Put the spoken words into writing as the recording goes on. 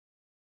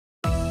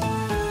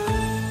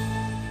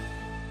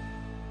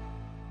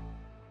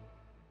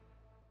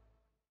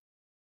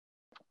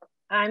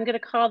I'm going to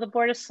call the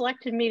Board of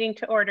Selectmen meeting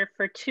to order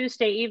for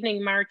Tuesday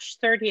evening, March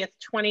 30th,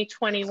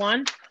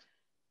 2021.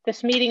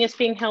 This meeting is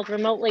being held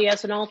remotely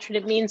as an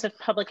alternate means of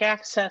public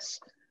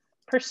access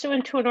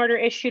pursuant to an order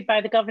issued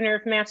by the Governor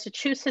of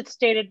Massachusetts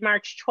dated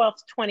March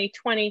 12th,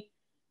 2020,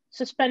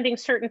 suspending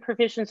certain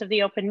provisions of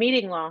the open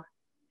meeting law.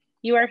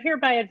 You are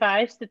hereby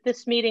advised that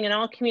this meeting and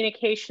all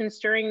communications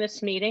during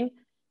this meeting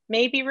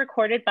may be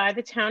recorded by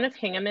the Town of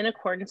Hingham in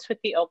accordance with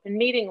the open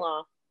meeting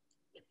law.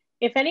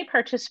 If any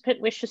participant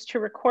wishes to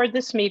record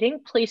this meeting,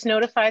 please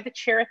notify the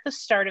chair at the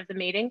start of the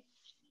meeting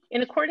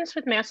in accordance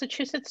with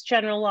Massachusetts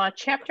General Law,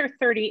 Chapter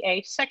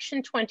 30A,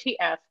 Section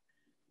 20F,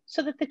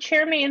 so that the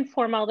chair may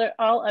inform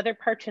all other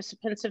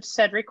participants of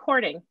said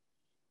recording.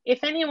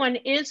 If anyone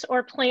is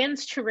or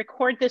plans to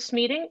record this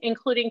meeting,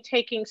 including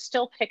taking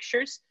still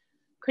pictures,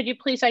 could you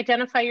please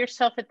identify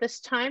yourself at this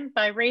time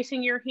by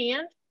raising your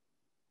hand?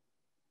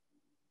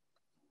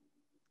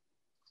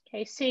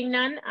 Okay, seeing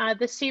none,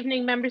 this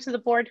evening, members of the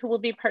board who will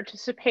be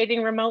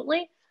participating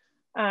remotely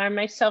are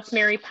myself,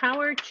 Mary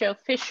Power, Joe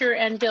Fisher,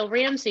 and Bill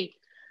Ramsey.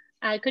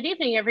 Good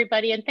evening,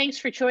 everybody, and thanks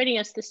for joining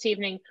us this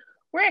evening.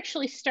 We're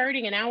actually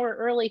starting an hour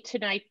early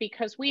tonight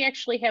because we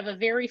actually have a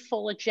very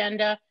full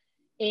agenda,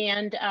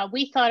 and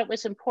we thought it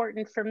was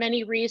important for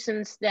many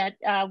reasons that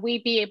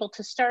we be able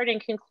to start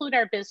and conclude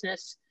our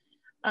business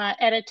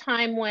at a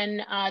time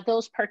when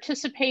those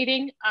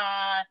participating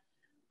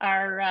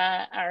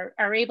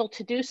are able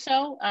to do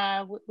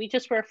so. We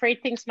just were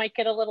afraid things might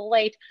get a little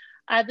late.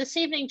 This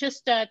evening,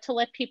 just to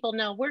let people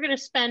know, we're going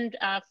to spend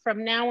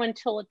from now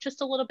until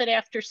just a little bit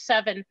after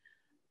 7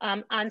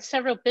 on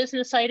several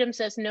business items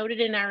as noted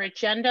in our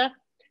agenda.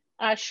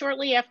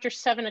 Shortly after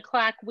 7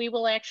 o'clock, we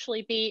will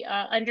actually be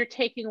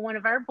undertaking one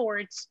of our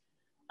board's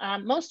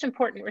most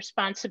important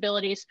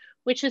responsibilities,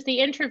 which is the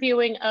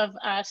interviewing of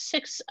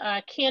 6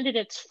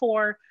 candidates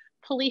for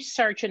police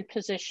sergeant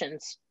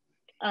positions.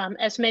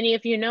 As many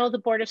of you know, the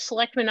Board of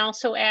Selectmen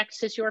also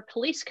acts as your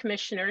police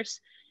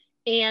commissioners,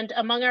 and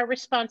among our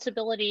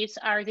responsibilities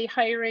are the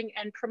hiring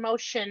and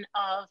promotion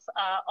of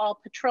all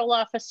patrol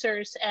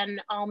officers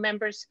and all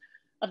members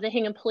of the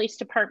Hingham Police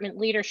Department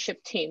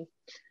leadership team.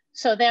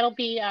 So that'll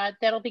be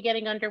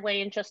getting underway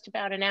in just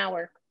about an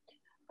hour.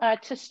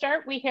 To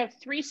start, we have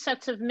 3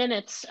 sets of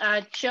minutes.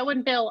 Joe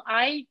and Bill,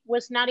 I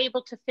was not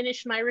able to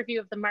finish my review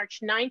of the March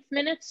 9th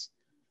minutes.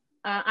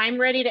 I'm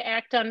ready to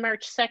act on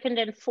March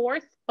 2nd and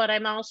 4th, but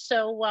I'm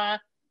also,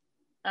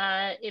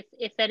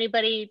 if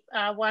anybody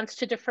wants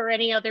to defer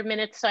any other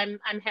minutes, I'm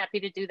happy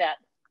to do that.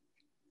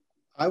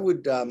 I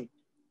would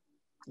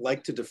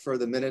like to defer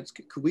the minutes.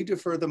 Could we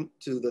defer them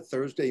to the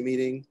Thursday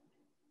meeting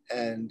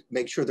and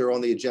make sure they're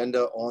on the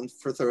agenda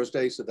for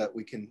Thursday so that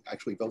we can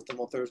actually vote them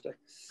on Thursday?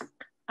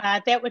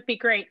 That would be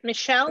great.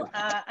 Michelle,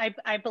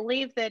 I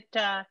believe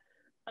that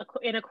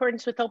in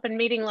accordance with open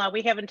meeting law,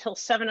 we have until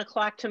 7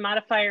 o'clock to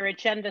modify our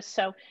agenda.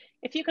 So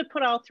if you could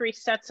put all 3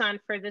 sets on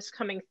for this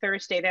coming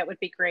Thursday, that would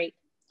be great.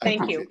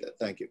 Thank you. That.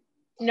 Thank you.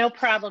 No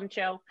problem,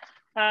 Joe.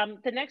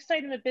 The next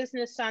item of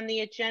business on the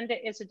agenda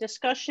is a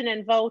discussion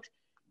and vote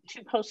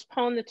to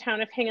postpone the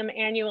Town of Hingham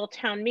annual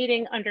town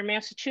meeting under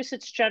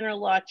Massachusetts General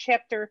Law,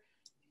 Chapter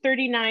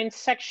 39,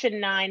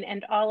 Section 9,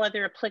 and all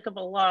other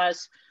applicable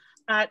laws.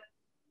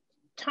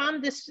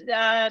 Tom,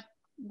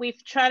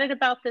 we've chatted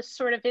about this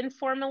sort of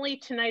informally.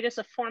 Tonight is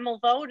a formal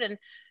vote and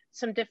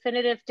some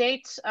definitive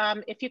dates.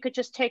 If you could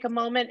just take a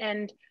moment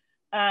and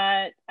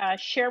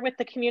share with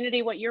the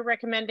community what you're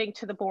recommending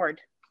to the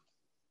board.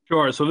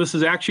 Sure. So this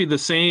is actually the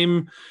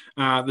same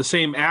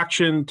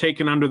action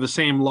taken under the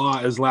same law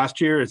as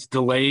last year. It's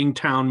delaying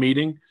town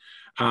meeting.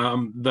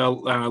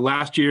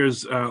 Last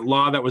year's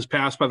law that was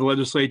passed by the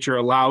legislature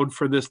allowed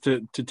for this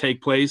to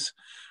take place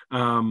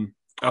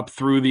up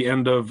through the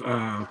end of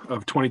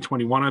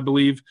 2021, I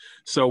believe.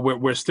 So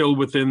we're still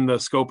within the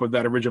scope of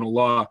that original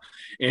law.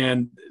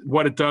 And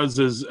what it does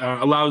is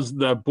allows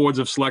the boards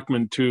of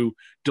selectmen to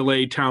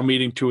delay town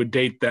meeting to a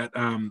date that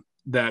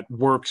that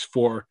works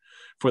for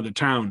the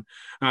town.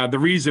 The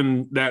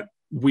reason that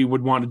we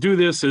would want to do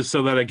this is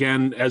so that,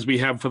 again, as we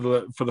have for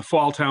the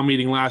fall town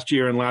meeting last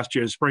year and last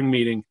year's spring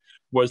meeting,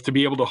 was to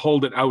be able to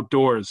hold it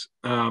outdoors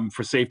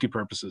for safety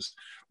purposes,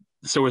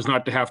 so as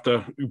not to have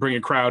to bring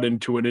a crowd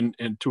into an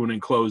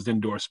enclosed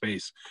indoor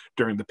space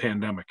during the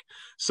pandemic.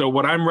 So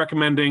what I'm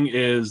recommending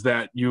is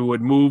that you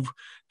would move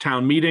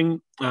town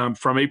meeting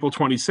from April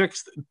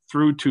 26th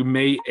through to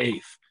May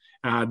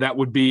 8th. That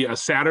would be a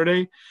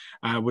Saturday.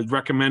 I would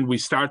recommend we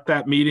start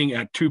that meeting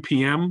at 2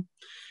 p.m.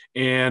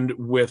 And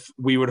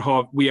we would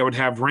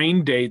have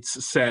rain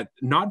dates set,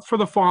 not for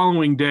the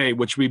following day,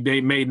 which would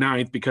be May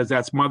 9th, because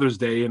that's Mother's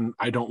Day, and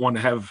I don't want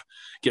to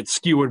get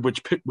skewered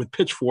with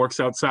pitchforks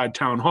outside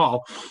Town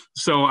Hall.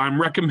 So I'm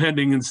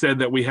recommending instead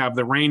that we have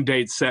the rain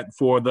date set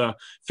for the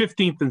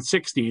 15th and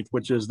 16th,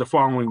 which is the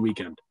following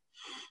weekend.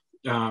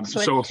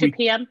 So at 2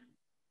 p.m.?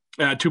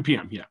 2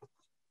 p.m., yeah.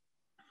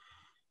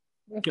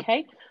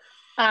 Okay.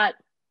 Yep.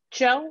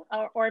 Joe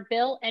or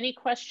Bill, any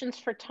questions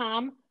for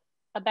Tom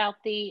about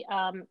the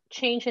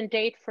change in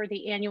date for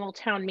the annual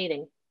town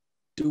meeting?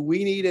 Do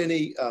we need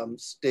any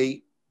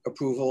state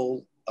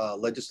approval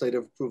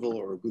legislative approval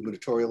or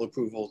gubernatorial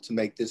approval to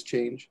make this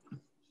change?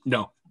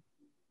 No.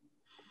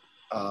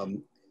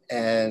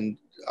 And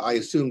I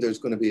assume there's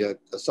going to be a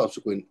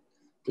subsequent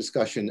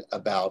discussion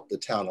about the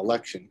town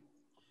election.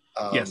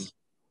 Yes.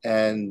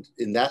 And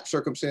in that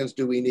circumstance,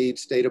 do we need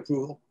state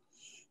approval?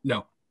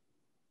 No.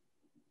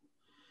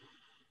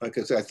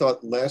 Because I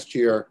thought last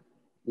year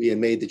we had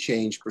made the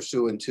change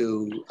pursuant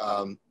to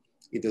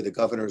either the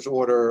governor's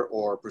order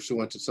or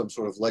pursuant to some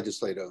sort of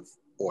legislative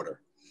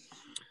order.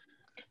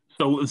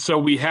 So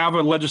we have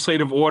a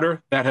legislative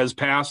order that has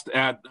passed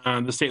at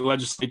the state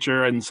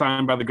legislature and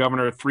signed by the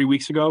governor 3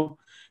 weeks ago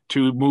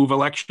to move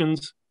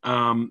elections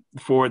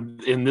for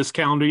in this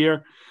calendar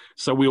year.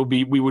 So we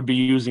would be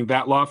using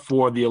that law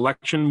for the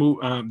election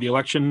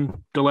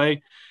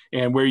delay,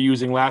 and we're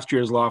using last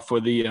year's law for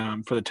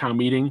the town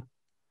meeting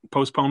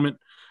postponement.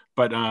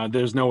 But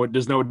there's no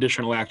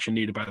additional action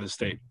needed by the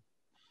state.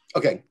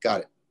 Okay,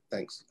 got it.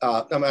 Thanks.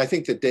 I mean, I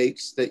think the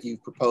dates that you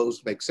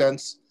proposed make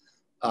sense,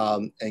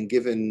 and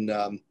given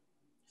the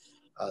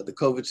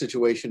COVID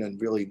situation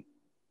and really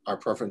our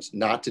preference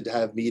not to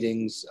have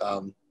meetings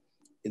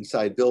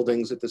inside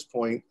buildings at this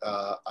point,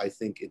 I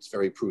think it's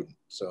very prudent.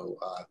 So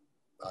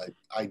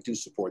I do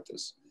support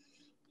this.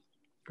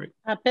 Great.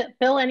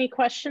 Bill, any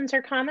questions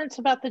or comments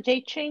about the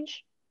date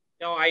change?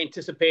 No, I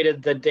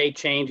anticipated the date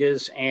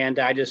changes, and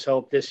I just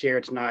hope this year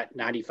it's not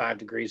 95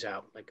 degrees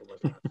out like it was.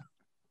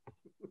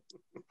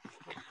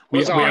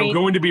 We are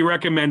going to be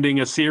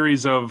recommending a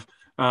series of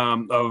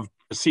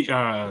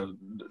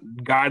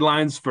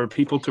guidelines for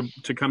people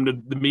to come to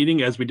the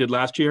meeting, as we did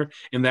last year,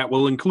 and that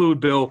will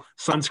include, Bill,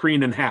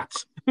 sunscreen and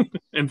hats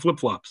and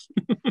flip-flops.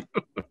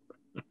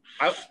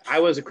 I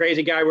was a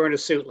crazy guy wearing a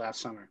suit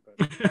last summer.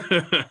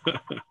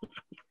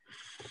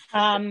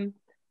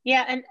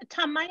 Yeah, and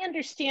Tom, my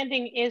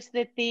understanding is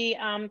that the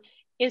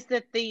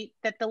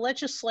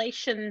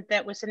legislation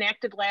that was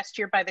enacted last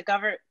year by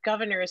the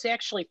governor is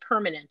actually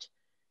permanent,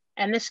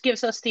 and this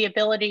gives us the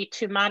ability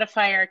to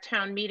modify our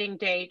town meeting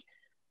date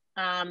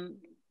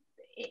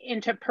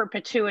into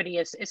perpetuity.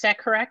 Is that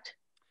correct?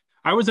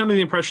 I was under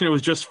the impression it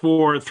was just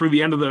through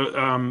the end of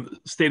the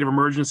state of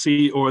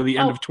emergency or the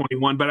end of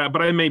 21,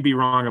 but I may be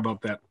wrong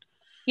about that.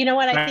 You know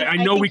what? I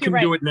know we can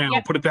do it now.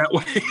 Yep. Put it that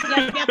way.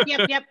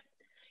 Yep.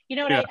 You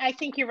know what? Yeah. I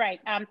think you're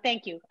right.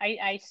 Thank you.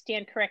 I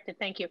stand corrected.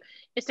 Thank you.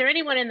 Is there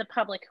anyone in the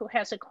public who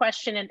has a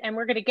question? And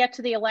we're going to get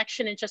to the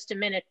election in just a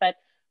minute, but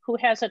who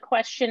has a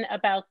question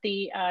about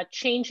the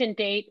change in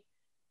date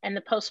and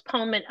the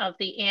postponement of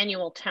the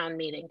annual town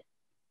meeting?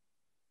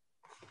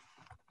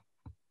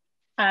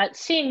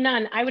 Seeing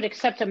none, I would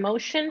accept a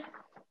motion.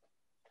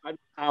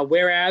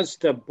 Whereas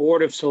the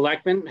Board of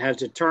Selectmen has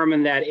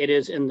determined that it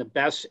is in the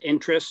best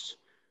interests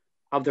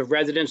of the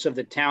residents of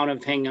the town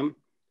of Hingham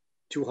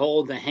to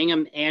hold the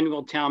Hingham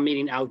annual town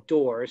meeting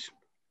outdoors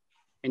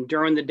and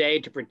during the day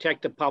to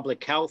protect the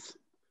public health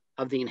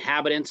of the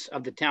inhabitants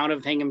of the town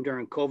of Hingham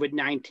during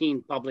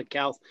COVID-19 public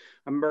health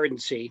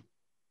emergency.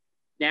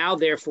 Now,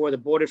 therefore, the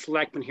Board of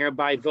Selectmen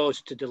hereby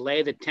votes to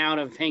delay the town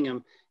of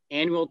Hingham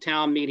annual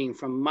town meeting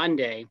from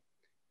Monday,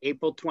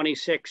 April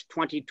 26,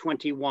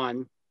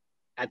 2021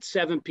 at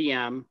 7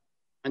 p.m.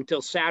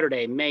 until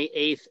Saturday, May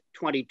 8th,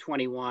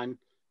 2021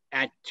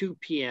 at 2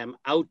 p.m.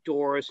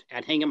 outdoors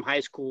at Hingham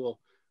High School,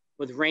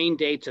 with rain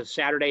dates of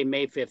Saturday,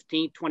 May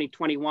 15th,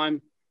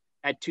 2021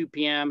 at 2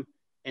 p.m.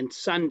 and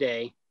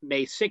Sunday,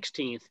 May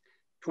 16th,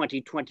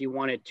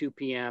 2021 at 2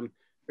 p.m.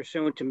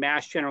 pursuant to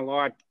Mass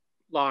General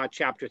Law,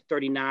 Chapter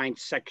 39,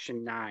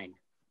 Section 9.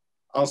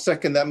 I'll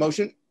second that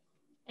motion.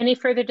 Any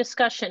further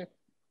discussion?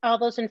 All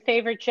those in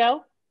favor,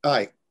 Joe?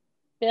 Aye.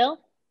 Bill?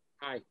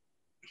 Aye.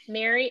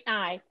 Mary?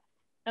 Aye.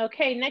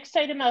 Okay, next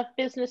item of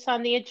business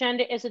on the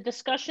agenda is a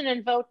discussion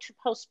and vote to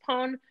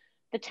postpone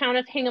the Town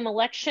of Hingham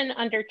election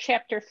under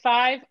Chapter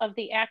 5 of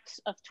the Acts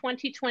of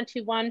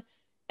 2021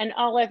 and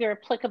all other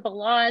applicable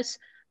laws.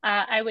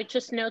 I would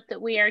just note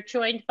that we are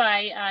joined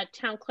by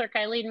Town Clerk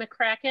Eileen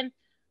McCracken.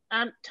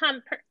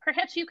 Tom,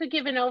 perhaps you could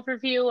give an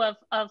overview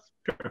of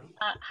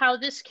how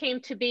this came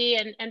to be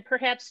and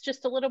perhaps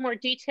just a little more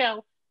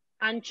detail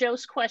on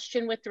Joe's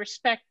question with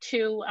respect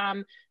to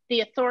the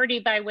authority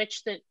by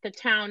which the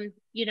town,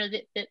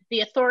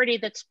 the authority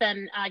that's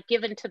been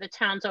given to the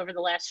towns over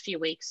the last few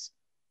weeks.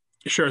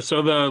 Sure.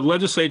 So the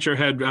legislature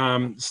had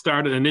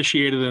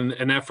initiated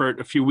an effort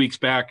a few weeks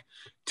back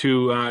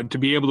to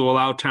be able to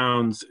allow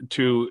towns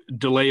to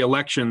delay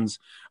elections,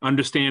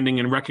 understanding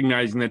and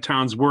recognizing that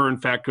towns were in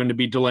fact going to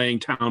be delaying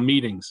town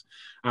meetings.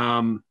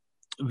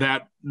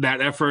 That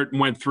effort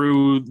went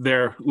through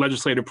their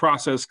legislative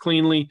process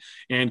cleanly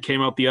and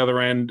came out the other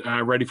end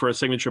ready for a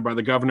signature by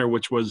the governor,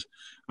 which was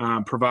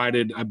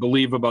provided, I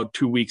believe, about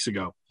 2 weeks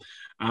ago.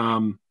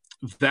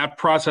 That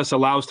process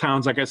allows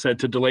towns, like I said,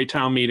 to delay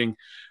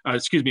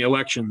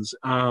elections.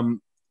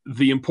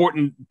 The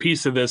important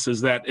piece of this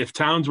is that if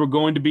towns were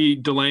going to be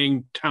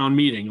delaying town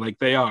meeting like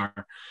they are,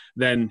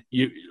 then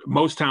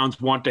most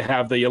towns want to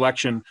have the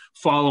election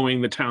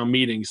following the town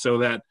meeting so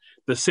that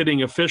the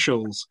sitting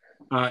officials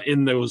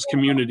in those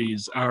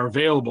communities are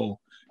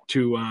available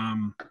to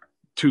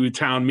to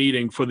town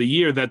meeting for the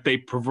year that they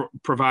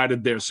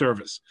provided their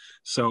service.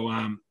 So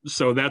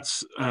so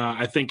that's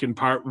I think in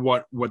part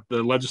what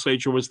the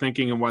legislature was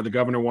thinking and why the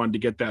governor wanted to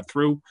get that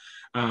through,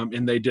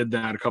 and they did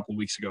that a couple of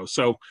weeks ago.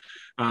 So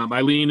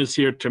Eileen is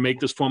here to make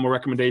this formal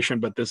recommendation,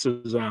 but this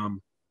is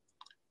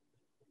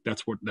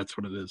that's what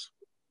it is.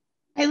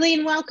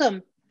 Eileen,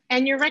 welcome.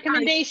 And your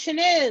recommendation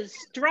is,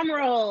 drum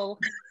roll.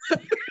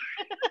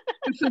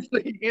 This is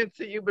the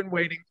answer you've been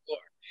waiting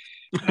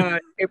for.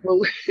 It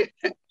will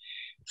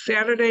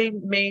Saturday,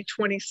 May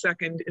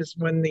 22nd is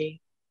when the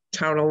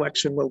town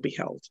election will be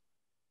held.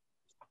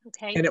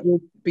 Okay. And it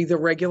will be the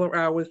regular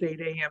hours, 8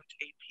 a.m.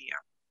 to 8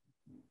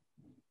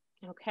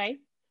 p.m. Okay.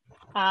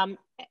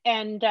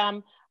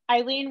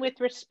 Eileen, with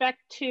respect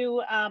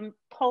to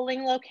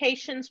polling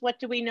locations, what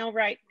do we know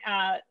right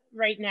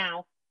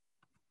now?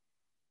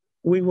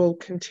 We will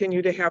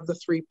continue to have the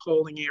 3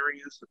 polling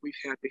areas that we've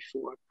had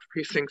before.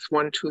 Precincts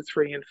 1, 2,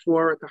 3, and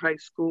 4 at the high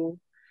school,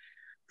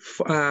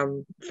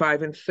 5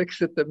 and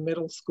 6 at the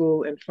middle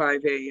school, and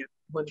 5A at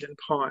Linden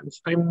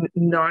Ponds. I'm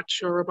not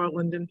sure about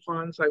Linden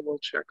Ponds. I will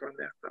check on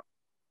that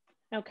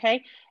though.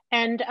 Okay.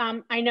 And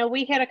I know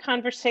we had a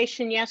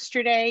conversation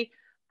yesterday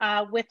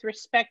with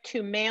respect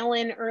to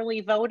mail-in early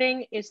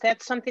voting. Is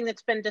that something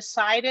that's been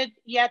decided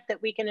yet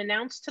that we can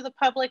announce to the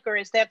public, or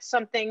is that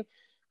something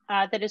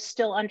that is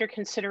still under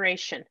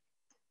consideration?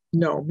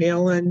 No,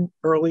 mail-in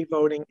early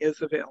voting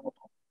is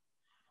available.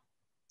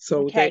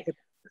 So okay.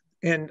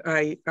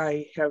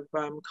 I have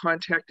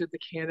contacted the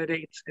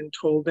candidates and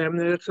told them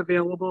that it's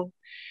available.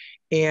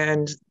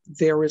 And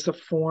there is a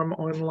form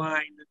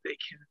online that they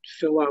can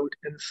fill out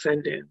and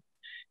send in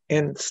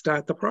and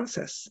start the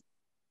process.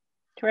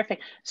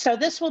 Terrific. So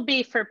this will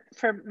be for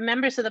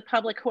members of the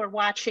public who are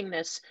watching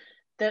this.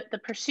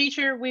 The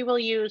procedure we will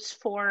use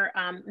for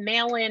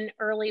mail-in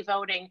early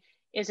voting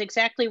is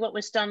exactly what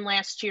was done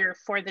last year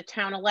for the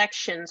town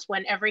elections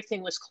when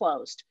everything was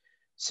closed.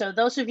 So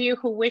those of you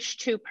who wish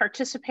to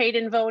participate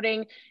in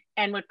voting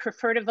and would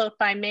prefer to vote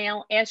by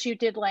mail, as you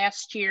did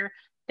last year,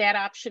 that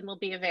option will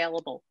be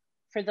available.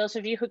 For those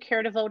of you who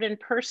care to vote in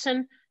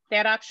person,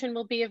 that option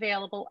will be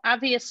available,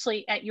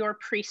 obviously at your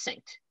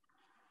precinct.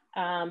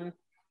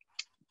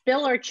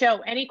 Bill or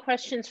Joe, any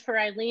questions for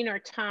Eileen or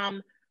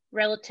Tom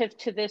relative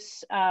to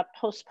this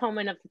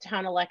postponement of the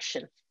town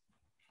election?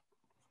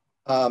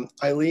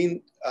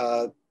 Eileen,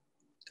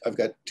 I've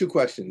got 2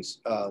 questions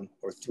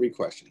or 3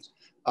 questions.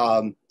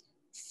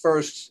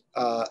 First,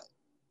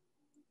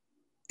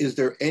 is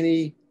there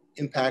any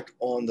impact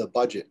on the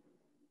budget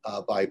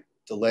by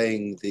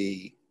delaying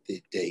the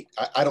date?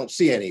 I don't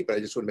see any, but I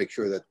just want to make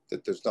sure that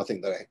there's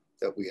nothing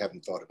that we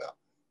haven't thought about.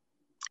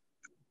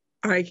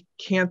 I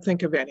can't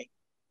think of any.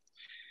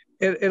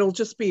 It'll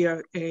just be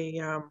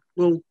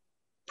we'll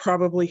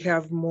probably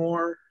have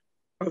more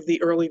of the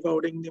early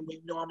voting than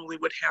we normally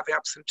would have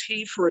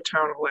absentee for a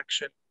town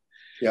election.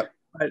 Yep.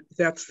 But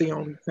that's the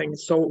only thing.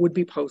 So it would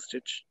be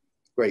postage.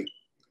 Great.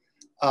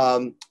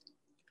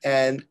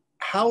 And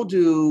how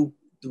do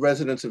the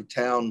residents of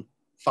town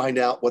find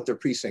out what their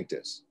precinct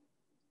is?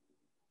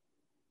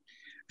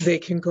 They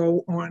can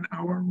go on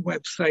our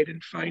website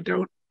and find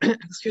out,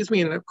 excuse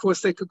me, and of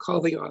course they could call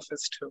the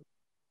office too.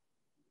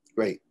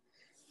 Great.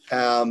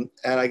 And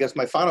I guess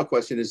my final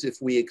question is, if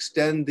we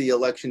extend the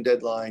election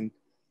deadline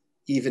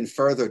even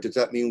further, does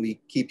that mean we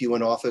keep you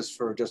in office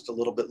for just a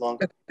little bit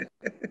longer?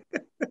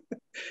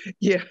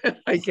 Yeah,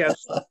 I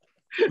guess.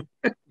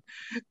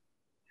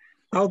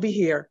 I'll be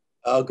here.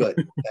 Oh, good.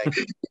 Thank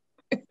you.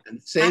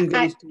 And same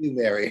goes to you,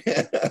 Mary.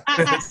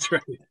 That's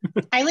right.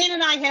 Eileen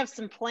and I have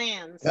some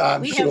plans.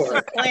 I'm we sure.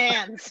 have some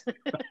plans.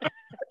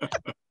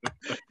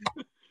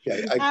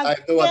 Okay, I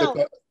have no other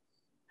questions.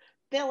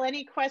 Bill,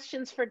 any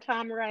questions for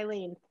Tom or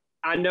Eileen?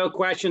 No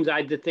questions.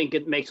 I think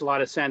it makes a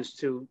lot of sense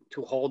to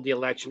hold the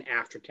election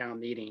after town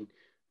meeting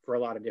for a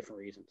lot of different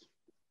reasons.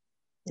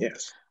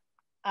 Yes.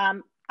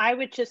 I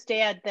would just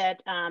add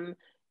that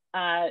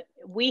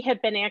we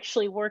have been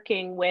actually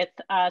working with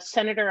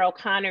Senator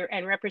O'Connor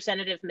and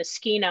Representative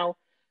Moschino.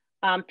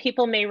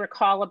 People may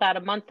recall about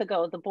a month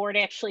ago, the board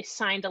actually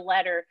signed a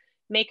letter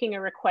making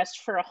a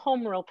request for a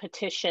home rule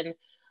petition.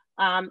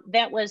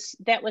 That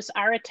was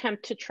our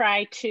attempt to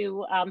try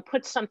to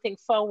put something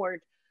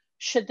forward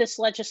should this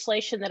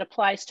legislation that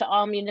applies to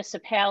all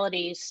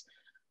municipalities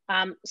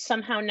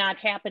somehow not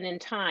happen in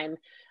time.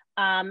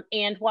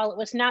 And while it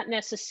was not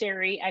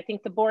necessary, I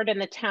think the board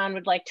and the town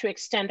would like to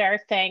extend our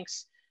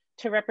thanks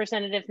to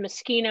Representative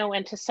Moschino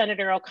and to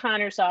Senator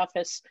O'Connor's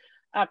office,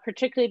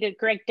 particularly to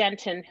Greg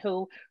Denton,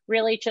 who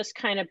really just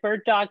kind of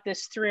bird dogged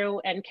this through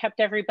and kept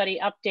everybody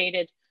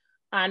updated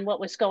on what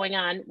was going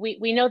on.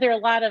 We know there are a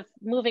lot of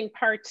moving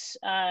parts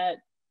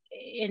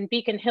in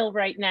Beacon Hill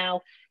right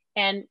now,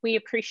 and we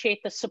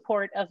appreciate the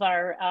support of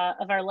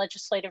our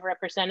legislative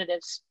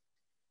representatives.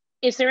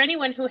 Is there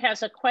anyone who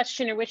has a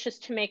question or wishes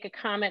to make a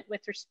comment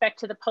with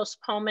respect to the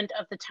postponement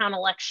of the town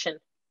election?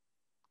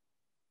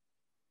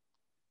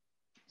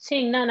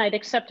 Seeing none, I'd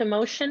accept a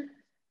motion.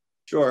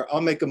 Sure,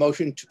 I'll make a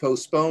motion to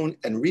postpone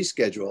and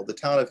reschedule the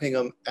Town of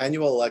Hingham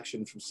annual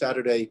election from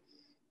Saturday,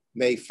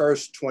 May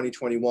 1st,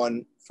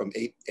 2021 from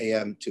 8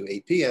 a.m. to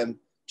 8 p.m.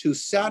 to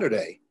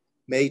Saturday,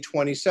 May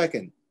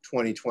 22nd,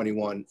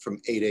 2021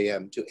 from 8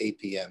 a.m. to 8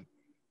 p.m.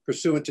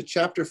 pursuant to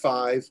Chapter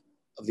 5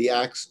 of the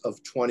Acts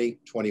of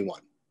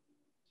 2021.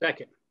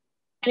 Second.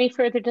 Any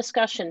further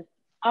discussion?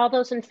 All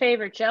those in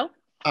favor, Joe?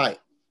 Aye.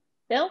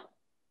 Bill?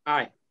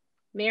 Aye.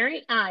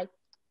 Mary? Aye.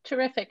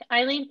 Terrific.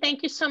 Eileen,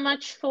 thank you so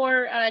much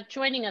for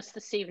joining us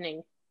this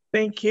evening.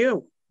 Thank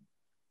you.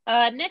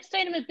 Next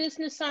item of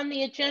business on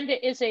the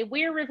agenda is a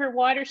Weir River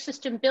Water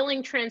System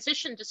billing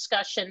transition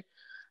discussion.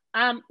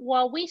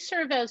 While we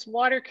serve as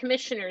water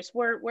commissioners,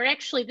 we're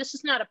actually, this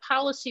is not a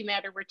policy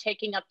matter we're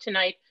taking up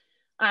tonight.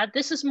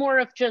 This is more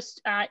of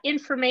just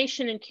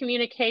information and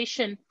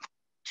communication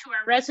to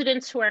our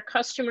residents who are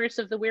customers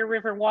of the Weir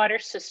River Water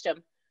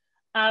System.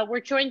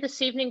 We're joined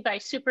this evening by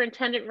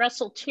Superintendent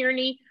Russell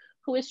Tierney,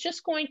 who is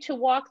just going to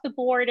walk the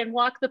board and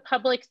walk the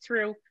public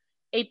through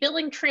a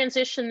billing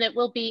transition that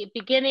will be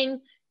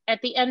beginning at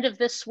the end of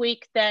this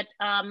week that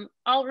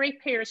all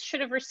ratepayers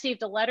should have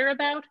received a letter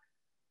about,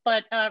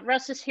 but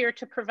Russ is here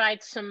to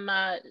provide some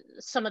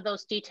of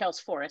those details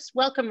for us.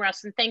 Welcome,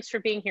 Russ, and thanks for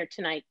being here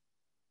tonight.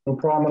 No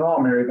problem at all,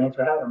 Mary. Thanks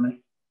for having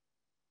me.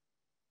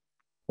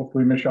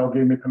 Hopefully Michelle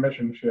gave me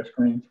permission to share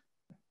screens.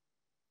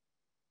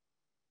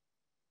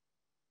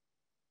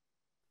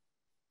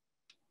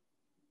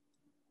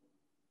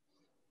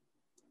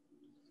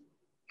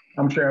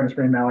 I'm sharing the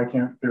screen now. I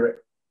can't do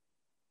it.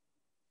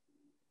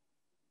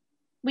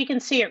 We can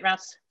see it,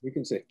 Russ. We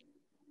can see.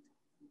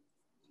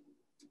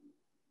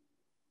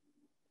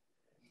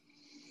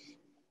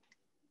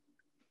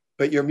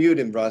 But you're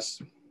muted,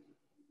 Russ.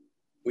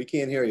 We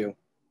can't hear you. Is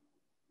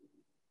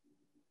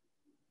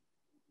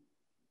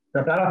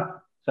that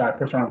better? Sorry,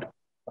 push on.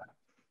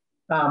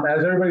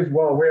 As everybody's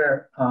well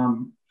aware,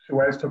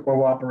 Suez took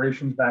over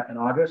operations back in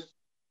August.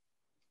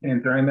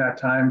 And during that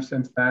time,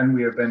 since then,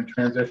 we have been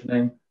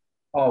transitioning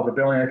all the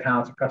billing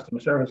accounts and customer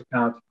service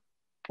accounts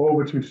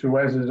over to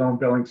Suez's own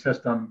billing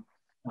system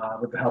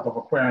with the help of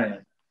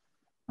Aquarian.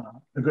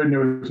 The good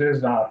news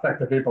is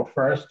effective April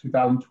 1st,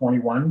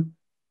 2021,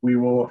 we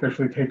will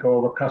officially take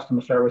over customer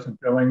service and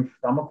billing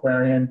from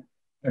Aquarian,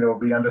 and it will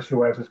be under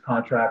Suez's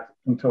contract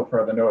until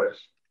further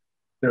notice.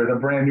 There's a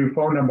brand new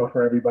phone number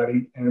for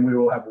everybody, and we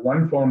will have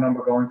one phone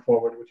number going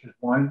forward, which is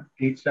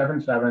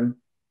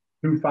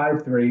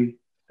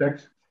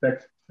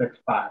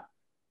 1-877-253-6665.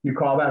 You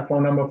call that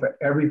phone number for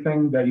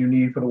everything that you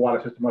need for the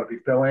water system, whether it be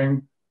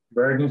billing,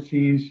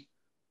 emergencies,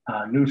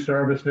 new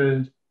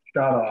services,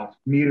 shut-offs,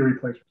 meter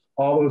replacements.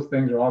 All those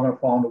things are all going to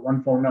fall into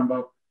one phone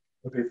number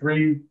with a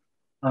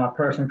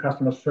three-person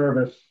customer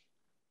service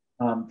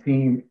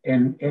team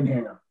in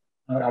Hingham.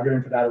 I'll get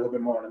into that a little bit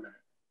more in a minute.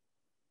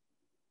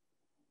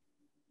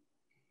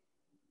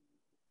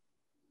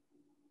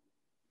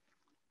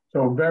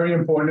 So very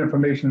important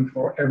information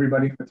for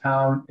everybody in the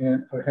town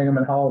in Hingham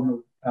and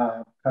Hull,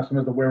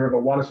 customers of the Weir River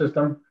Water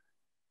System.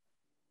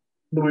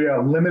 We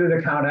have limited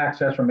account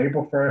access from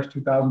April 1st,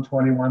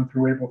 2021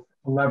 through April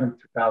 11th,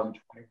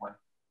 2021.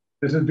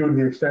 This is due to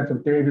the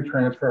extensive data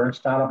transfer and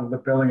startup of the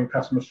billing and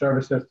customer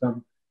service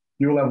system.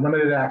 You will have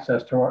limited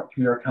access to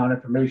your account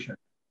information.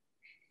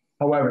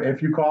 However,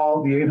 if you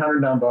call the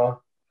 800 number,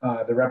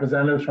 the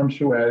representatives from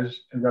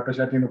Suez and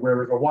representing the Weir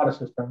River Water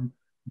System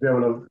be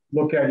able to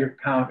look at your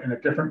account in a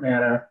different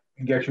manner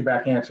and get you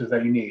back answers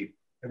that you need.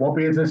 It won't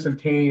be as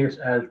instantaneous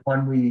as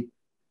when we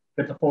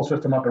get the full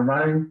system up and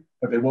running,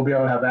 but they will be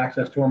able to have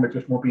access to them. It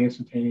just won't be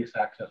instantaneous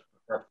access for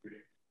the first few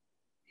days.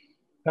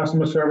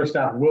 Customer service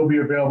staff will be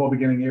available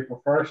beginning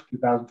April 1st,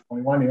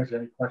 2021 to answer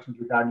any questions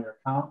regarding your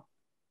account.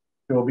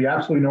 There will be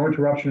absolutely no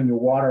interruption in your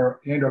water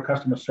and or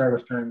customer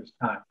service during this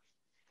time.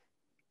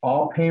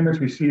 All payments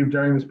received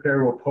during this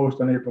period will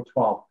post on April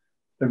 12th.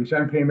 So if you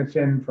send payments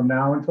in from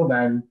now until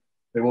then,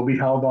 they will be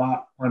held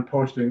off on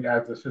posting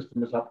as the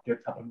system gets up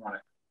and running.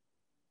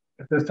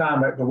 At this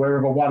time, the Weir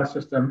River Water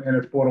System and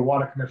its Board of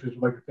Water Commissioners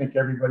would like to thank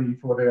everybody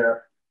for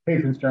their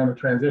patience during the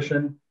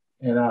transition.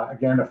 And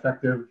again,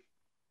 effective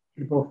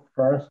April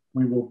 1st,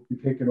 we will be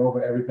taking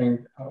over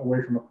everything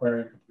away from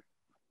Aquarian.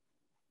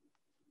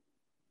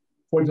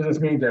 What does this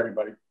mean to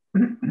everybody?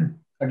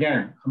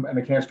 Again, and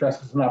I can't stress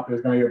this enough,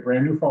 there's going to be a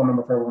brand new phone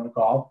number for everyone to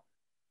call,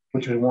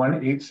 which is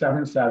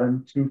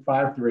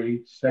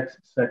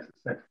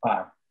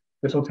 1-877-253-6665.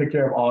 This will take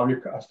care of all of your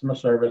customer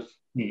service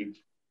needs.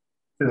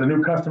 There's a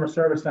new customer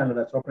service center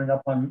that's opening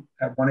up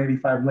at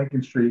 185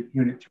 Lincoln Street,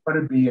 Unit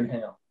 200B in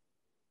Hingham.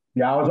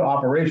 The hours of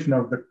operation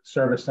of the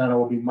service center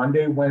will be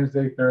Monday,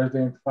 Wednesday,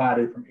 Thursday, and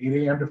Friday from 8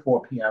 a.m. to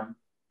 4 p.m.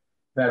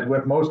 That's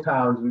with most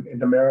towns in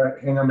Demerara,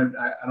 Hingham, and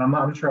I'm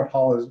not sure if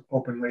Hull is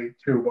open late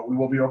too, but we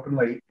will be open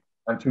late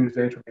on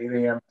Tuesdays from 8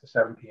 a.m. to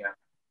 7 p.m.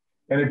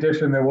 In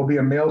addition, there will be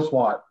a mail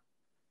slot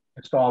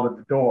installed at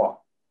the door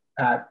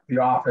at the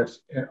office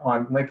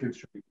on Lincoln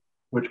Street,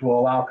 which will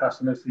allow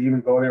customers to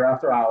even go there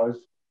after hours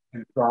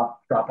and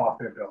drop off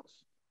their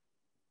bills.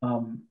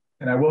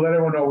 And I will let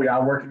everyone know we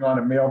are working on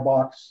a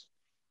mailbox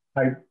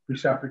type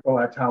receptacle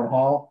at Town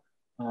Hall.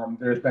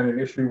 There's been an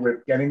issue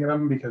with getting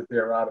them because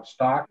they're out of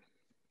stock,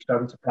 which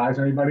doesn't surprise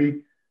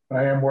anybody. but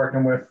I am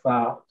working with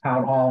Town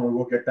Hall, and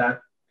we'll get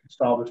that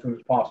installed as soon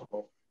as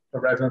possible. The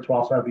residents will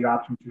also have the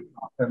option to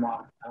drop them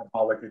off at Town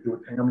Hall like they do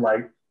with Hingham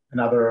Light and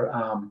other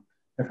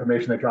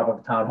information they drop off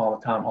the Town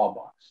Hall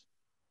box.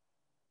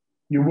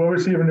 You will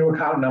receive a new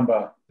account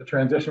number. The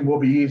transition will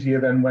be easier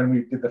than when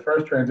we did the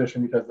first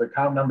transition because the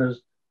account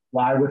numbers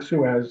lie with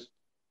Suez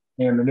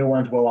and the new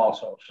ones will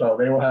also. So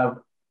they will have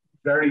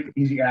very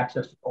easy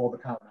access to old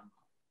account number.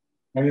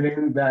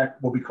 Anything that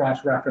will be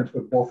cross-referenced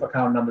with both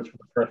account numbers for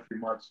the first few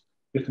months,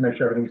 just to make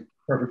sure everything's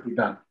perfectly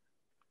done.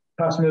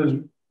 Customers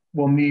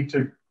will need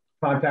to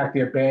contact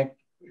their bank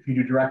if you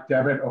do direct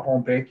debit or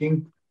home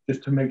banking,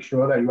 just to make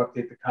sure that you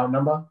update the account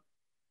number.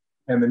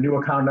 And the new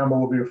account number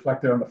will be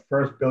reflected on the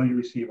first bill you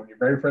receive. On your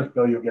very first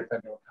bill, you'll get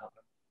that new account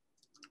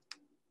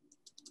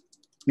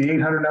number. The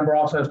 800 number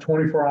also has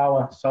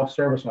 24-hour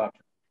self-service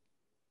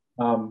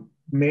option.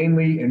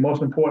 Mainly and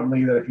most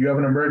importantly, that if you have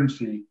an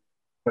emergency,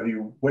 whether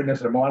you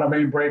witness a water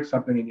main break,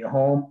 something in your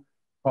home,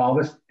 call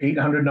this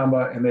 800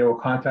 number and they will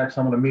contact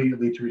someone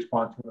immediately to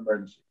respond to an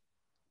emergency.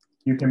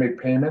 You can make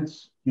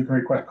payments. You can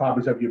request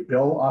copies of your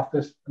bill off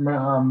this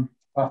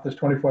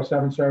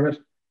 24/7 service.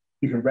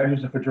 You can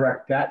register for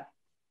direct debt.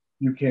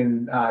 You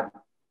can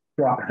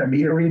drop a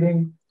meter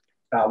reading,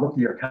 look at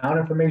your account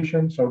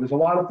information. So there's a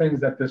lot of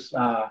things that this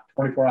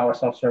 24-hour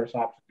self-service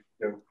option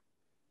can do.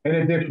 In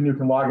addition, you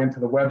can log into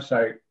the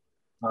website,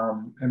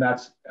 and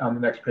that's on the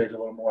next page a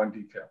little more in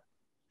detail.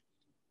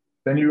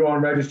 Then you go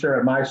and register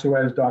at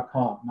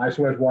mysuez.com,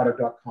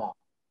 mysuezwater.com.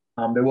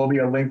 There will be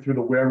a link through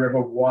the Weir River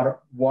Water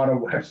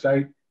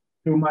website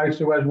to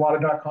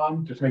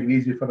mysuezwater.com, just make it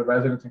easy for the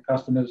residents and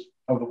customers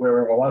of the Weir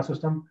River Water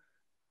System.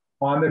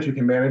 On this, you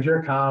can manage your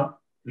account,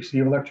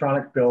 receive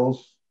electronic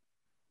bills,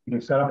 you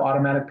can set up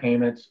automatic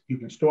payments, you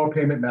can store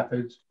payment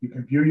methods, you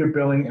can view your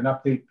billing and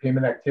update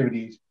payment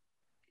activities.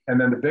 And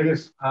then the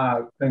biggest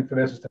thing for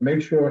this is to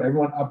make sure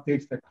everyone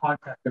updates their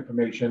contact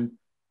information,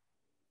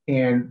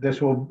 and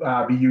this will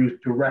be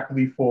used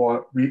directly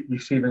for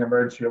receiving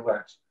emergency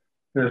alerts.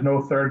 There's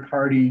no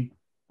third-party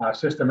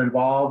system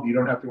involved. You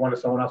don't have to go onto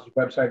someone else's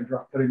website and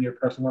put in your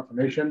personal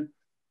information.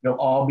 They'll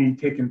all be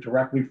taken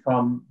directly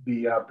from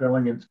the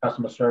billing and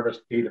customer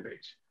service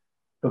database.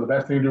 So the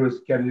best thing to do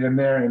is get it in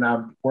there, and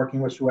I'm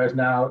working with Suez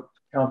now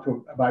to count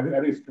to about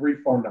at least 3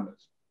 phone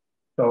numbers.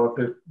 So if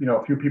there's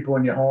a few people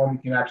in your home, you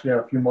can actually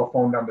have a few more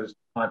phone numbers to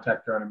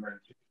contact during an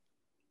emergency.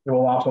 It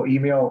will also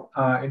email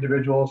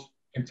individuals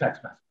and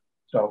text message.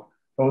 So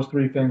those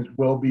 3 things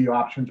will be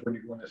options when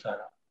you're going to sign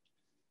up.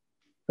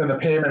 Then the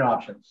payment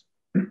options.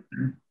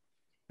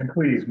 And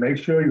please make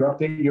sure you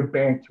update your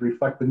bank to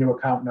reflect the new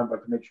account number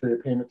to make sure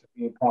your payments are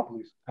being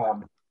properly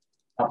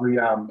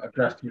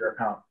addressed to your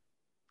account.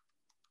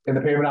 And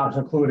the payment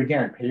options include,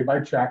 again, pay by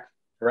check,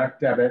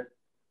 direct debit,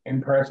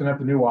 in person at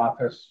the new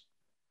office.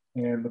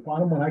 And the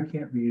bottom one I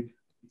can't read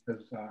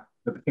because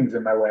the thing's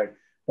in my way.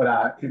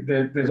 But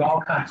there's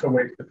all kinds of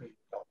ways to pay.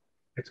 So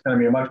it's going to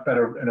be a much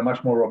better and a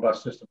much more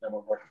robust system than we're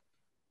working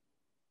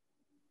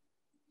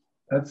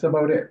with. That's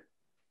about it.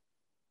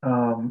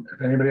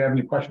 If anybody have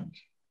any questions.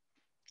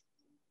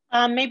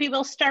 Maybe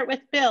we'll start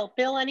with Bill.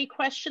 Bill, any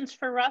questions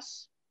for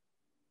Russ?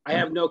 I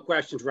have no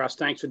questions, Russ.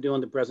 Thanks for doing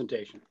the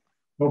presentation.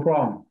 No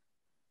problem.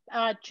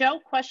 Joe,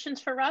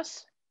 questions for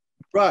Russ?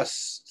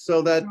 Russ,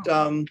 so that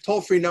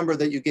toll-free number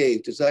that you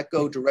gave, does that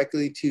go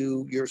directly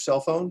to your cell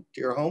phone,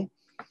 to your home?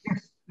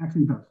 Yes,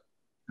 actually it does.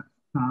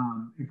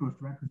 It goes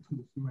directly to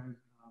the Suez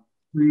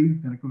free,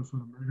 then it goes to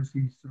an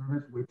emergency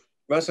service, which...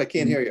 Russ, I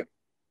can't hear you.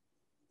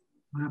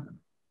 What happened?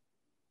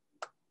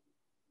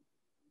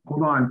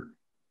 Hold on.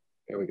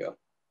 There we go.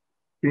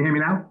 Can you hear me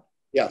now?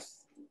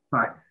 Yes.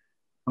 Right.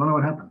 I don't know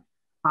what happened.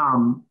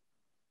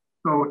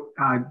 So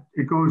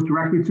it goes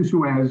directly to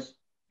Suez,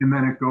 and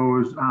then it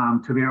goes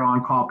to their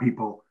on-call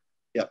people.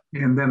 Yep.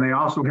 And then they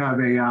also have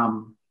a,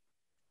 and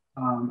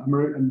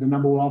the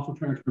number will also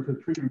transfer to the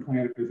treatment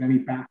plant if there's any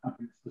backup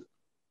in the system.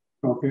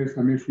 So if there's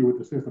some issue with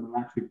the system, it'll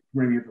actually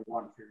bring in the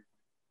water treatment.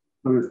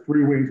 So there's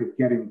 3 ways of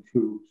getting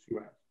to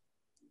Suez.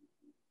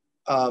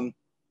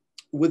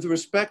 With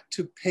respect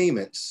to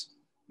payments,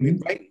 I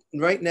mean,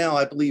 right now,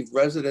 I believe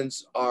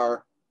residents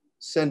are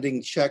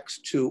sending checks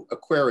to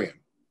Aquarium.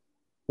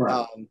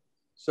 Right.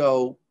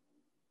 So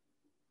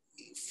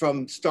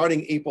from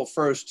starting April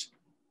 1st,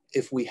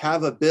 if we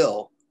have a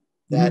bill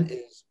that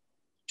is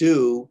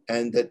due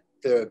and that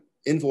the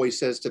invoice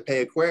says to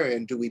pay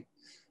Aquarium,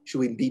 should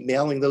we be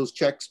mailing those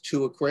checks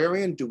to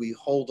Aquarium? Do we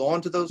hold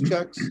on to those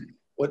checks?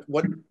 What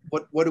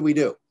do we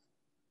do?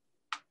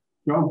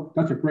 Well,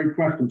 that's a great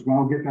question. So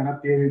I'll get that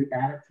updated,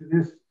 add it to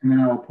this, and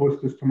then I'll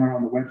post this tomorrow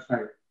on the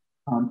website.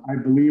 I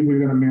believe we're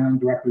going to mail them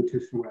directly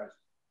to Suez.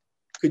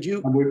 Could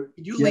you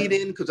lead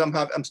in, because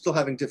I'm still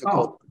having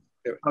difficulty.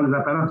 Oh, is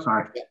that better?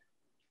 Sorry. Yeah.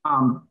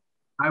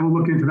 I will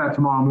look into that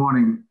tomorrow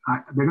morning.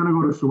 They're going to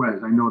go to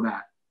Suez. I know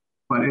that.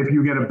 But if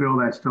you get a bill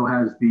that still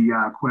has the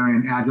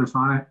Aquarium address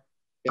on it,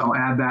 yeah, I'll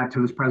add that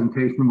to this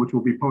presentation, which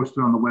will be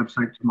posted on the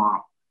website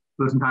tomorrow.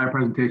 So this entire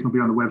presentation will be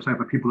on the website,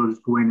 but people will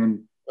just go in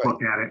and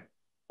look at it.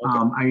 Okay.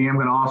 I am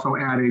going to also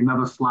add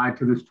another slide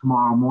to this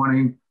tomorrow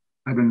morning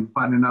I've been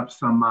buttoning up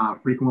some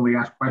frequently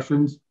asked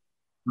questions.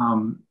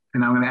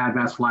 And I'm going to add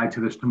that slide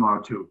to this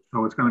tomorrow too.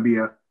 So it's going to be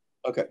a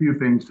few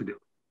things to do.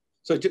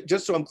 So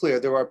just so I'm clear,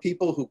 there are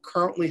people who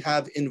currently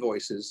have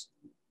invoices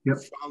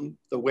from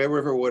the Weir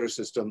River Water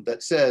System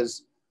that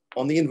says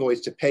on the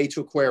invoice to pay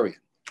to Aquarian.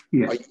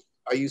 Yes.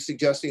 Are you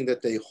suggesting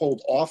that they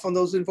hold off on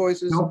those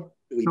invoices? Nope.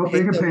 Nope, they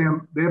can pay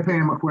them. They're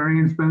paying them.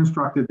 Aquarian's been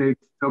instructed. They're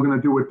going to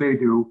do what they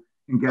do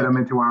and get them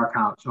into our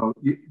account. So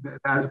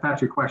if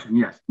that's your question,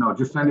 yes. No,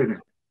 just send it in.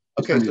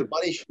 Okay, so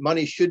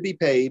money should be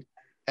paid,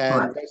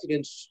 and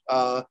residents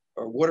or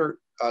water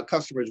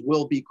customers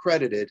will be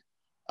credited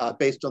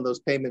based on those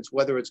payments,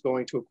 whether it's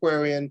going to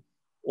Aquarian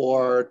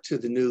or to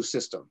the new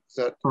system. Is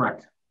that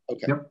correct?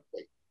 Okay. Yep.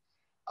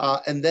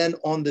 And then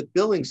on the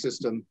billing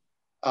system,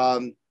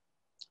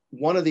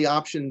 one of the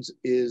options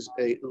is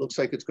it looks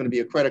like it's going to be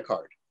a credit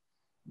card.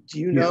 Do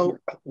you know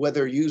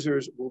whether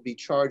users will be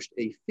charged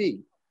a fee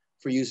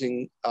for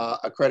using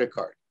a credit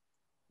card?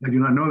 I do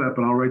not know that,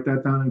 but I'll write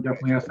that down and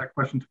definitely ask that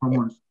question tomorrow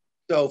morning.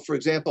 So for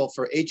example,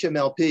 for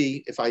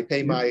HMLP, if I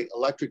pay my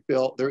electric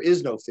bill, there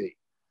is no fee.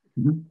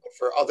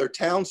 For other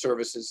town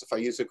services, if I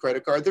use a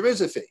credit card, there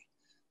is a fee.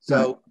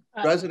 So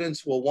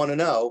residents will want to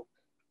know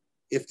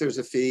if there's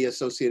a fee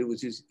associated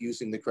with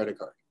using the credit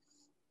card.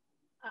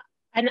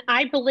 And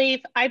I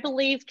believe,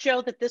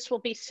 Joe, that this will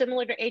be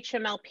similar to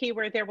HMLP,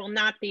 where there will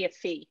not be a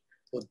fee.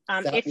 Well,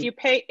 if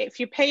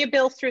you pay a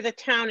bill through the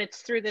town, it's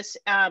through this,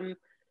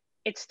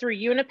 it's through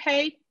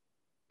Unipay,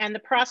 and the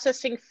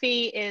processing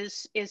fee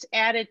is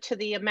added to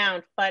the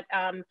amount. But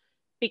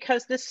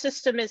because this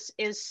system is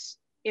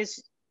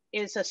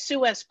a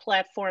Suez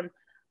platform,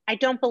 I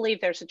don't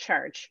believe there's a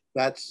charge.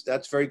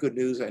 That's very good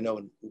news. I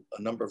know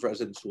a number of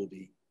residents will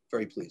be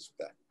very pleased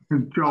with that.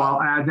 Joe,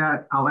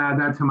 I'll add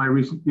that to my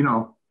recent,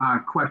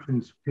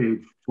 questions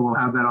page. So we'll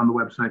have that on the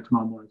website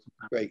tomorrow morning.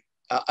 Great.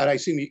 And I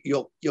assume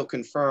you'll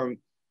confirm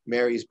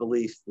Mary's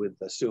belief with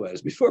the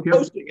Suez before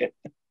posting it.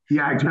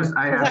 Yeah,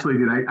 I actually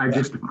did. I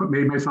just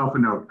made myself a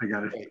note. I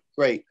got it.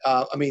 Great.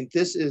 I mean,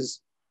 this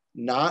is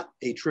not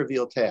a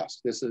trivial task.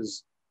 This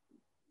is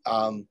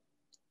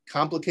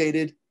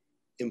complicated,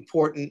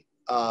 important,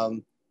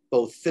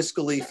 both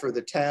fiscally for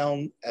the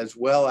town as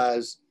well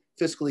as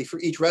fiscally for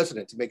each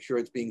resident to make sure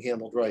it's being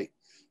handled right.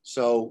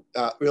 So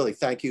really,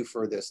 thank you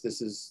for this.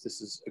 This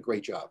is a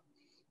great job.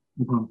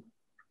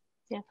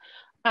 Yeah.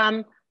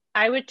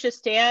 I would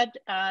just add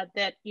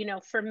that,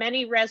 for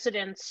many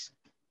residents,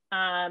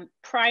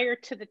 prior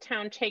to the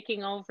town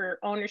taking over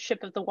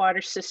ownership of the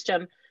water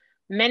system,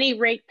 many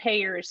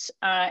ratepayers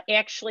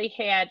actually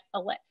had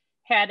a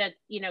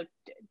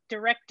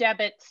direct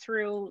debit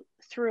through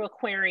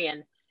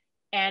Aquarian.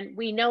 And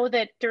we know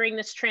that during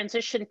this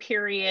transition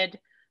period,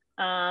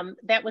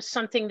 that was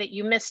something that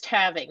you missed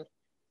having.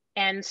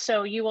 And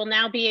so you will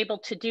now be able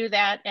to do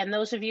that. And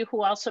those of you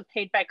who also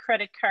paid by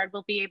credit card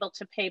will be able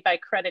to pay by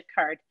credit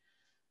card.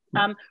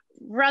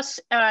 Russ,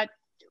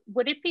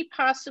 would it be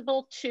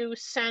possible to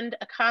send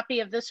a copy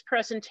of this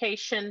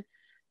presentation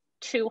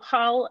to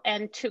Hull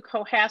and to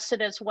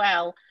Cohasset as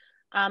well?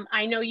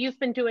 I know you've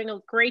been doing a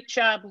great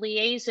job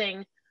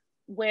liaising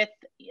with,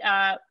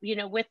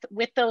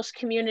 with those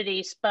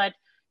communities, but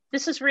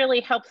this is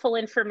really helpful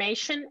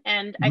information.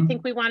 And I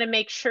think we want to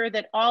make sure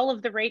that all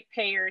of the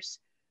ratepayers,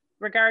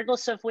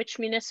 regardless of which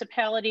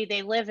municipality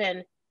they live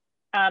in,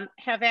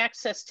 have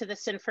access to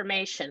this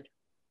information.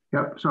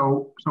 Yep,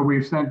 so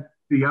we've sent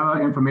the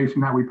other information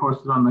that we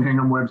posted on the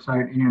Hingham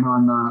website and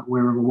on the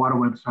Weir River Water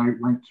website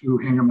went to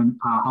Hingham and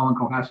Hull and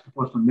Cohasset to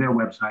post on their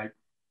website.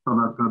 So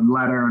the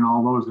letter and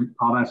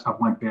all that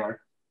stuff went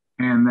there.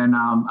 And then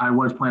I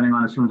was planning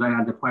on, as soon as I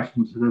had the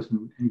questions to this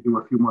and do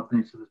a few more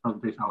things to this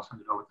presentation, I'll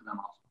send it over to them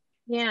also.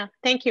 Yeah,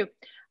 thank you.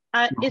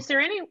 Is there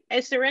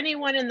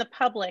anyone in the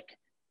public,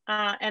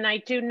 and I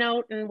do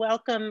note and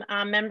welcome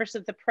members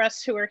of the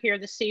press who are here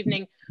this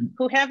evening,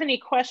 who have any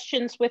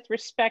questions with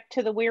respect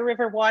to the Weir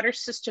River Water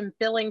System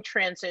billing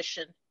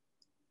transition?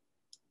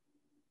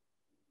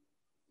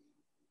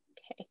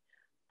 Okay,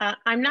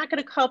 I'm not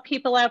going to call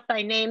people out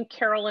by name,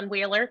 Carol and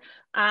Wheeler,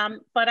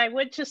 but I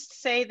would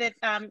just say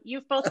that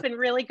you've both been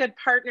really good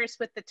partners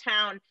with the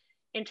town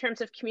in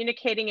terms of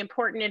communicating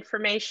important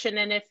information.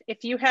 And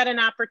if you had an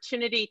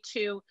opportunity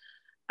to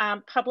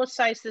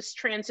publicize this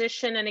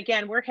transition, and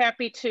again, we're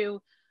happy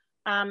to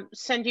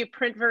send you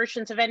print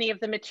versions of any of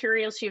the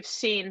materials you've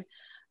seen,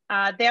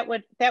 that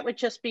would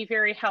just be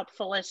very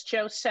helpful. As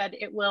Joe said,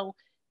 it will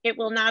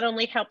not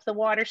only help the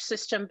water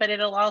system, but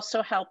it'll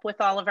also help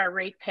with all of our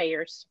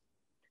ratepayers.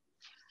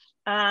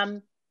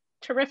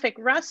 Terrific.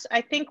 Russ,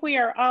 I think we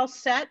are all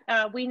set.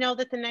 We know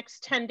that the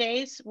next 10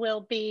 days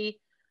will be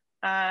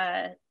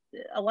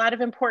a lot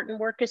of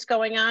important work is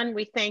going on.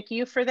 We thank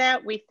you for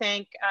that. We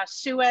thank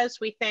Suez.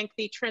 We thank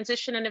the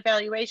Transition and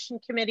Evaluation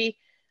Committee.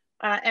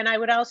 And I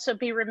would also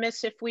be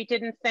remiss if we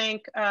didn't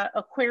thank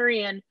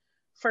Aquarian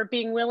for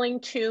being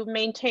willing to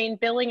maintain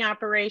billing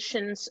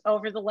operations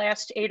over the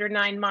last 8 or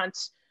 9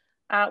 months.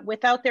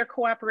 Without their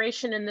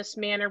cooperation in this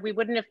manner, we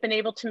wouldn't have been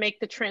able to make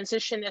the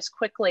transition as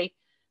quickly.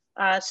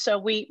 So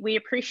we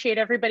appreciate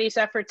everybody's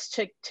efforts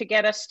to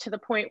get us to the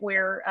point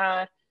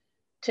where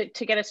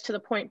to get us to the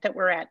point that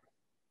we're at.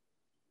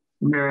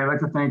 Mary, I'd like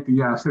to thank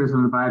the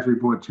Citizen Advisory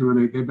Board too.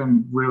 They've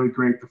been really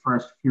great the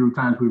first few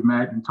times we've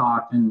met and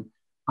talked, and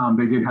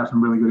they did have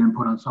some really good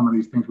input on some of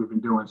these things we've been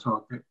doing.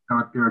 So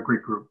they're a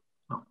great group.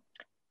 So.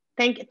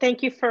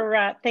 Thank you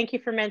for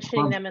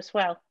mentioning them as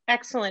well.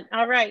 Excellent.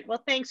 All right.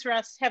 Well, thanks,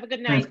 Russ. Have a good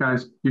night. Thanks,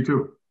 guys. You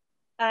too.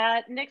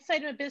 Next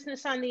item of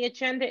business on the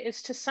agenda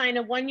is to sign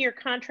a one-year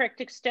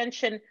contract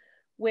extension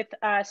with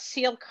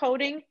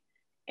Sealcoating,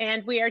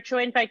 and we are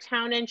joined by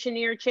Town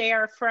Engineer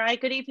J.R. Fry.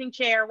 Good evening,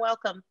 J.R.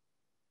 Welcome.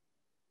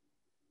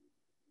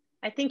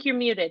 I think you're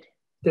muted.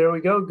 There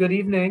we go. Good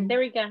evening. There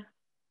we go.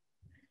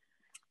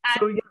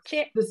 So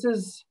yes, this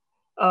is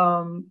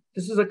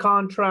a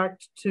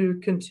contract to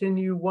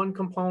continue one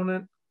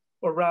component,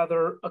 or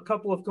rather a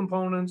couple of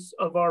components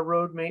of our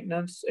road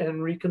maintenance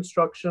and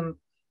reconstruction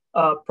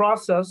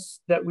process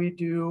that we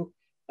do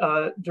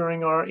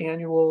during our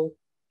annual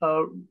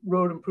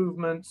road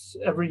improvements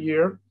every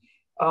year.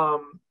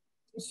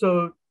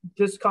 So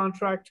this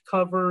contract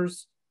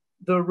covers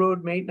the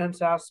road maintenance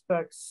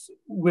aspects,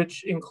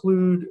 which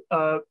include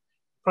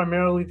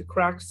primarily the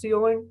crack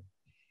sealing,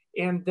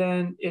 and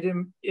then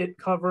it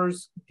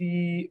covers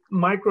the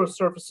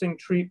microsurfacing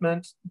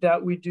treatment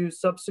that we do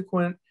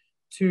subsequent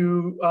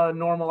to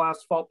normal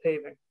asphalt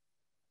paving.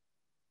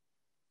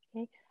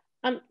 Okay.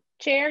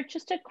 Chair,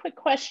 just a quick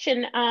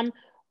question. When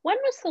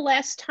was the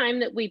last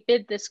time that we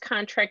bid this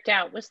contract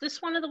out? Was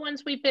this one of the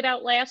ones we bid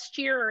out last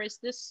year, or is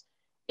this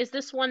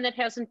one that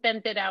hasn't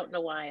been bid out in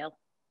a while?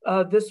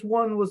 This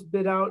one was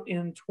bid out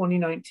in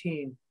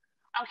 2019.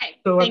 Okay.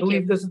 So I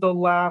believe this is the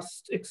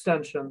last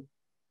extension.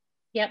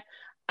 Yep.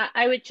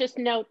 I would just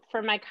note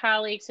for my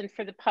colleagues and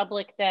for the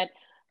public that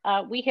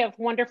we have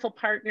wonderful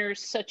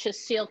partners such as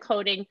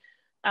Sealcoating,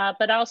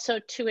 but also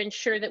to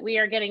ensure that we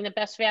are getting the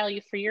best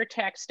value for your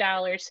tax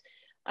dollars.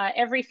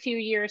 Every few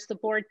years, the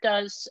board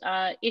does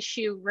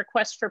issue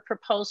requests for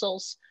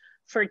proposals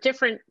for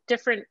different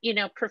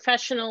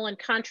professional and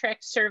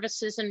contract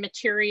services and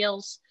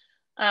materials.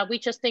 We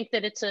just think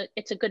that it's a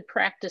good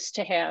practice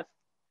to have.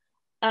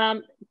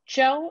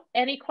 Joe,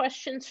 any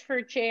questions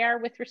for JR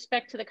with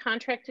respect to the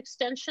contract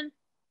extension?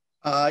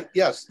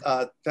 Yes,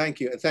 thank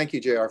you. And thank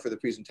you, JR, for the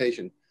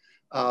presentation.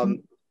 How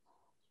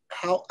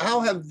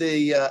has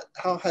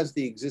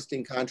the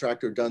existing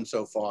contractor done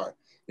so far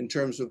in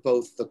terms of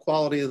both the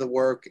quality of the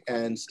work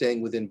and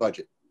staying within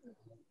budget?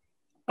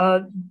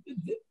 I'll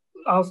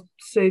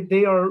say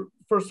they are,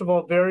 first of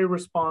all, very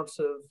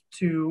responsive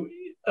to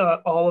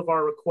all of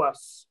our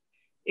requests.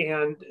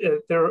 And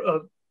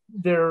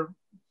they're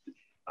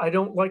I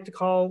don't like to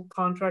call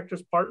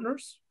contractors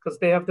partners because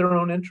they have their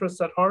own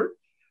interests at heart,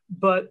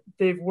 but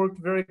they've worked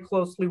very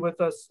closely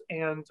with us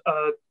and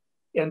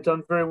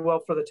done very well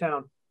for the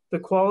town. The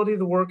quality of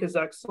the work is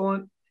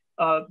excellent.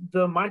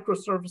 The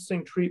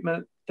microsurfacing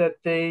treatment that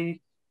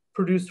they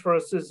produce for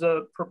us is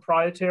a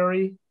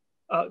proprietary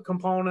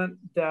component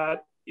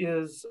that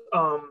is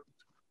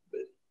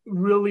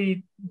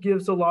really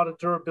gives a lot of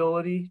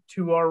durability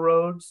to our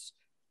roads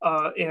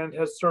and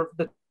has served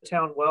the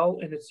town well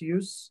in its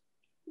use.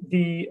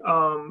 The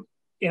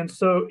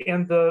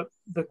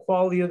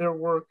quality of their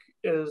work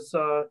is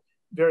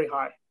very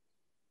high.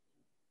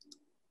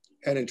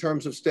 And in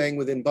terms of staying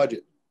within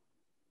budget?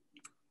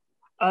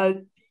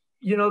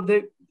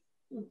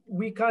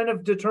 We kind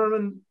of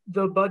determine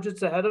the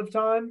budgets ahead of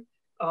time.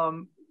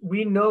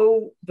 We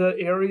know the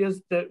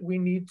areas that we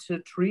need to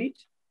treat,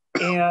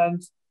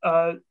 and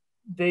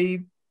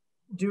they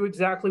do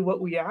exactly what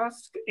we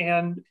ask,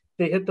 and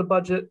they hit the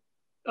budget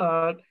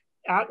at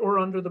or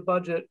under the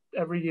budget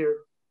every year.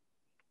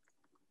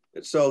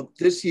 So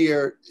this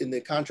year in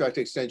the contract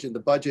extension, the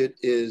budget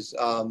is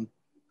a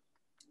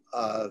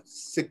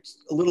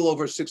little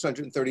over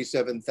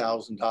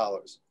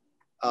 $637,000.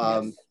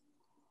 Yes.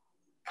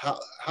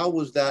 How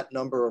was that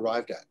number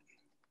arrived at?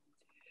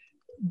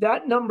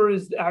 That number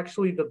is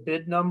actually the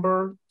bid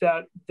number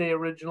that they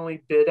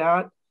originally bid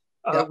at.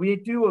 Yep. We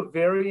do a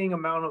varying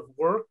amount of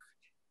work.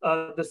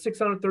 The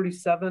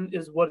 637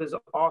 is what is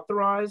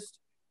authorized.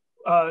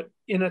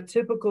 In a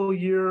typical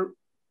year,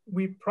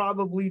 we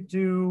probably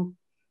do,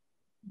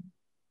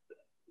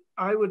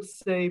 I would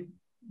say,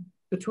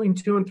 between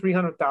 200,000 and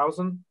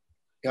 300,000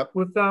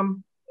 with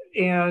them.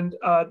 And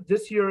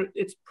this year,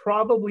 it's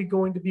probably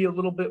going to be a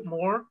little bit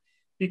more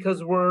because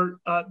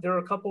there are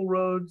a couple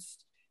roads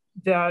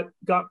that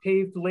got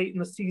paved late in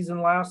the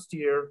season last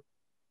year.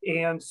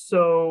 And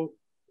so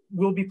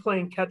we'll be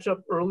playing catch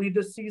up early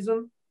this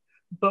season.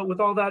 But with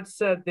all that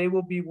said, they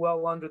will be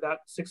well under that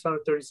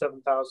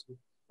 637,000.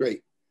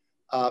 Great.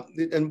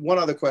 And one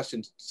other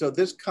question. So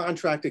this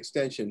contract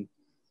extension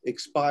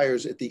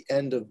expires at the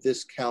end of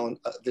this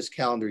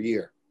calendar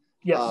year.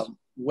 Yes.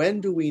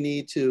 When do we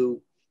need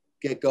to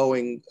get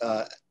going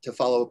to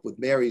follow up with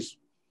Mary's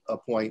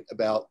point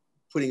about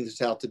putting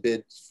this out to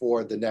bid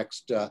for the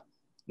next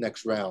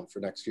round for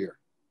next year?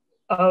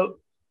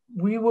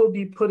 We will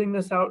be putting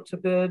this out to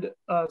bid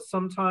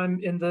sometime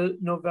in the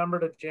November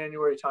to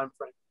January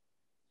timeframe.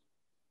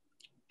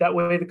 that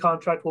way the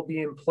contract will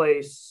be in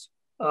place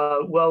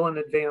well in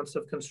advance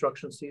of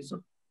construction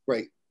season.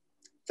 Great.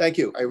 Thank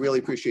you. I really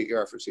appreciate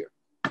your efforts here.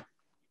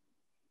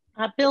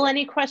 Bill,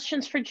 any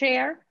questions for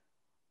JR?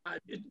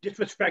 Just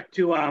with respect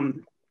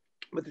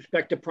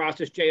to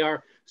process, JR.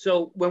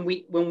 So when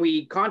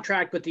we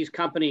contract with these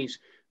companies,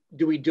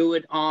 do we do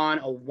it on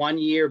a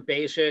 1-year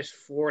basis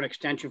for an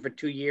extension for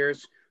 2 years?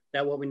 Is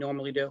that what we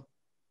normally do?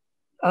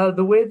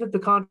 The way that the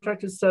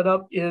contract is set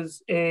up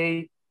is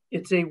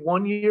it's a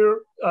 1-year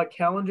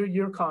calendar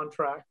year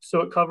contract.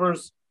 So it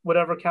covers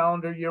whatever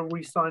calendar year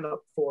we sign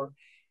up for,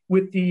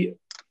 with the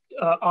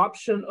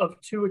option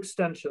of 2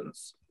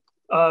 extensions.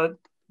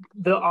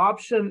 The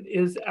option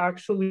is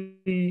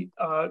actually,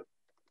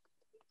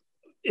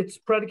 it's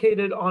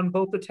predicated on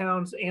both the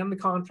town's and the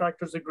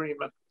contractor's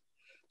agreement.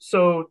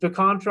 So the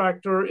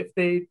contractor, if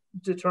they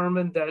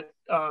determine that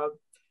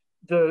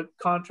the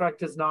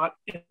contract is not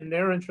in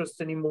their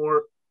interest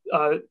anymore,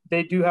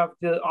 they do have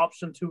the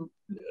option to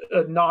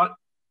not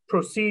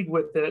proceed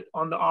with it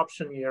on the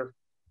option year.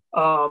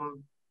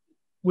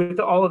 With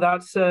all of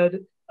that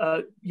said,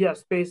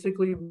 yes,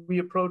 basically we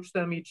approach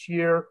them each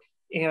year,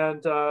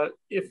 and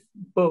if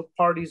both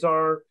parties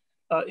are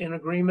in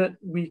agreement,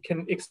 we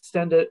can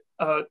extend it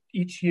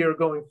each year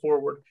going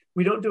forward.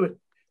 We don't do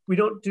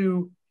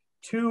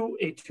a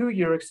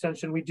 2-year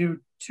extension. We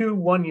do 2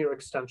 1-year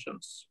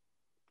extensions.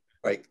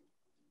 Right.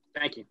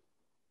 Thank you.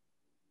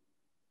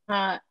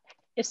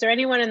 Is there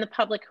anyone in the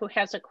public who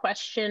has a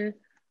question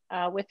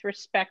with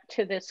respect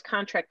to this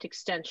contract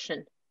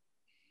extension?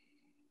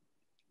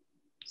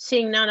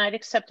 Seeing none, I'd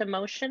accept a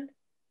motion.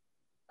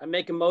 I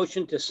make a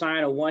motion to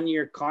sign a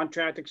 1-year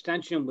contract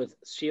extension with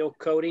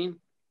Sealcoating,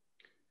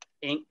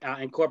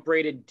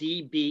 Incorporated,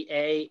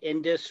 DBA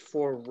Indus,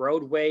 for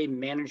Roadway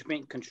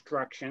Management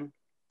Construction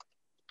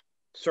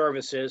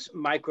Services,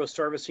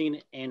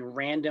 microservicing and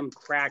random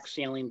crack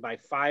sealing by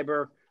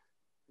fiber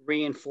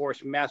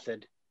reinforced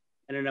method,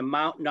 and an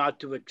amount not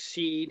to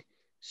exceed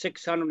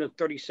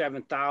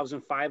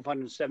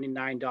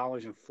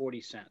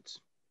 $637,579.40.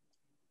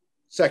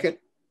 Second.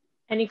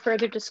 Any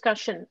further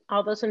discussion?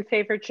 All those in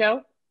favor,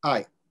 Joe?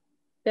 Aye.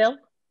 Bill?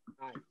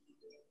 Aye.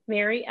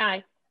 Mary?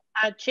 Aye.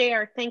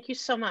 JR, thank you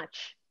so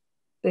much.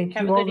 Thank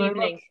Have you a all good very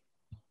evening. much.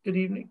 Good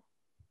evening.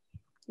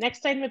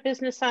 Next item of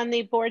business on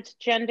the board's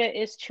agenda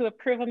is to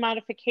approve a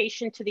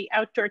modification to the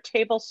outdoor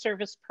table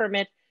service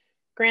permit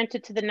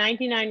granted to the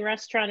 99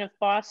 Restaurant of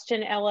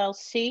Boston,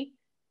 LLC,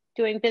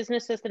 doing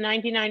business as the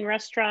 99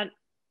 Restaurants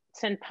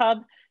and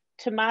Pub,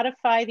 to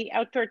modify the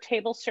outdoor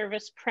table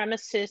service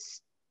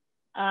premises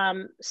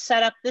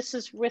setup. This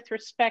is with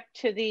respect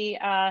to the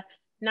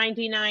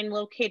 99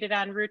 located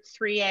on Route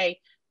 3A.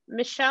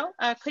 Michelle,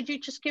 could you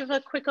just give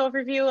a quick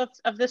overview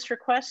of this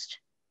request?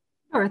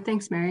 Sure,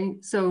 thanks, Mary.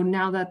 So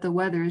now that the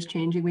weather is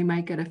changing, we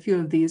might get a few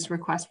of these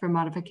requests for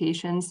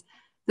modifications.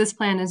 This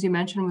plan, as you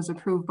mentioned, was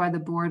approved by the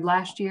board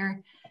last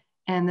year,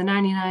 and the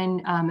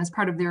 99, as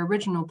part of their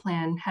original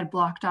plan, had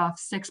blocked off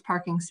 6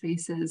 parking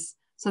spaces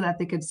so that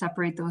they could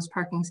separate those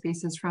parking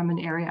spaces from an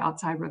area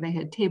outside where they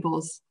had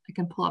tables. I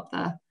can pull up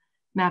the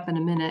map in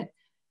a minute.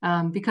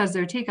 Because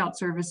their takeout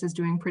service is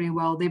doing pretty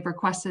well, they've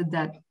requested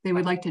that they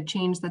would like to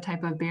change the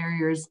type of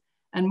barriers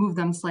and move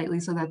them slightly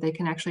so that they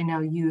can actually now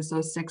use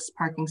those 6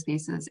 parking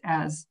spaces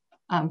as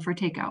for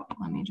takeout.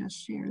 Let me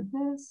just share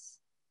this.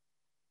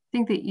 I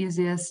think the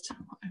easiest,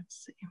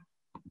 let's see.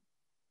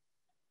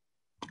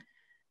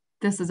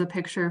 This is a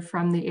picture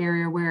from the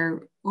area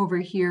where over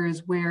here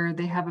is where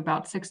they have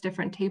about 6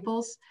 different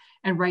tables.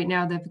 And right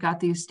now they've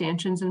got these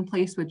stanchions in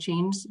place with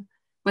chains,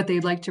 but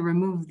they'd like to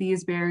remove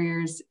these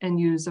barriers and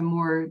use a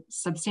more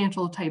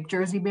substantial type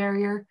jersey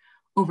barrier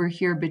over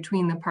here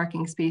between the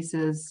parking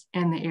spaces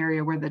and the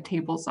area where the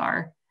tables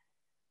are.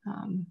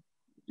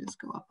 Just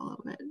go up a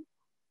little bit.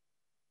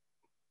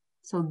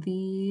 So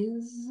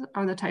these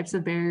are the types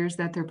of barriers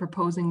that they're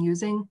proposing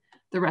using.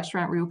 The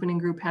restaurant reopening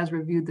group has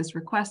reviewed this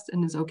request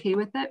and is okay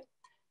with it.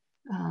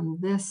 I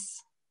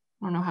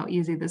don't know how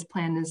easy this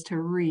plan is to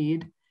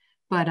read,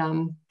 but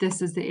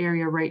this is the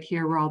area right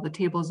here where all the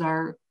tables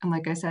are. And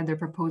like I said, they're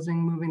proposing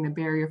moving the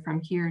barrier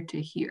from here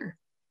to here.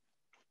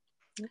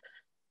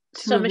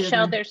 So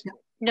Michelle, there's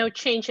no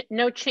change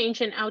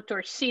in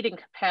outdoor seating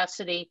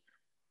capacity.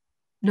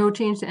 No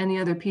change to any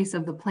other piece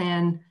of the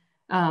plan.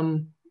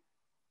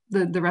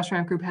 The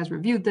restaurant group has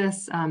reviewed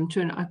this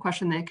to a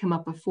question that came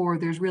up before.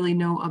 There's really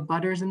no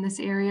abutters in this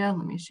area.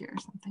 Let me share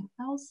something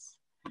else.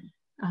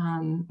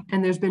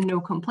 And there's been no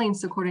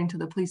complaints according to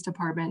the police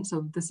department.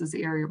 So this is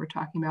the area we're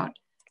talking about.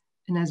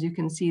 And as you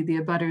can see, the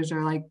abutters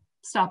are like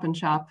Stop and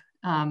Shop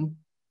and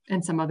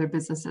some other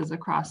businesses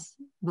across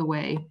the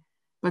way.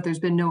 But there's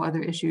been no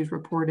other issues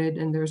reported,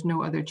 and there's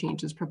no other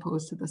changes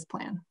proposed to this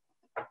plan.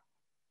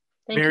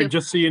 Mary,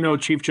 just so you know,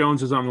 Chief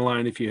Jones is on the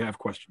line if you have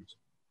questions.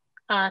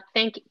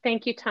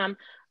 Thank you, Tom.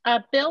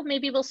 Bill,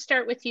 maybe we'll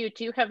start with you.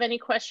 Do you have any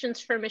questions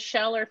for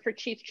Michelle or for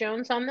Chief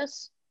Jones on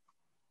this?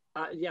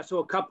 Yeah, so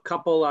a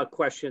couple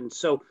questions.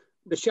 So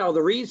Michelle,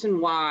 the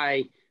reason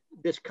why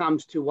this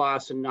comes to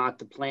us and not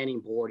the planning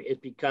board is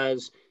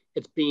because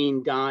it's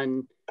being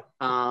done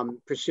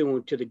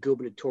pursuant to the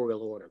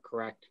gubernatorial order,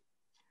 correct?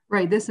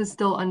 Right. This is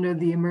still under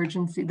the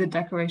emergency, the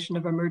declaration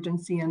of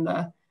emergency, and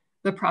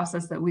the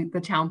process that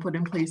the town put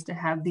in place to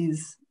have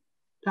these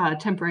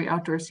temporary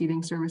outdoor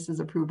seating services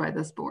approved by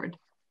this board.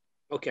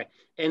 Okay.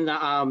 And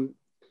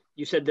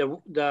you said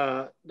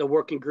the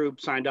working group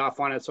signed off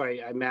on it, so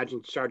I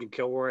imagine Sergeant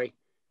Kilroy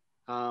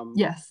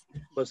yes,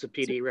 was the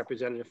PD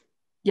representative.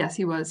 Yes,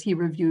 he was. He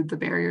reviewed the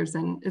barriers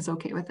and is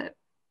okay with it.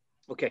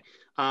 Okay.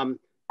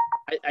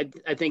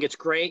 I think it's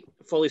great,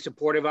 fully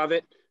supportive of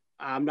it.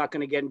 I'm not going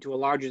to get into a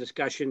larger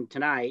discussion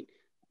tonight,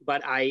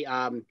 but I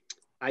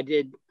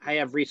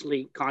have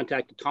recently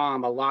contacted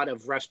Tom. A lot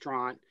of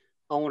restaurant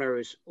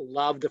owners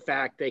love the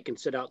fact they can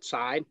sit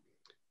outside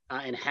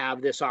and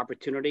have this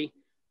opportunity.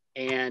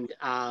 And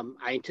I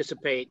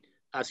anticipate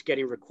us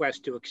getting requests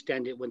to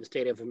extend it when the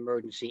state of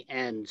emergency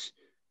ends.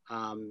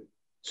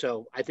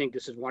 So I think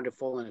this is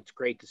wonderful, and it's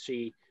great to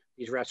see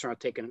these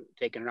restaurants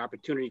taking an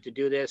opportunity to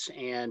do this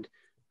and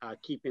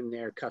keeping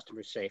their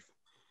customers safe.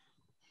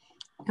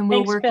 And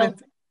we'll work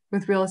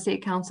with Real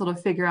Estate Council to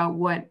figure out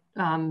what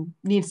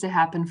needs to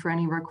happen for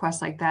any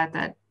requests like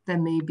that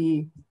may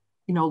be,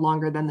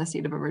 longer than the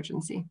state of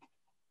emergency.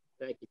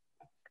 Thank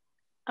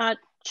you.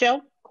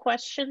 Joe,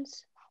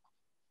 questions?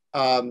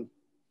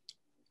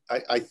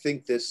 I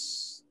think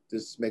this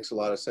makes a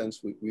lot of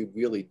sense. We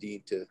really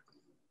need to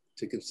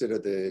consider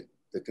the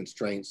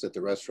constraints that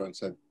the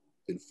restaurants have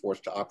been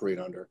forced to operate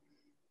under.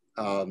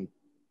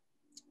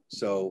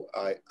 So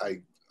I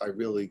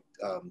really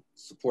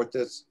support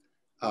this.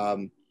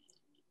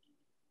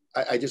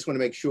 I just want to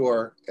make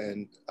sure,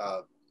 and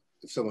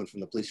if someone from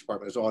the police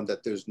department is on,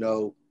 that there's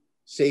no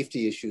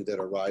safety issue that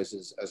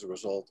arises as a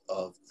result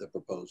of the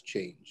proposed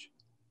change.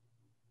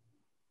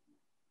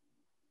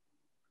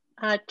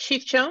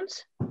 Chief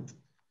Jones?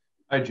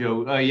 Hi,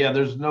 Joe. Yeah,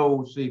 there's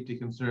no safety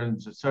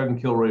concerns.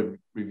 Sergeant Kilroy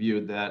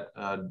reviewed that,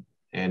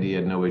 and he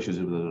had no issues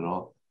with it at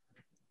all.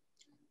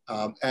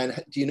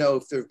 And do you know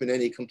if there have been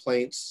any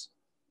complaints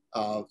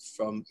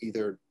from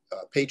either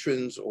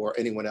patrons or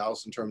anyone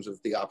else in terms of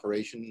the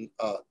operation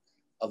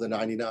of the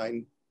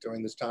 99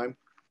 during this time?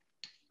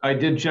 I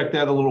did check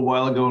that a little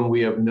while ago, and we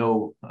have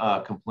no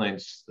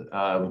complaints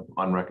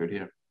on record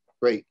here.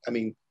 Great. I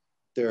mean,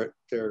 their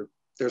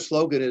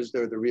slogan is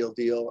they're the real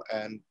deal,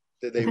 and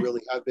they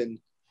really have been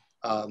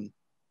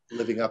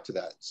living up to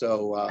that.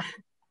 So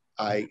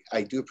I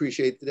do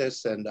appreciate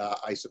this, and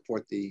I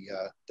support the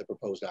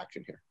proposed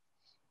action here.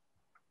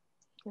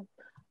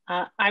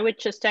 I would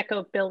just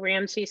echo Bill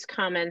Ramsey's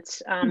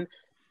comments.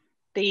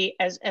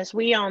 As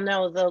we all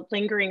know, the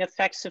lingering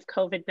effects of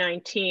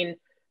COVID-19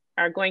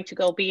 are going to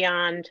go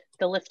beyond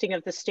the lifting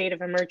of the state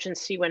of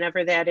emergency,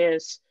 whenever that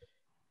is,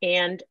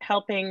 and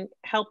helping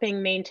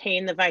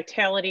maintain the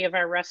vitality of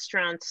our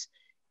restaurants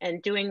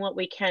and doing what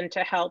we can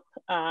to help,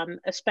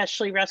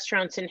 especially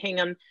restaurants in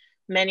Hingham,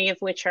 many of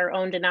which are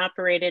owned and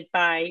operated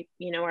by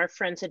our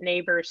friends and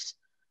neighbors.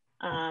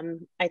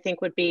 I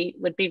think would be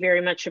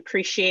very much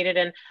appreciated.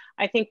 And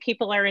I think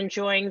people are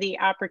enjoying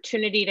the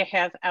opportunity to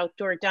have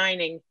outdoor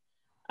dining,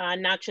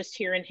 not just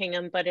here in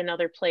Hingham, but in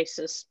other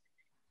places.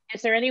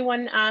 Is there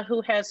anyone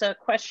who has a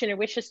question or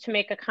wishes to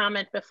make a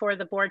comment before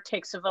the board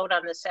takes a vote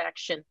on this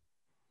action?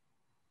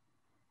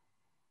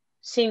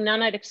 Seeing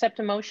none, I'd accept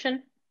a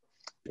motion.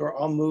 Sure,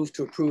 I'll move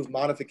to approve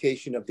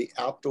modification of the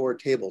outdoor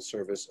table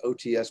service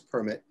OTS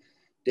permit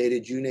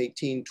dated June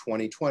 18,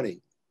 2020,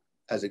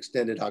 as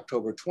extended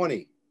October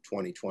 20,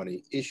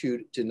 2020,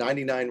 issued to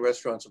 99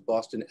 Restaurants of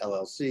Boston,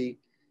 LLC,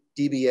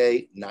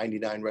 DBA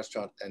 99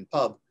 Restaurant and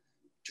Pub,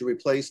 to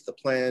replace the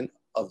plan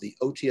of the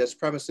OTS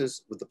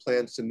premises with the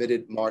plan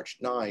submitted March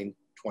 9,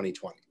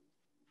 2020.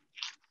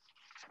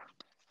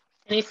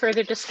 Any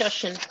further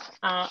discussion?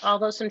 All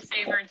those in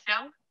favor,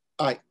 Joe?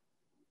 Aye.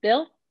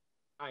 Bill?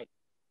 Aye.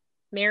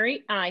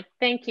 Mary? Aye.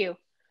 Thank you.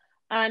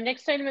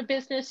 Next item of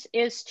business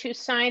is to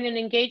sign an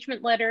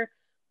engagement letter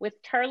with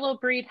Tarlow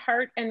Breed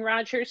Hart and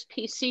Rogers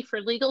PC for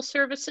legal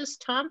services.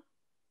 Tom?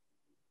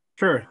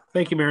 Sure.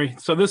 Thank you, Mary.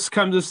 So this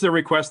is a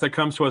request that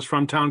comes to us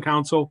from Town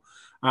Council.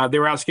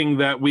 They're asking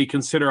that we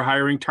consider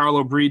hiring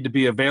Tarlow Breed to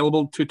be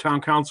available to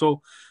Town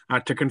Council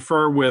to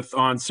confer with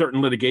on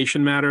certain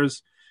litigation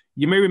matters.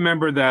 You may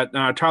remember that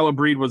Tarlow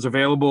Breed was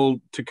available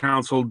to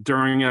council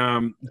during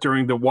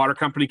the water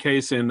company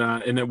case, and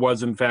it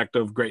was in fact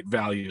of great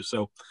value.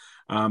 So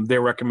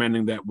they're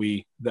recommending that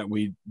we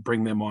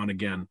bring them on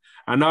again.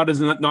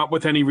 Not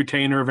with any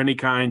retainer of any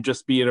kind,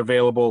 just be it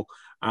available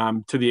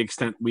to the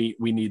extent we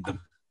need them.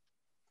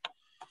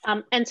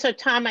 And so,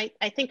 Tom,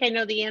 I think I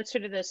know the answer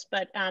to this,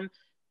 but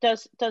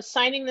does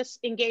signing this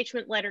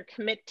engagement letter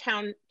commit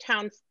town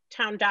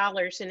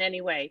dollars in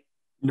any way?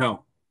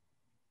 No.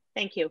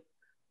 Thank you.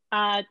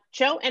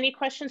 Joe, any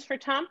questions for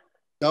Tom?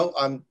 No,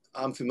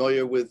 I'm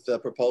familiar with the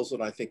proposal,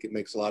 and I think it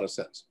makes a lot of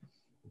sense.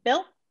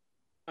 Bill?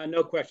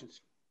 No questions.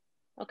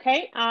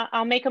 Okay,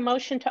 I'll make a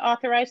motion to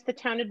authorize the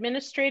town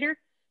administrator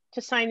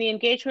to sign the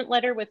engagement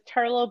letter with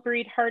Tarlow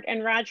Breed Hart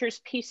and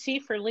Rogers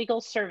PC for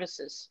legal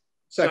services.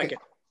 Second.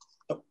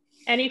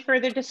 Any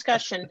further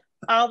discussion?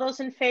 All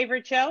those in favor,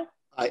 Joe?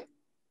 Aye.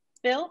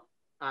 Bill?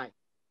 Aye.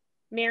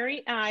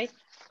 Mary? Aye.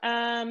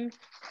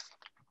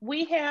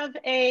 We have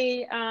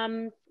a,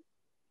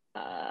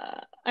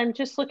 I'm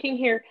just looking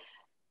here.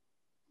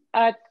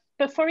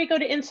 Before we go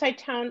to Inside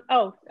Town,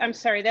 oh, I'm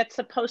sorry, that's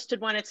the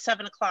posted one at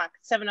 7 o'clock,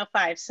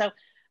 7:05. So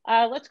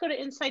let's go to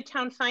Inside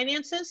Town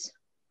Finances.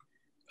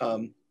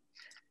 Am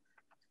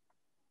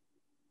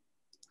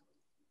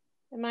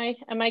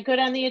I good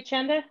on the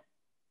agenda?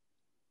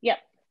 Yep.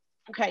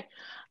 Okay.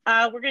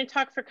 We're going to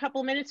talk for a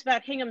couple minutes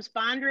about Hingham's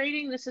bond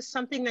rating. This is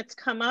something that's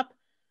come up.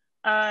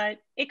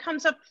 It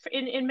comes up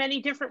in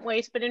many different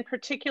ways, but in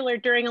particular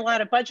during a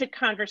lot of budget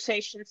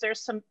conversations,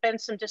 there's been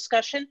some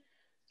discussion.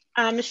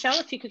 Michelle,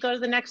 if you could go to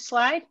the next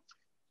slide.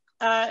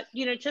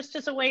 You know, just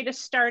as a way to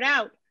start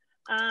out,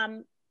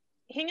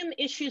 Hingham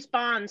issues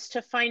bonds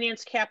to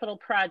finance capital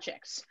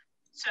projects.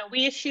 So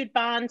we issued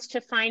bonds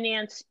to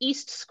finance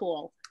East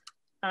School,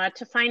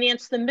 to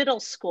finance the middle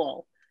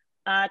school,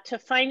 to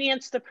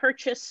finance the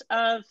purchase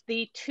of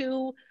the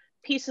 2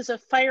 pieces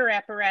of fire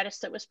apparatus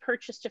that was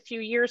purchased a few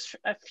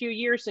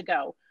years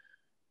ago.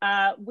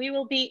 We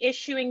will be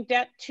issuing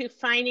debt to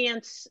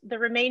finance the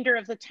remainder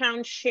of the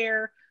town's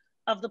share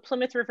of the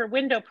Plymouth River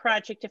Window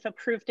project if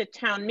approved at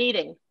town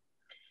meeting.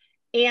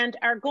 And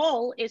our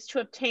goal is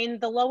to obtain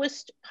the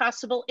lowest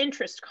possible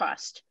interest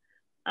cost.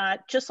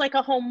 Just like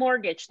a home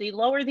mortgage, the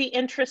lower the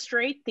interest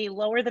rate, the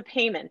lower the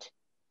payment.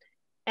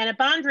 And a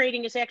bond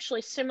rating is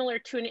actually similar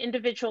to an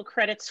individual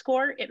credit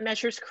score. It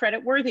measures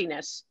credit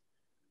worthiness.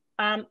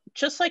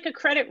 Just like a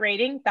credit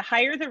rating, the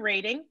higher the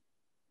rating,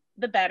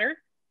 the better.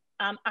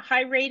 A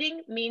high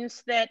rating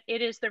means that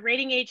it is the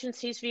rating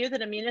agency's view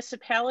that a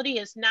municipality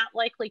is not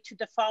likely to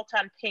default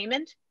on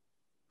payment.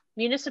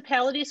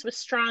 Municipalities with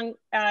strong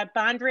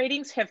bond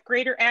ratings have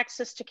greater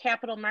access to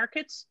capital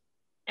markets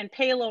and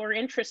pay a lower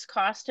interest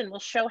cost, and we'll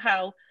show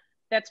how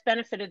that's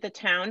benefited the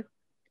town.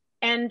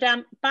 And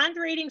bond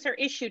ratings are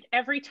issued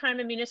every time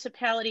a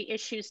municipality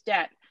issues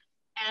debt.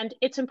 And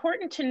it's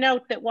important to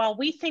note that while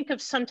we think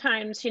of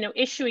sometimes, you know,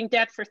 issuing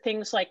debt for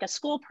things like a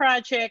school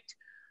project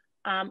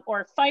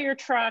or fire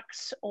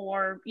trucks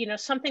or, you know,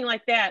 something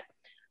like that,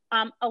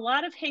 a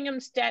lot of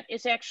Hingham's debt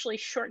is actually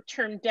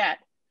short-term debt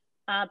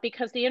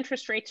because the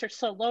interest rates are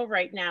so low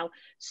right now.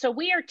 So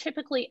we are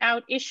typically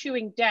out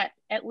issuing debt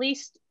at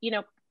least, you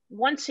know,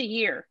 once a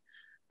year.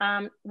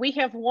 We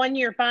have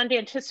 1-year bond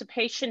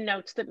anticipation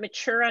notes that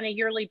mature on a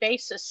yearly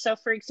basis. So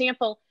for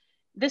example,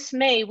 this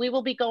May, we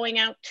will be going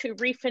out to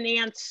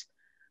refinance,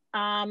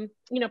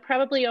 you know,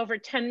 probably over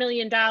 $10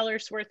 million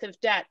worth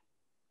of debt.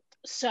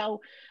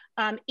 So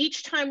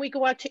each time we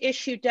go out to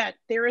issue debt,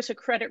 there is a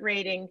credit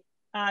rating,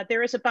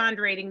 there is a bond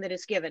rating that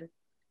is given.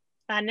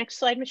 Next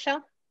slide,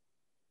 Michelle.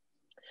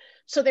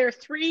 So there are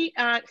three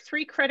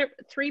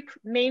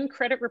main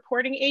credit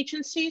reporting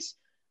agencies,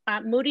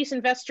 Moody's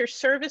Investor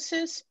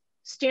Services,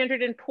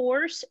 Standard &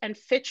 Poor's, and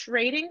Fitch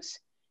Ratings.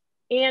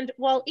 And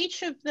while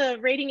each of the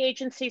rating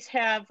agencies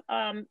have,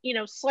 you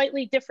know,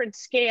 slightly different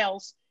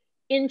scales,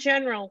 in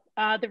general,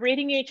 the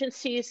rating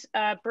agencies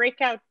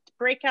break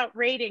out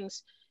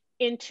ratings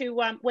into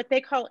what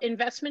they call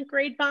investment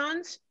grade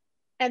bonds,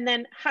 and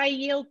then high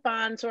yield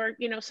bonds, or,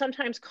 you know,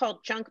 sometimes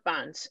called junk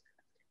bonds.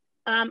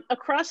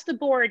 Across the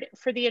board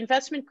for the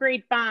investment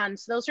grade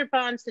bonds, those are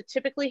bonds that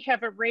typically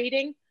have a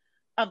rating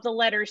of the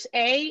letters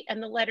A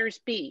and the letters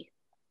B.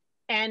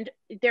 And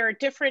there are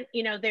different,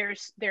 you know,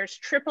 there's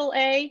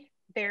AAA,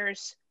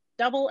 there's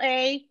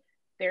AA,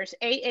 there's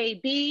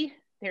AAB,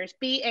 there's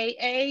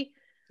BAA.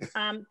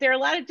 There are a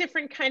lot of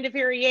different kind of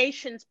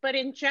variations, but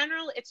in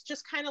general, it's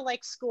just kind of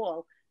like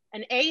school.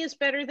 An A is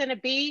better than a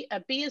B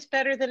is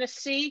better than a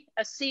C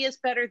is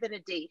better than a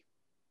D.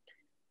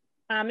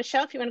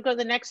 Michelle, if you want to go to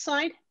the next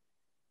slide.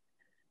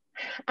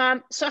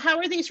 So how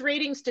are these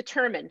ratings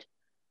determined?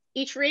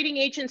 Each rating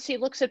agency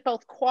looks at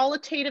both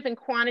qualitative and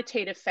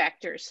quantitative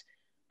factors.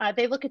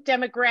 They look at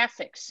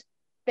demographics.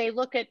 They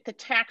look at the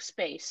tax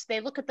base. They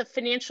look at the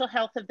financial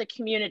health of the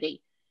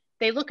community.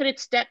 They look at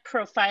its debt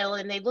profile,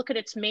 and they look at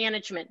its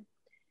management.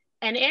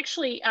 And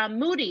actually,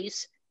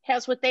 Moody's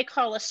has what they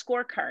call a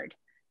scorecard.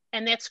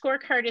 And that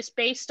scorecard is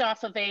based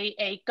off of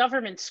a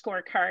government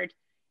scorecard.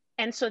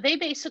 And so they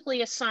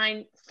basically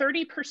assign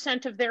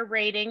 30% of their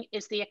rating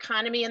is the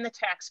economy and the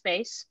tax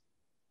base.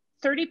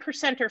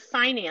 30% are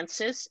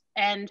finances.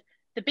 And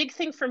the big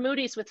thing for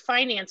Moody's with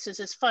finances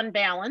is fund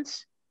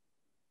balance.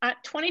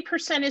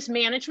 20% is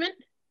management,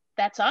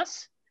 that's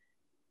us.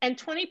 And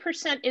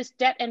 20% is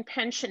debt and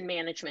pension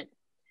management.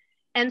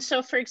 And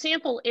so, for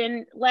example,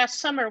 in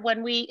last summer,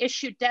 when we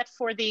issued debt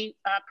for the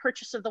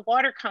purchase of the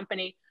water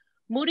company,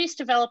 Moody's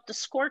developed a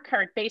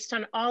scorecard based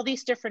on all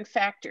these different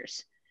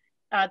factors.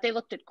 They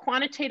looked at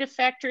quantitative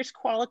factors,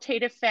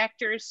 qualitative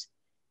factors,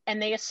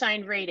 and they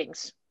assigned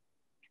ratings.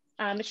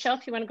 Michelle,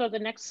 if you want to go to the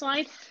next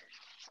slide.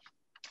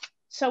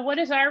 So what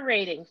is our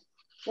rating?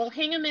 Well,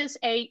 Hingham is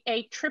a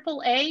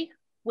AAA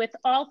with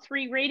all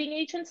 3 rating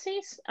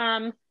agencies,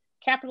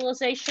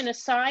 capitalization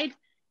aside.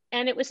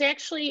 And it was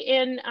actually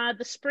in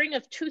the spring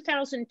of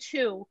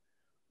 2002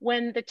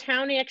 when the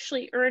town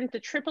actually earned the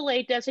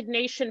AAA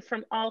designation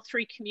from all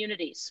 3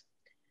 communities.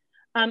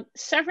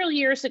 Several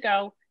years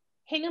ago,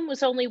 Hingham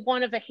was only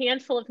one of a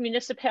handful of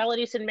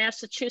municipalities in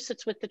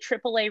Massachusetts with the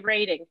AAA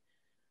rating.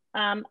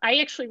 I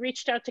actually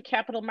reached out to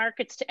Capital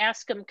Markets to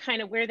ask them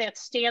kind of where that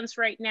stands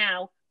right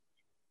now.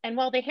 And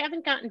while they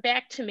haven't gotten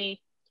back to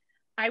me,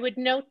 I would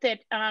note that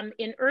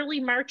in early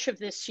March of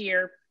this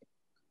year,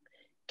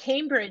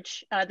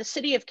 Cambridge, the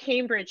city of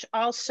Cambridge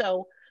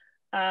also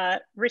their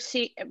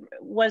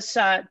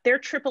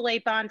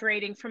AAA bond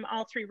rating from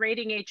all three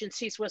rating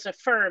agencies was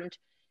affirmed.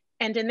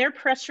 And in their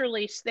press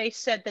release, they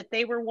said that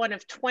they were one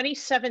of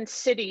 27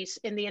 cities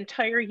in the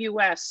entire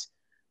US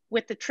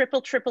with the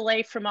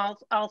AAA from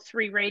all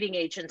three rating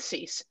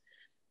agencies.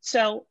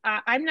 So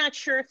I'm not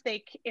sure if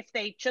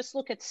they just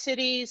look at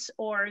cities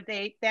or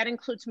that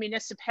includes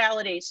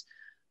municipalities,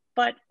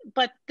 but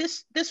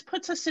this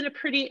puts us in a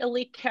pretty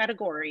elite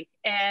category.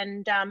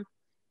 And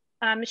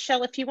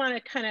Michelle, if you want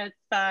to kind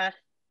of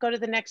go to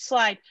the next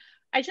slide.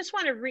 I just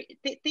want to read,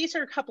 these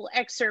are a couple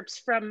excerpts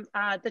from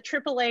the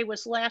AAA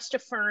was last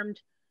affirmed,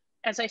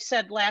 as I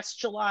said, last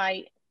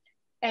July.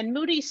 And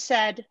Moody's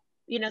said,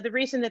 you know, the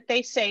reason that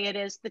they say it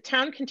is the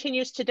town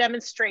continues to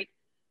demonstrate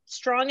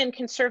strong and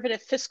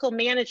conservative fiscal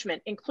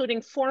management,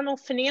 including formal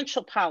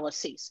financial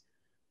policies,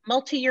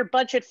 multi-year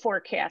budget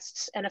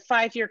forecasts, and a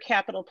 5-year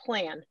capital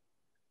plan.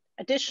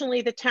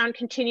 Additionally, the town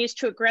continues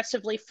to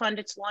aggressively fund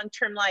its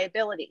long-term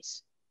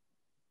liabilities.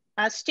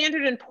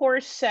 Standard &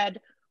 Poor's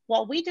said,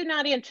 while we do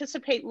not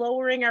anticipate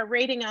lowering our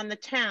rating on the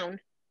town,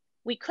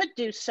 we could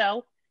do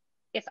so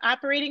if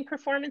operating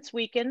performance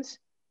weakens,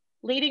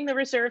 leading the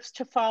reserves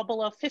to fall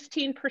below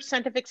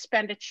 15% of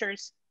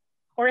expenditures,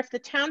 or if the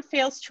town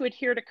fails to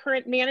adhere to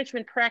current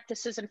management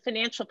practices and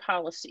financial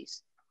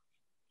policies.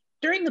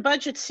 During the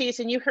budget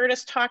season, you heard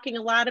us talking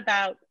a lot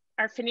about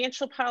our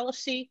financial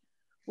policy.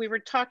 We were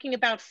talking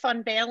about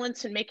fund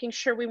balance and making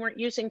sure we weren't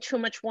using too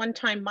much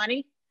one-time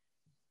money.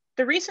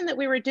 The reason that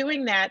we were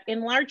doing that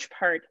in large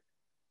part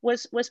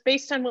was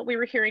based on what we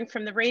were hearing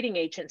from the rating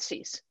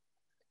agencies.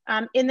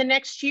 In the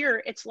next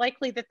year, it's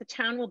likely that the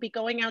town will be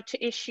going out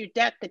to issue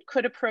debt that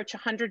could approach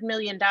 $100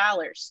 million.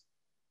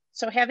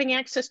 So having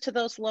access to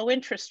those low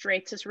interest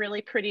rates is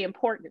really pretty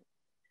important.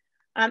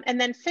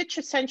 And then Fitch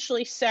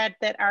essentially said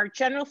that our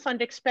general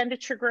fund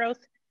expenditure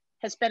growth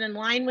has been in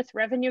line with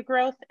revenue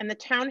growth, and the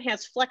town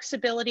has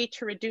flexibility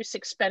to reduce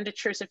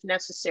expenditures if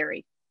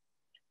necessary.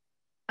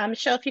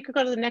 Michelle, if you could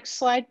go to the next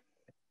slide.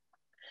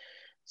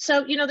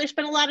 So, you know, there's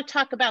been a lot of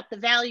talk about the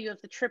value of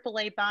the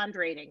AAA bond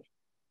rating.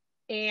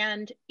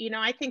 And, you know,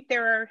 I think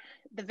the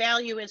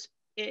value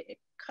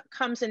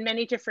comes in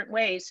many different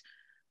ways,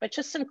 but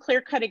just some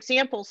clear-cut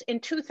examples. In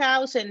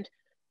 2000,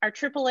 our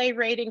AAA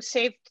rating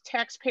saved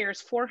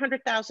taxpayers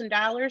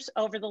 $400,000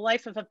 over the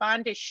life of a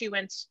bond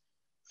issuance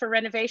for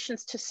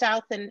renovations to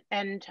South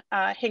and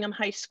Hingham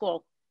High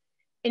School.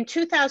 In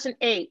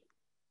 2008,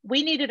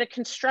 we needed a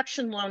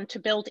construction loan to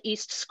build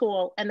East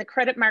School, and the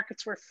credit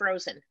markets were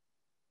frozen.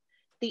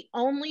 The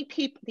only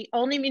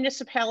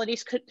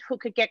municipalities who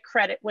could get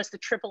credit was the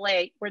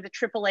AAA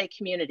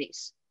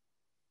communities.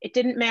 It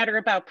didn't matter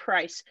about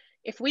price.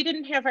 If we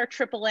didn't have our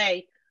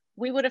AAA,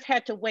 we would have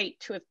had to wait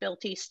to have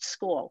built East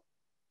School.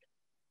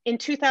 In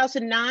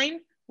 2009,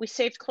 we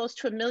saved close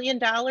to $1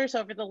 million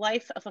over the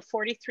life of a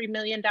 $43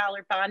 million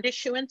bond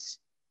issuance.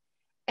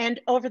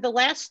 And over the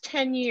last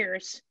 10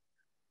 years,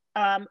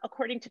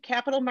 according to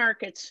Capital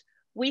Markets,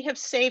 we have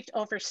saved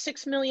over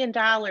 $6 million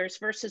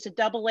versus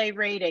a AA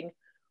rating,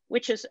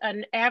 which is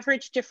an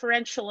average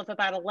differential of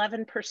about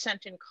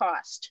 11% in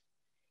cost.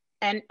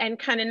 And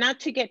kind of not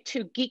to get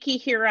too geeky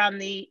here on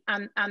the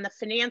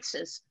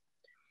finances,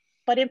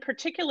 but in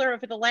particular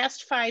over the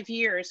last 5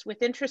 years,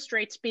 with interest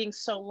rates being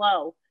so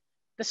low,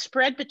 the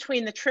spread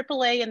between the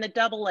AAA and the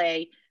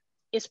AA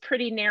is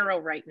pretty narrow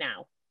right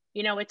now.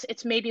 You know,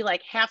 it's maybe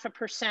like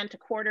 0.5%,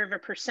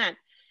 0.25%.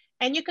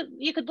 And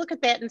you could look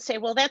at that and say,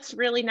 well, that's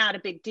really not a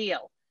big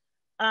deal.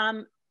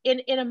 In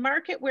a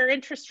market where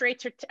interest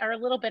rates are a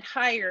little bit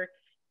higher,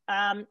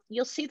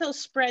 you'll see those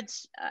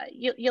spreads.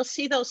 You'll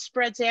see those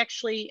spreads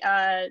actually.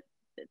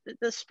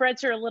 The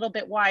spreads are a little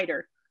bit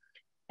wider.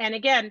 And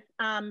again,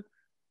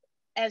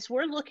 as we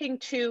are looking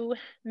to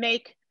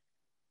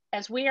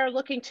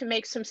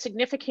make some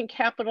significant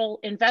capital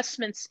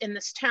investments in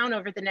this town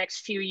over the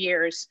next few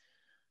years,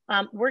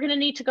 we're going to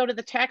need to go to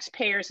the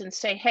taxpayers and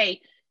say, hey,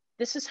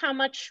 this is how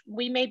much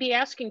we may be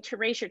asking to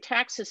raise your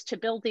taxes to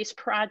build these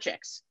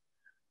projects.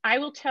 I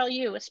will tell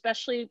you,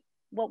 especially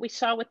what we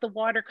saw with the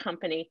water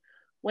company,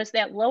 was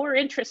that lower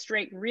interest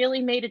rate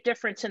really made a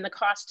difference in the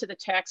cost to the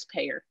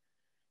taxpayer.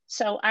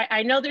 So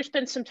I know there's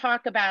been some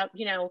talk about,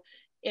 you know,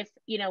 if,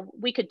 you know,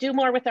 we could do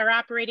more with our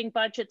operating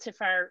budgets if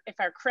our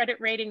credit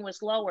rating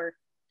was lower.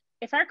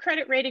 If our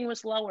credit rating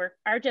was lower,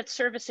 our debt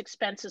service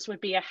expenses would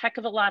be a heck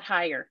of a lot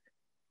higher.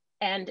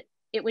 And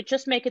it would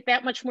just make it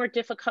that much more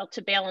difficult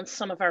to balance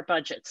some of our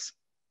budgets.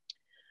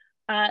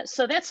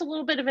 So that's a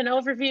little bit of an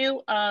overview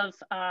of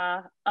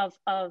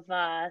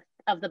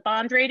the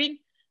bond rating.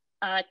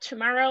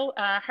 Tomorrow,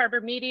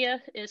 Harbor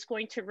Media is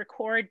going to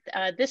record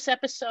this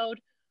episode.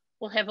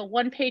 We'll have a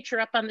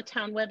one-pager up on the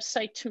town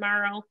website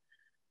tomorrow.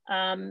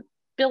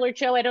 Bill or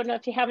Joe, I don't know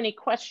if you have any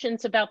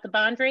questions about the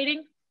bond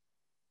rating.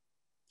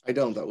 I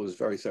don't. That was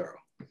very thorough.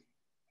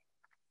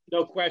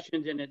 No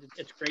questions, and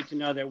it's great to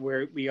know that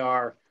we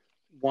are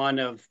one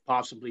of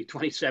possibly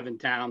 27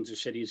 towns or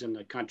cities in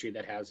the country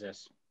that has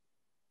this.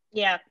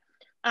 Yeah.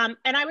 And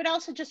I would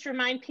also just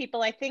remind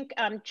people, I think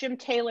Jim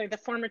Taylor, the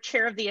former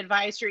chair of the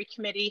advisory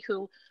committee,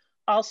 who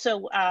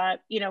also,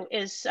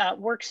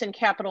 works in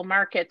capital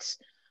markets,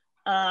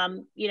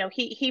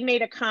 he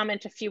made a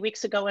comment a few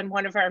weeks ago in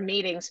one of our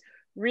meetings.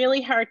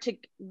 Really hard to,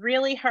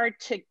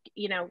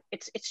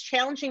 it's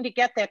challenging to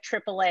get that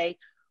AAA.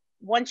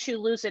 Once you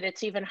lose it,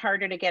 it's even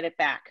harder to get it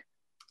back.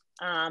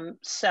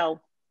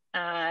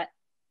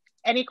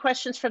 Any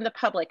questions from the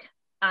public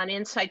on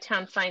Inside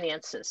Town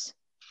Finances?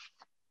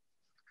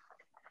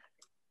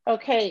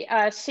 Okay,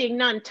 seeing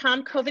none.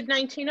 Tom,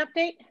 COVID-19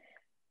 update?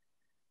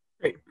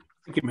 Great,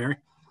 thank you, Mary.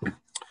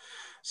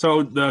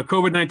 So the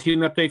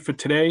COVID-19 update for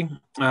today,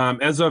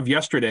 as of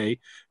yesterday,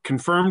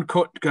 confirmed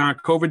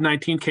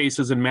COVID-19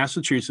 cases in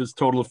Massachusetts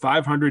total of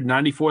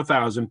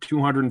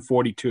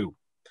 594,242.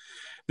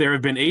 There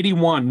have been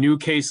 81 new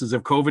cases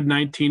of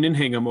COVID-19 in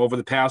Hingham over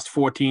the past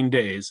 14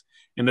 days,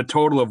 and a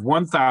total of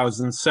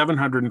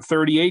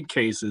 1,738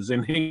 cases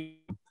in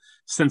Hingham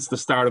since the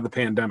start of the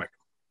pandemic.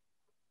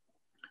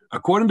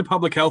 According to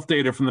public health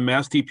data from the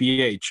Mass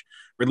DPH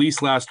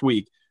released last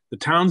week, the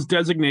town's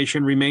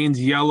designation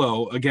remains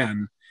yellow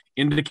again,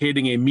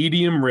 indicating a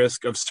medium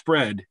risk of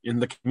spread in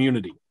the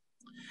community.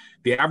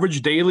 The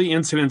average daily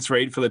incidence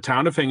rate for the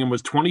town of Hingham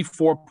was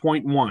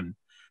 24.1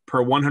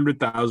 per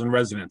 100,000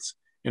 residents,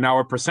 and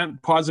our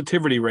percent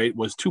positivity rate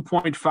was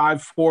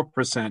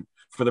 2.54%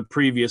 for the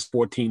previous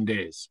 14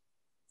 days.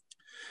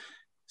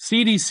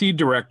 CDC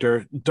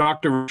Director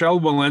Dr. Rochelle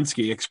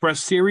Walensky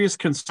expressed serious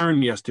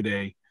concern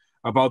yesterday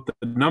about the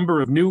number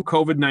of new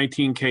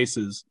COVID-19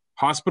 cases,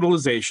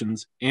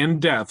 hospitalizations,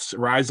 and deaths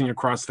rising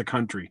across the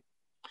country.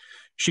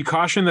 She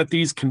cautioned that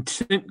these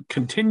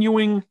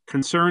continuing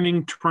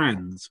concerning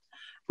trends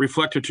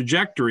reflect a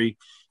trajectory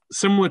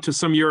similar to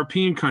some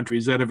European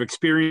countries that have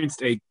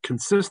experienced a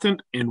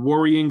consistent and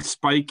worrying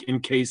spike in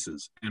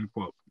cases, end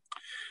quote.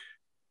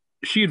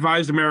 She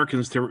advised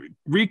Americans to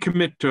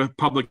recommit to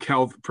public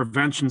health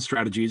prevention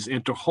strategies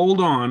and to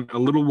hold on a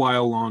little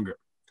while longer,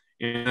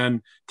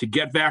 and to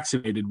get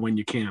vaccinated when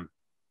you can.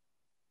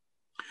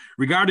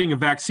 Regarding a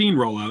vaccine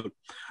rollout,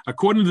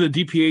 according to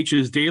the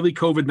DPH's daily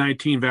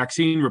COVID-19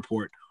 vaccine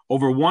report,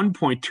 over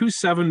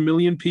 1.27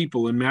 million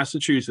people in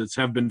Massachusetts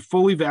have been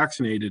fully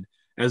vaccinated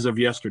as of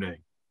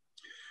yesterday.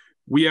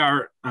 We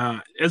are,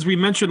 as we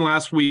mentioned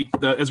last week,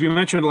 the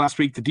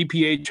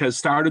DPH has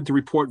started to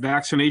report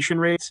vaccination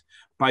rates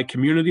by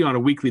community on a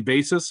weekly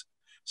basis.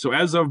 So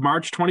as of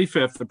March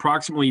 25th,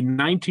 approximately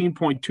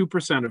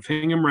 19.2% of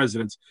Hingham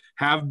residents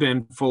have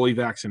been fully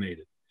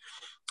vaccinated.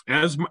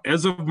 As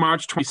of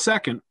March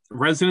 22nd,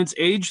 residents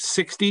aged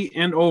 60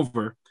 and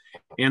over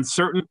and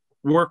certain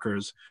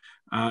workers,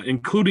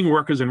 including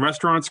workers in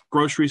restaurants,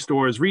 grocery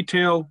stores,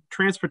 retail,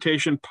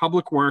 transportation,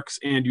 public works,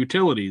 and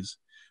utilities,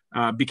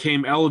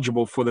 became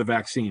eligible for the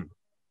vaccine.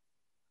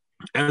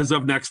 As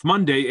of next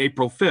Monday,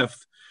 April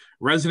 5th,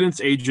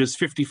 residents ages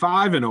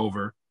 55 and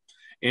over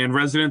and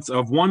residents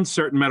of one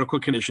certain medical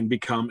condition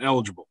become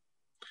eligible.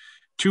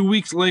 2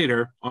 weeks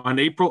later, on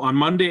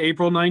Monday,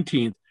 April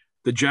 19th,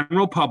 the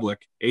general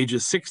public,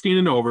 ages 16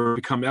 and over,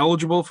 become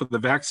eligible for the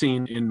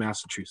vaccine in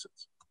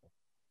Massachusetts.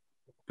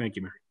 Thank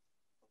you, Mary.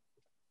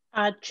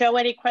 Joe,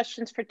 any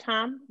questions for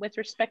Tom with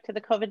respect to the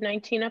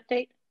COVID-19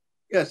 update?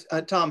 Yes,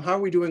 Tom, how are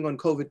we doing on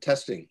COVID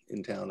testing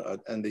in town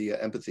and the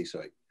empathy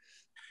site?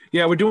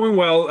 Yeah, we're doing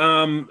well.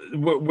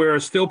 We're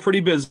still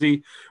pretty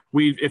busy.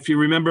 If you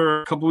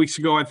remember a couple of weeks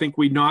ago, I think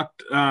we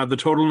knocked the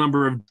total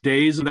number of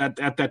days at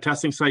that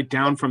testing site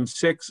down from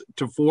 6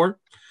 to 4.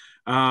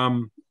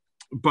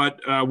 But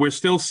we're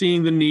still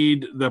seeing the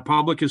need. The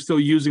public is still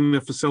using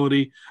the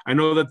facility. I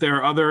know that there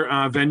are other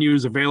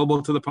venues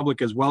available to the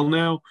public as well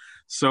now.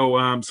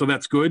 So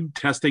that's good.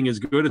 Testing is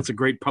good. It's a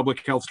great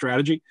public health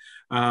strategy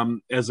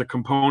as a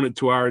component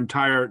to our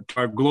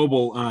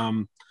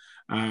global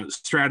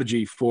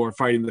strategy for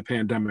fighting the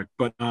pandemic.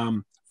 But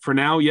for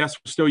now, yes,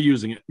 we're still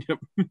using it. Yep.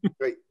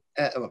 Great.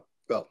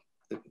 Well,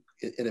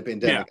 in a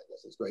pandemic, yeah. I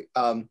guess it's great.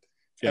 And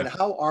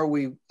how are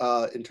we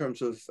in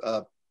terms of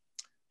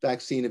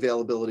vaccine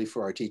availability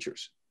for our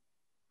teachers?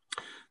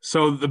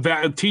 So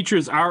the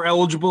teachers are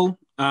eligible.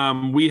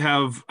 We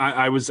have.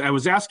 I was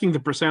asking the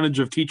percentage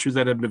of teachers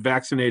that have been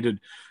vaccinated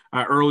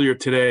earlier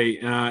today,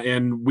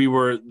 and we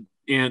were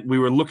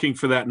looking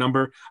for that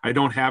number. I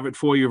don't have it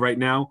for you right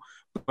now,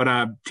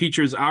 but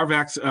teachers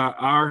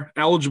are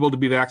eligible to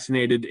be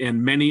vaccinated,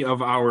 and many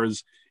of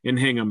ours in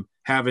Hingham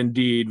have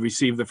indeed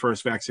received the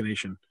first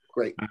vaccination.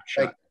 Great.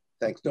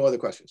 Thanks. No other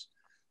questions.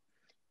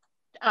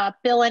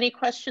 Bill, any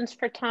questions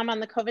for Tom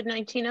on the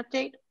COVID-19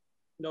 update?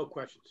 No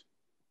questions.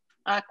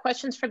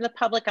 Questions from the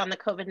public on the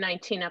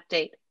COVID-19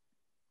 update?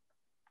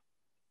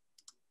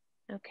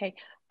 Okay.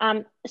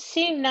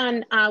 Seeing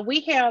none,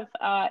 we have,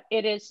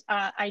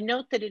 I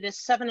note that it is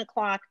 7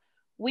 o'clock.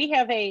 We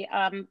have a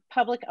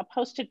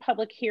posted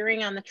public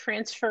hearing on the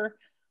transfer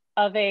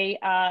of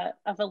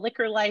a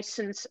liquor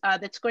license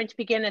that's going to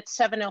begin at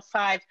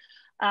 7:05.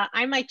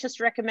 I might just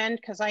recommend,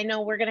 because I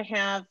know we're going to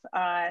have,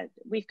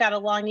 we've got a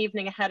long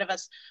evening ahead of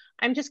us.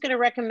 I'm just going to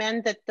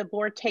recommend that the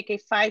board take a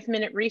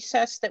 5-minute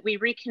recess, that we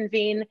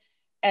reconvene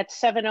at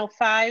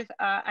 7:05.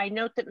 I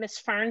note that Ms.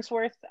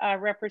 Farnsworth,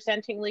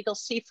 representing Legal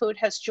Seafood,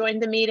 has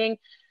joined the meeting.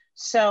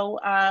 So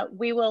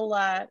we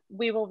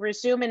will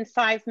resume in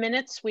 5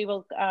 minutes. We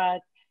will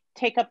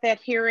take up that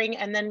hearing,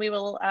 and then we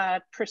will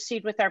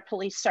proceed with our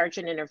police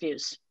sergeant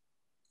interviews.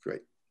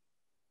 Great.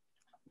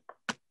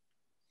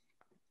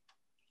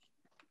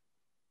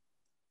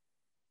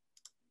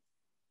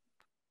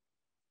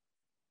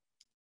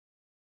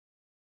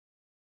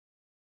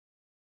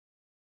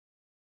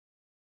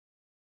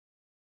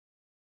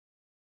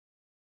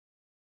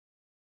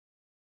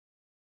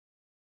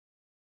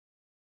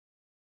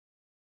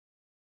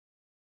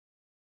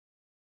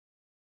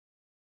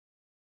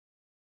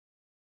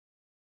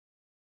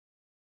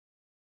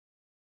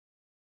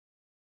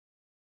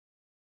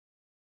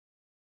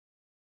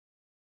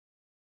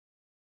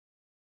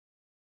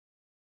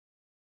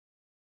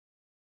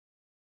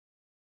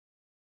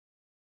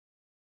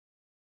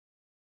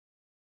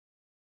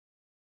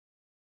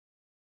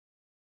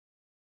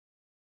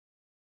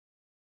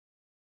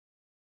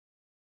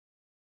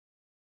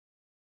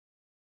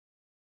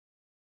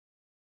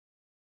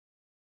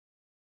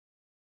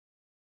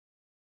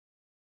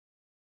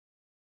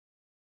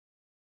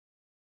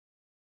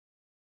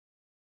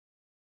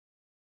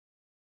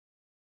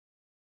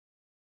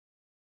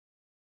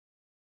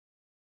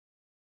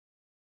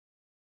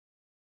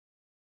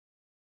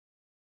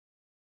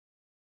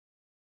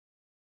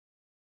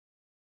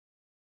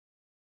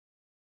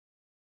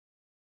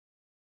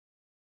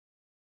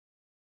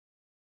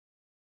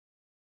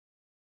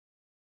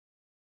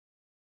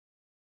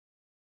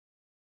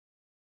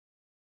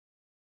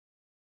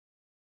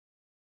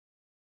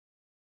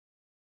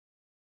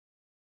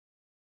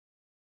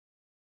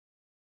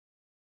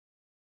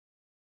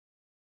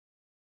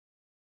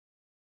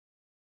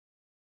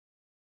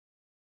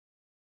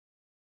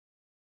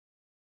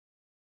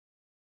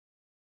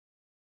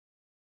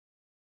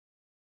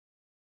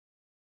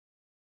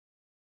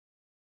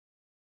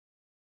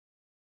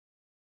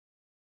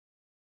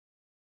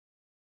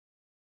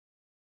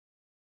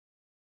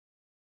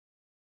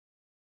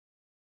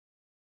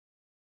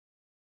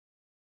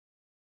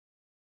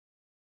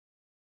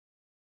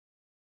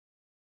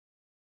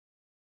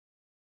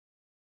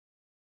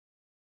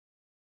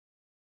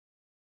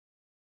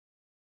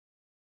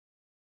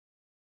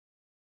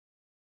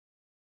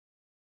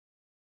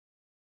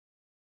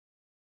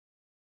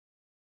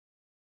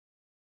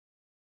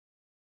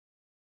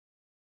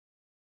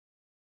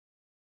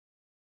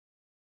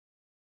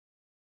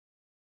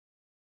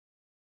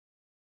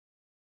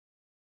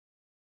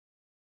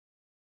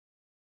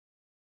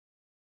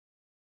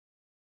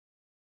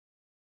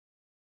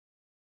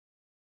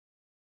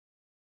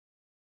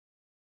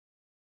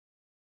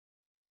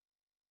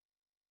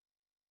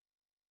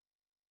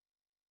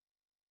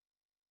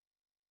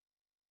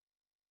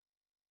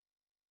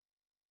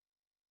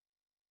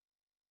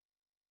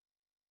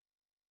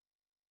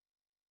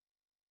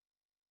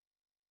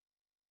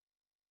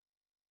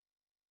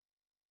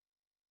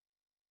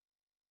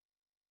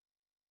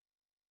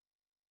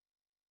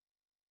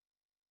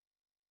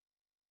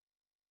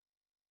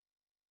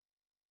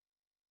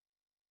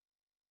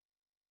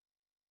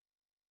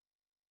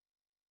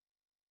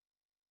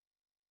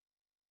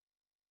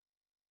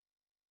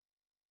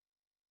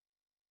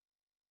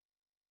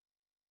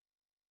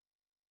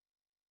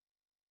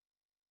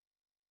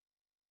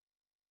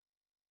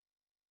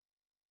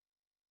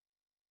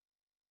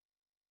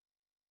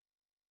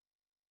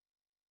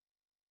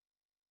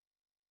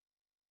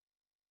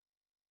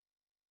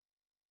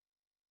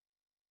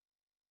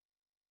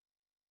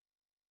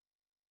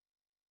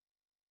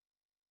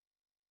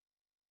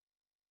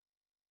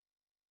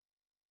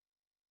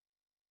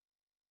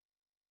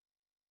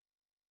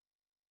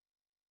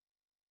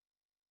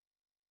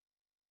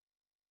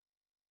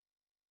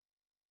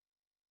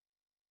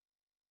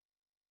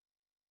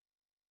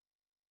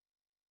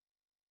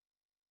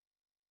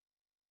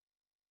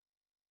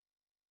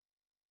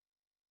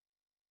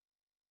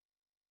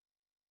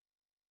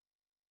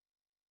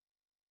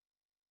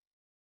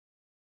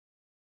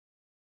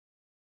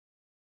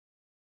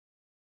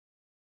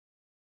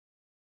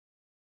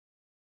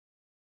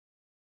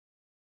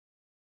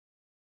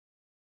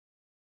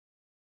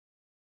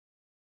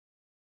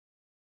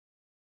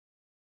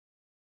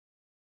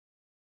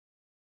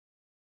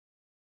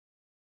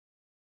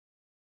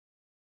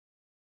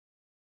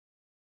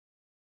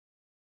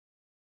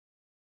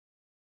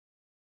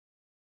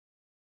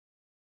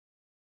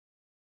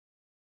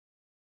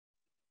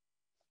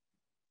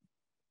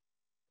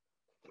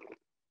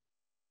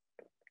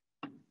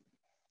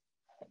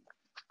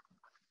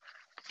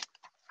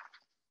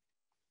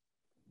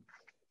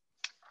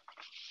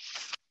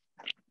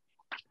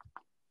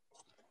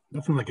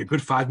 Nothing like a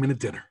good 5-minute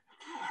dinner.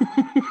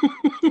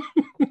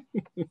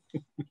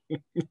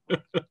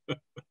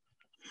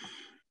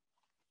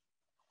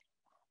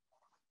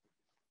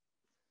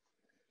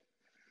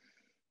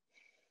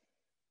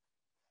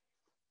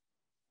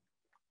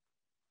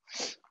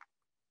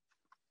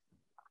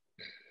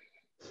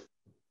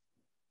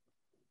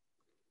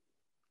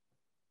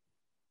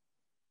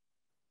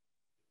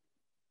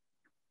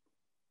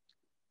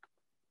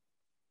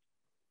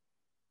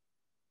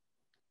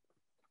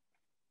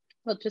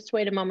 We'll just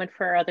wait a moment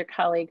for our other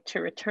colleague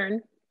to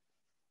return.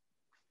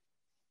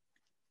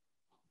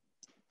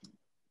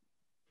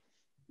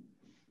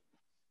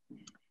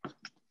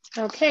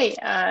 Okay,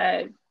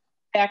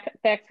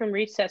 back from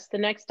recess. The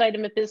next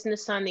item of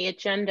business on the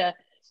agenda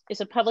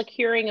is a public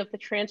hearing of the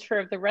transfer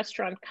of the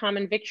restaurant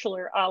common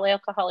victualler all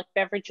alcoholic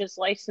beverages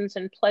license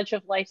and pledge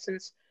of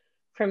license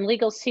from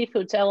Legal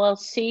Seafoods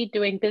LLC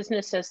doing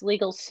business as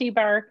Legal Sea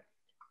Bar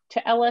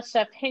to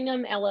LSF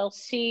Hingham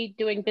LLC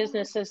doing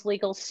business as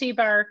Legal Sea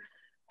Bar.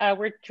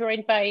 We're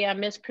joined by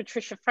Ms.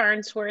 Patricia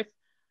Farnsworth.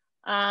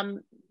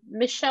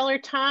 Michelle or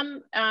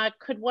Tom,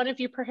 could one of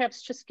you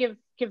perhaps just give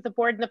the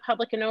board and the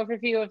public an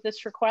overview of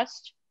this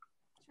request?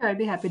 Sure, I'd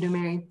be happy to,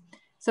 Mary.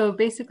 So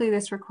basically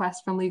this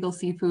request from Legal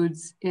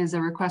Seafoods is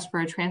a request for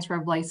a transfer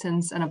of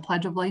license and a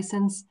pledge of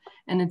license,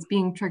 and it's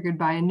being triggered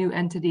by a new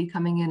entity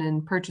coming in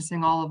and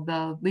purchasing all of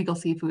the Legal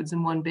Seafoods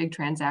in one big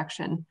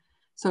transaction.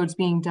 So it's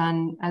being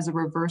done as a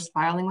reverse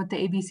filing with the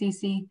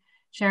ABCC.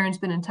 Sharon's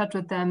been in touch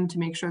with them to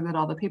make sure that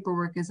all the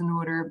paperwork is in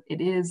order.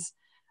 It is.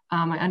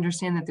 I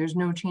understand that there's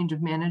no change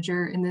of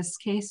manager in this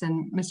case,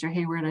 and Mr.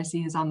 Hayward, I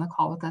see, is on the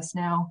call with us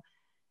now.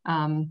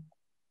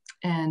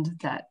 And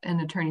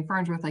Attorney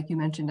Farnsworth, like you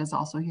mentioned, is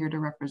also here to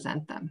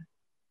represent them.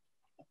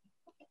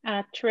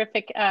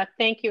 Terrific.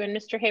 Thank you. And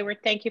Mr. Hayward,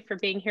 thank you for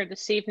being here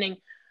this evening.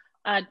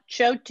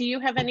 Joe, do you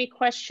have any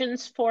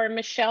questions for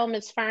Michelle,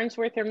 Ms.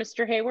 Farnsworth, or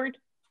Mr. Hayward?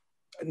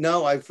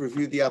 No, I've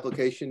reviewed the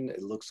application.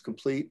 It looks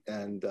complete.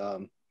 And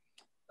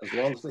as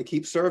long as they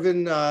keep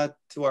serving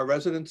to our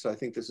residents, I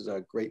think this is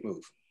a great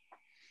move.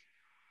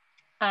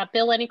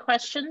 Bill, any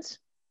questions?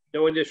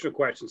 No additional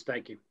questions.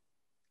 Thank you.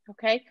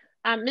 Okay.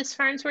 Ms.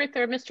 Farnsworth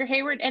or Mr.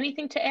 Hayward,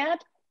 anything to add?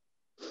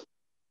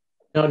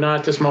 No, not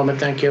at this moment.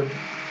 Thank you.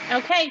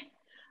 Okay.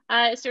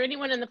 Is there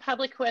anyone in the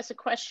public who has a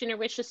question or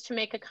wishes to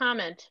make a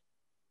comment?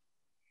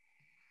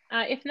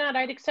 If not,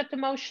 I'd accept a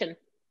motion.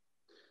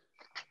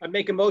 I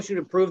make a motion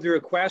to approve the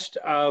request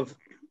of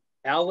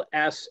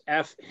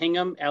LSF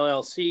Hingham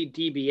LLC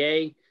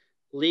DBA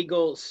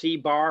Legal Sea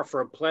Bar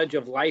for a pledge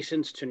of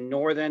license to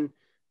Northern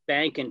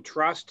Bank and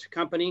Trust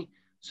Company,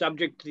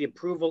 subject to the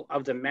approval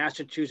of the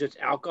Massachusetts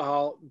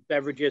Alcohol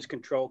Beverages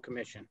Control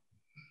Commission.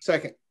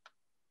 Second.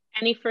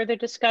 Any further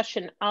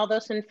discussion? All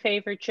those in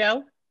favor,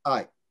 Joe?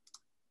 Aye.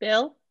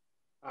 Bill?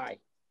 Aye.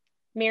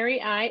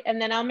 Mary, aye.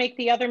 And then I'll make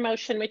the other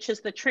motion, which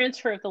is the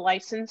transfer of the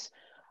license.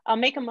 I'll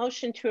make a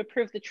motion to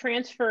approve the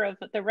transfer of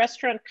the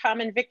restaurant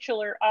common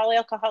victualler all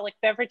alcoholic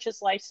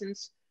beverages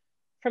license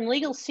from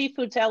Legal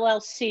Seafoods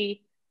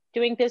LLC,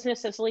 doing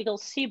business as Legal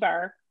Sea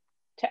Bar,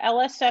 to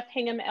LSF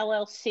Hingham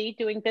LLC,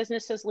 doing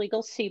business as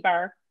Legal Sea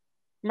Bar,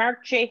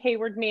 Mark J.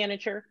 Hayward,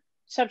 manager,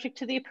 subject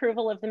to the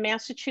approval of the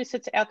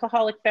Massachusetts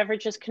Alcoholic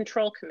Beverages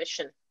Control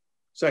Commission.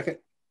 Second.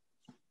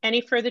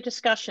 Any further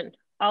discussion?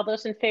 All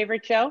those in favor,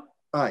 Joe?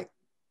 Aye.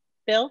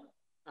 Bill?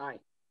 Aye.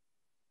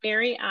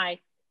 Mary,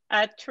 aye.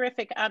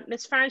 Terrific.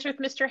 Ms. Farnsworth,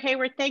 Mr.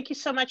 Hayward, thank you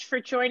so much for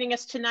joining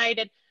us tonight.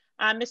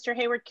 And Mr.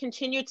 Hayward,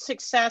 continued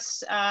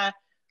success.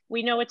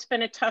 We know it's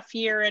been a tough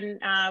year, and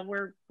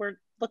we're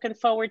looking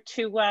forward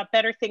to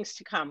better things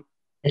to come.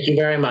 Thank you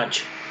very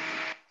much.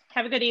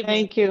 Have a good evening.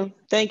 Thank you.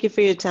 Thank you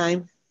for your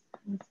time.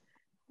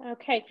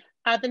 Okay.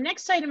 The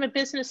next item of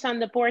business on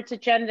the board's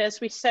agenda,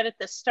 as we said at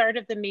the start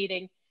of the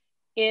meeting,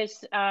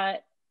 is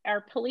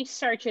our police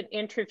sergeant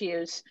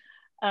interviews.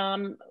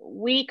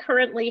 We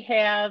currently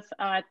have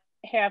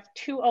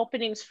 2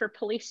 openings for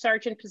police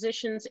sergeant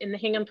positions in the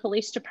Hingham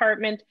Police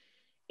Department,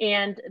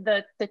 and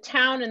the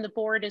town and the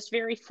board is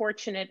very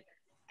fortunate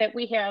that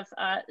we have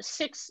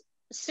six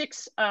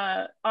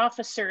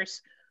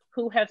officers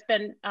who have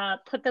been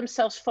put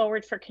themselves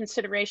forward for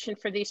consideration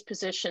for these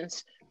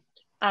positions.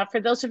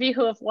 For those of you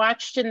who have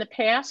watched in the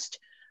past,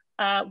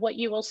 what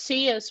you will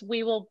see is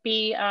we will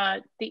be,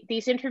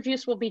 these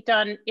interviews will be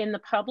done in the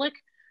public.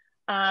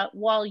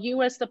 While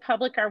you as the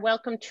public are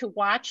welcome to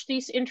watch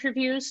these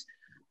interviews,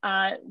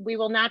 we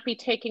will not be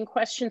taking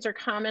questions or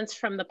comments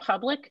from the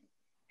public.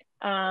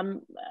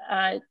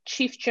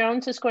 Chief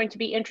Jones is going to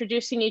be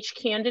introducing each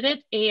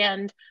candidate,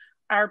 and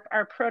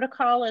our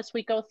protocol as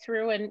we go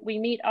through and we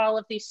meet all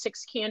of these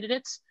 6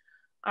 candidates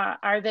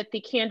are that the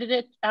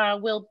candidate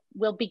will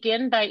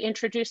begin by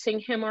introducing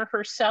him or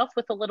herself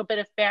with a little bit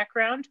of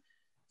background.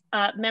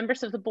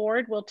 Members of the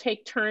board will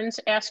take turns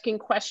asking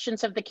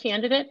questions of the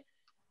candidate.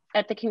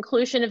 At the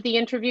conclusion of the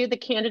interview, the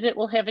candidate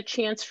will have a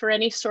chance for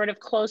any sort of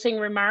closing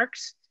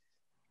remarks.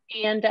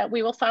 And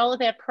we will follow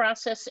that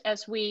process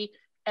as we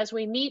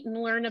meet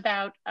and learn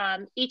about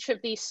each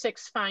of these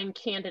 6 fine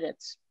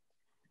candidates.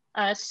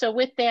 So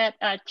with that,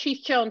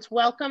 Chief Jones,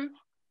 welcome.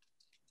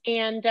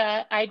 And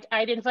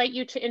I'd invite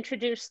you to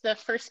introduce the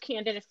first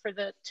candidate for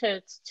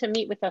to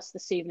meet with us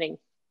this evening.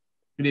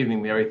 Good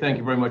evening, Mary. Thank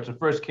you very much. The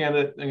first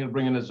candidate I'm going to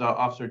bring in is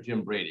Officer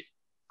Jim Brady.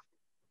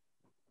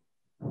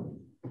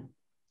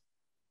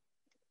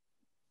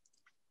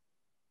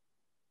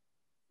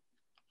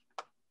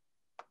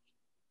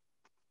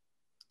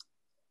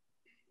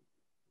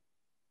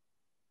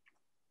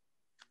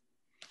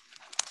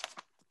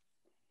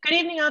 Good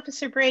evening,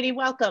 Officer Brady.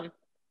 Welcome.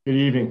 Good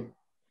evening.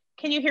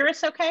 Can you hear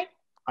us okay?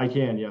 I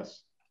can,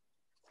 yes.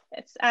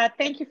 It's,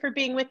 thank you for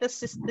being with us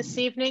this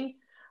evening.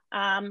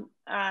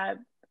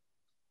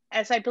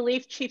 As I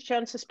believe Chief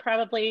Jones has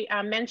probably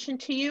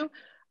mentioned to you,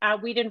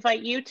 we'd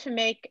invite you to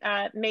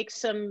make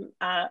some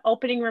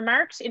opening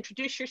remarks,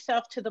 introduce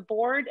yourself to the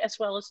board as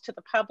well as to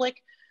the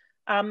public.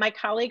 My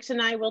colleagues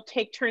and I will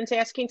take turns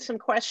asking some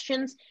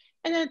questions,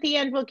 and then at the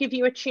end we'll give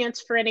you a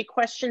chance for any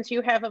questions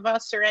you have of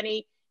us or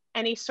any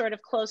sort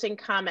of closing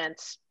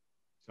comments.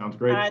 Sounds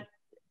great.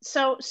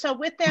 So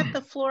with that,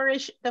 the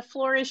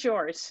floor is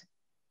yours.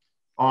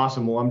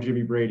 Awesome. Well, I'm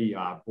Jimmy Brady,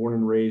 born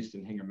and raised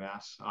in Hingham,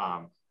 Mass.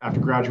 After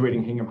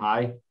graduating Hingham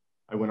High,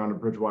 I went on to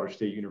Bridgewater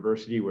State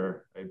University,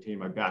 where I obtained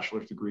my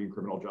bachelor's degree in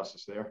criminal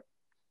justice there.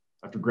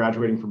 After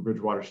graduating from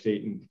Bridgewater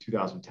State in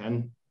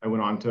 2010, I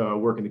went on to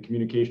work in the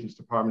communications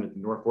department at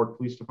the Norfolk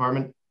Police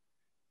Department.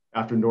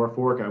 After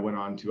Norfolk, I went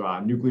on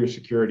to nuclear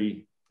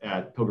security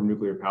at Pilgrim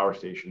Nuclear Power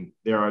Station.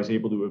 There, I was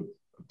able to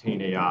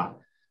obtain a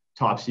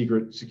top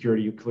secret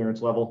security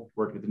clearance level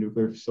working at the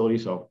nuclear facility.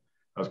 So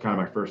that was kind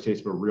of my first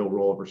taste of a real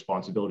role of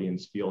responsibility in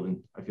this field.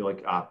 And I feel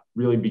like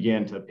really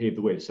began to pave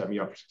the way to set me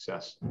up for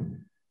success.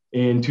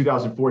 In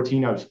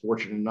 2014, I was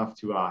fortunate enough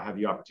to have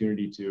the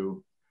opportunity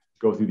to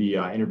go through the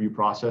interview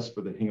process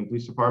for the Hingham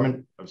Police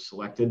Department. I was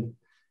selected.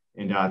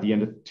 And at the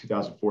end of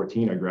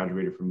 2014, I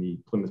graduated from the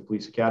Plymouth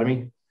Police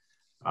Academy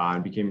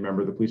and became a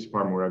member of the police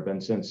department, where I've been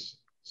since.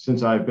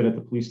 Since I've been at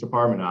the police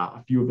department,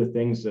 a few of the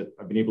things that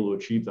I've been able to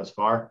achieve thus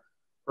far.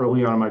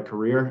 Early on in my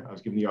career, I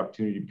was given the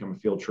opportunity to become a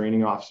field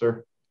training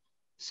officer.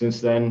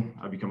 Since then,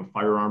 I've become a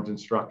firearms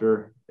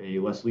instructor, a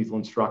less lethal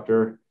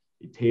instructor,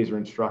 a taser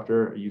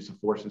instructor, a use of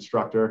force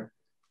instructor.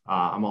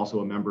 I'm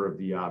also a member of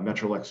the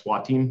Metro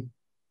SWAT team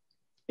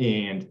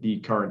and the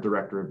current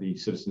director of the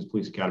Citizens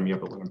Police Academy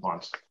up at Lincoln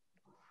Ponds.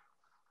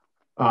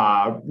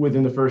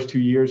 Within the first 2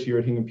 years here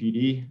at Hingham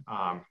PD,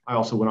 I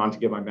also went on to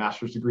get my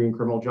master's degree in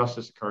criminal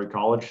justice at Curry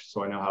College,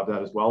 so I now have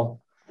that as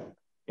well.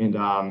 And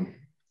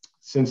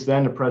since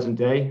then, to present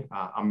day,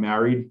 I'm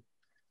married.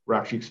 We're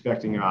actually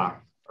expecting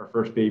our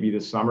first baby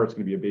this summer. It's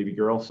going to be a baby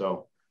girl.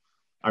 So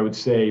I would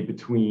say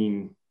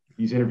between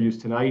these interviews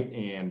tonight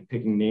and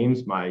picking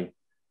names, my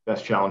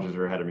best challenges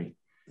are ahead of me.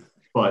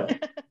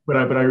 But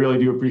I really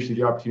do appreciate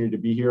the opportunity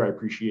to be here. I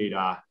appreciate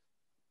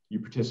you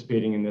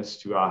participating in this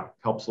to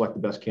help select the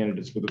best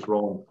candidates for this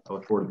role. I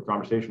look forward to the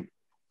conversation.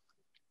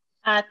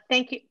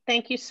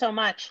 Thank you so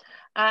much.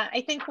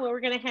 I think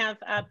we're going to have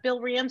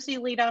Bill Ramsey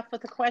lead off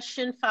with a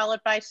question,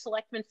 followed by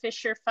Selectman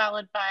Fisher,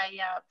 followed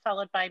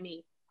by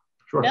me.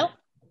 Sure. Bill?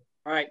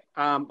 All right,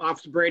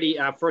 Officer Brady,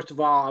 first of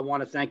all, I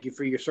want to thank you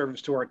for your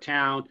service to our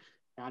town,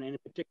 and in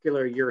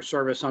particular, your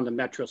service on the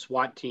Metro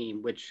SWAT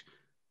team, which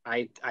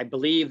I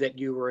believe that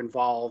you were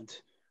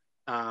involved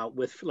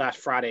with last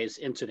Friday's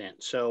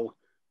incident. So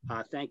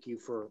thank you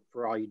for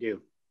all you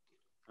do.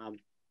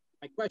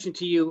 My question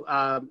to you,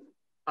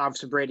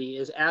 Officer Brady,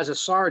 is as a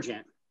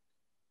sergeant,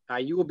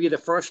 you will be the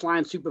first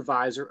line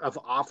supervisor of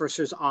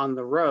officers on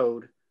the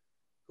road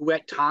who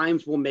at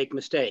times will make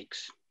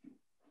mistakes.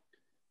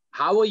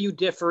 How will you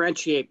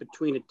differentiate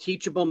between a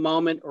teachable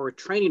moment or a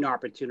training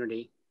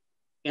opportunity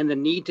and the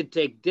need to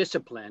take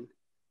discipline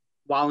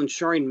while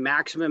ensuring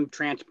maximum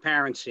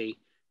transparency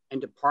in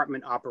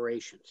department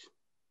operations?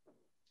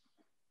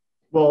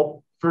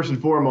 Well, first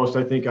and foremost,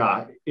 I think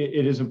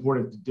it is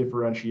important to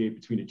differentiate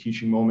between a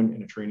teaching moment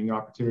and a training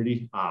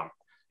opportunity.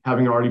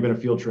 Having already been a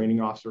field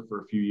training officer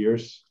for a few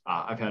years,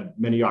 I've had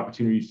many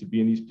opportunities to be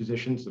in these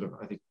positions that have,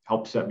 I think,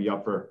 helped set me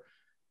up for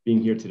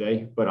being here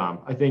today. But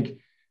I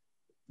think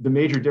the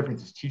major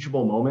difference is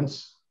teachable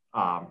moments.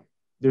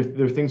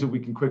 There are things that we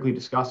can quickly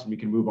discuss and we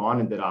can move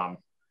on, and that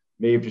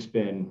may have just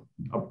been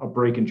a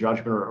break in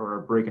judgment or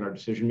a break in our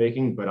decision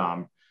making. But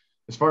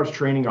as far as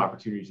training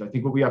opportunities, I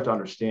think what we have to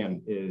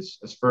understand is,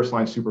 as first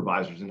line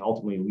supervisors and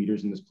ultimately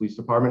leaders in this police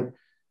department,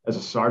 as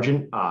a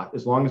sergeant,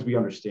 as long as we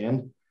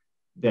understand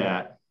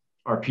that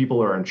our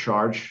people are in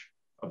charge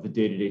of the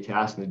day-to-day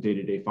tasks and the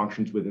day-to-day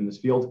functions within this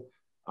field,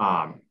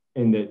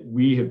 and that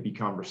we have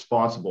become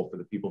responsible for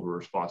the people who are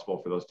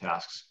responsible for those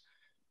tasks.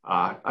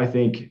 I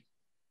think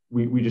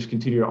we just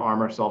continue to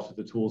arm ourselves with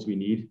the tools we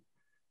need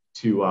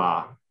to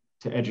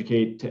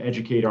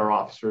educate our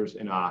officers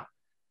and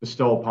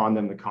bestow upon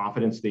them the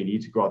confidence they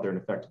need to go out there and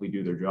effectively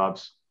do their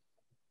jobs.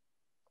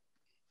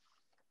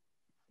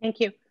 Thank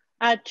you.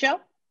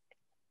 Joe?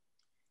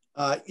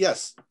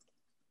 Yes.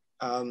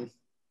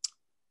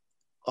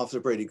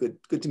 Officer Brady,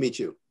 good to meet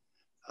you.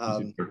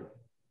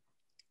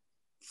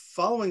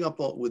 Following up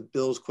with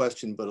Bill's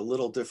question, but a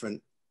little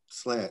different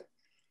slant,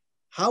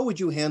 how would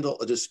you handle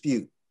a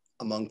dispute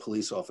among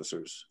police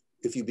officers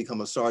if you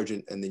become a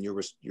sergeant and then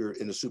you're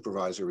in a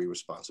supervisory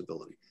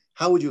responsibility?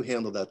 How would you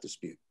handle that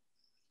dispute?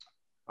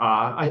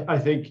 I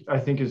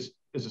think as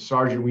a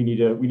sergeant, we need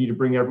to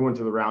bring everyone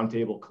to the round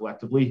table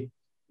collectively,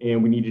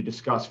 and we need to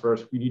discuss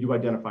first. We need to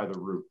identify the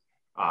root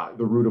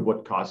of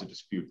what caused the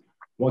dispute.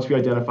 Once we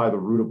identify the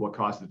root of what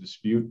caused the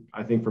dispute,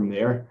 I think from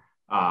there,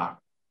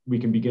 we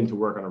can begin to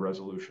work on a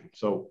resolution.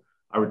 So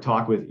I would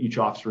talk with each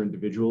officer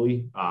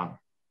individually.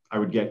 I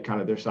would get kind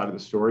of their side of the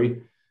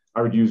story.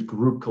 I would use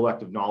group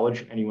collective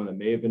knowledge, anyone that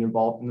may have been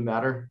involved in the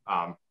matter.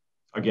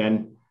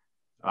 Again,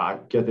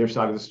 get their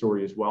side of the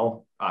story as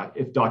well.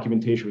 If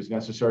documentation was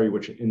necessary,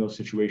 which in those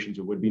situations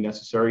it would be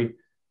necessary,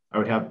 I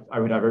would have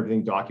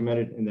everything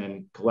documented, and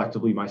then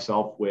collectively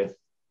myself with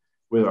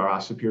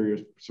our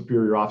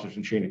superior officers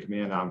and chain of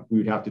command, we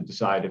would have to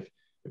decide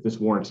if this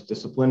warrants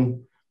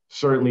discipline.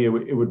 Certainly, it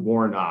would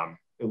warrant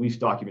at least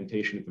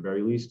documentation at the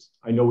very least.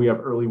 I know we have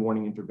early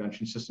warning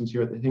intervention systems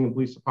here at the Hingham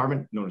Police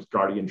Department, known as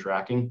Guardian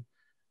Tracking.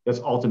 That's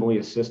ultimately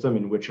a system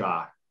in which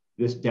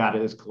this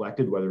data is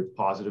collected, whether it's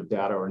positive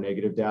data or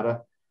negative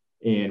data.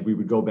 And we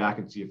would go back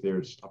and see if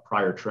there's a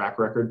prior track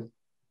record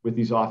with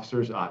these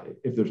officers,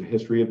 if there's a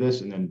history of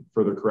this, and then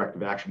further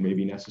corrective action may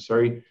be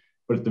necessary.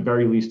 But at the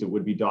very least, it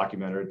would be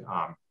documented.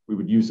 We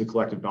would use the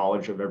collective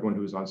knowledge of everyone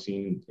who was on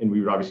scene, and we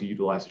would obviously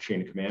utilize the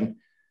chain of command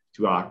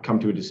to come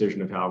to a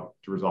decision of how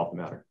to resolve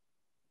the matter.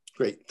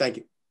 Great, thank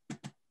you.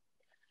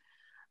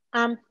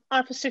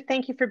 Officer,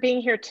 thank you for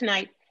being here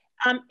tonight.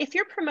 If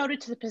you're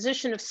promoted to the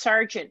position of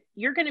sergeant,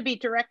 you're going to be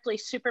directly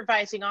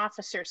supervising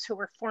officers who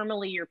were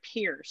formerly your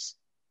peers.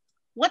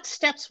 What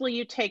steps will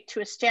you take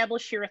to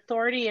establish your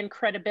authority and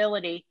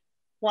credibility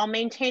while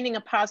maintaining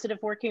a positive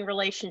working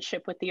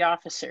relationship with the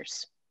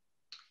officers?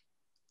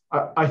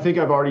 I think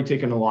I've already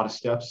taken a lot of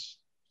steps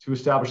to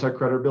establish that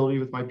credibility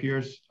with my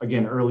peers.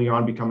 Again, early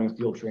on becoming a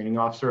field training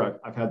officer,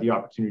 I've had the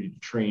opportunity to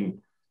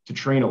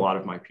train a lot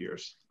of my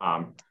peers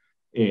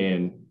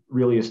and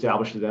really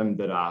establish to them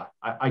that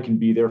I can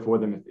be there for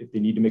them if they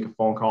need to make a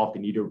phone call, if they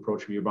need to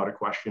approach me about a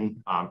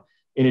question.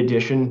 In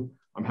addition,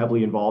 I'm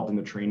heavily involved in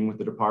the training with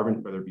the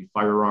department, whether it be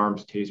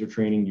firearms, taser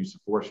training, use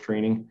of force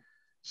training.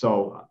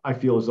 So I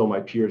feel as though my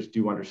peers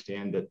do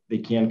understand that they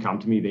can come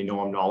to me. They know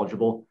I'm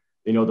knowledgeable.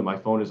 They know that my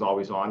phone is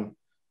always on.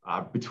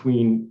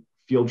 Between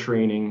field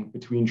training,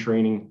 between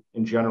training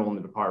in general in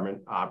the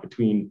department,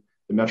 between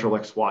the Metro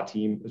SWAT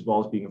team, as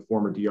well as being a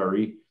former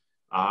DRE,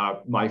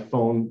 my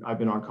phone, I've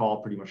been on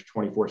call pretty much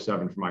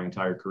 24/7 for my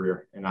entire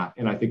career. And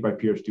I think my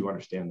peers do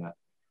understand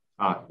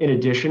that. In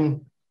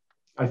addition,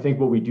 I think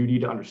what we do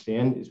need to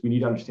understand is we need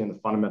to understand the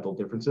fundamental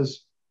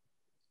differences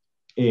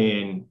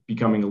in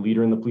becoming a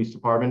leader in the police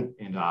department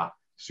and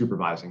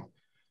supervising.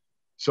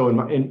 So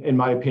in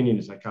my opinion,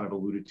 as I kind of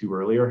alluded to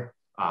earlier,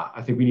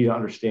 I think we need to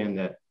understand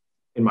that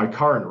in my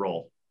current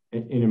role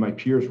and in my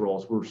peers'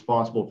 roles, we're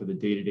responsible for the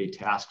day-to-day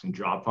tasks and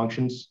job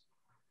functions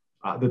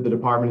that the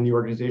department and the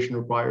organization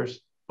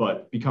requires.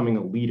 But becoming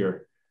a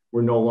leader,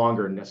 we're no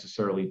longer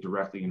necessarily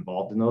directly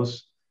involved in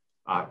those.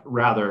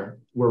 Rather,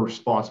 we're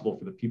responsible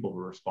for the people who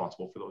are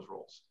responsible for those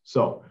roles.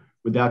 So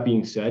with that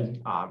being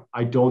said,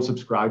 I don't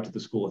subscribe to the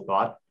school of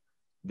thought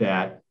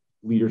that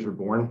leaders are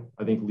born.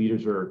 I think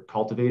leaders are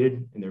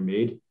cultivated and they're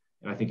made.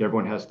 And I think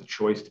everyone has the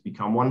choice to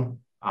become one.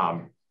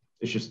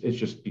 It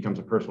just becomes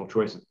a personal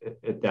choice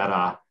at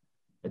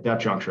that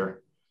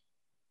juncture.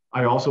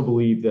 I also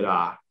believe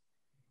that,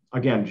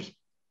 again, just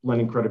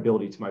lending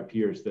credibility to my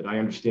peers, that I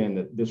understand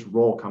that this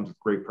role comes with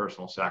great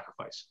personal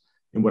sacrifice.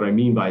 And what I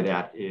mean by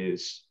that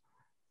is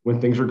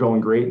when things are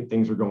going great and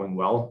things are going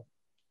well,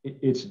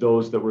 it's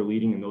those that we're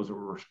leading and those that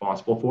we're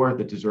responsible for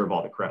that deserve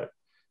all the credit.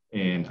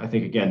 And I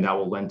think, again, that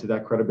will lend to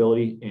that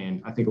credibility.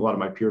 And I think a lot of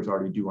my peers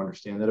already do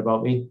understand that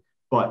about me.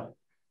 But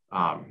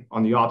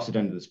on the opposite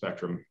end of the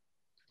spectrum,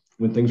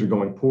 when things are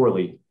going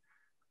poorly,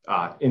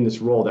 in this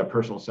role, that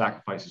personal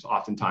sacrifice is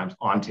oftentimes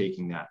on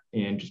taking that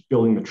and just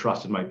building the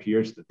trust in my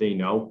peers that they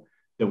know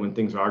that when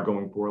things are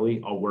going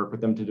poorly, I'll work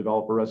with them to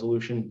develop a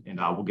resolution and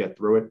we'll get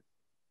through it.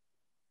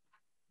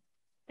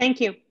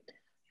 Thank you.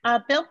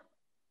 Bill?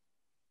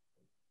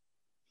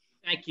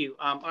 Thank you.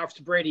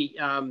 Officer Brady,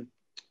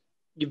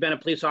 you've been a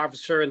police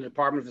officer in the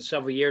department for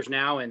several years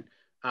now, and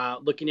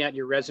looking at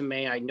your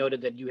resume, I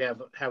noted that you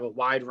have a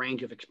wide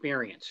range of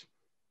experience.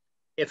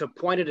 If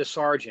appointed a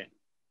sergeant,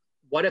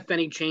 what, if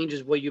any,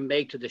 changes will you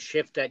make to the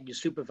shift that you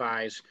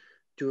supervise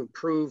to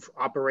improve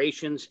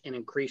operations and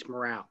increase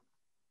morale?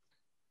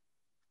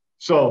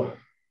 So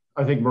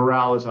I think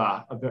morale is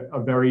a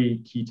very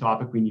key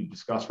topic we need to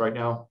discuss right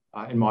now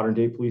in modern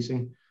day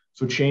policing.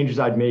 So changes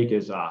I'd make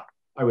is I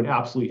would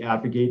absolutely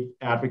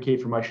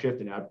advocate for my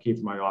shift and advocate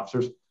for my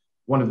officers.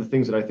 One of the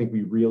things that I think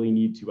we really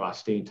need to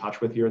stay in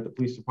touch with here at the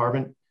police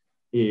department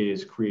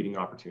is creating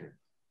opportunity.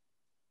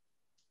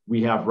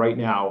 We have right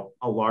now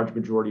a large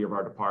majority of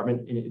our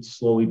department, and it's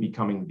slowly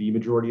becoming the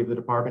majority of the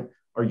department,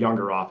 are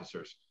younger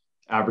officers,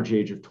 average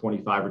age of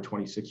 25 or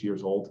 26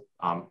 years old,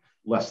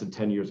 less than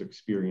 10 years of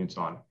experience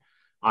on.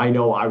 I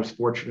know I was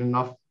fortunate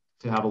enough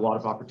to have a lot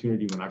of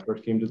opportunity when I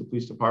first came to the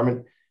police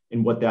department.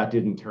 And what that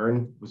did in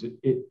turn was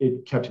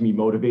it kept me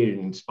motivated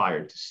and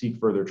inspired to seek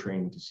further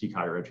training, to seek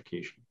higher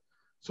education.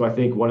 So I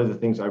think one of the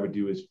things I would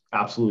do is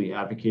absolutely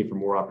advocate for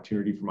more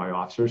opportunity for my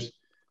officers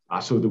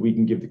so that we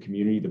can give the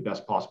community the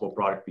best possible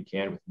product we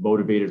can with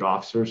motivated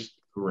officers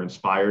who are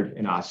inspired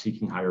and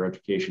seeking higher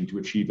education to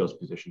achieve those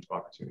positions of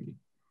opportunity.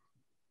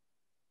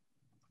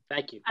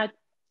 Thank you.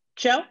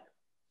 Joe?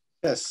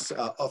 Yes,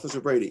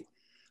 Officer Brady.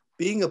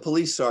 Being a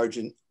police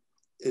sergeant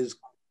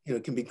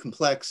can be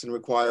complex and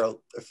require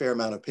a fair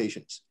amount of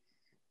patience.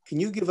 Can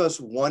you give us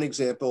one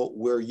example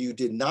where you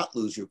did not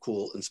lose your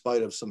cool in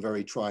spite of some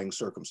very trying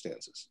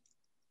circumstances?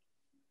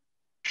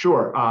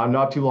 Sure.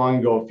 Not too long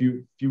ago, a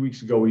few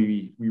weeks ago,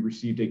 we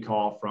received a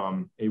call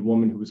from a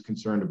woman who was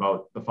concerned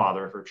about the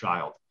father of her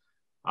child,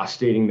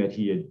 stating that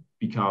he had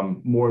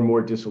become more and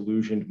more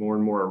disillusioned, more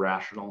and more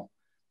irrational.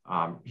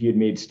 He had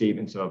made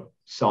statements of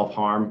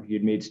self-harm. He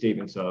had made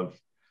statements of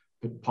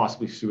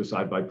possibly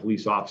suicide by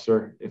police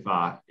officer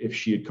if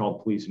she had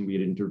called police and we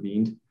had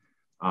intervened.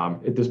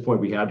 At this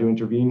point, we had to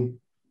intervene.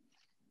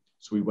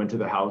 So we went to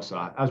the house.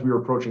 As we were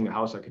approaching the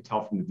house, I could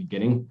tell from the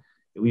beginning,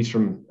 at least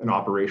from an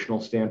operational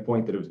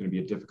standpoint, that it was going to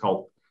be a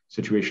difficult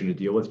situation to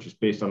deal with, just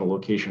based on the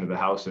location of the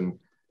house and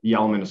the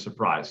element of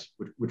surprise,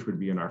 which would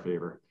be in our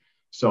favor.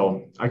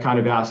 So I kind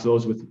of asked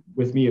those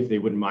with me if they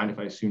wouldn't mind if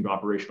I assumed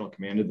operational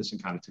command of this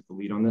and kind of took the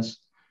lead on this.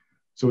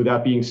 So with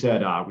that being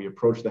said, we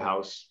approached the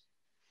house.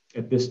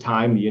 At this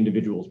time, the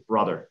individual's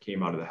brother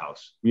came out of the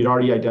house. We had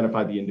already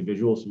identified the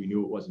individual, so we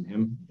knew it wasn't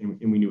him,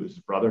 and we knew it was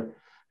his brother.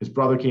 His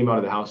brother came out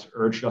of the house,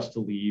 urged us to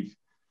leave,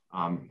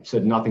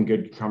 said nothing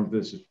good could come to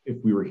this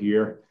if we were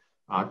here.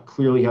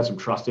 Clearly had some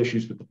trust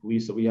issues with the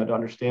police that we had to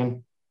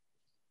understand,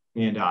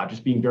 and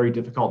just being very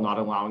difficult, not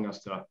allowing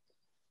us to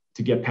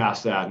get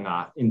past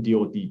that and deal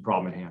with the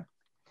problem at hand.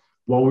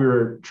 While we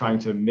were trying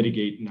to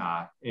mitigate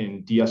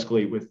and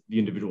de-escalate with the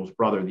individual's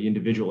brother, the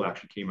individual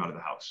actually came out of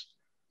the house,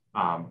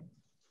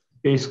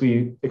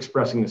 basically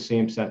expressing the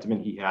same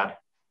sentiment he had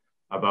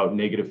about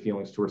negative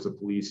feelings towards the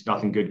police.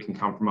 Nothing good can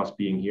come from us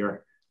being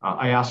here.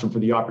 I asked him for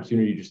the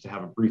opportunity just to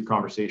have a brief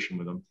conversation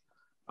with him.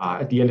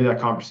 At the end of that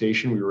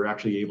conversation, we were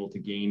actually able to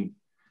gain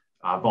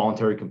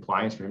voluntary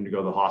compliance for him to go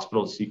to the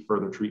hospital to seek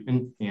further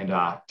treatment. And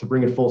to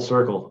bring it full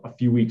circle, a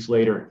few weeks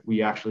later,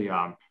 we actually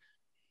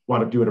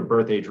wound up doing a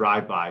birthday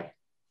drive-by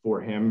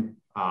for him,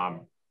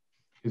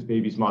 his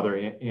baby's mother,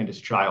 and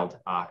his child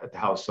at the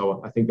house.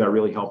 So I think that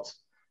really helped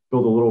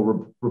build a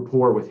little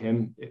rapport with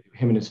him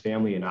and his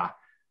family, and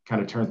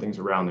kind of turn things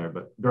around there.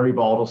 But very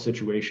volatile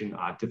situation,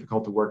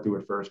 difficult to work through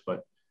at first,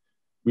 but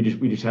we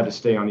just had to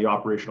stay on the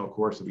operational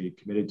course that we had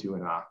committed to,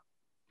 and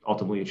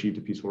ultimately achieved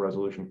a peaceful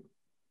resolution.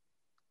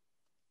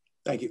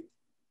 Thank you.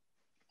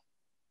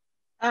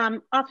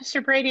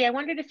 Officer Brady, I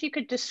wondered if you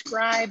could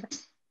describe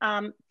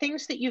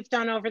things that you've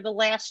done over the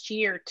last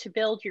year to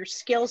build your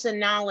skills and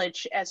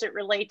knowledge as it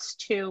relates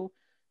to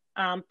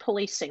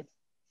policing.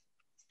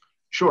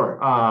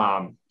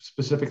 Sure.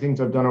 Specific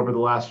things I've done over the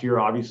last year,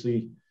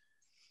 obviously,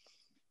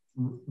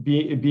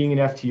 being an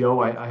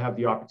FTO, I have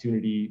the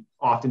opportunity,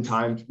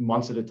 oftentimes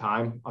months at a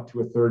time, up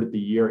to a third of the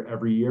year,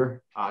 every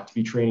year, to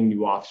be training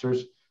new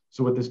officers.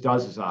 So what this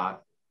does is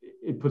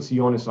it puts the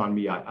onus on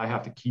me. I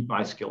have to keep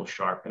my skills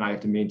sharp, and I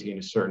have to maintain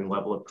a certain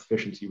level of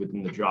proficiency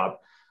within the job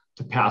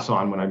to pass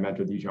on when I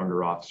mentor these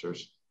younger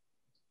officers.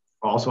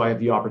 Also, I have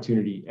the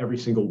opportunity every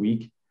single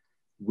week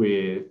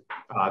with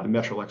the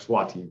Metro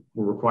SWAT team.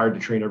 We're required to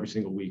train every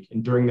single week.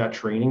 And during that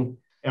training,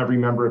 every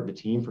member of the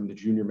team, from the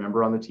junior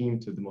member on the team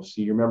to the most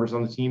senior members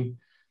on the team,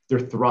 they're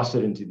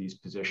thrusted into these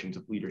positions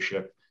of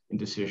leadership and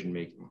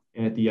decision-making.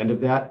 And at the end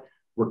of that,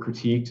 we're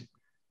critiqued.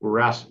 We're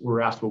asked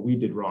what we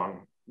did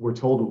wrong. We're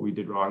told what we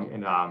did wrong.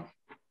 And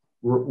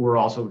we're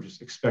also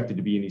just expected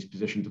to be in these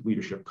positions of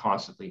leadership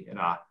constantly, and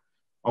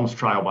almost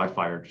trial by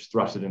fire, just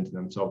thrusted into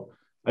them. So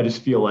I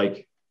just feel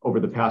like over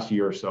the past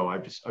year or so,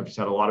 I've just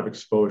had a lot of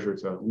exposure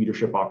to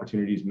leadership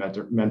opportunities,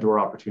 mentor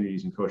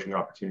opportunities, and coaching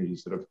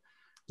opportunities that have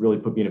really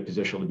put me in a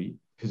position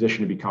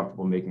to be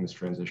comfortable making this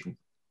transition.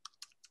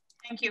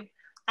 Thank you.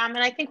 And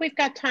I think we've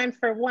got time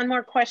for one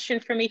more question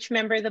from each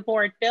member of the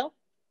board. Bill?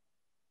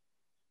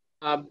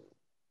 Yeah,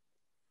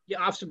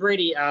 Officer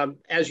Brady,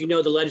 as you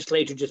know, the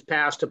legislature just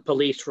passed a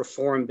police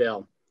reform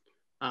bill.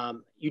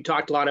 You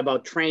talked a lot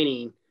about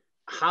training.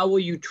 How will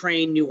you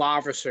train new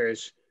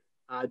officers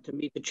to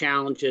meet the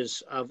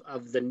challenges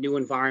of the new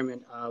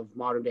environment of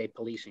modern day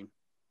policing?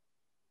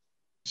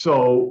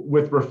 So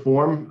with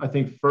reform, I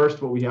think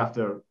first what we have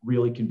to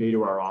really convey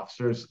to our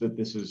officers that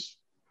this is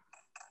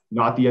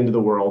not the end of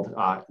the world.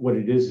 What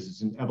it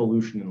is an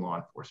evolution in law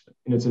enforcement.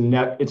 And it's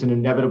an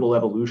inevitable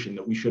evolution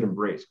that we should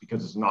embrace,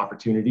 because it's an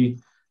opportunity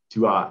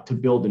to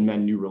build and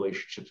mend new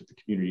relationships with the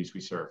communities we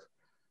serve.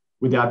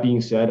 With that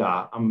being said,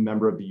 I'm a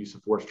member of the Use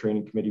of Force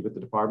Training Committee with the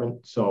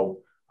department. So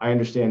I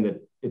understand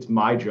that it's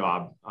my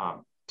job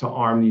to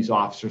arm these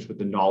officers with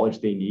the knowledge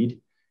they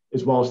need,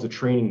 as well as the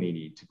training they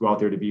need to go out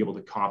there to be able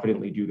to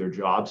confidently do their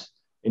jobs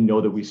and know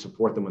that we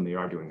support them when they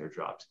are doing their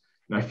jobs.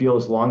 And I feel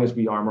as long as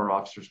we arm our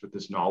officers with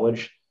this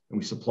knowledge and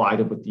we supply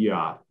them with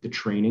the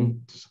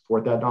training to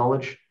support that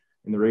knowledge,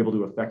 and they're able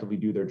to effectively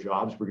do their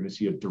jobs, we're going to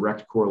see a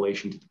direct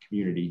correlation to the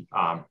community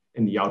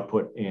and the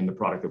output and the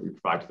product that we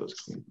provide to those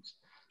communities.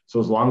 So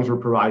as long as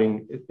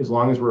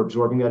we're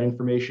absorbing that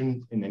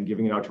information and then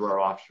giving it out to our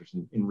officers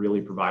and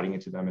really providing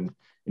it to them and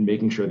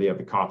making sure they have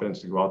the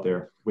confidence to go out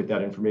there with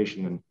that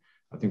information, then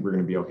I think we're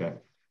going to be okay.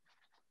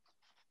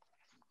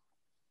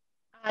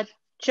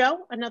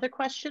 Joe, another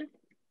question?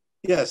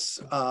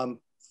 Yes,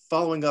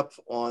 following up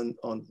on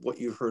what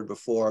you've heard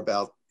before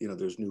about,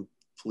 there's new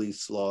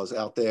police laws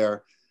out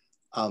there.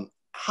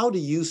 how do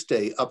you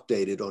stay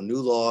updated on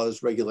new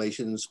laws,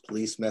 regulations,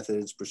 police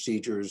methods,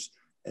 procedures,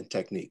 and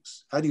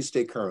techniques? How do you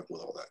stay current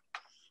with all that?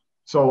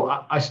 So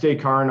I stay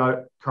current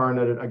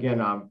at it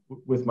again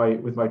with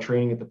my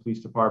training at the police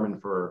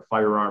department for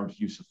firearms,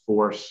 use of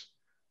force,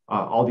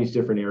 all these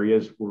different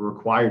areas. We're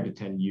required to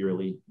attend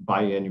yearly,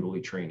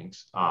 biannually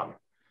trainings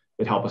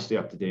that help us stay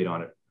up to date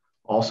on it.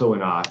 Also,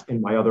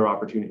 in my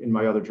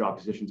other job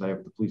positions I have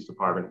at the police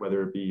department,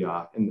 whether it be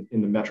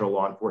in the metro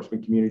law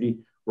enforcement community,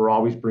 we're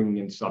always bringing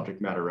in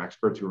subject matter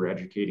experts who are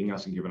educating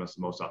us and giving us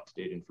the most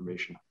up-to-date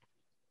information.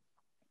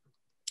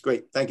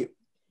 Great, thank you.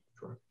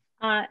 Sure.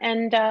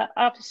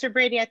 Officer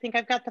Brady, I think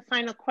I've got the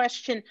final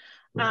question.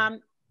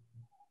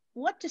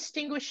 What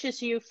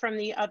distinguishes you from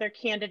the other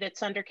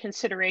candidates under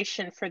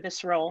consideration for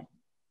this role?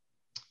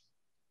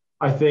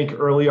 I think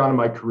early on in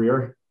my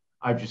career,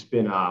 I've just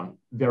been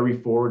very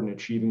forward in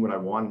achieving what I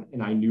want.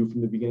 And I knew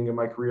from the beginning of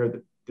my career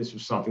that this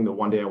was something that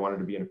one day I wanted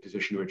to be in a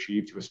position to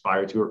achieve, to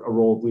aspire to a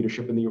role of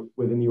leadership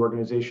within the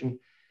organization.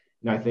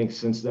 And I think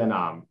since then,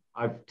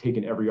 I've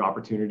taken every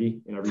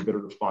opportunity and every bit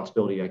of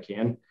responsibility I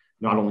can,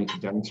 not only to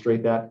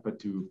demonstrate that, but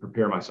to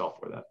prepare myself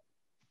for that.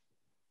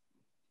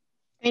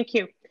 Thank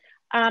you.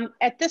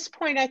 At this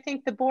point, I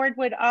think the board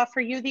would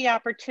offer you the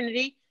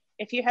opportunity,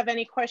 if you have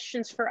any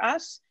questions for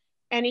us,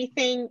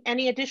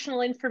 any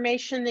additional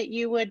information that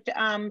you would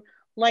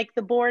like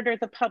the board or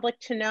the public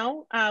to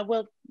know,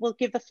 we'll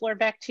give the floor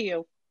back to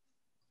you.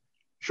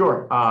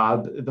 Sure.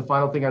 The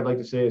final thing I'd like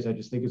to say is I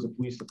just think as a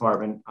police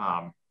department,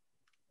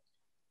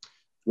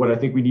 what I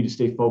think we need to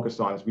stay focused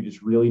on is we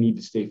just really need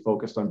to stay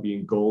focused on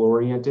being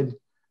goal-oriented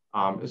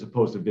as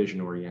opposed to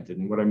vision-oriented.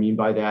 And what I mean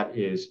by that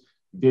is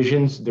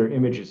visions, they're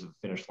images of the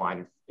finish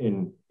line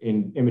in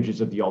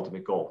images of the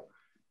ultimate goal.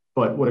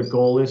 But what a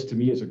goal is to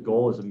me is a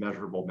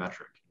measurable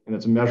metric. And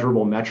it's a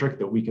measurable metric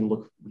that we can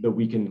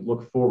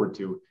look forward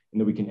to and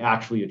that we can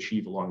actually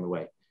achieve along the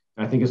way.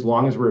 And I think as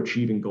long as we're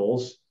achieving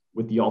goals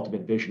with the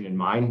ultimate vision in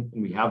mind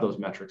and we have those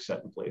metrics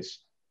set in place,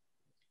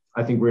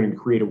 I think we're going to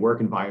create a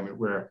work environment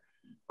where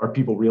our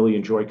people really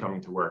enjoy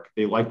coming to work.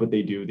 They like what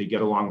they do. They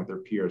get along with their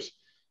peers.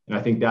 And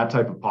I think that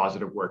type of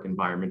positive work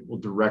environment will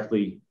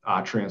directly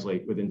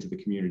translate into the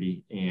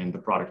community and the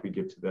product we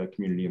give to the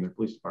community and their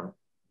police department.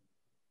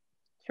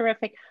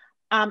 Terrific.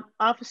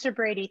 Officer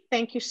Brady,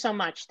 thank you so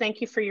much.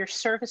 Thank you for your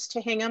service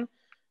to Hingham.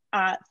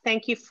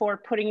 Thank you for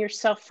putting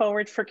yourself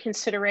forward for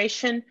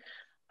consideration.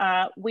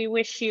 We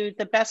wish you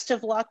the best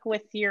of luck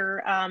with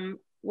your upcoming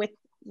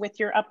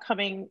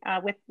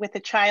with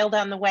the child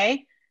on the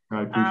way.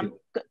 I appreciate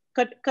it.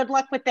 Good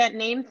luck with that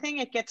name thing.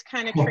 It gets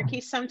kind of tricky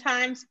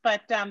sometimes,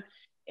 but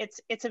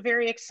it's a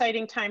very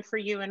exciting time for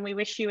you, and we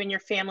wish you and your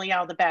family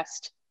all the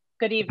best.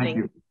 Good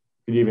evening. Thank you.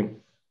 Good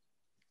evening.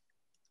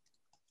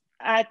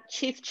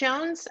 Chief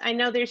Jones, I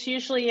know there's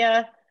usually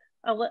a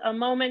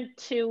moment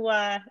to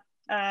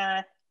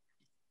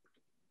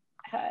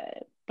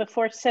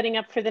before setting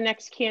up for the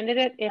next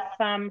candidate, if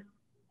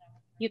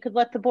you could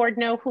let the board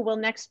know who we'll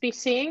next be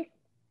seeing.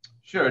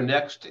 Sure.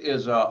 Next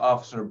is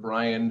Officer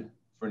Brian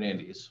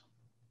Fernandez.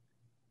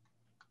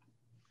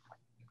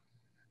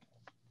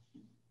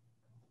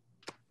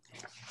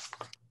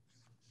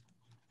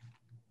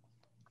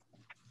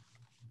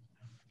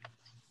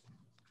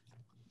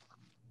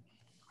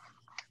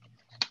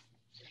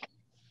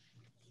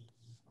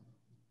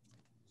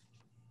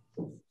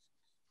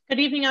 Good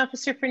evening,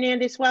 Officer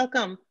Fernandez.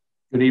 Welcome.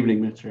 Good evening,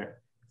 Ms.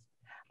 Chair.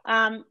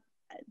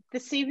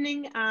 This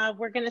evening,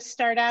 we're going to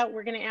start out.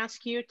 We're going to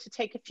ask you to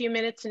take a few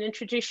minutes and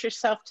introduce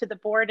yourself to the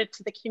board and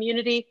to the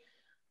community.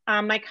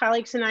 My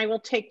colleagues and I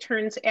will take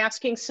turns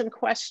asking some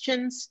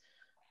questions.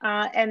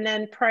 And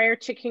then prior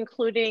to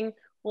concluding,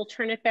 we'll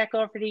turn it back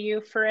over to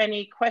you for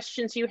any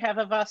questions you have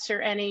of us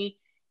or any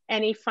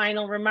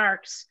final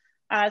remarks.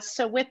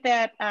 So with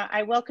that,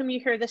 I welcome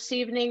you here this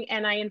evening,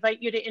 and I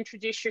invite you to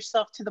introduce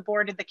yourself to the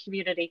board and the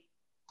community.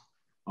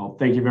 Well,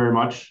 thank you very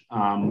much.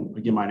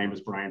 Again, my name is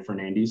Brian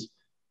Fernandez.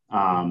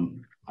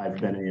 I've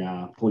been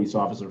a police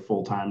officer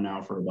full-time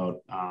now for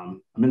about,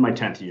 I'm in my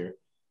 10th year.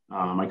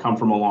 I come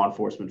from a law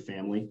enforcement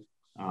family,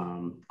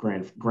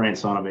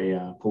 grandson of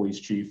a police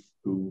chief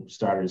who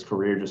started his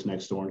career just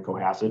next door in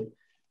Cohasset.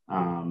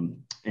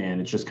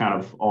 And it's just kind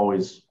of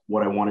always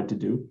what I wanted to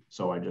do.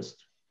 So I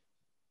just,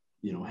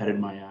 headed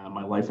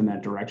my life in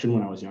that direction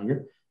when I was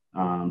younger.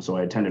 So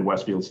I attended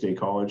Westfield State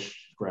College,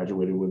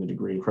 graduated with a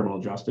degree in criminal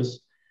justice.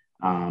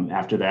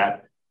 After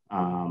that,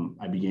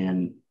 I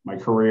began my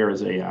career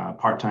as a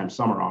part-time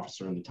summer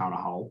officer in the town of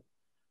Hull.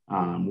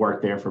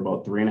 Worked there for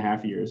about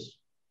 3.5 years.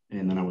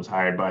 And then I was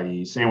hired by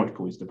the Sandwich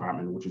Police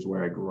Department, which is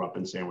where I grew up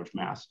in Sandwich,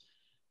 Mass.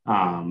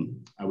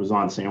 I was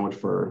on Sandwich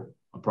for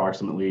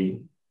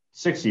approximately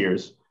 6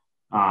 years.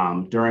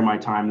 During my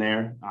time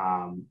there,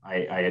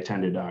 I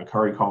attended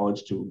Curry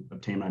College to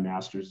obtain my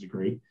master's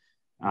degree.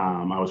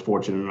 I was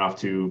fortunate enough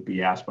to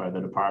be asked by the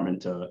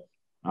department to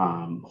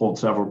hold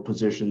several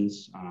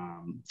positions: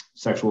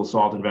 sexual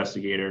assault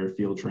investigator,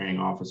 field training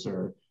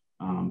officer,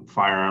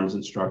 firearms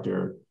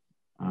instructor,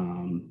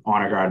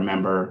 honor guard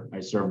member. I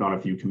served on a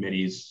few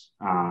committees.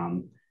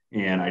 And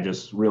And I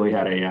just really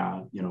had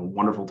a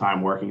wonderful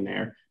time working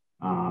there.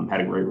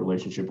 Had a great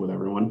relationship with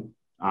everyone.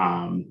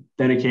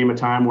 Then it came a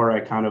time where I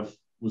kind of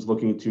was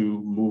looking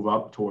to move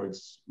up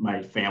towards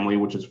my family,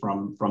 which is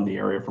from the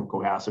area, from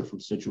Cohasset, from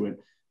Situate.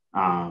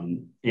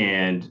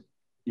 And,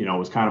 you know, it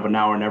was kind of a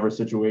now or never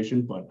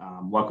situation, but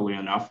luckily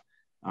enough,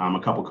 a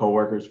couple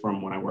coworkers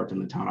from when I worked in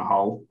the town of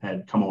Hull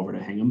had come over to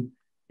Hingham,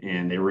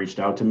 and they reached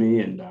out to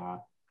me. And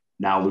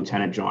now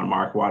Lieutenant John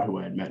Marquardt, who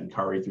I had met in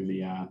Curry through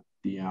the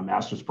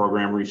master's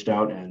program, reached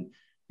out and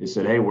they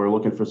said, "Hey, we're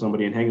looking for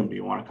somebody in Hingham. Do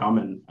you want to come?"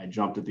 And I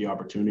jumped at the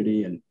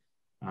opportunity, and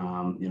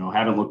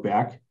haven't looked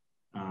back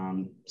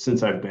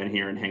since I've been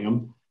here in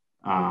Hingham.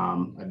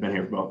 I've been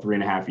here for about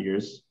 3.5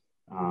 years.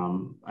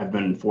 I've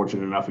been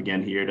fortunate enough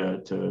again here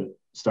to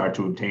start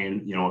to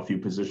obtain, a few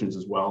positions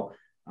as well.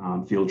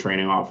 Field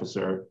training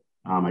officer.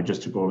 I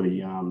just took over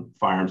the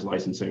firearms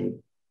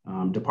licensing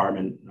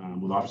department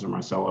with Officer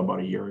Marcella about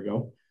a year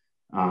ago.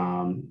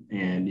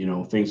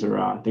 And things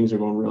are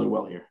going really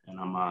well here, and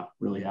I'm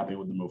really happy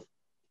with the move.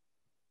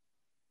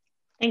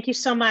 Thank you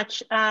so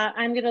much.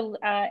 I'm going to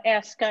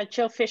ask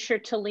Joe Fisher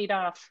to lead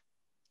off.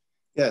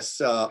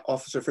 Yes,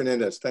 Officer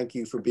Fernandez, thank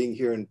you for being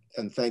here,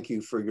 and thank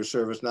you for your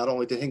service, not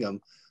only to Hingham,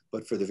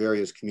 but for the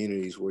various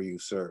communities where you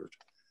served.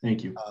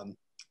 Thank you.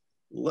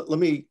 Let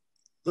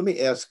me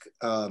ask,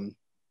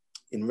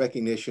 in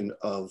recognition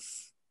of,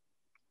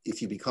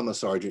 if you become a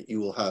sergeant, you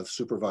will have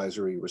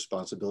supervisory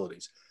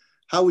responsibilities.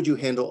 How would you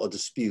handle a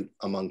dispute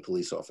among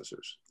police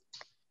officers?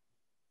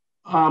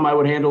 I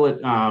would handle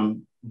it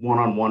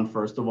one-on-one,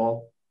 first of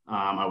all.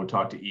 I would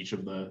talk to each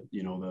of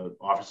the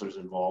officers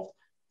involved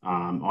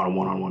on a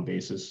one-on-one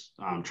basis,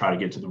 try to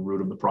get to the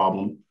root of the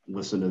problem,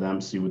 listen to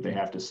them, see what they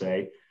have to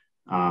say.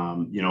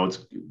 It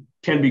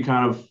can be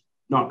kind of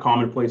not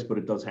commonplace, but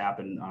it does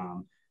happen,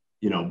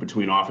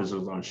 between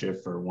officers on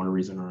shift for one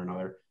reason or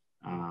another.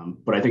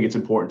 But I think it's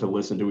important to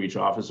listen to each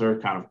officer,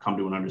 kind of come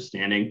to an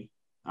understanding,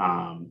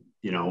 and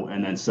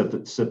then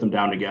sit them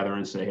down together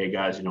and say, "Hey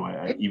guys,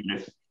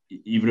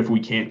 even if we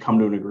can't come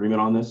to an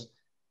agreement on this,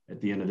 at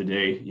the end of the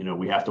day,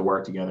 we have to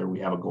work together. We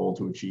have a goal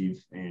to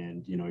achieve,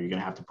 and you're going to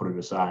have to put it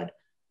aside."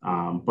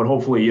 But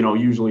hopefully,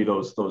 usually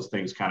those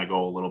things kind of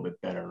go a little bit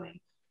better,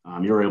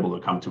 and you're able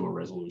to come to a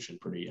resolution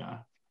pretty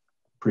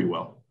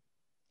well.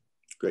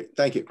 Great,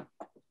 thank you.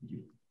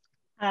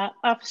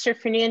 Officer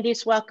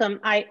Fernandez, welcome.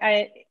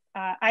 I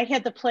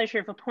had the pleasure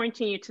of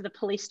appointing you to the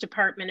police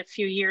department a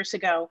few years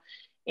ago,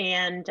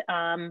 and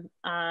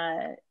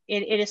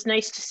it is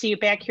nice to see you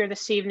back here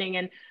this evening.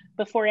 And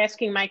before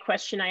asking my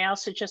question, I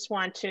also just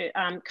want to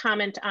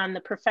comment on the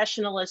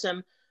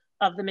professionalism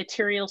of the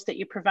materials that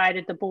you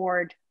provided the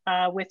board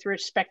with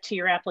respect to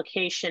your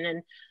application.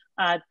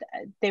 And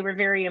they were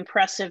very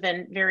impressive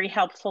and very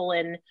helpful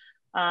in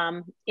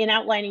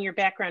outlining your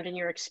background and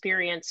your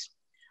experience.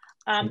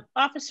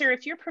 Officer,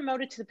 if you're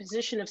promoted to the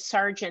position of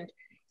sergeant,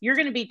 you're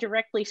going to be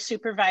directly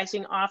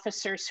supervising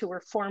officers who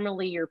were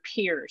formerly your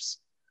peers.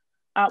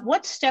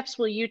 What steps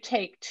will you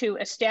take to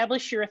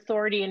establish your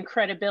authority and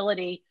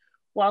credibility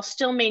while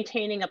still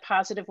maintaining a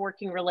positive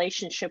working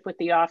relationship with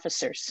the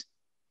officers?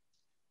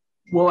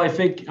 Well, I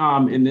think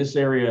in this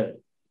area,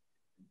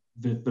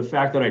 the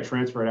fact that I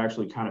transferred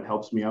actually kind of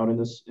helps me out in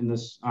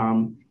this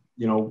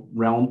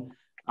realm.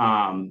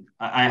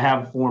 I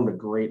have formed a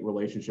great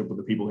relationship with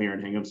the people here in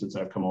Hingham since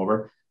I've come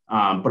over.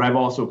 But I've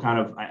also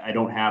I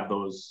don't have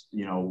those,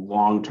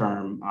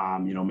 long-term,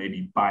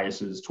 maybe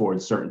biases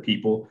towards certain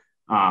people.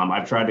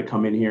 I've tried to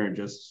come in here and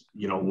just,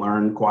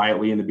 learn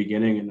quietly in the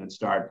beginning and then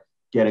start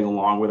getting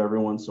along with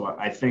everyone. So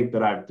I think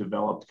that I've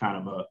developed kind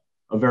of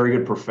a very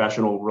good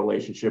professional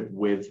relationship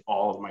with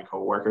all of my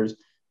coworkers,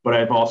 but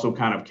I've also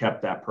kind of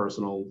kept that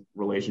personal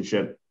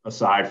relationship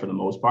aside for the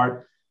most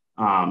part.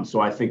 So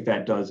I think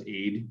that does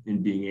aid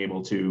in being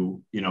able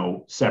to,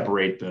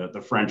 separate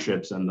the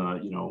friendships and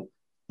the,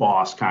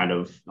 boss kind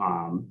of,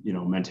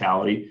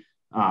 mentality.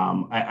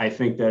 I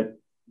think that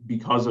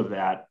because of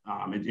that,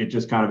 it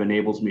just kind of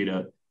enables me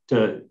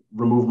to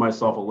remove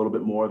myself a little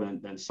bit more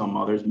than some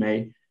others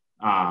may.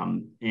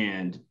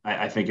 And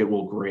I think it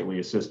will greatly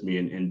assist me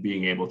in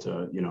being able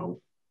to,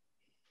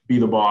 be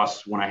the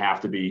boss when I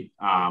have to be,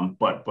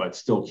 but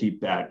still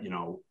keep that,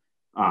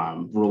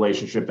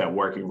 relationship, that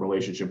working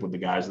relationship with the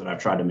guys that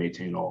I've tried to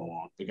maintain all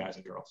along, the guys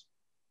and girls.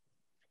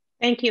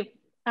 Thank you.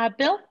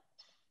 Bill?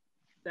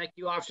 Thank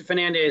you, Officer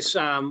Fernandez.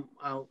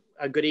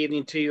 A good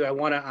evening to you. I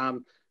want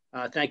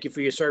to thank you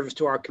for your service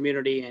to our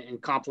community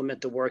and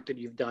compliment the work that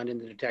you've done in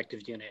the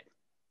detectives unit.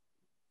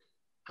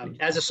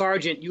 As a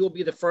sergeant, you will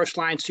be the first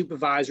line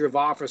supervisor of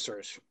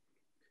officers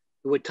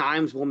who at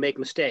times will make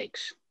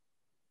mistakes.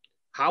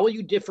 How will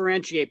you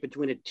differentiate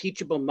between a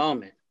teachable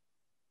moment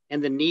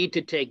and the need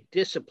to take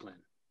discipline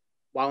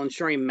while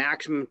ensuring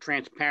maximum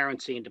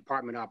transparency in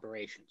department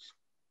operations?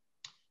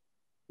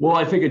 Well,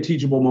 I think a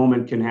teachable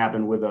moment can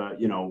happen with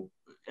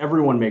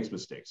everyone makes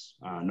mistakes.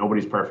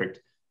 Nobody's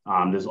perfect.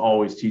 There's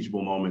always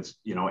teachable moments,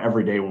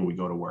 every day when we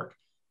go to work,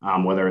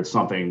 whether it's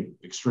something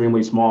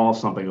extremely small,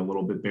 something a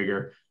little bit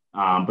bigger.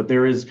 But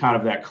there is kind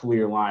of that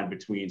clear line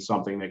between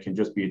something that can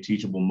just be a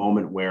teachable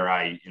moment where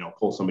I,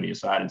 pull somebody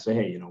aside and say,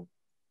 hey,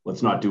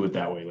 let's not do it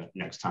that way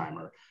next time,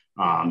 or,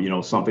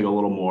 something a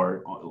little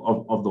more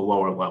of the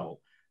lower level.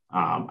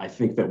 I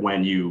think that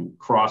when you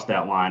cross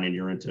that line and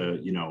you're into,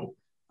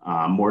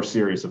 more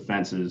serious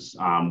offenses,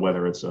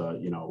 whether it's a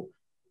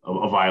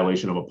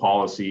violation of a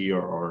policy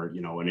or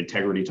an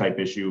integrity type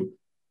issue,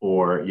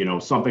 or,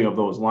 something of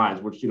those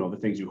lines, which, the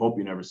things you hope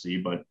you never see,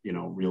 but,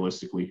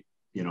 realistically,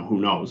 who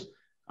knows?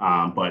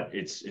 But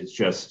it's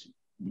just,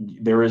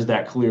 there is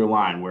that clear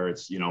line where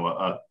it's,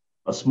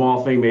 a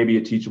small thing, maybe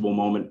a teachable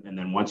moment. And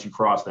then once you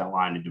cross that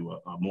line into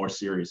a more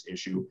serious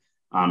issue,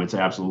 it's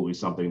absolutely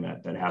something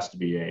that has to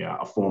be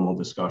a formal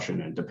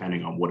discussion, and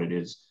depending on what it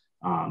is,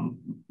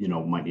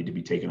 might need to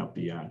be taken up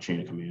the chain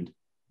of command.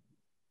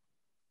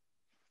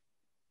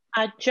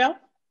 Joe?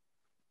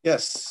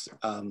 Yes.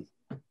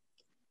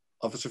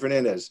 Officer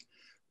Fernandez,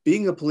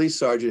 being a police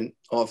sergeant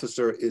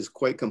officer is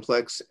quite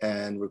complex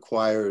and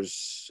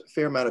requires a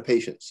fair amount of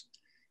patience.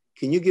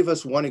 Can you give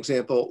us one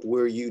example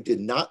where you did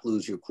not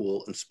lose your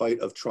cool in spite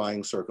of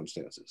trying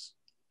circumstances?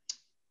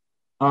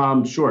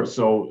 Sure.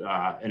 So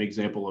an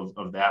example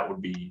of that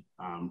would be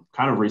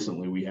kind of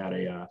recently we had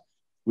a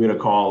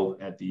call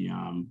at the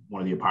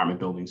one of the apartment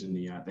buildings in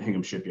the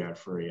Hingham shipyard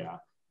for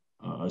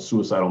a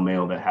suicidal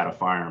male that had a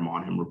firearm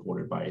on him,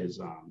 reported by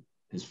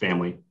his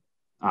family.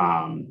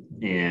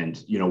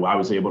 And I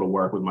was able to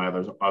work with my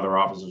other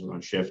officers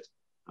on shift,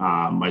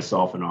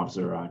 myself and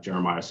Officer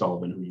Jeremiah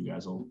Sullivan, who you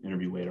guys will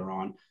interview later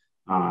on.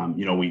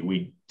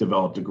 We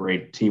developed a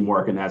great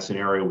teamwork in that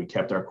scenario. We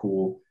kept our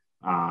cool,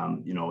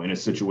 in a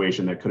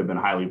situation that could have been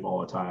highly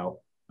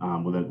volatile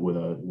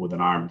with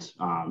an armed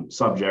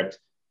subject.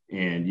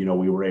 And,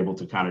 we were able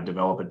to kind of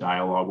develop a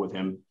dialogue with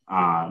him,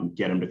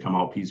 get him to come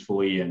out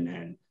peacefully,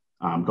 and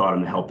got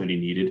him the help that he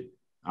needed.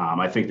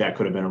 I think that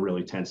could have been a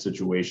really tense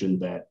situation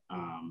that,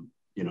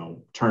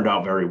 turned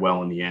out very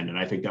well in the end. And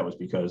I think that was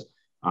because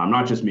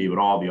not just me, but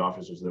all the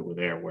officers that were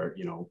there were,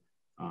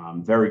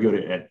 very good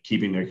at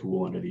keeping their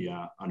cool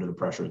under the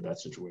pressure of that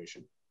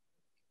situation.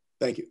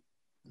 Thank you.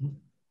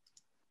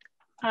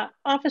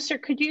 Officer,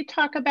 could you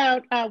talk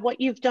about what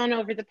you've done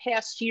over the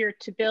past year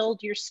to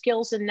build your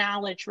skills and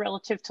knowledge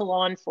relative to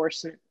law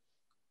enforcement?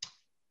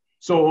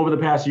 So over the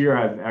past year,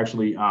 I've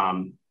actually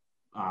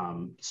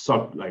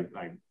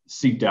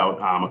seeked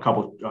out a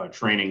couple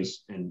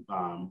trainings and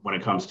when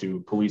it comes to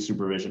police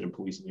supervision and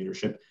police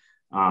leadership.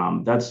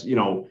 That's,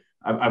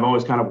 I've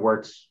always kind of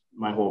worked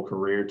my whole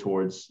career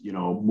towards,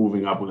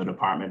 moving up with a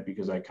department,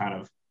 because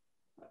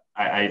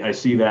I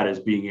see that as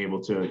being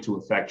able to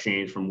affect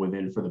change from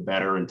within for the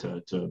better, and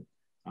to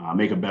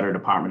make a better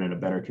department and a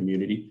better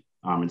community,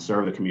 and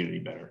serve the community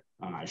better,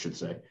 I should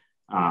say.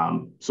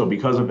 So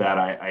because of that,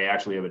 I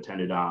actually have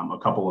attended a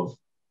couple of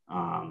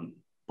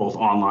both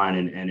online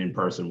and in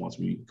person, once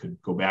we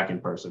could go back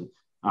in person,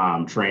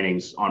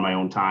 trainings on my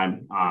own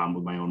time,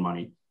 with my own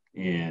money.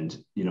 And,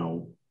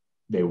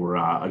 they were,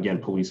 again,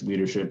 police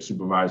leadership,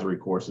 supervisory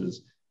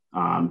courses,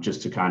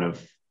 just to kind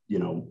of,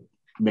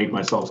 make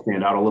myself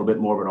stand out a little bit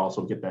more, but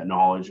also get that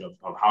knowledge of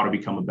how to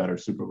become a better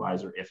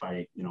supervisor if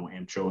I,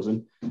 am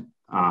chosen.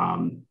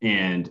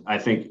 And I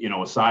think,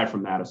 aside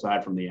from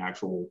the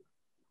actual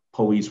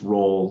police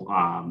role,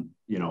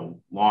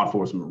 law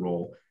enforcement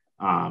role,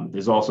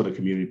 there's also the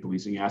community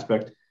policing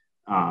aspect.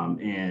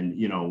 And,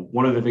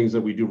 one of the things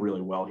that we do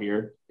really well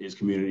here is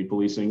community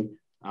policing,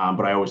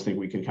 but I always think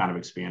we can kind of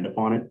expand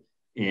upon it.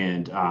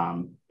 And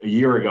a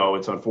year ago,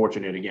 it's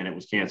unfortunate, again, it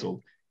was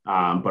canceled.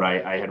 But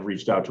I had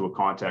reached out to a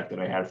contact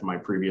that I had from my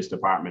previous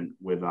department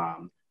with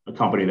a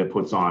company that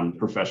puts on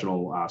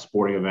professional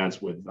sporting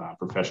events with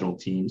professional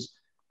teams.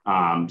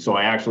 So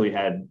I actually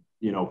had,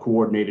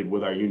 coordinated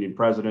with our union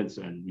presidents,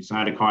 and we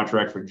signed a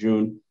contract for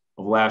June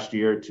of last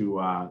year to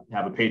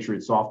have a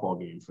Patriots softball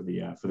game for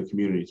the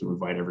community, to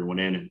invite everyone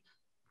in, and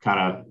kind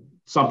of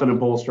something to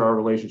bolster our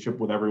relationship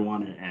with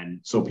everyone, and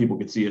so people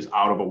could see us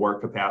out of a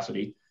work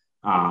capacity.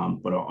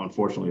 But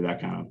unfortunately,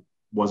 that kind of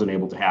wasn't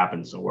able to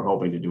happen. So we're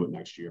hoping to do it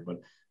next year.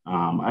 But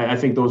I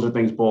think those are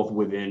things both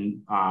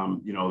within,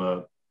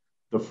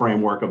 the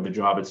framework of the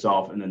job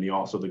itself, and then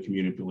also the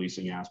community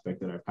policing aspect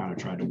that I've kind of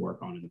tried to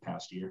work on in the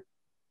past year.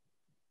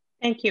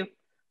 Thank you.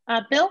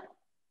 Bill?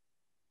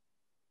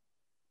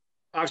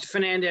 Officer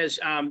Fernandez,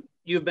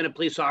 you've been a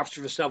police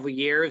officer for several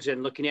years,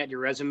 and looking at your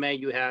resume,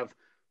 you have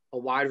a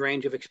wide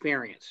range of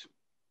experience.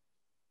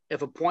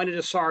 If appointed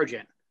a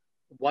sergeant,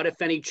 what,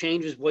 if any,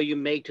 changes will you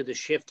make to the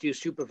shift you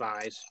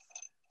supervise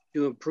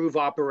to improve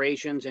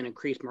operations and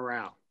increase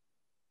morale?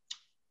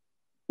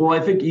 Well,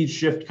 I think each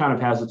shift kind of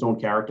has its own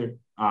character.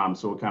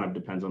 So it kind of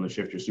depends on the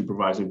shift you're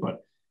supervising.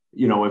 But,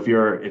 if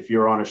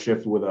you're on a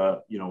shift with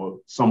a,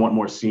 somewhat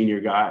more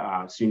senior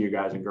guys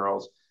and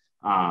girls,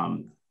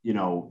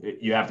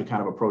 you have to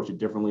kind of approach it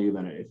differently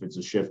than if it's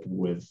a shift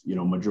with,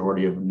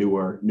 majority of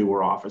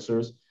newer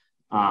officers.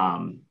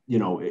 The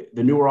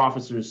newer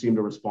officers seem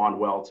to respond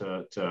well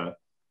to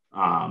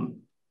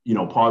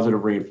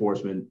positive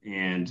reinforcement,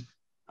 and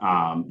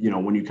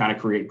when you kind of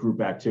create group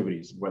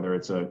activities, whether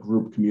it's a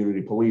group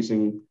community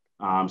policing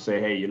say,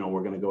 hey, you know,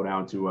 we're going to go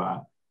down to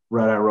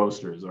Red Eye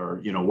Roasters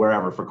or, you know,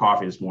 wherever for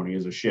coffee this morning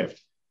as a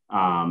shift.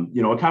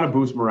 You know, it kind of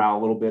boosts morale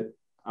a little bit.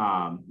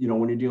 You know,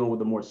 when you're dealing with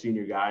the more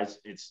senior guys,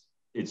 it's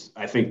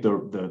I think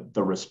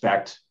the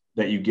respect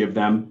that you give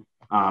them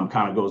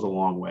kind of goes a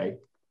long way.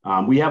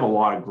 We have a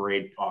lot of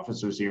great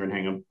officers here in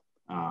Hingham.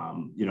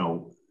 You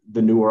know,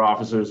 the newer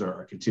officers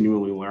are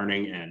continually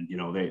learning, and you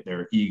know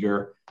they're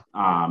eager.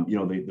 You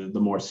know, the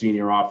more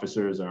senior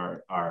officers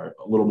are a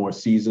little more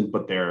seasoned,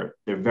 but they're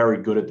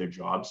very good at their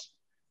jobs.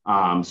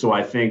 So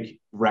I think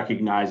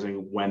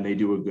recognizing when they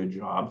do a good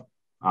job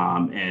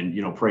and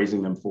you know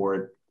praising them for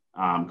it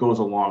goes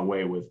a long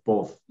way with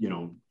both you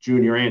know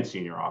junior and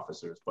senior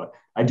officers. But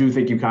I do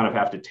think you kind of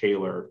have to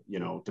tailor, you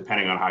know,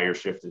 depending on how your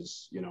shift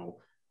is, you know,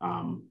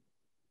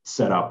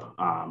 set up,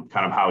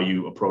 kind of how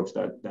you approach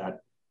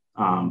that.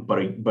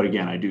 But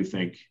again, I do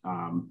think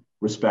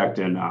respect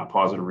and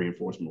positive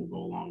reinforcement will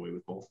go a long way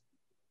with both.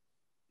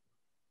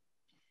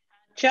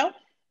 Joe?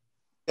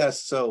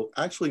 Yes, so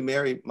actually,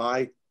 Mary,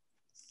 my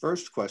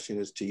first question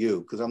is to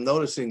you, because I'm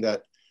noticing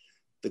that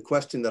the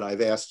question that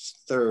I've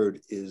asked third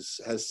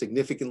has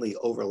significantly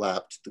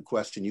overlapped the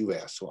question you've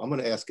asked. So I'm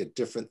going to ask a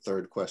different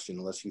third question,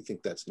 unless you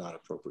think that's not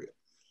appropriate.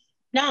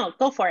 No,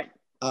 go for it.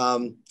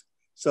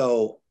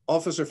 So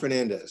Officer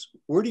Fernandez,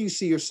 where do you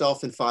see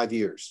yourself in 5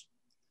 years?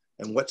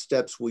 And what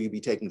steps will you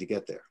be taking to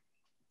get there?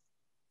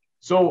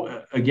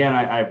 So again,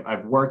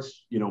 I've worked,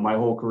 you know, my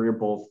whole career,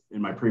 both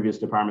in my previous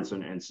departments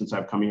and since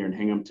I've come here in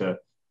Hingham to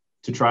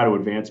try to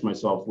advance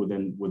myself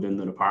within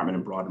the department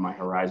and broaden my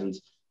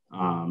horizons.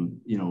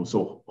 You know,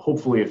 so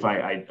hopefully if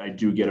I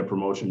do get a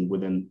promotion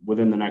within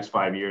the next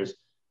 5 years,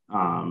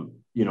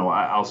 you know,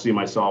 I'll see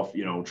myself,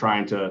 you know,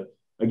 trying to,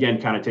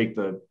 again, kind of take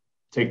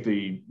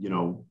the, you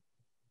know,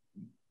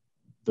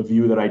 the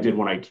view that I did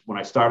when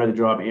I started the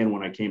job and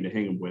when I came to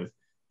Hingham with,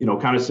 you know,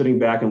 kind of sitting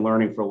back and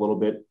learning for a little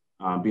bit,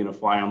 being a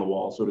fly on the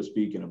wall, so to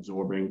speak, and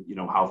absorbing, you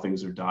know, how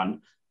things are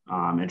done,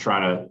 and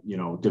trying to, you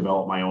know,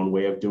 develop my own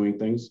way of doing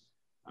things.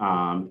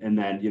 And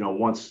then, you know,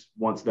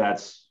 once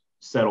that's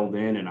settled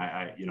in and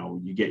I you know,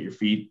 you get your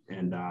feet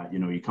and, you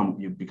know,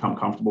 you become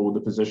comfortable with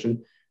the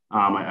position.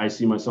 I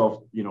see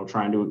myself, you know,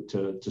 trying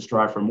to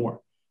strive for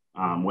more,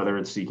 whether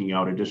it's seeking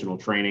out additional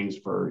trainings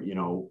for, you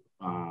know,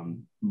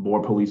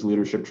 more police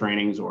leadership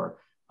trainings or,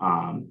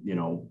 you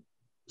know,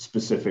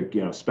 specific,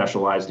 you know,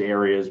 specialized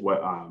areas,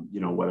 what,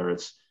 you know, whether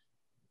it's,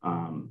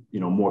 you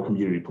know, more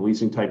community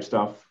policing type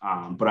stuff.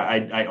 But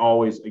I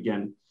always,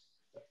 again,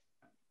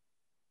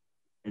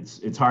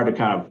 it's hard to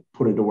kind of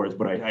put into words,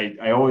 but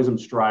I always am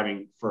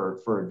striving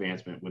for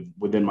advancement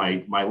within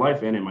my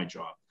life and in my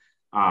job.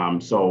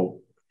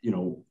 So, you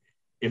know,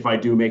 if I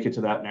do make it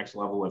to that next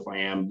level, if I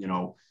am, you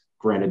know,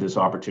 granted this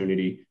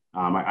opportunity,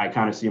 I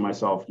kind of see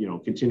myself, you know,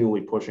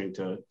 continually pushing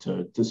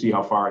to see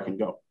how far I can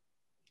go.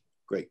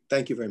 Great.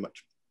 Thank you very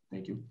much.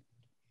 Thank you.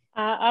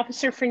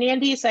 Officer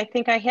Fernandez, I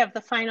think I have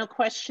the final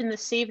question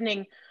this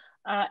evening.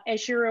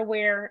 As you're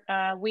aware,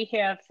 we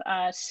have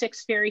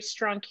 6 very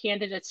strong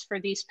candidates for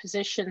these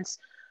positions.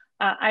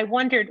 I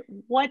wondered,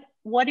 what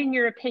in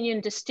your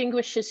opinion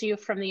distinguishes you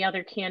from the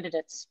other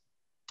candidates?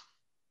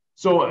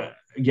 So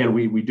again,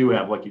 we do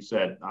have, like you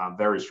said,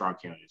 very strong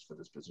candidates for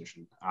this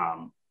position.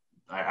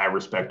 I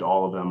respect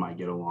all of them. I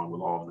get along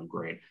with all of them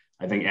great.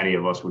 I think any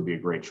of us would be a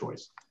great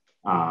choice.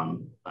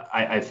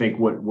 I think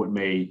what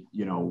may,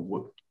 you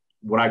know,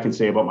 what I can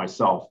say about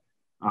myself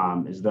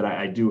is that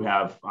I do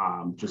have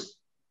just,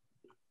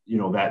 you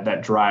know,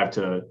 that drive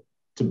to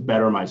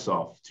better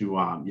myself, to,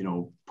 you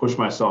know, push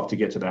myself to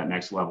get to that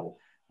next level.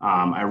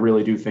 I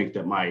really do think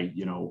that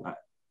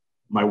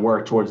my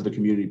work towards the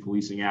community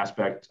policing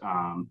aspect,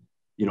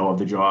 you know, of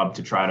the job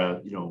to try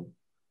to, you know,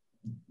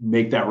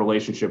 make that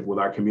relationship with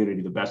our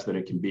community the best that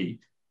it can be.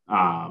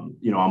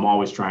 You know, I'm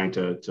always trying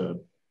to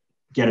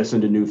get us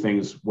into new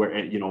things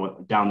where, you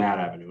know, down that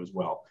avenue as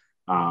well.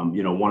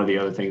 You know, one of the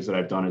other things that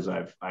I've done is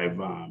I've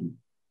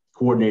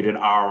coordinated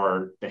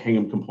the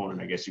Hingham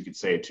component, I guess you could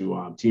say,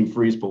 to Team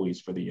Freeze Police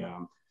for the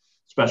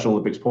Special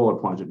Olympics polar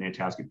plunge at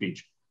Nantasket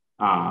Beach.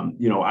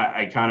 You know,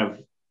 I kind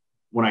of,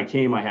 when I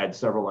came, I had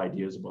several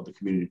ideas about the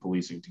community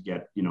policing to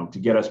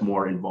get us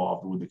more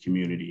involved with the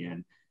community.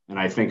 And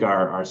I think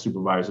our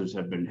supervisors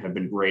have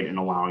been great in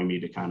allowing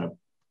me to kind of,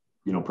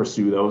 you know,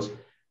 pursue those.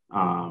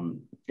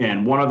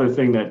 And one other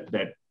thing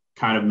that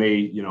kind of may,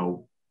 you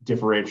know,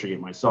 differentiate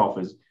myself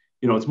is,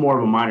 you know, it's more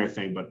of a minor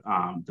thing, but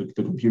the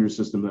computer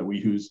system that we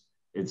use,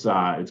 it's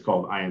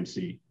called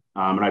IMC.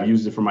 And I've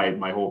used it for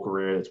my whole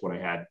career. That's what I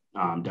had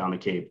down the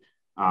Cape.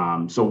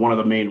 So one of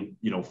the main,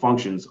 you know,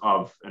 functions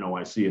of an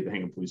OIC at the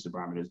Hingham Police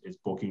Department is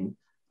booking.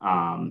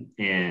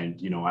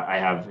 And, you know, I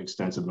have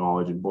extensive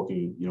knowledge in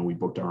booking. You know, we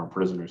booked our own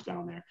prisoners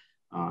down there.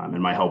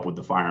 And my help with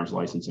the firearms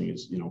licensing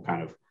is, you know,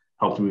 kind of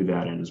helped move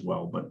that in as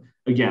well. But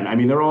again, I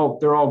mean, they're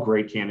all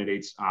great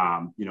candidates.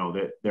 You know,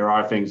 that there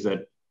are things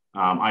that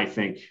I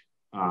think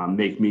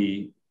make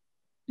me,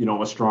 you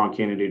know, a strong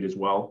candidate as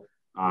well.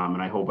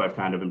 And I hope I've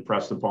kind of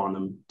impressed upon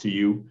them to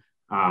you.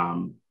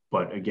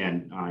 But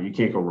again, you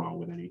can't go wrong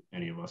with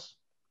any of us.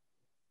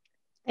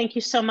 Thank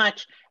you so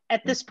much.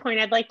 at this point,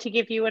 I'd like to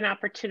give you an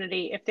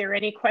opportunity. If there are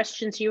any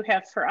questions you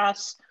have for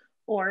us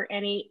or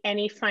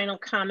any final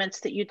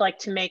comments that you'd like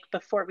to make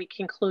before we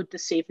conclude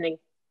this evening.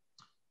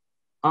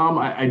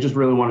 I just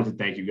really wanted to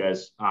thank you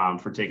guys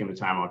for taking the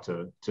time out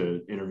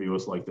to interview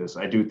us like this.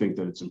 I do think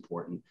that it's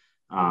important.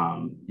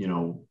 You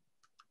know,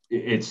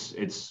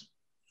 it's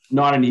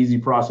not an easy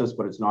process,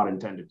 but it's not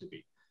intended to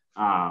be.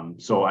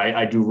 So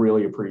I do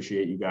really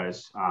appreciate you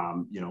guys,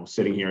 you know,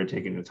 sitting here and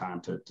taking the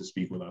time to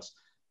speak with us.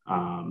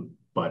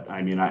 But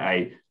I mean,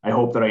 I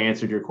hope that I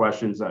answered your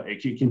questions.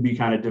 It can be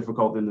kind of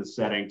difficult in this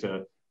setting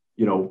to,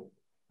 you know,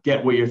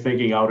 get what you're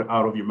thinking out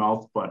of your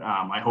mouth. But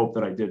I hope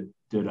that I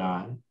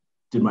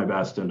did my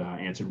best and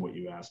answered what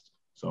you asked.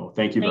 So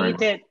thank you very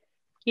much.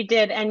 You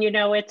did. And you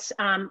know, it's,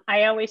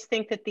 I always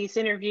think that these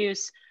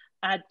interviews,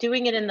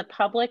 doing it in the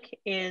public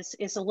is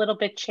a little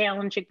bit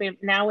challenging.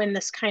 Now in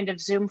this kind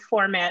of Zoom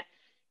format,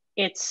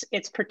 it's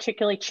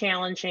particularly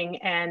challenging.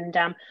 And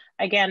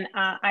again,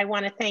 I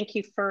want to thank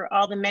you for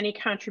all the many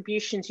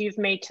contributions you've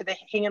made to the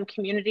Hingham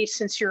community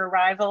since your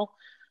arrival.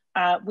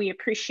 We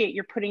appreciate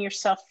your putting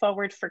yourself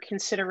forward for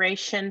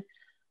consideration.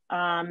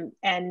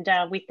 And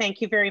we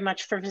thank you very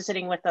much for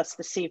visiting with us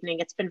this evening.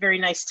 It's been very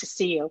nice to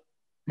see you.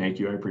 Thank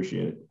you. I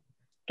appreciate it.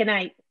 Good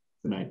night.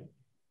 Good night.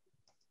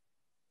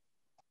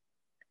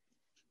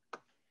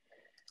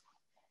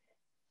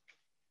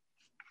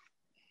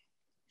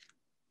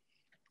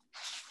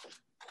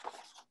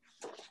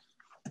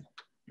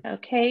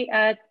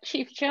 Okay,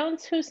 Chief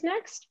Jones, who's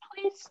next,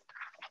 please?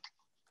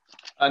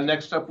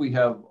 Next up, we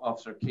have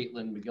Officer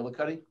Caitlin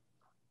McGillicuddy.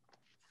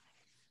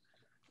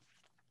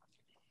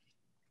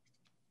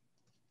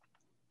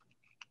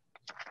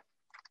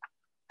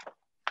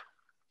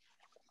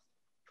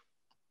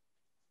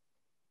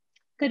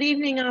 Good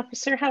evening,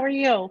 officer. How are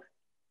you?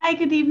 Hi,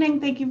 good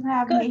evening. Thank you for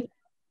having me.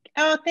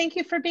 Oh, thank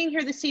you for being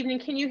here this evening.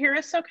 Can you hear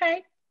us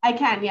okay? I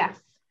can, yes.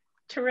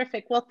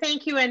 Terrific. Well,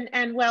 thank you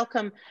and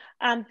welcome.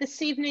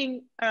 This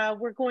evening,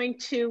 we're going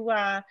to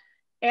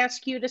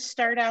ask you to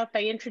start out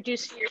by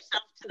introducing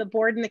yourself to the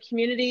board and the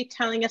community,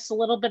 telling us a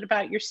little bit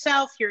about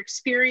yourself, your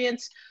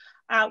experience,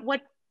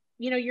 what,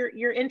 you know,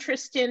 your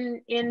interest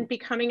in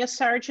becoming a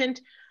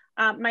sergeant.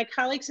 My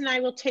colleagues and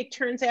I will take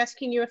turns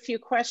asking you a few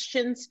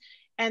questions,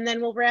 and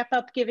then we'll wrap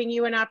up giving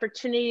you an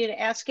opportunity to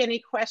ask any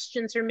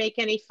questions or make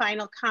any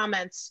final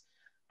comments.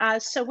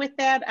 So with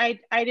that,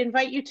 I'd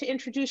invite you to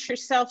introduce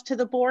yourself to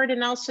the board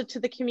and also to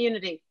the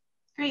community.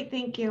 Great,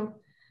 thank you.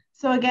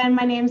 So again,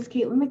 my name is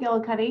Caitlin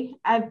McGillicuddy.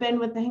 I've been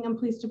with the Hingham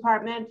Police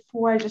Department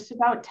for just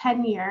about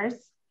 10 years.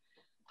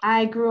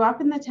 I grew up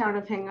in the town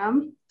of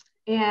Hingham,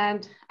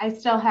 and I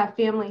still have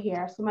family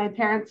here. So my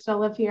parents still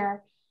live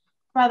here,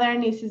 brother,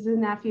 nieces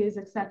and nephews,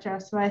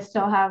 etc. So I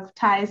still have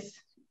ties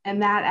in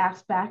that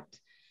aspect.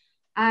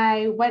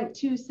 I went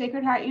to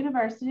Sacred Heart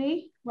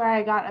University, where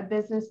I got a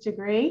business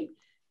degree,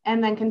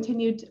 and then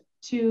continued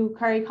to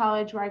Curry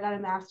College, where I got a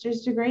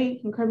master's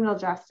degree in criminal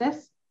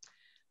justice.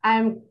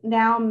 I'm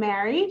now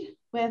married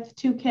with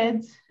 2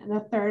 kids and a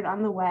third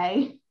on the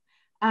way.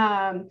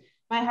 My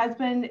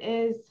husband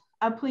is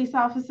a police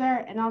officer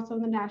and also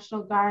in the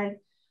National Guard.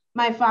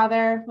 My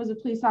father was a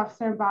police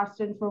officer in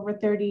Boston for over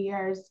 30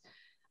 years.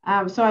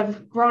 So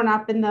I've grown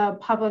up in the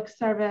public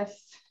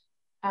service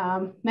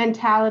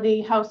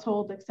mentality,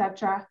 household,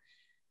 etc.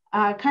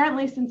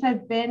 Currently, since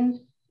I've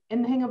been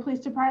in the Hingham Police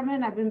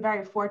Department, I've been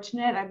very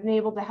fortunate. I've been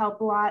able to help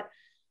a lot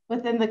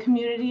within the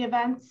community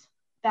events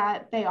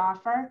that they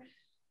offer.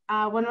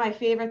 One of my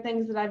favorite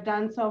things that I've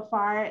done so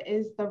far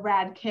is the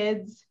Rad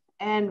Kids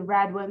and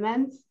Rad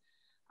Women's.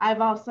 I've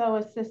also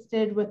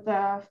assisted with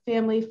the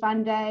Family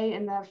Fun Day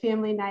and the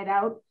Family Night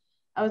Out.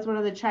 I was one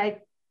of the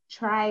try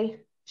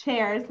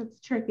chairs, that's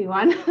a tricky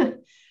one,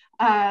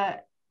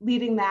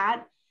 leading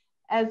that,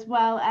 as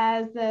well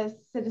as the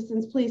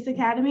Citizens Police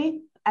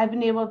Academy. I've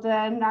been able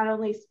to not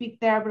only speak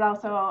there, but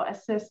also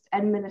assist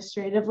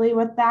administratively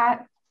with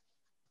that.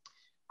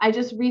 I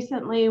just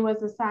recently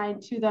was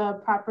assigned to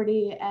the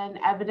property and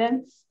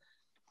evidence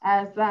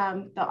as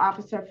the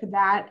officer for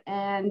that.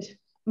 And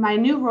my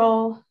new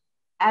role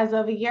as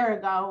of a year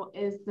ago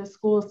is the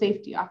school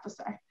safety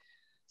officer.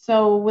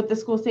 So with the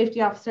school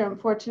safety officer, I'm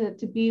fortunate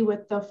to be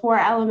with the 4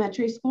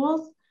 elementary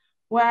schools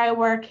where I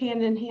work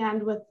hand in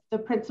hand with the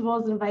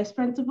principals and vice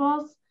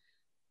principals.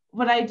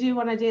 What I do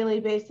on a daily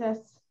basis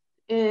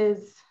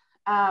is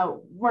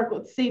work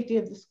with safety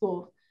of the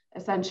school,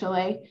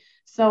 essentially.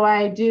 So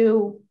I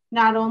do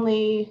not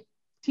only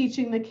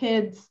teaching the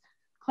kids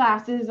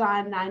classes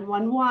on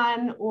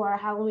 911 or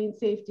Halloween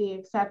safety,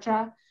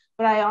 etc.,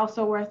 but I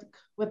also work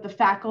with the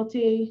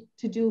faculty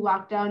to do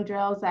lockdown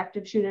drills,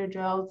 active shooter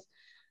drills,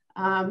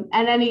 and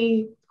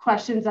any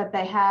questions that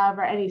they have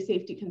or any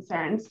safety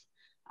concerns.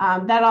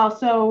 That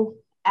also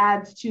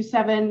adds to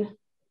 7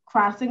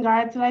 crossing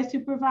guards that I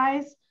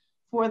supervise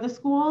for the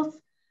schools.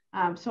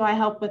 So I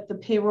help with the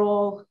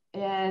payroll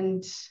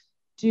and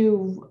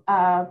do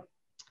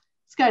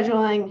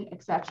scheduling,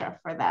 etc.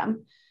 for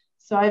them.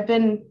 So I've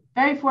been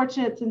very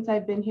fortunate since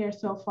I've been here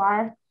so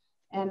far,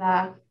 and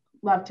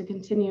love to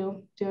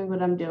continue doing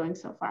what I'm doing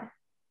so far.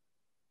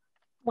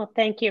 Well,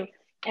 thank you.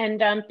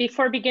 And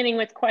before beginning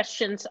with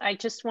questions, I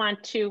just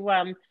want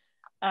to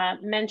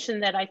mention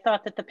that I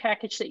thought that the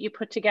package that you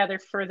put together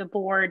for the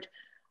board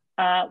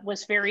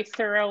was very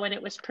thorough, and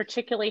it was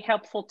particularly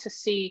helpful to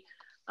see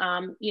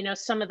you know,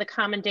 some of the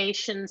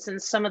commendations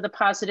and some of the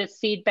positive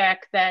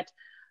feedback that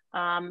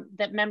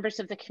that members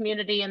of the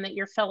community and that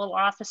your fellow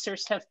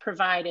officers have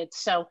provided.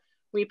 So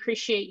we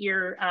appreciate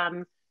your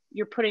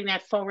putting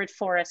that forward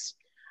for us.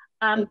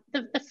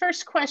 The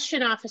first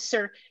question,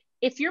 officer,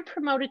 if you're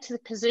promoted to the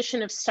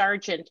position of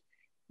sergeant,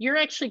 you're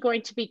actually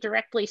going to be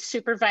directly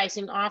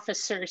supervising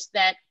officers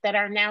that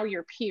are now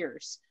your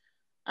peers.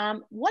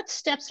 What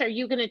steps are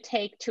you going to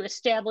take to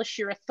establish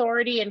your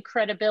authority and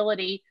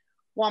credibility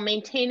while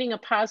maintaining a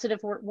positive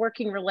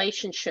working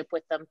relationship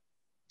with them?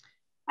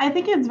 I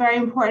think it's very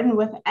important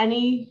with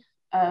any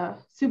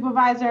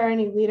supervisor or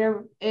any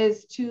leader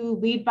is to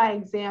lead by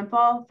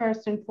example,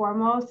 first and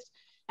foremost,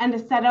 and to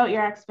set out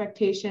your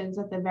expectations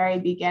at the very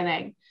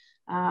beginning.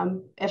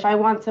 If I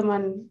want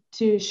someone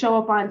to show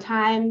up on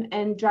time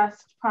and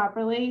dressed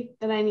properly,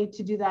 then I need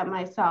to do that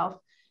myself.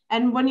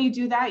 And when you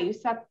do that, you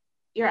set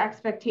your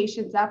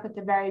expectations up at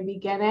the very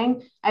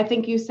beginning. I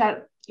think you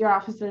set your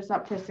officers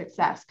up for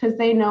success because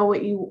they know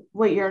what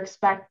you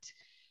expect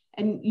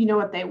and you know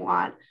what they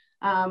want.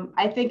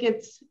 I think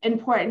it's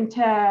important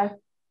to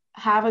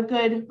have a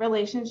good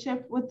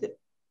relationship with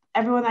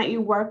everyone that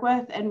you work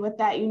with, and with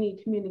that you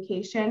need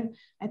communication.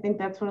 I think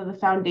that's one of the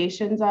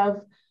foundations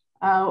of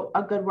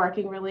a good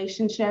working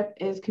relationship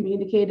is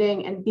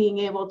communicating and being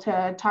able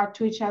to talk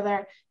to each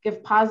other,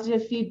 give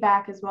positive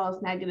feedback as well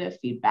as negative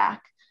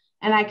feedback.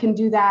 And I can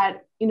do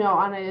that, you know,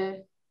 on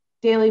a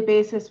daily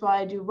basis while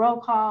I do roll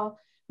call,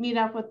 meet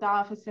up with the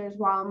officers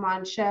while I'm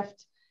on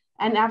shift.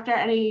 And after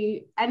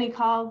any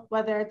call,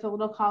 whether it's a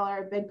little call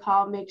or a big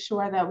call, make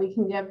sure that we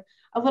can give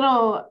a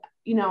little,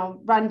 you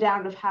know,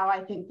 rundown of how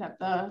I think that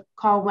the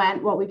call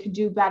went, what we could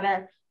do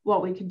better,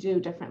 what we could do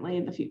differently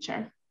in the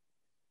future.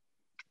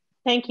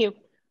 Thank you.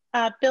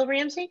 Bill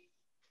Ramsey?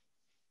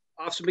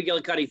 Officer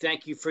McGillicuddy,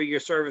 thank you for your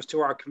service to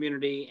our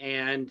community.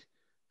 And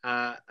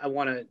I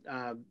want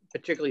to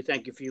particularly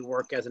thank you for your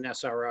work as an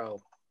SRO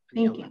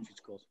in the elementary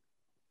schools.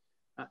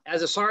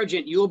 As a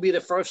sergeant, you will be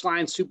the first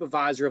line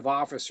supervisor of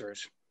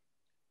officers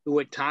who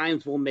at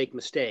times will make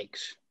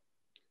mistakes.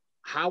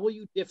 How will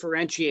you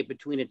differentiate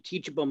between a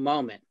teachable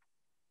moment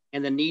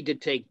and the need to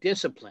take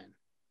discipline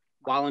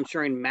while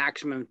ensuring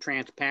maximum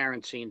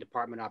transparency in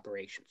department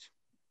operations?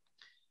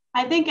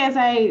 I think as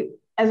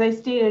I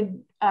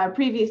stated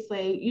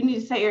previously, you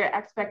need to set your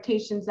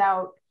expectations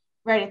out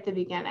right at the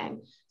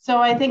beginning. So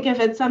I think if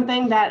it's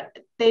something that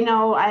they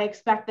know I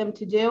expect them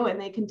to do and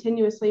they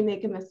continuously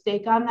make a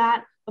mistake on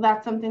that, well,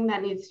 that's something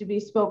that needs to be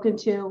spoken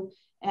to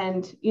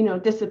and, you know,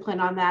 discipline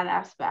on that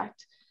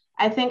aspect.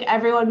 I think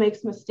everyone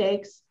makes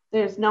mistakes.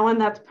 There's no one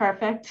that's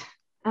perfect,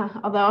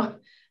 although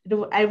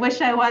I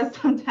wish I was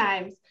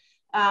sometimes.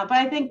 But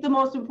I think the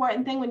most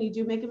important thing when you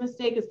do make a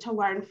mistake is to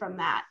learn from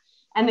that.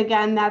 And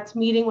again, that's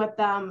meeting with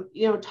them,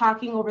 you know,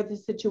 talking over the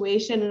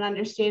situation and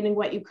understanding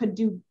what you could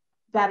do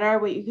better,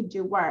 what you could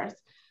do worse.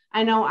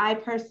 I know I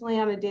personally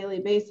on a daily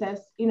basis,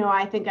 you know,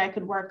 I think I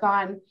could work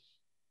on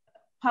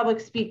public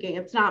speaking.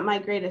 It's not my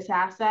greatest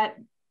asset.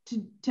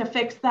 To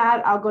fix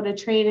that, I'll go to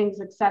trainings,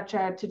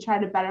 etc., to try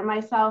to better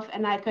myself.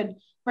 And I could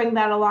bring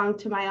that along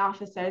to my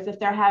officers if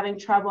they're having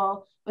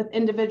trouble with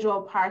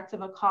individual parts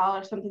of a call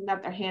or something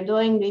that they're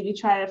handling, maybe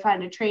try to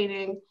find a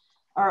training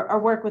or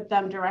work with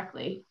them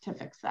directly to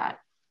fix that.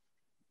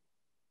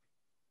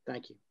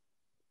 Thank you.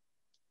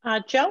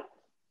 Joe?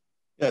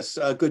 Yes,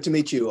 good to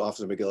meet you,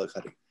 Officer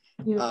McGillicuddy.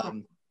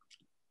 I'm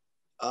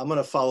going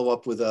to follow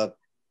up with a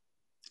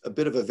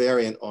bit of a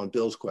variant on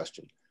Bill's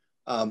question.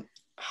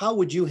 How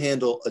would you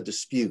handle a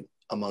dispute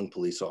among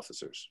police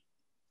officers?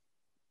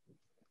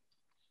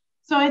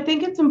 So I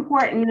think it's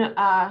important,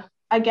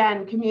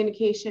 again,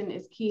 communication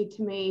is key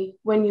to me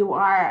when you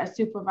are a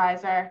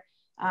supervisor.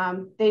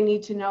 They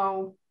need to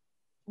know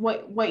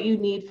what you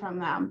need from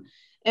them.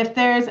 If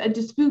there's a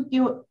dispute,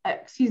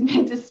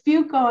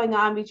 dispute going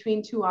on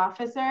between two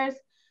officers,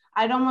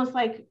 I'd almost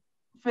like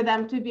for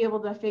them to be able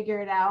to figure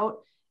it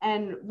out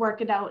and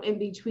work it out in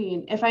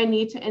between. If I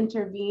need to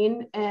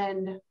intervene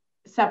and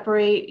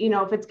separate, you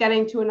know, if it's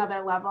getting to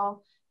another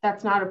level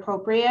that's not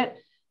appropriate,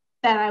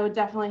 then I would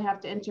definitely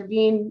have to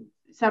intervene,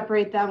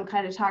 separate them,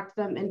 kind of talk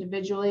to them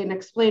individually and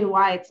explain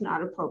why it's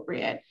not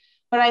appropriate.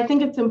 But I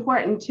think it's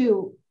important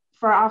too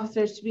for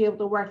officers to be able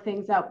to work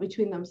things out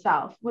between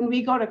themselves. When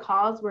we go to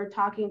calls, we're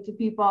talking to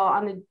people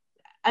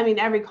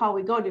every call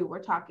we go to,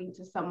 we're talking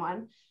to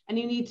someone, and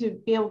you need to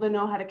be able to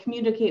know how to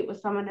communicate with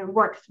someone and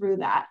work through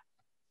that.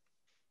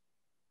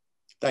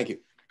 Thank you.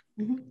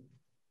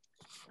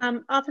 Mm-hmm.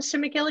 Officer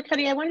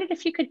McGillicuddy, I wondered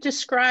if you could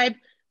describe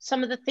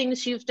some of the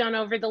things you've done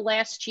over the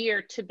last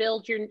year to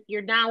build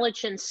your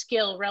knowledge and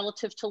skill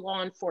relative to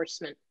law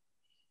enforcement.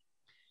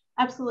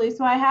 Absolutely.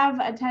 So I have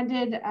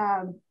attended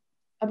a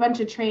bunch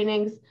of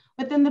trainings.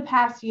 Within the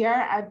past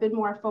year, I've been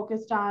more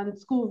focused on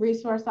school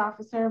resource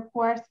officer, of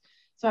course.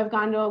 So I've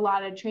gone to a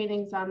lot of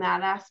trainings on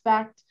that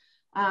aspect.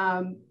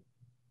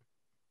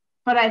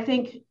 But I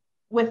think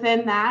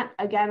within that,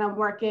 again, I'm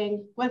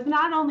working with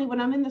not only when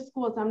I'm in the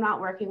schools, I'm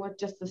not working with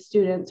just the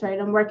students, right?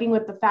 I'm working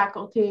with the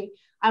faculty.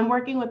 I'm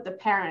working with the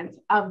parents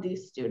of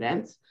these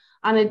students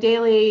on a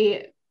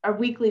daily or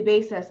weekly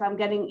basis. I'm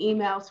getting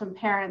emails from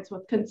parents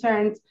with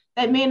concerns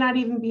that may not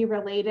even be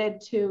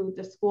related to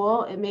the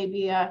school. It may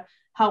be a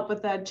help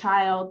with a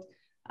child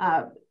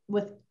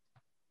with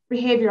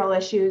behavioral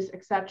issues,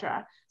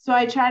 etc. So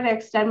I try to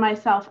extend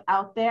myself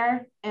out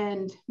there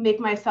and make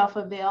myself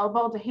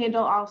available to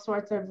handle all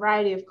sorts of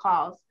variety of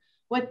calls.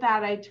 With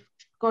that, I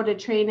go to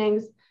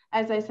trainings.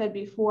 As I said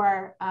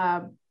before,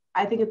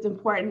 I think it's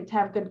important to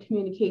have good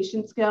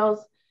communication skills.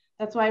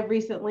 That's why I've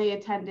recently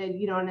attended,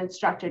 an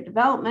instructor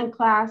development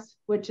class,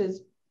 which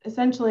is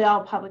essentially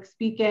all public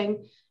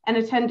speaking, and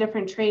attend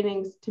different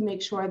trainings to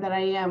make sure that I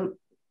am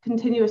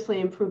continuously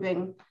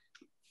improving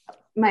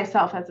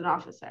myself as an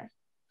officer.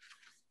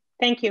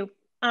 Thank you.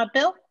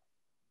 Bill?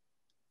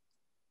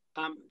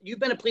 You've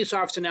been a police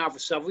officer now for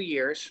several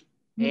years,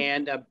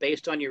 and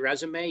based on your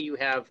resume, you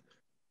have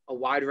a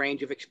wide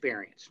range of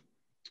experience.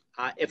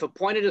 If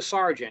appointed a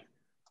sergeant,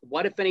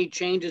 what, if any,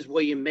 changes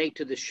will you make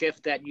to the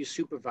shift that you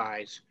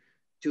supervise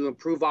to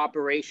improve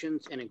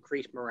operations and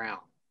increase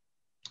morale?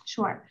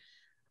 Sure.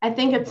 I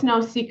think it's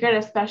no secret,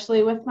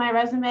 especially with my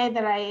resume,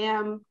 that I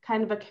am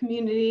kind of a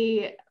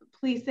community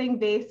policing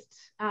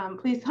based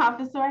police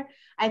officer.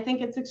 I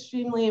think it's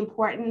extremely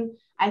important.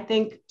 I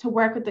think to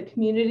work with the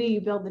community,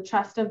 you build the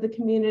trust of the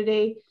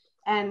community,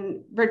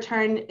 and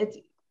return,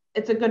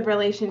 it's a good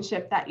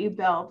relationship that you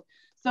build.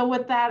 So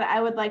with that,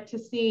 I would like to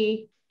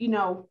see,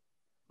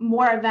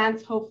 more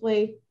events,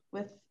 hopefully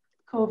with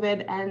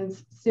COVID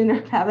ends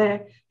sooner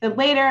rather than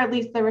later, at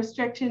least the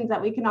restrictions,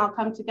 that we can all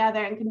come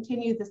together and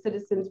continue the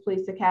Citizens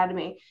Police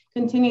Academy,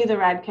 continue the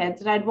Red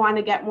Kids. And I'd want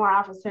to get more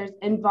officers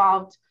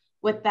involved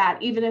with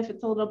that, even if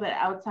it's a little bit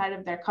outside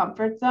of their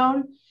comfort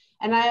zone.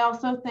 And I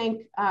also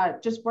think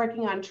just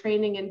working on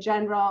training in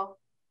general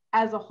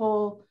as a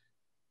whole,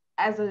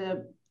 as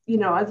a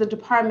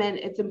department,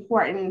 it's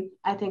important.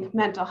 I think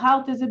mental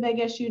health is a big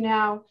issue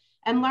now,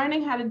 and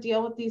learning how to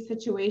deal with these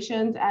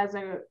situations as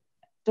a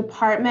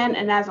department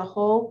and as a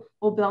whole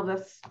will build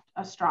us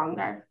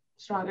stronger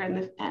in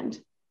the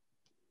end.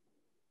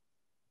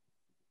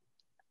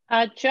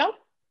 Joe?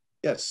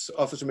 Yes,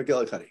 Officer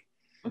McGillicuddy.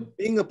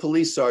 Being a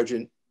police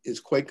sergeant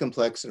is quite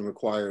complex and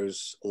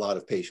requires a lot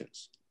of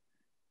patience.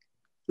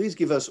 Please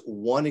give us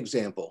one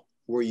example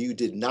where you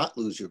did not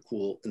lose your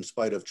cool in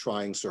spite of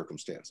trying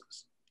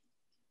circumstances.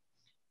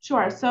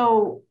 Sure.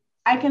 So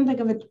I can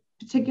think of a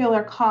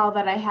particular call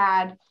that I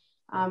had.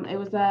 It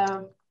was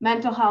a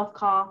mental health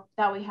call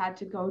that we had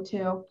to go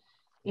to,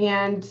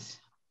 and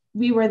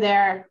we were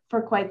there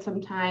for quite some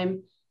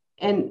time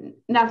and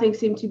nothing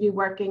seemed to be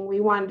working.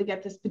 We wanted to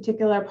get this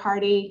particular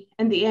party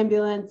and the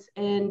ambulance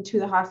into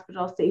the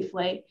hospital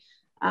safely.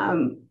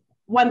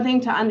 One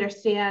thing to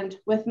understand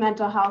with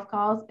mental health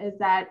calls is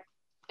that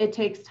it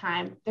takes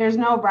time. There's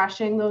no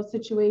rushing those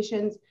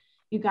situations.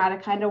 You got to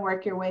kind of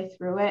work your way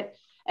through it.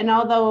 And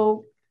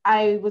although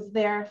I was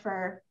there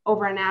for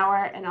over an hour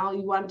and all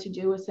you want to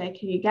do was say,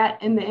 can you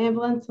get in the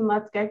ambulance and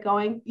let's get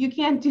going? You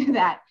can't do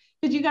that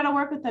because you got to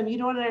work with them. You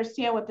don't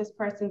understand what this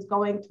person's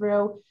going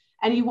through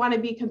and you want to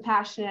be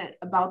compassionate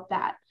about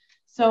that.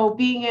 So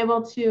being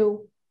able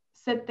to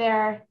sit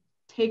there,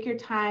 take your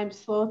time,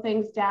 slow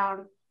things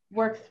down,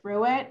 work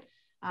through it,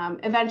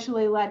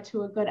 eventually led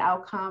to a good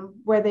outcome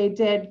where they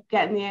did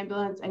get in the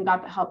ambulance and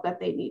got the help that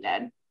they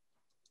needed.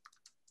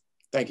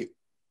 Thank you.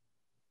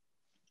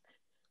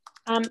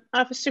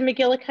 Officer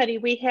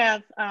McGillicuddy, we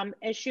have,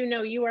 as you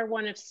know, you are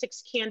one of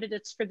 6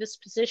 candidates for this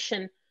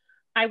position.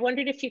 I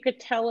wondered if you could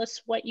tell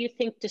us what you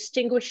think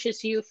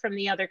distinguishes you from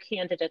the other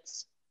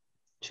candidates.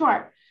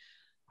 Sure.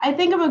 I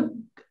think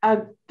I'm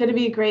going to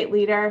be a great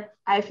leader.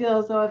 I feel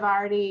as though I've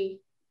already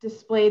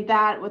displayed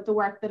that with the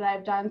work that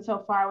I've done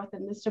so far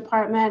within this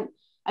department.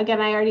 Again,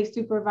 I already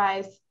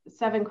supervise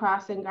 7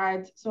 crossing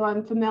guards, so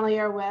I'm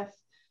familiar with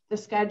the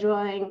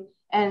scheduling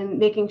and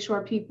making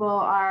sure people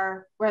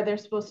are where they're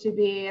supposed to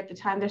be at the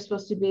time they're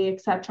supposed to be,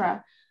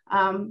 etc.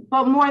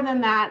 But more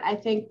than that, I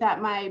think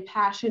that my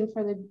passion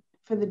for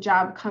the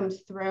job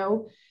comes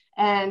through,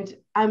 and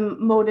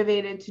I'm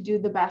motivated to do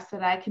the best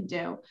that I can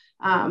do.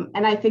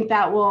 And I think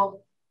that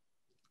will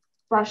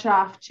brush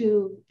off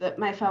to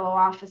my fellow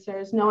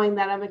officers, knowing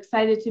that I'm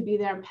excited to be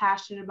there and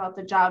passionate about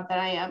the job that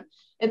I am.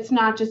 It's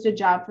not just a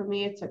job for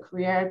me, it's a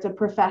career, it's a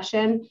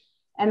profession,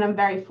 and I'm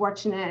very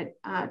fortunate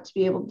to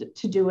be able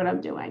to do what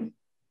I'm doing.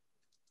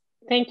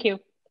 Thank you.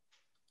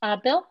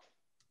 Bill?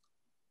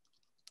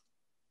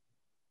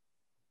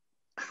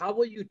 How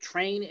will you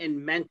train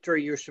and mentor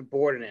your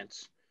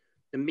subordinates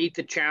to meet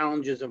the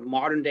challenges of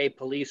modern day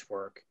police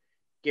work,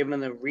 given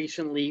the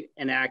recently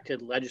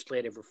enacted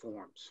legislative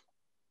reforms?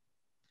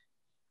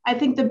 I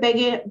think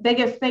the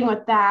biggest thing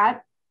with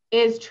that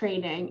is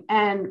training.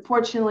 And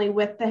fortunately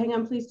with the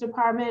Hingham Police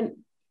Department,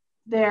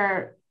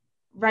 they're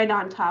right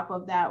on top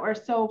of that. We're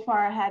so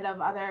far ahead of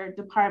other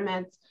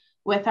departments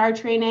with our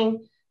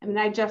training. I mean,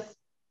 I just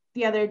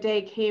the other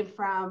day came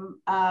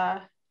from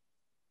a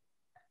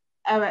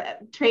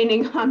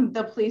training on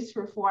the police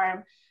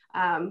reform.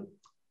 And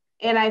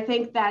I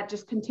think that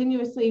just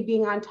continuously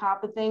being on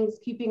top of things,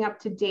 keeping up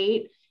to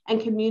date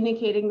and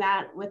communicating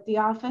that with the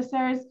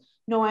officers,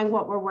 knowing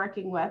what we're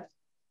working with.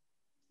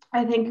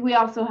 I think we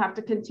also have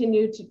to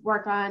continue to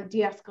work on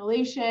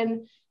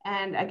de-escalation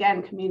and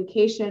again,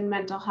 communication,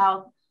 mental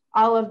health,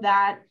 all of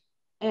that.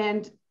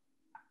 And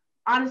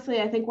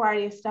honestly, I think we're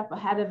already a step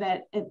ahead of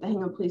it at the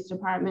Hingham Police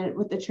Department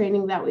with the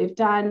training that we've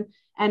done.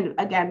 And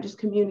again, just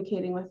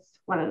communicating with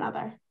one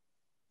another.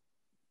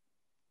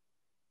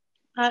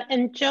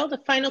 And Joe, the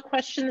final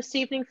question this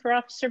evening for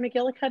Officer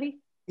McGillicuddy.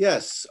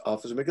 Yes,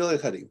 Officer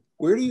McGillicuddy,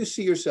 where do you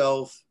see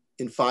yourself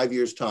in 5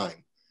 years'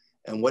 time?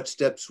 And what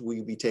steps will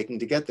you be taking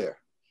to get there?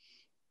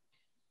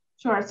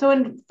 Sure. So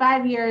in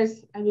 5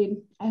 years, I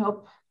mean, I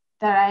hope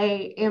that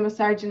I am a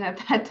sergeant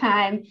at that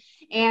time.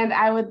 And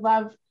I would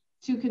love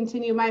to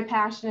continue my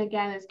passion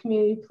again is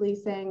community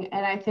policing.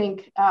 And I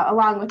think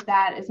along with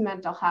that is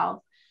mental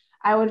health.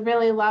 I would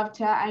really love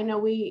to, I know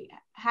we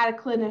had a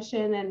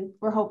clinician and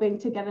we're hoping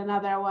to get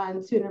another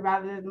one sooner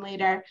rather than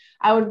later.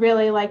 I would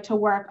really like to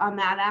work on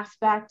that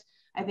aspect.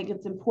 I think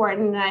it's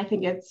important. And I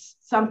think it's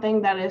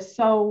something that is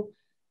so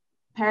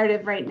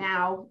imperative right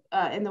now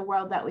in the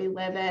world that we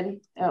live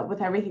in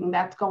with everything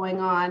that's going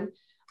on.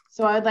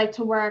 So I'd like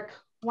to work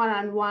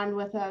one-on-one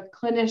with a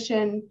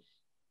clinician,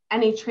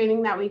 any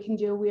training that we can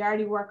do. We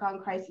already work on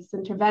crisis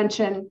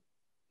intervention,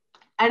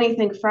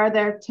 anything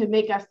further to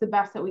make us the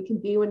best that we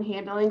can be when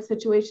handling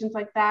situations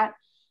like that.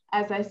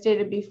 As I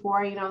stated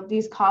before, you know,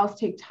 these calls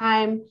take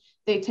time,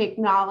 they take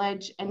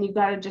knowledge, and you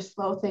got to just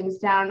slow things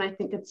down. And I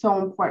think it's so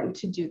important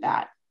to do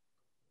that.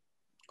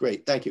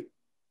 Great, thank you.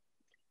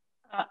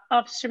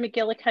 Officer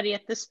McGillicuddy,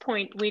 at this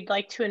point, we'd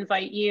like to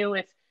invite you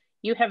if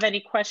you have any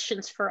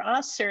questions for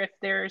us, or if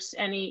there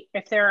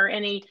are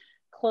any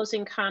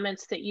closing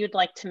comments that you'd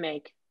like to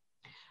make.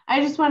 I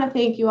just want to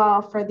thank you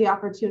all for the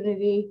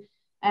opportunity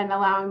and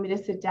allowing me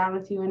to sit down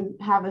with you and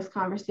have this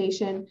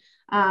conversation.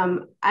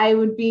 I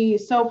would be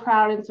so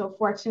proud and so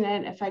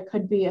fortunate if I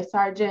could be a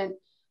sergeant.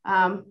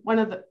 One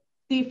of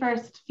the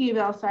first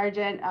female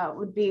sergeant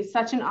would be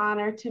such an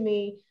honor to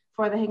me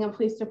for the Hingham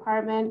Police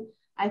Department.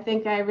 I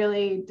think I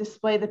really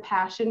display the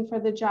passion for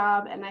the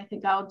job, and I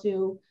think I'll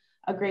do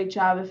a great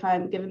job if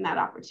I'm given that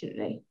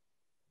opportunity.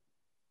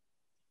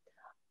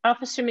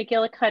 Officer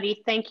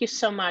McGillicuddy, thank you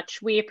so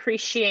much. We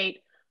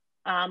appreciate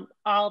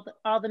all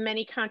the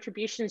many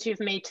contributions you've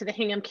made to the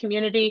Hingham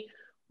community.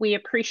 We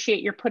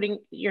appreciate your putting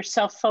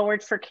yourself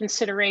forward for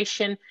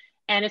consideration,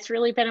 and it's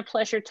really been a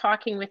pleasure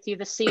talking with you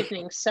this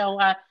evening. So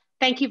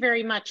thank you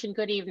very much and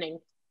good evening.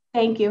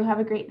 Thank you. Have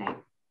a great night.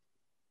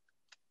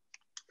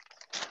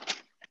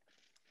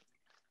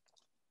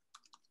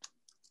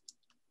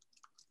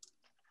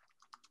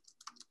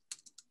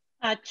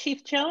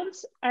 Chief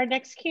Jones, our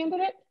next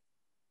candidate.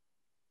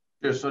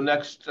 Sure. So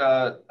next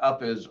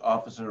up is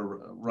Officer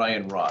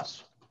Ryan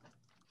Ross.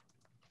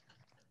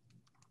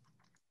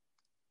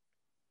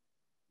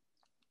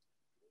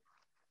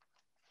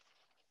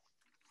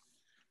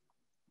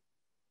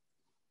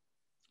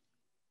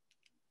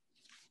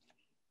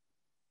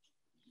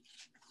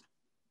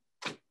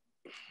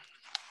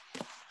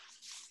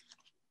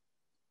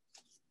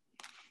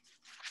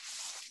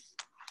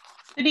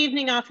 Good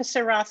evening,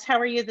 Officer Ross. How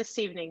are you this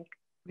evening?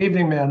 Good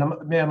evening,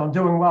 ma'am. I'm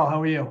doing well. How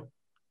are you?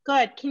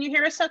 Good. Can you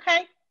hear us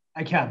okay?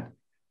 I can.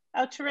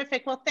 Oh,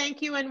 terrific. Well,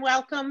 thank you and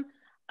welcome.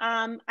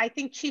 I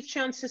think Chief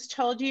Jones has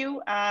told you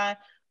the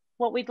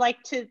way we'd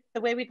like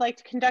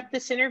to conduct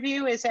this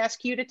interview is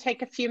ask you to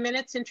take a few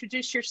minutes,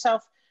 introduce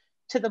yourself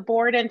to the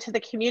board and to the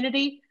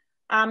community.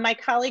 My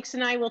colleagues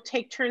and I will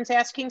take turns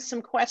asking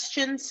some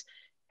questions,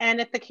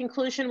 and at the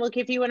conclusion, we'll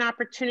give you an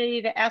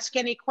opportunity to ask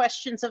any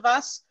questions of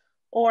us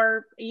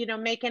or, you know,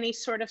 make any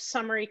sort of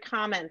summary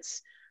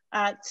comments.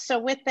 So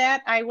with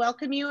that, I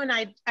welcome you, and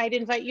I'd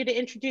invite you to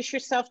introduce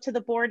yourself to the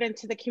board and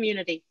to the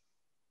community.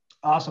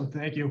 Awesome,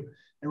 thank you.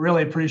 I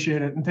really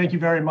appreciate it. And thank you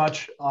very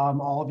much,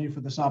 all of you, for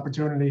this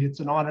opportunity.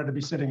 It's an honor to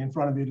be sitting in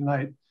front of you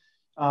tonight.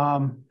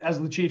 As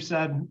the chief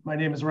said, my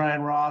name is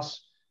Ryan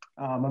Ross.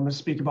 I'm gonna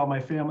speak about my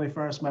family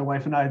first. My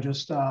wife and I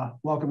just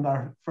welcomed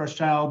our first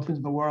child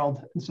into the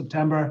world in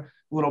September,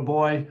 a little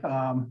boy.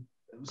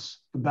 It was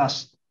the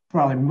best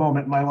probably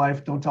moment in my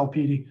life. Don't tell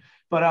Petey.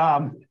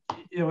 But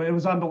it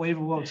was an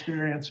unbelievable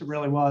experience. It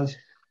really was.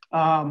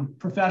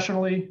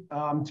 Professionally,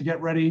 to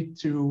get ready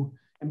to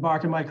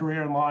embark in my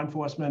career in law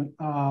enforcement,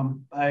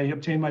 I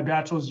obtained my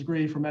bachelor's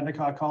degree from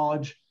Endicott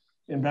College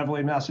in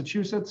Beverly,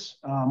 Massachusetts.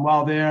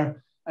 While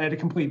there, I had to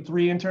complete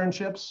 3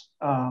 internships,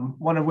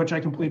 one of which I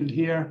completed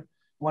here,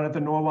 one at the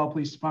Norwell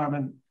Police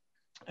Department,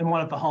 and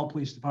one at the Hull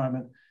Police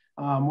Department.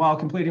 While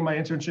completing my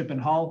internship in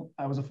Hull,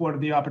 I was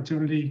afforded the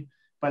opportunity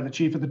by the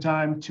chief at the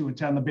time to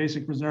attend the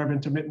Basic Reserve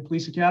Intermittent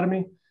Police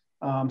Academy.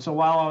 So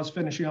while I was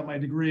finishing up my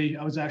degree,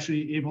 I was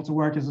actually able to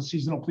work as a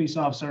seasonal police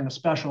officer in a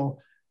special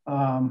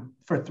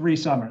for 3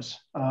 summers.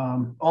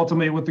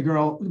 Ultimately with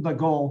the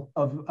goal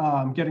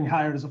of getting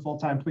hired as a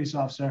full-time police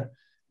officer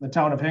in the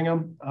town of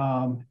Hingham.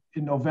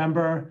 In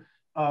November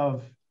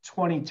of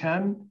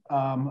 2010,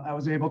 I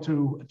was able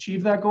to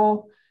achieve that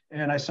goal,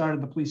 and I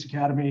started the police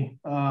academy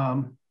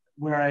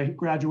where I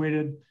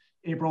graduated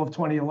April of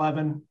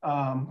 2011,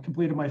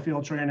 completed my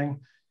field training,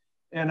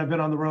 and I've been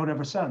on the road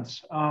ever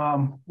since.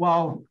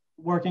 While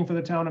working for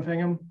the town of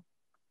Hingham,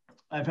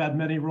 I've had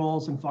many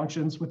roles and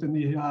functions within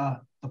the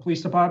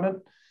police department.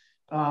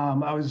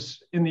 I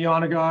was in the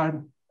Honor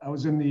Guard. I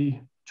was in the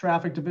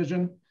traffic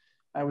division.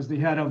 I was the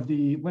head of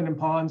the Linden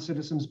Pond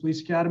Citizens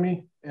Police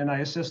Academy, and I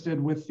assisted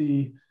with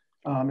the,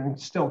 and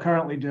still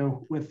currently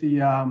do, with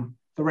the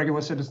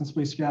regular Citizens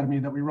Police Academy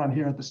that we run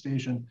here at the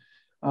station.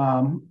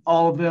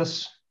 All of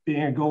this,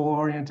 being a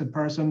goal-oriented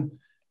person,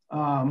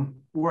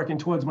 working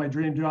towards my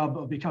dream job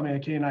of becoming a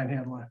canine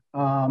handler.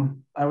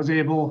 I was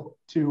able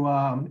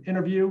to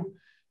interview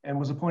and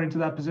was appointed to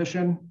that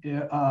position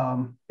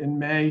in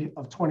May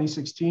of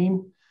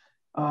 2016.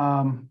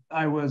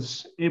 I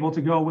was able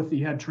to go with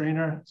the head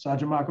trainer,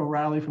 Sergeant Mark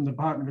O'Reilly from the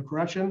Department of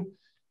Correction,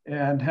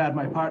 and had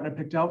my partner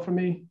picked out for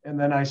me. And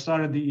then I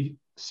started the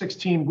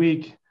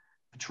 16-week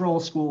patrol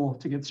school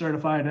to get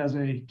certified as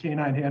a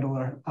canine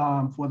handler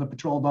for the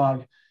patrol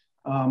dog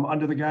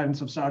under the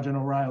guidance of Sergeant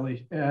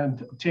O'Reilly,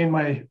 and obtained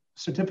my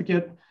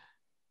certificate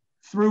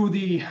through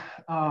the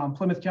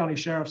Plymouth County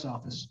Sheriff's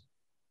Office.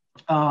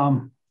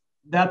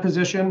 That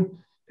position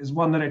is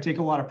one that I take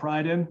a lot of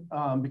pride in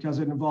because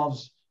it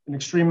involves an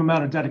extreme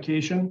amount of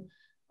dedication.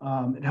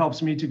 It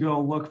helps me to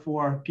go look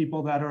for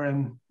people that are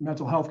in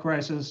mental health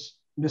crisis,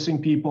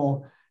 missing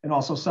people, and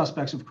also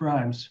suspects of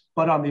crimes.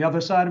 But on the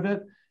other side of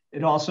it,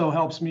 it also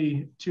helps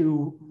me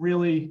to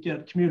really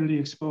get community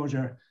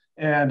exposure.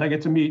 And I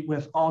get to meet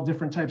with all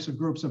different types of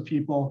groups of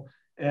people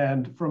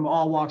and from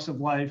all walks of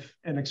life,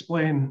 and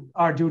explain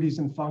our duties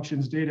and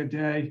functions day to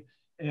day,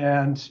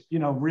 and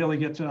really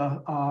get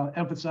to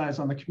emphasize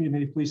on the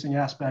community policing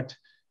aspect,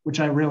 which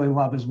I really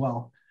love as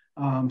well.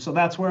 So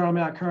that's where I'm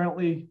at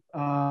currently.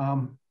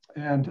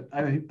 And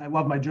I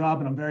love my job,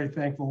 and I'm very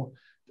thankful,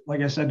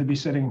 like I said, to be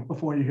sitting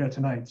before you here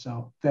tonight.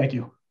 So thank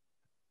you.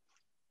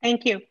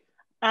 Thank you.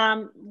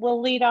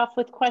 We'll lead off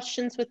with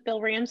questions with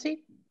Bill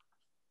Ramsey.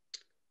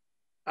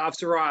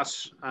 Officer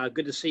Ross,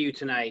 good to see you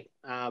tonight.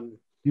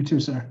 You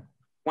too, sir.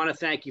 I want to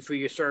thank you for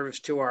your service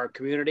to our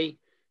community,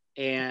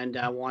 and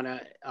I want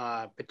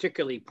to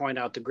particularly point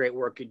out the great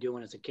work you're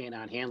doing as a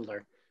canine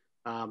handler,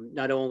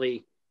 not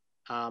only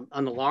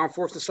on the law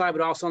enforcement side,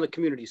 but also on the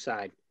community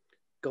side,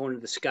 going to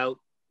the scout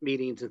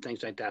meetings and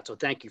things like that. So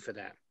thank you for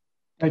that.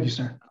 Thank you,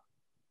 sir.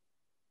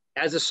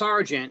 As a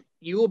sergeant,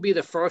 you will be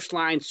the first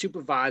line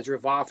supervisor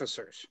of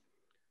officers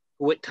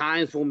who at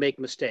times will make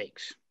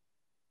mistakes.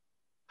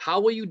 How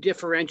will you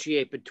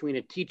differentiate between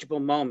a teachable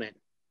moment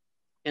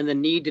and the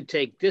need to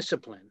take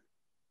discipline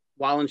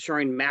while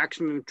ensuring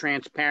maximum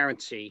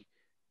transparency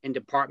in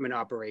department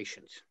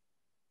operations?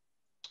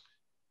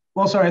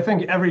 Well, sir, I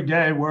think every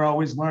day we're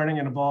always learning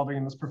and evolving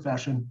in this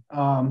profession.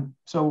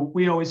 So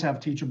we always have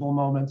teachable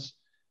moments.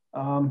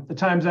 The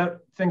times that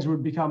things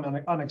would become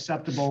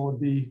unacceptable would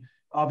be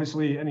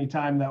obviously any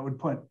time that would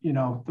put,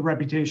 the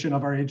reputation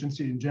of our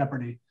agency in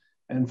jeopardy.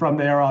 And from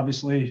there,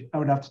 obviously, I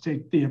would have to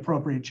take the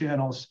appropriate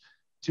channels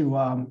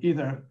to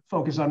either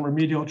focus on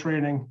remedial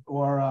training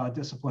or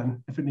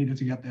discipline if it needed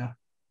to get there.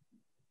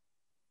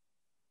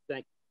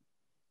 Thank you.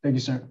 Thank you,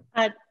 sir.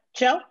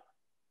 Joe?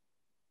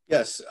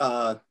 Yes,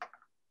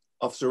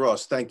 Officer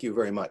Ross, thank you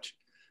very much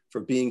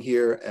for being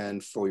here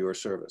and for your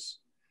service.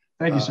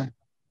 Thank you, sir.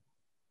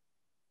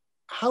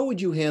 How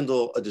would you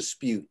handle a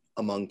dispute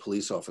among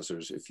police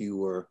officers if you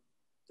were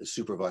the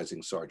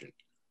supervising sergeant?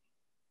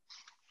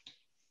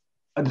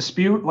 A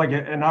dispute, like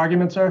an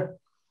argument, sir?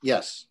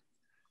 Yes,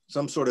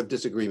 some sort of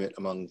disagreement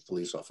among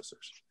police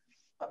officers.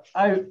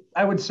 I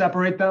would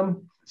separate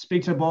them,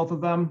 speak to both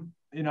of them,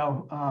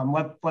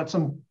 let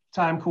some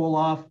time cool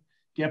off,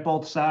 get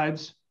both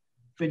sides,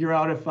 figure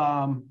out if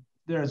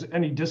there's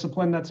any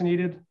discipline that's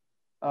needed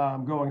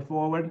going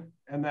forward,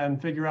 and then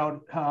figure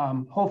out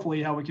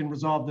hopefully how we can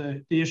resolve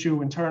the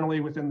issue internally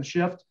within the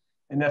shift.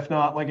 And if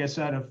not, like I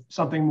said, if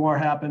something more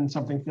happened,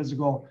 something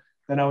physical,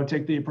 then I would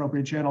take the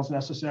appropriate channels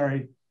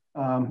necessary,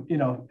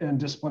 and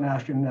discipline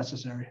action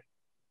necessary.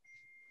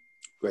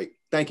 Great,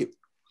 thank you.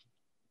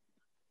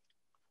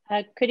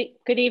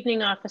 Good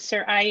evening,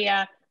 officer.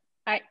 I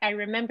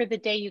remember the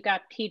day you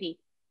got Petey.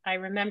 I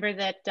remember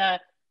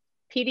that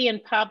Petey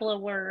and Pablo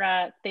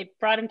were, they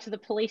brought him to the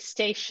police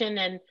station,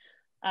 and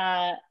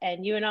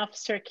you and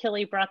Officer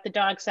Achille brought the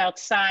dogs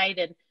outside,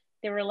 and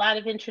there were a lot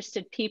of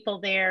interested people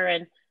there,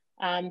 and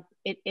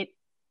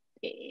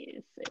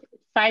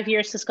 5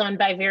 years has gone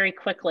by very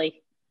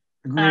quickly.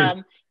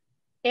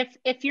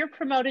 If you're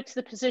promoted to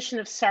the position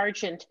of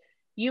sergeant,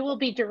 you will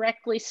be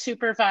directly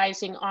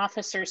supervising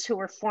officers who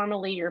were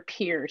formerly your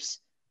peers.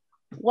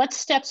 What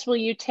steps will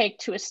you take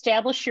to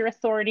establish your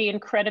authority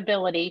and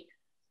credibility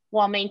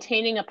while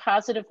maintaining a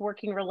positive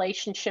working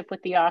relationship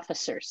with the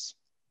officers?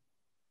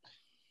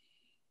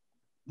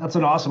 That's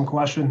an awesome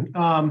question.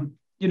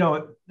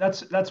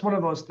 That's one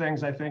of those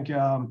things I think,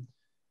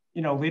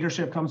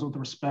 leadership comes with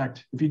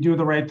respect. If you do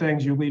the right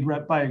things, you lead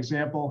by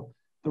example.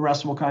 the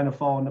rest will kind of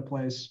fall into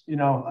place. You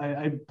know,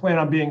 I plan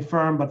on being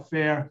firm but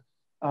fair,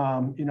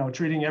 you know,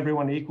 treating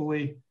everyone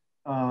equally,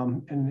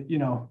 and, you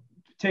know,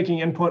 taking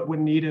input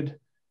when needed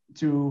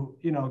to,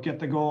 you know, get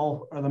the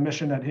goal or the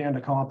mission at hand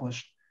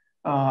accomplished.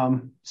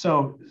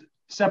 So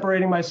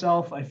separating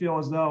myself, I feel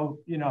as though,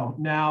 you know,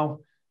 now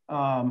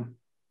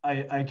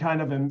I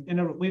kind of am in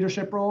a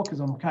leadership role because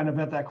I'm kind of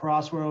at that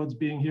crossroads,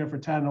 being here for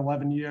 10,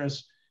 11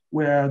 years,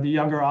 where the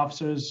younger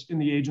officers in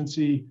the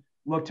agency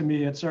look to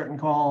me at certain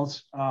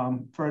calls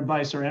for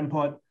advice or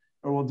input,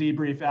 or will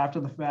debrief after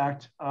the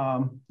fact.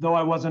 Though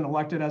I wasn't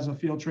elected as a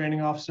field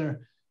training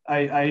officer,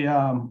 I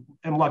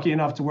am lucky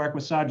enough to work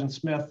with Sergeant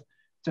Smith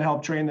to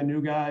help train the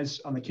new guys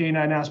on the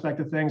canine aspect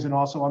of things and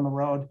also on the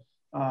road.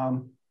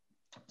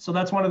 So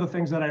that's one of the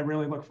things that I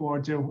really look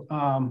forward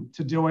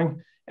to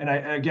doing. And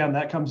again,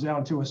 that comes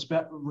down to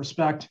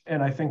respect.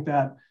 And I think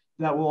that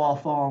will all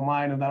fall in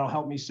line, and that'll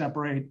help me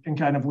separate and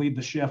kind of lead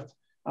the shift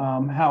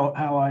how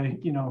I,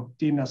 you know,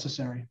 deem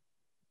necessary.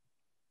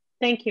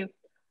 Thank you.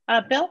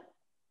 Bill?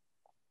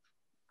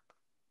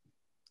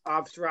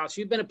 Officer Ross,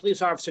 you've been a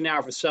police officer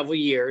now for several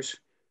years.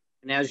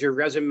 And as your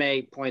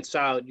resume points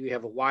out, you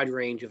have a wide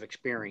range of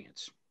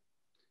experience.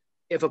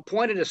 If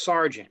appointed a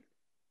sergeant,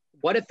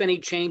 what, if any,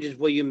 changes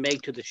will you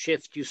make to the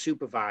shift you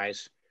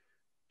supervise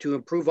to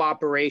improve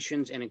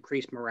operations and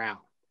increase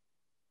morale?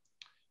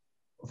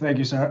 Well, thank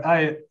you,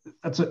 sir.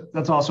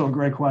 That's also a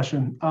great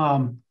question.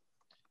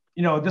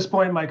 You know, at this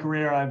point in my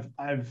career,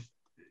 I've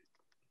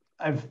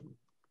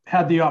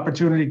had the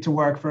opportunity to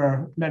work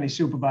for many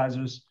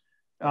supervisors.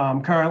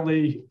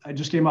 Currently, I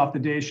just came off the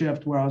day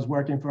shift where I was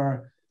working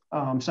for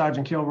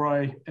Sergeant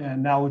Kilroy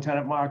and now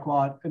Lieutenant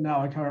Marquardt, and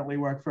now I currently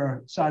work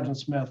for Sergeant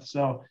Smith.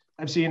 So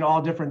I've seen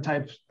all different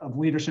types of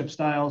leadership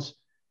styles,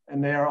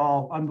 and they are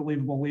all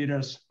unbelievable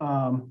leaders.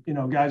 You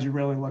know, guys you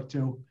really look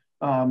to,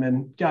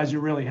 and guys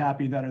you're really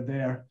happy that are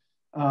there.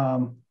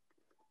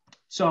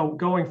 So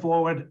going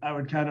forward, I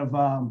would kind of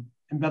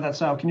embed that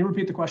style. Can you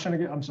repeat the question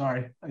again? I'm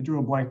sorry, I drew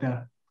a blank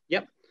there.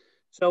 Yep.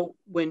 So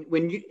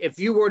if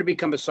you were to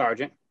become a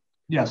sergeant,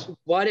 yes,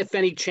 what, if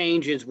any,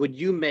 changes would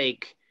you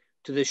make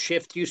to the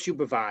shift you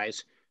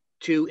supervise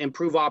to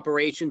improve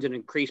operations and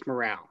increase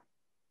morale?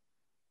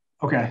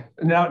 Okay,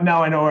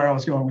 now I know where I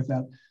was going with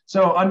that.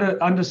 So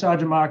under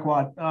Sergeant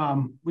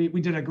Marquardt, we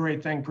did a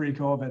great thing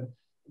pre-COVID.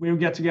 We would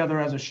get together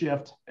as a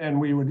shift and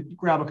we would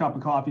grab a cup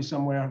of coffee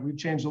somewhere. We'd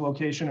change the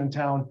location in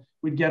town.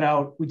 We'd get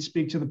out, we'd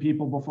speak to the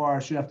people before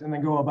our shift and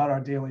then go about our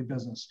daily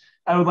business.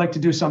 I would like to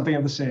do something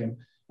of the same.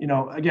 You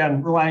know,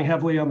 again, relying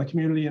heavily on the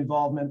community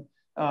involvement,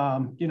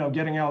 you know,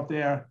 getting out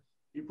there,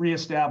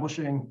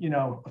 reestablishing, you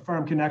know, a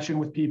firm connection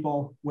with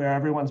people where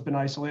everyone's been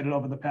isolated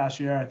over the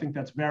past year. I think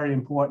that's very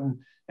important.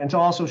 And to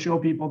also show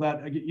people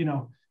that, you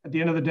know, at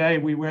the end of the day,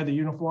 we wear the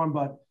uniform,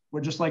 but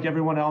we're just like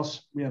everyone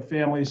else. We have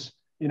families,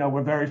 you know,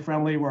 we're very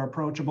friendly, we're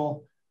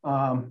approachable.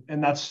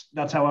 And that's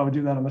how I would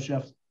do that on the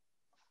shift.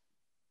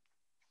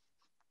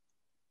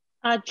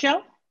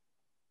 Joe?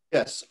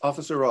 Yes,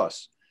 Officer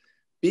Ross.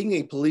 Being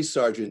a police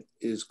sergeant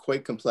is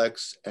quite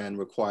complex and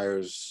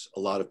requires a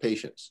lot of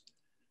patience.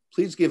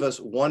 Please give us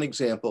one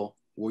example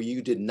where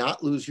you did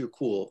not lose your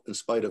cool in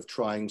spite of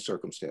trying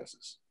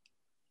circumstances.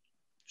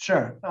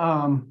 Sure.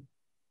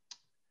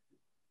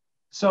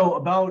 So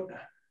about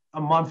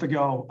a month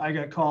ago, I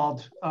got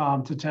called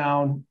to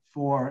town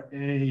for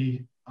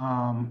a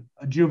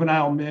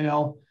juvenile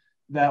male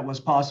that was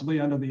possibly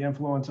under the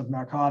influence of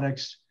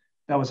narcotics,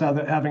 that was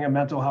having a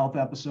mental health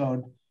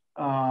episode.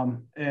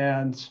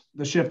 And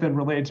the shift had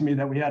relayed to me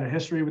that we had a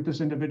history with this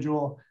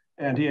individual,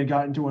 and he had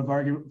gotten into a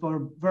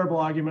verbal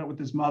argument with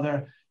his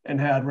mother and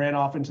had ran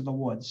off into the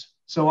woods.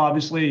 So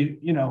obviously,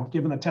 you know,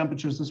 given the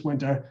temperatures this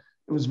winter,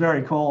 it was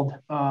very cold.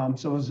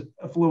 So it was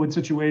a fluid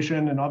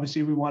situation. And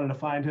obviously we wanted to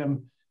find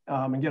him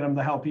and get him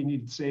the help he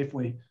needed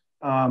safely.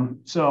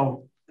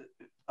 So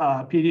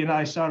PD and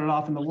I started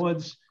off in the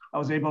woods. I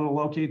was able to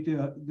locate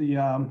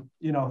the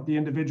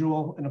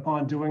individual, and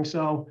upon doing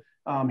so,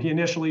 he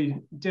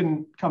initially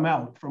didn't come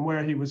out from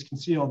where he was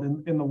concealed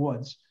in the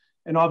woods.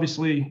 And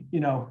obviously, you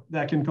know,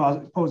 that can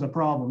pose a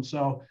problem.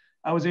 So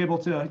I was able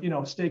to, you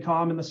know, stay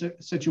calm in the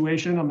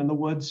situation. I'm in the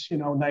woods, you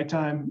know,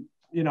 nighttime,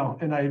 you know,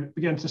 and I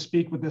began to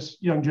speak with this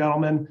young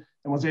gentleman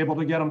and was able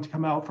to get him to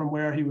come out from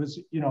where he was,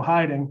 you know,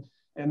 hiding,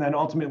 and then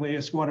ultimately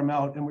escort him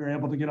out, and we were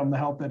able to get him the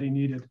help that he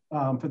needed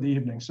for the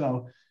evening.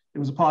 So it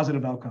was a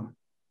positive outcome.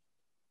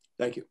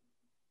 Thank you.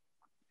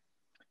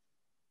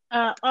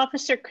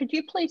 Officer, could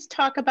you please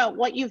talk about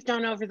what you've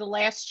done over the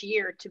last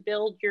year to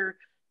build your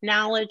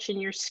knowledge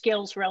and your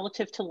skills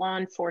relative to law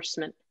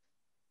enforcement?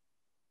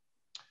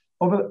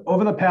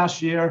 Over the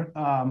past year,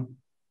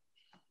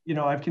 you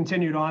know, I've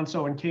continued on.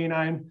 So in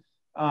K9,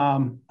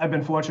 I've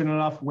been fortunate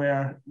enough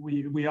where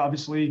we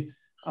obviously,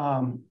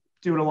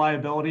 due to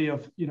liability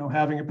of, you know,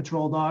 having a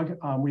patrol dog,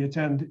 we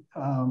attend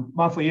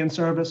monthly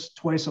in-service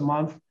twice a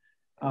month.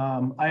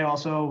 I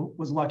also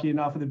was lucky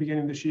enough at the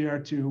beginning of this year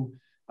to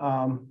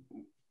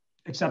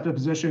accept a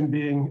position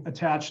being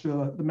attached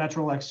to the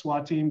Metro X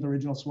SWAT team, the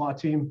regional SWAT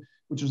team,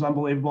 which is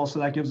unbelievable. So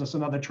that gives us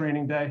another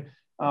training day.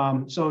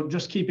 So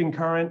just keeping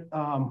current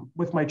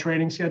with my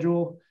training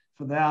schedule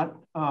for that,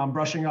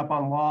 brushing up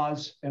on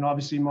laws, and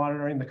obviously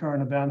monitoring the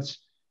current events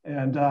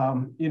and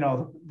you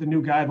know, the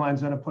new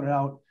guidelines that are put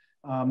out.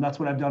 That's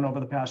what I've done over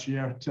the past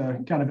year to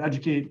kind of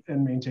educate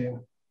and maintain.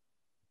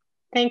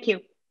 Thank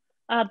you.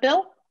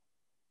 Bill?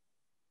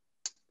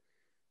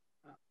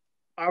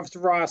 Officer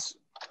Ross,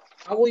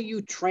 how will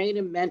you train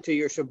and mentor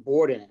your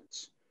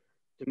subordinates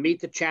to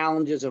meet the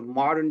challenges of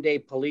modern day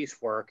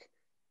police work,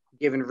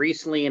 given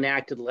recently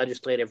enacted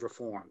legislative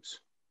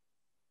reforms?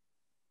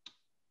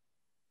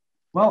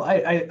 Well,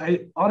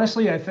 I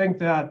honestly, I think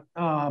that,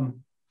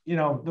 you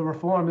know, the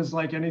reform is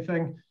like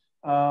anything,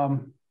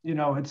 you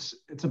know, it's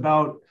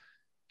about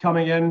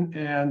coming in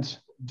and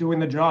doing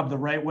the job the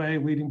right way,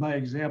 leading by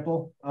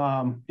example.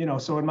 You know,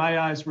 so in my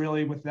eyes,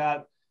 really with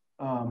that,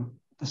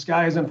 the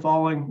sky isn't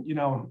falling, you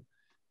know,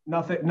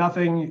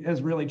 nothing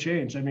has really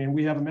changed. I mean,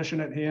 we have a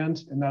mission at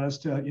hand, and that is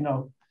to, you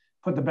know,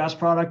 put the best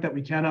product that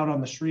we can out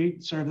on the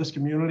street, serve this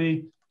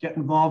community, get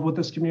involved with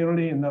this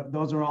community. And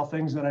those are all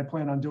things that I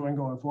plan on doing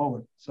going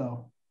forward.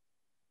 So.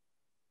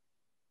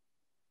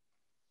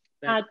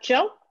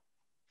 Joe?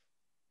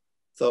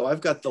 So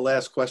I've got the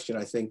last question,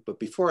 I think, but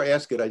before I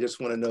ask it, I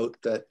just want to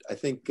note that I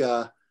think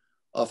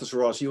Officer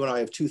Ross, you and I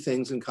have two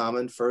things in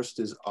common. First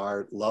is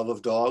our love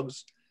of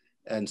dogs.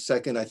 And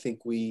second, I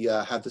think we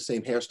have the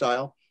same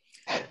hairstyle.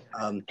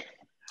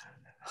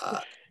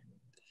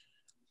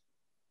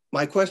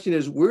 My question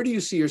is, where do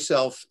you see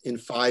yourself in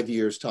 5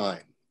 years'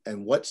 time?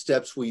 And what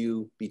steps will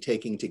you be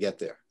taking to get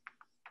there?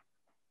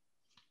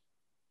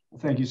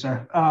 Thank you,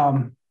 sir.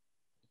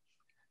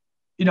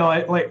 You know,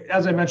 like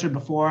as I mentioned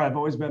before, I've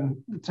always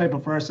been the type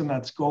of person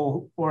that's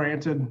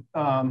goal-oriented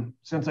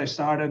since I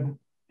started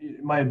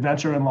my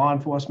adventure in law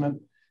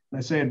enforcement. And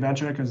I say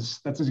adventure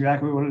because that's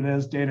exactly what it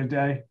is, day to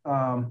day,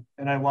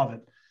 and I love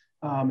it.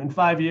 In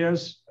 5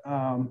 years,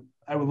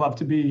 I would love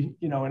to be,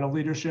 you know, in a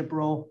leadership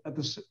role at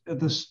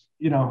this,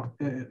 you know,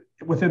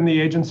 within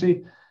the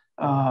agency.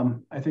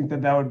 I think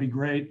that would be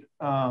great.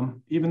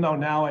 Even though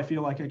now I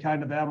feel like I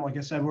kind of am, like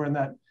I said, we're in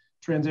that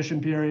transition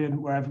period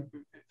where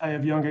I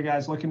have younger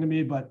guys looking to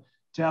me, but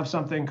to have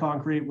something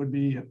concrete would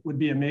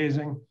be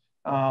amazing.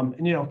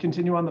 And, you know,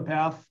 continue on the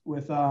path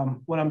with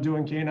what I'm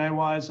doing canine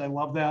wise. I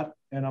love that.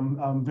 And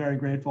I'm very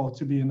grateful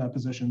to be in that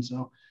position.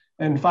 So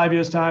in 5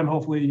 years time,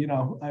 hopefully, you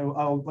know,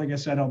 I'll like I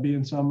said, I'll be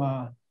in some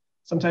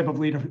type of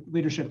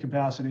leadership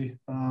capacity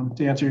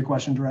to answer your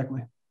question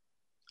directly.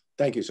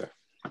 Thank you, sir.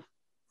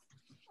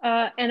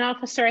 And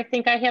officer, I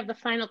think I have the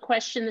final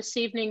question this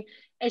evening.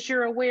 As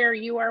you're aware,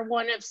 you are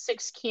one of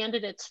 6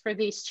 candidates for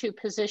these 2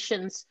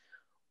 positions.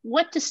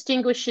 What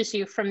distinguishes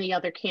you from the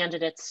other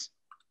candidates?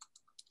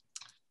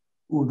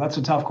 Ooh, that's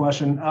a tough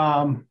question.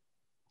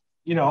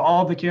 You know,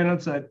 all of the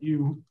candidates that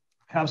you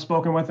have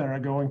spoken with and are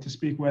going to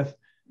speak with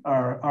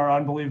are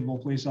unbelievable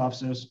police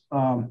officers.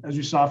 As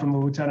you saw from the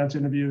lieutenant's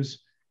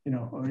interviews, you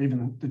know, or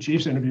even the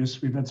chief's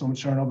interviews, we've had so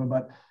much turnover,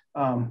 but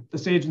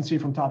this agency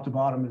from top to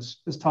bottom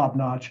is top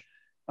notch.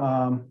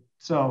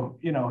 So,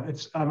 you know,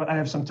 I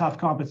have some tough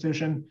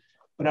competition,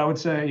 but I would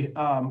say,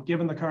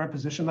 given the current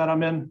position that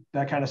I'm in,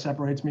 that kind of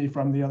separates me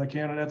from the other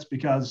candidates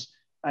because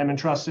I'm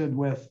entrusted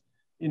with,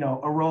 you know,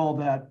 a role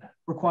that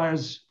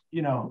requires,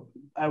 you know,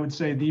 I would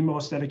say the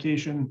most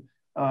dedication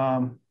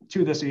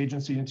to this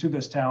agency and to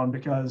this town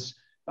because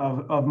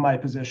of my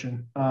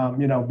position.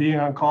 You know, being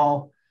on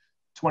call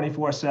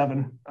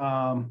 24/7,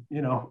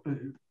 you know,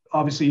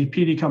 obviously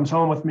PD comes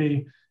home with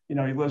me, you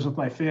know, he lives with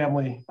my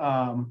family.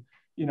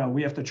 You know,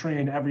 we have to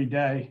train every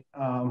day.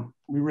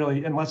 We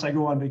really, unless I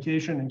go on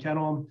vacation in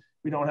Kenelm,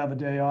 we don't have a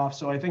day off.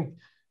 So I think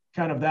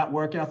kind of that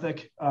work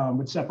ethic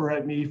would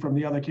separate me from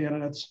the other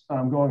candidates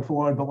going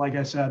forward. But like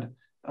I said,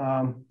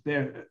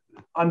 they're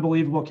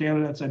unbelievable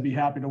candidates. I'd be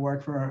happy to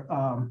work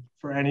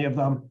for any of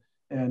them.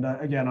 And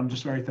again, I'm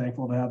just very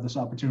thankful to have this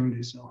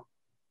opportunity. So,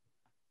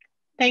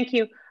 thank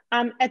you.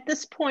 At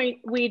this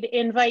point, we'd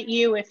invite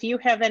you if you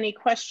have any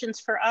questions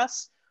for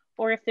us,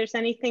 or if there's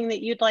anything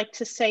that you'd like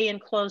to say in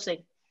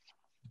closing.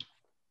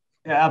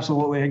 Yeah,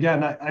 absolutely.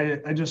 Again,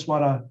 I just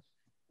want to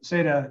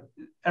say to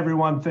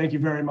everyone, thank you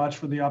very much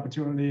for the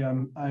opportunity.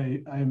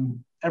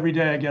 I'm every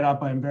day I get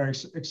up, I'm very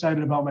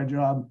excited about my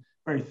job,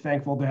 very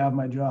thankful to have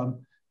my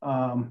job.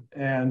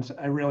 And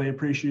I really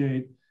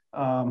appreciate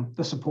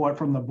the support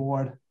from the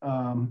board.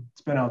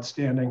 It's been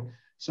outstanding.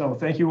 So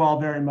thank you all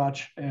very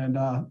much. And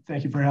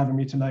thank you for having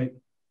me tonight.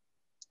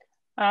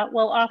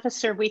 Well,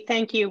 officer, we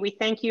thank you. We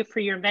thank you for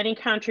your many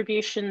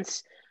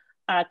contributions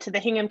to the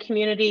Hingham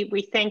community.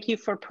 We thank you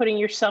for putting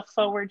yourself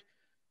forward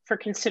for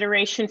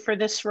consideration for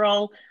this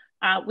role.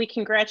 We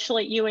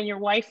congratulate you and your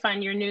wife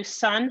on your new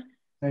son.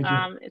 Thank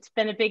you. It's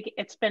been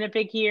a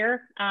big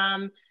year.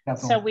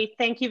 So we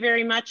thank you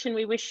very much and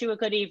we wish you a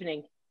good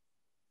evening.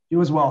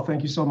 You as well.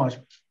 Thank you so much.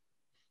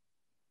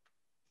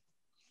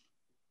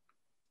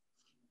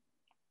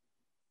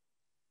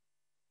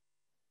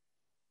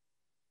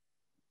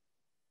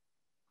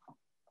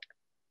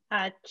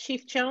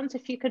 Chief Jones,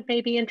 if you could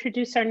maybe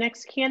introduce our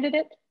next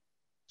candidate.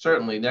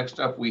 Certainly. Next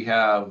up, we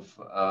have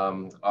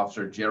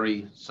Officer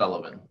Jerry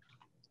Sullivan.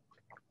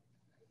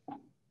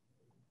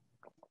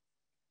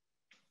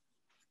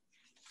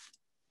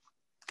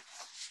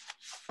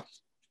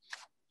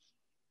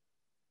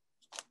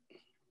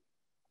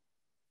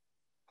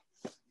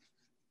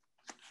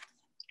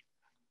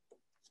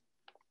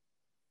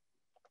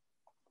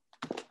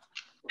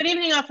 Good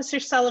evening,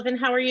 Officer Sullivan.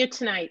 How are you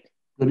tonight?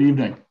 Good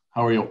evening.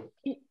 How are you?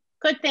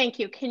 Good, thank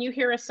you. Can you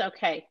hear us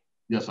okay?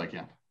 Yes, I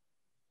can.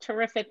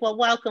 Terrific. Well,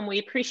 welcome. We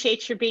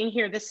appreciate your being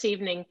here this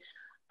evening.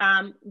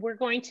 We're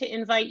going to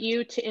invite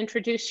you to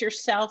introduce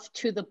yourself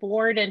to the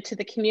board and to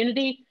the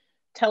community.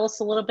 Tell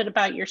us a little bit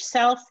about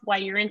yourself, why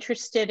you're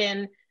interested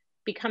in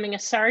becoming a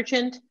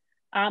sergeant.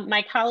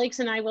 My colleagues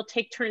and I will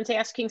take turns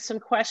asking some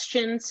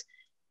questions,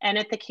 and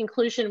at the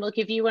conclusion, we'll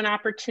give you an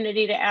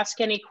opportunity to ask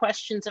any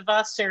questions of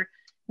us or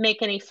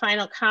make any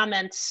final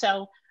comments.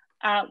 So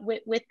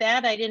with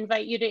that, I'd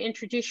invite you to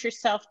introduce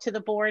yourself to the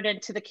board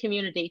and to the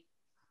community.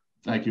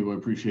 Thank you, I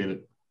appreciate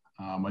it.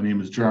 My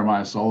name is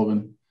Jeremiah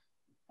Sullivan.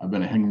 I've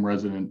been a Hingham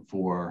resident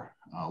for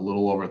a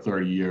little over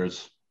 30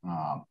 years.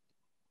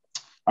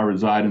 I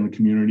reside in the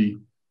community.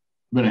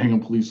 I've been a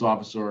Hingham police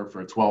officer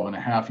for 12 and a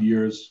half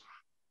years.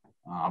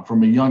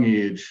 From a young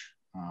age,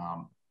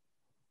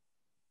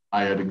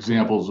 I had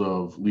examples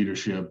of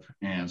leadership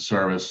and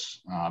service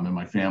in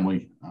my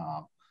family.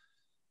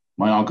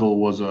 My uncle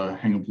was a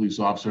Hingham police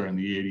officer in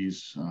the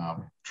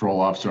 80s,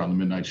 patrol officer on the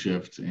midnight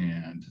shift,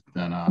 and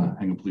then a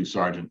Hingham police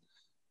sergeant.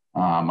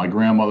 My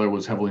grandmother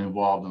was heavily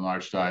involved in the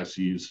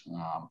Archdiocese.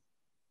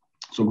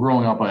 So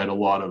growing up, I had a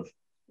lot of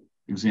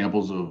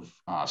examples of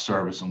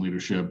service and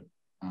leadership.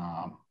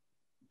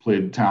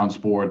 Played town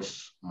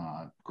sports,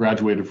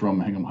 graduated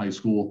from Hingham High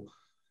School.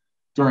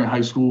 During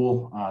high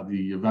school,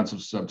 the events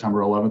of September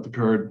 11th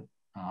occurred.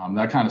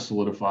 That kind of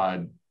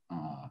solidified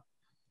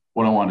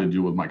what I wanted to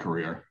do with my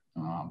career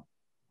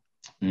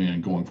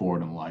and going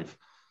forward in life.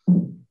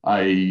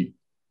 I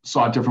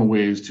sought different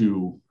ways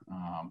to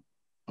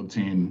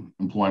obtain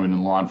employment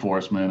in law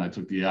enforcement. I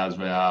took the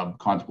ASVAB,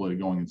 contemplated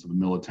going into the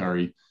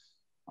military.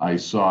 I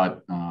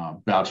sought a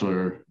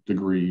bachelor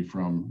degree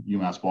from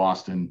UMass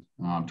Boston.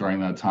 During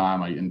that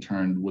time, I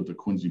interned with the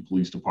Quincy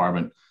Police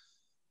Department.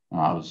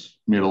 I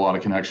made a lot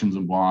of connections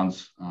and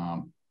bonds.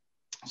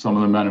 Some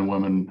of the men and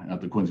women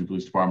at the Quincy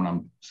Police Department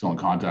I'm still in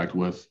contact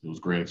with. It was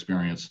a great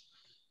experience.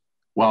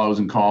 While I was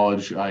in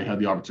college, I had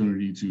the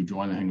opportunity to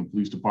join the Hingham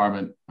Police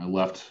Department. I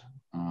left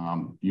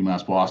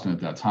UMass Boston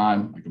at that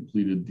time. I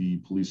completed the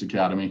police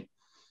academy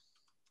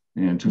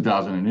in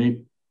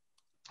 2008.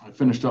 I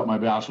finished up my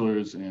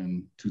bachelor's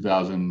in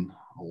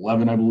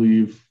 2011, I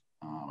believe.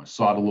 I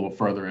sought a little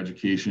further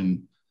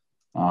education,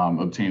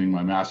 obtaining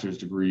my master's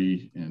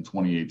degree in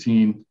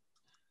 2018.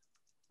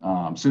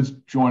 Since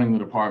joining the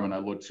department, I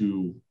look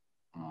to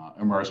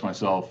immerse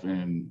myself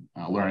in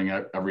learning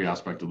every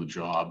aspect of the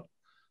job,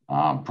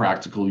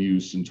 practical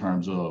use in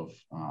terms of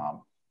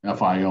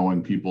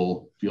FIOing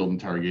people, field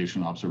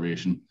interrogation,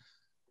 observation,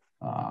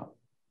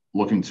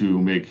 looking to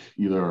make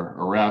either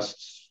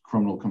arrests,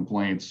 criminal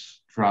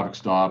complaints, traffic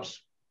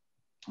stops.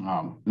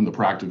 In the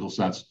practical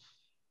sense,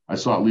 I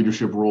sought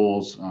leadership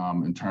roles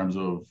in terms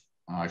of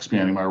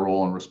expanding my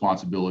role and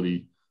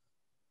responsibility,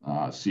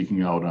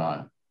 seeking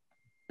out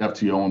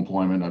FTO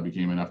employment. I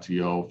became an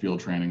FTO,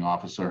 field training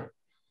officer.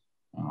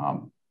 I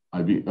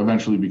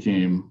eventually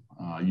became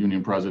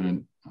union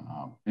president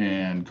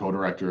and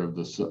co-director of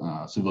the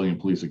Civilian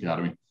Police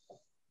Academy.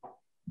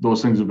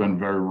 Those things have been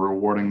very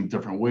rewarding in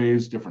different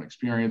ways, different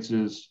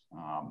experiences.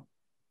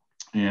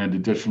 And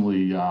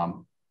additionally,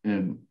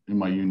 in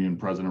my union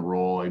president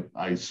role,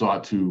 I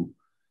sought to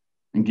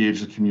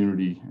engage the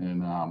community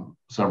in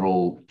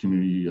several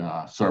community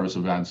service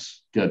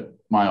events, get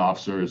my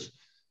officers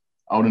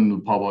out into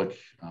the public,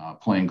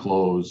 plain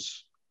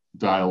clothes,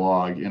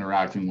 dialogue,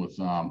 interacting with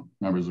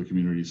members of the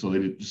community, so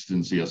they just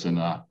didn't see us in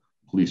a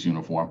police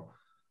uniform.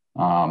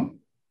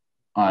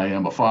 I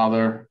am a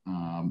father.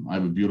 I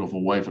have a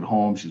beautiful wife at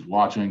home. She's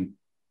watching.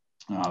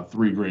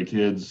 3 great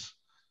kids.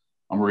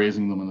 I'm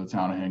raising them in the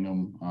town of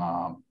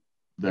Hingham.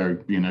 They're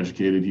being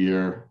educated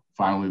here.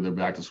 Finally, they're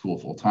back to school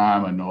full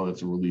time. I know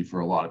that's a relief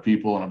for a lot of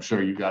people, and I'm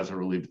sure you guys are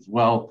relieved as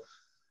well.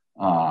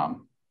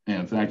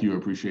 And thank you, I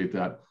appreciate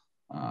that.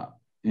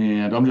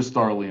 And I'm just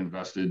thoroughly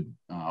invested,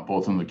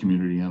 both in the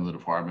community and the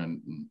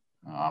department,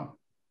 and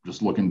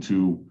just looking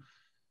to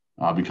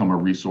become a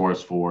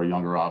resource for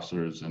younger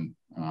officers and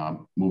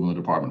moving the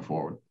department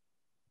forward.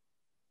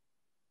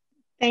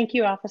 Thank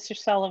you, Officer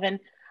Sullivan.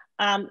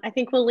 I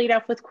think we'll lead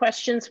off with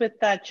questions with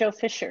Joe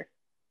Fisher.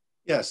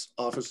 Yes,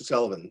 Officer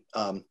Sullivan.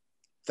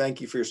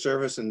 Thank you for your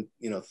service, and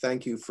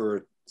thank you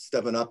for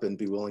stepping up and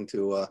be willing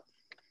to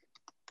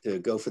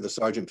go for the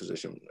sergeant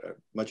position.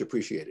 Much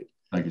appreciated.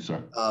 Thank you,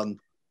 sir.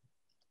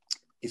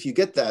 If you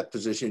get that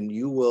position,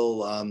 you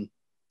will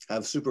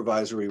have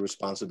supervisory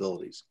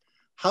responsibilities.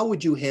 How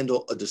would you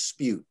handle a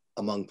dispute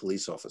among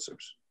police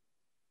officers?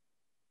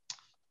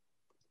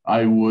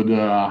 I would,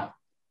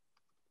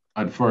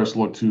 I'd first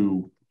look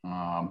to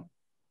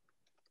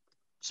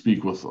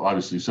speak with,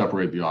 obviously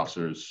separate the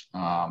officers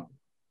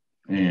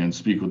and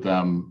speak with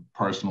them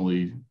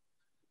personally,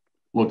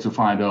 look to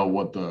find out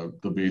what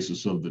the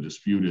basis of the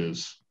dispute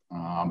is,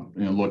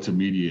 and look to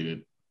mediate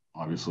it,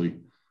 obviously.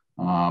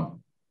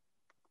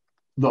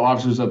 The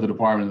officers at the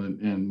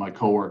department and my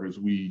coworkers,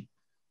 we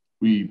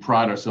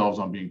pride ourselves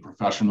on being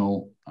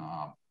professional.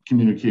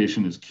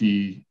 Communication is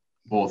key,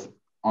 both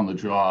on the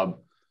job,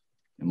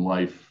 in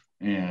life,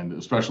 and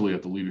especially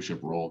at the leadership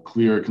role,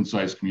 clear,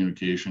 concise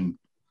communication,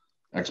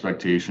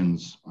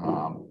 expectations,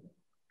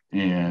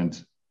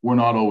 and we're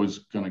not always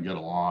going to get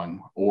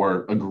along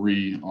or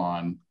agree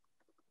on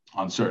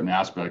certain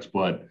aspects,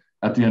 but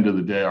at the end of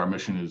the day, our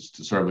mission is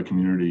to serve the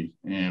community,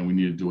 and we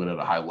need to do it at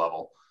a high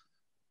level.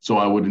 So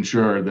I would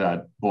ensure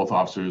that both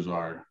officers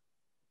are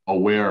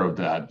aware of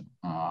that,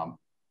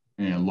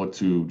 and look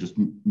to just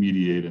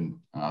mediate and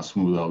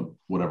smooth out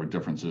whatever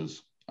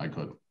differences I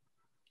could.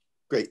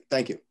 Great,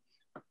 thank you.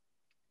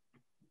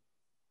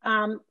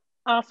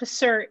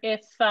 Officer,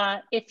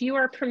 if you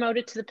are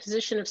promoted to the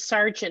position of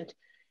sergeant,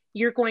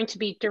 you're going to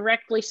be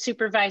directly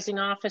supervising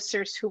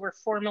officers who were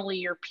formerly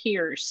your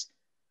peers.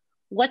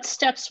 What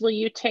steps will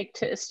you take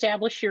to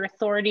establish your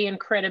authority and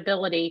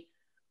credibility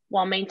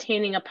while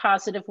maintaining a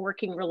positive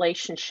working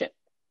relationship?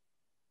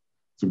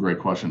 It's a great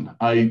question.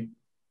 I've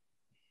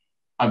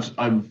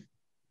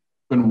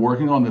been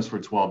working on this for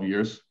 12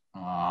 years.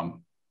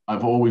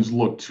 I've always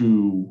looked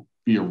to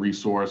be a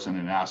resource and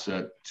an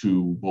asset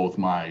to both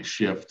my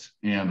shift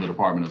and the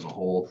department as a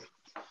whole.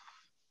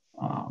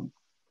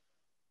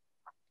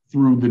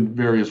 Through the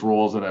various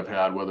roles that I've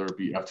had, whether it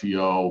be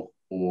FTO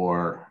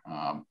or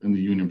in the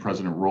union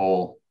president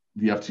role,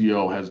 the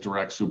FTO has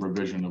direct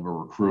supervision of a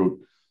recruit,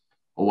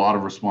 a lot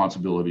of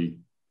responsibility.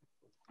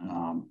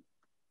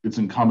 It's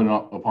incumbent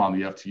upon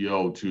the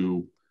FTO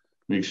to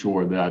make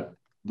sure that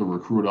the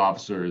recruit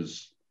officer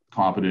is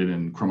competent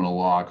in criminal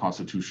law,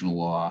 constitutional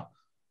law,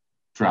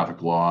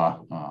 traffic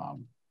law,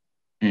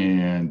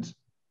 and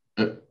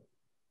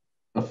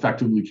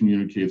effectively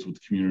communicates with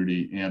the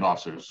community and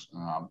officers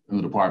in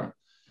the department.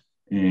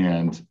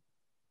 And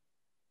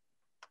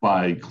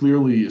by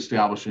clearly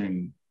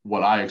establishing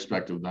what I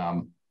expect of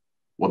them,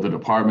 what the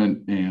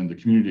department and the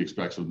community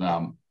expects of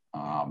them,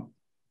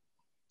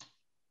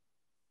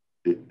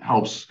 it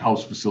helps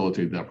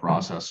facilitate that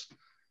process.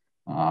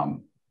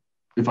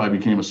 If I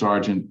became a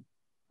sergeant,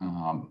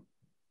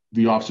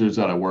 the officers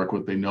that I work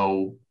with, they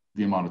know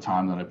the amount of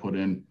time that I put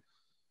in.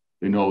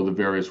 They know the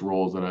various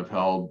roles that I've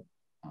held.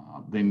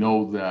 They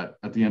know that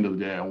at the end of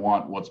the day, I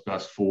want what's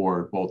best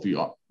for both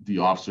the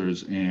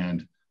officers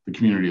and the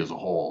community as a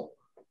whole.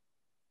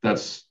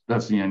 That's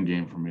the end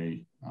game for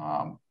me.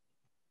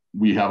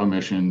 We have a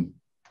mission.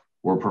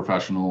 We're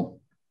professional,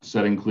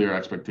 setting clear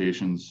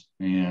expectations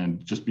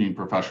and just being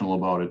professional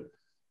about it,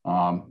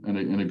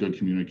 and a good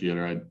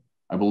communicator.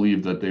 I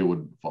believe that they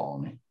would follow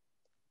me.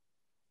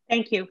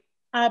 Thank you.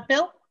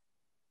 Bill?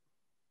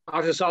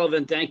 Officer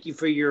Sullivan, thank you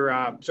for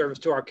your service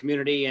to our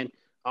community and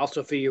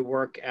also for your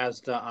work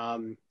as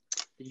the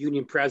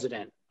union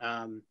president.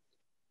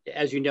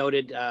 As you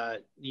noted,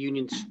 the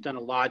union's done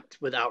a lot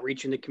with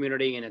outreach in the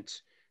community, and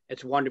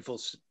it's wonderful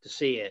to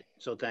see it.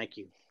 So thank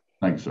you.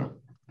 Thanks, sir.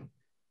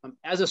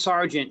 As a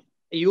sergeant,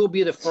 you will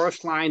be the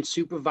first line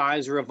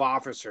supervisor of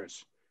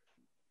officers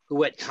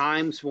who at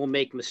times will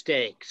make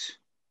mistakes.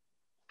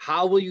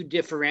 How will you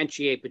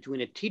differentiate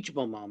between a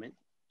teachable moment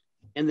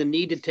and the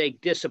need to take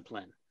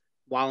discipline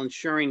while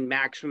ensuring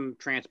maximum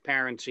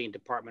transparency in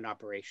department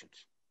operations?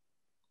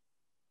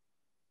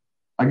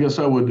 I guess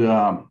I would,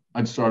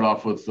 I'd start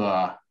off with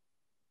a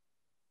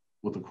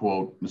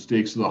quote: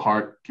 mistakes of the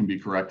heart can be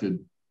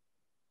corrected.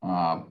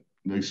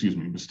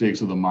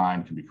 Mistakes of the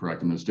mind can be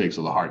corrected. Mistakes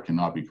of the heart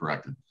cannot be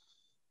corrected.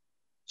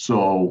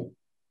 So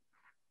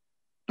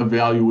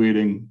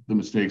evaluating the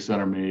mistakes that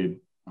are made,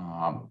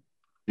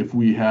 if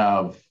we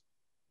have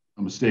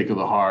a mistake of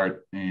the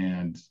heart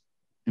and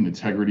an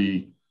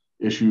integrity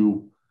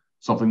issue,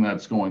 something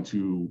that's going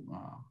to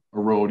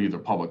erode either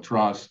public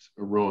trust,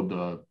 erode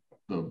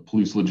the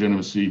police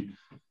legitimacy,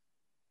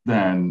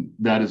 then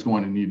that is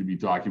going to need to be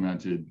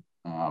documented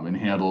and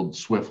handled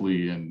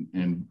swiftly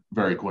and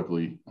very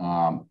quickly.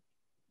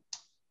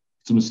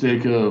 It's a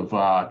mistake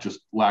of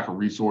just lack of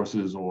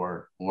resources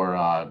or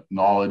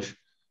knowledge.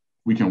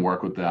 We can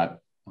work with that,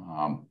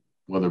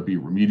 whether it be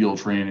remedial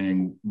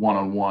training,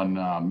 one-on-one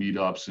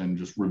meetups, and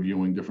just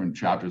reviewing different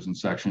chapters and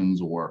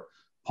sections, or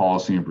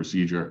policy and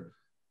procedure.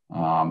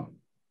 But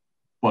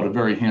a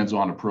very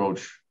hands-on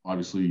approach,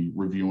 obviously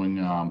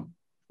reviewing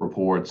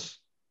reports,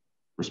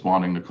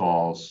 responding to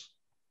calls,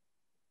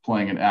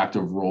 playing an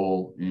active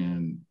role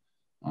in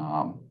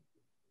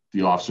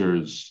the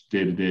officer's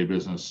day-to-day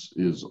business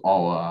is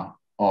all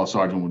a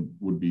sergeant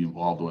would be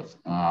involved with.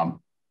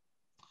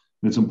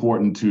 It's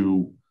important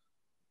to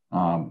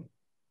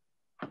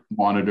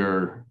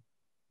monitor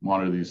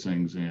these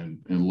things and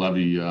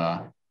levy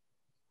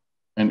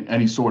and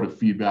any sort of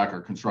feedback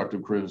or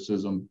constructive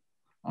criticism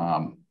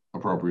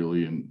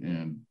appropriately and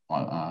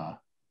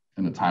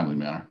in a timely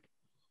manner.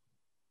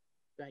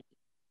 Thank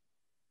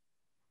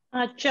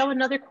you. Joe,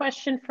 another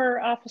question for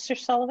Officer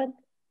Sullivan?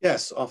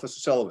 Yes, Officer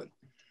Sullivan.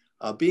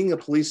 Being a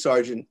police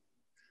sergeant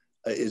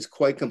is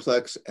quite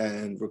complex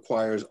and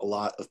requires a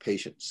lot of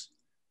patience.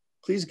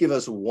 Please give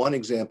us one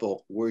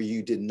example where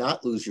you did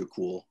not lose your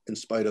cool in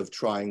spite of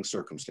trying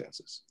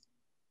circumstances.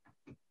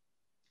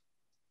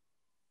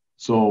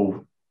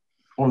 So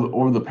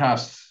over the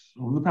past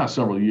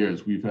several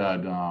years, we've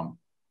had a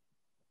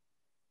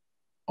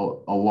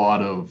a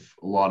lot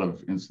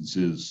of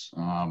instances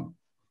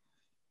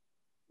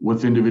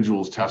with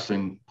individuals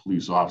testing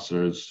police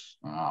officers,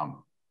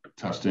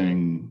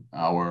 testing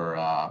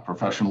our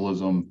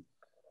professionalism,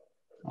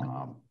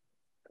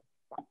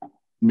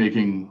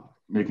 making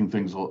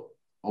things a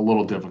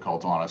little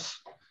difficult on us.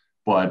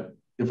 But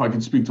if I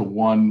could speak to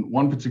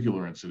one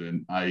particular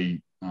incident,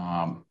 I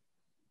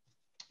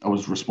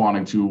was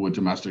responding to a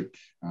domestic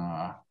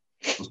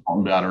assault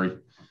and battery,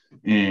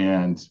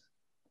 and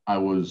I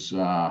was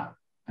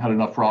had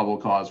enough probable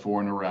cause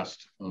for an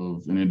arrest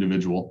of an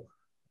individual,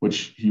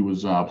 which he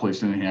was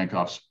placed in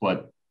handcuffs,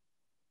 but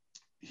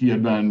he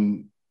had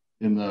been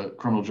in the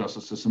criminal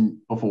justice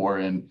system before,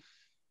 and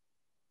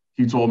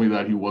he told me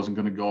that he wasn't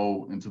going to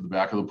go into the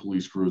back of the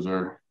police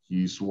cruiser.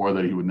 He swore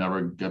that he would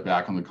never get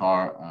back in the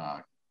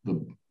car,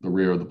 the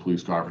rear of the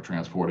police car for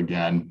transport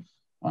again.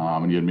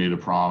 And he had made a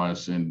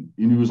promise, and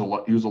he was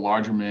a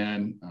larger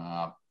man,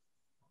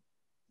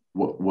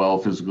 well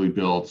physically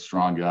built,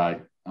 strong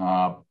guy.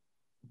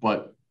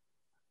 But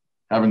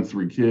having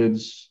 3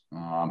 kids,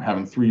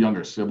 having 3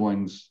 younger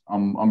siblings,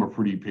 I'm a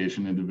pretty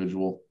patient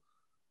individual.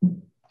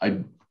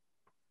 I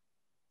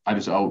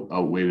just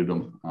outweighted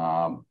him.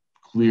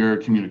 Clear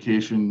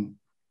communication,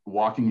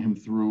 walking him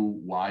through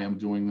why I'm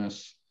doing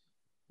this,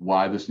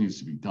 why this needs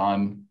to be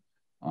done.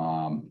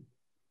 I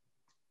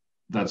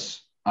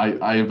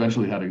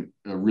eventually had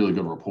a really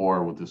good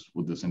rapport with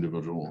this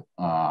individual.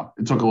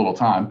 It took a little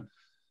time,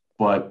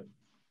 but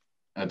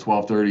at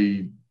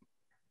 12:30,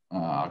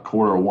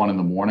 1:45 in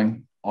the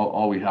morning,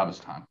 all we have is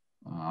time.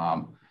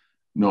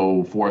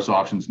 No force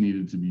options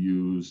needed to be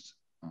used.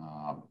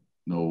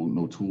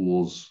 No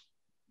tools,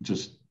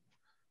 just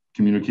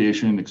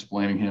communication,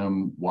 explaining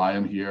him why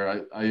I'm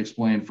here. I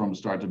explained from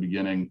start to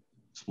beginning,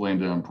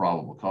 explained to him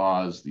probable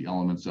cause, the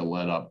elements that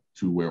led up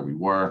to where we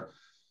were.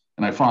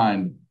 And I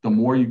find the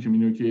more you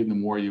communicate and the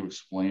more you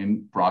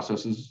explain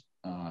processes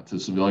to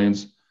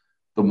civilians,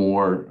 the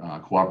more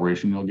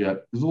cooperation you'll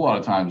get. Because a lot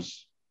of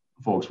times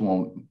folks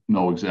won't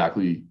know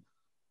exactly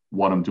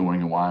what I'm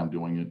doing and why I'm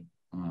doing it.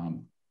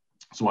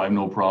 So I have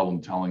no problem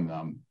telling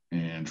them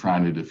and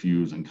trying to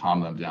diffuse and calm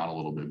them down a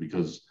little bit,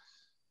 because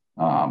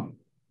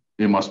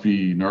it must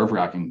be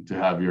nerve-wracking to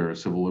have your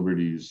civil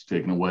liberties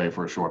taken away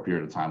for a short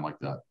period of time like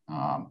that,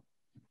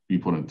 be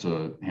put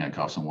into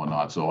handcuffs and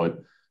whatnot.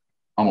 So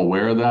I'm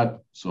aware of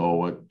that.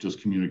 So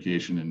just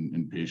communication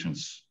and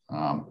patience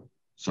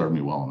served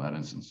me well in that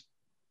instance.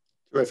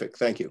 Terrific.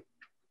 Thank you.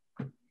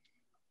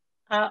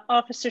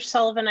 Officer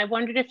Sullivan, I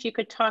wondered if you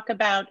could talk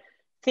about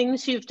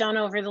things you've done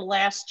over the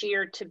last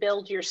year to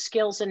build your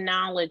skills and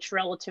knowledge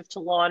relative to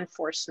law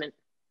enforcement.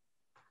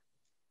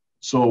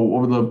 So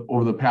over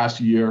the past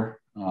year,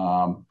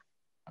 I've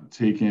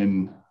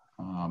taken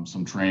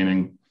some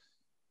training.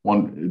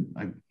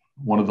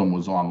 One of them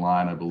was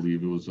online, I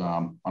believe. It was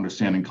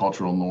understanding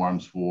cultural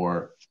norms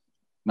for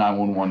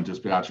 911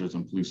 dispatchers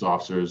and police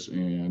officers.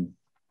 And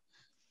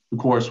the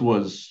course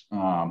was,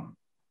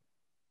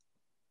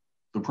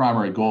 the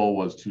primary goal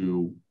was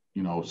to,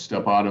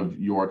 step out of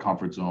your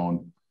comfort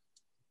zone,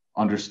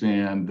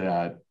 understand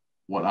that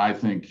what I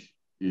think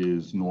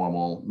is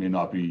normal may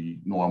not be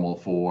normal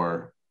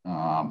for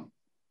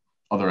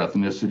other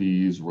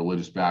ethnicities,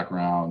 religious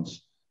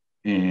backgrounds,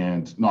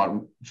 and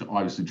not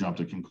obviously jump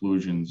to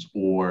conclusions,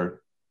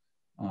 or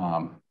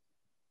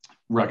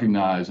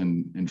recognize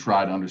and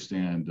try to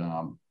understand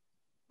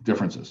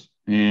differences.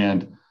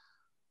 And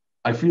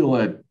I feel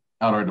that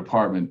at our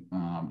department,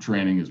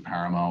 training is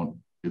paramount.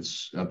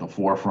 It's at the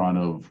forefront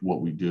of what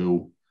we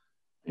do.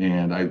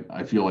 And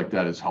I feel like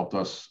that has helped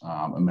us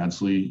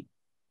immensely,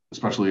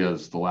 especially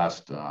as the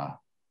last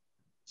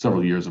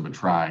several years have been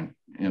trying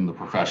in the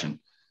profession.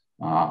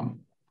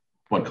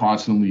 But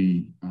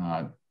constantly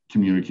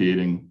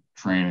communicating,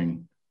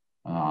 training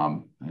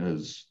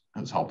has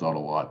helped out a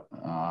lot.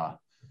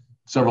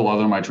 Several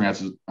other of my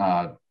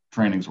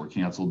trainings were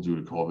canceled due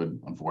to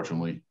COVID,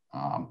 unfortunately.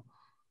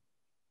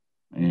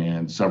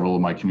 And several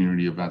of my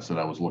community events that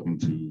I was looking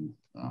to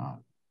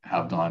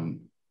have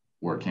done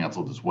were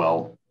canceled as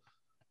well.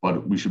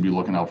 But we should be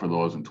looking out for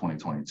those in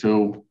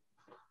 2022.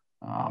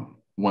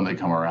 When they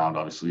come around,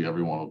 obviously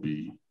everyone will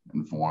be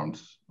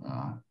informed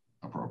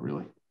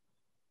appropriately.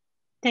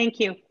 Thank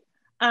you.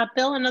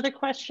 Bill, another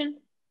question?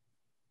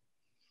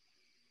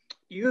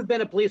 You've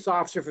been a police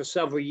officer for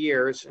several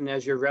years, and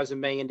as your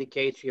resume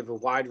indicates, you have a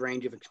wide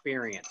range of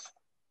experience.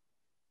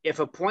 If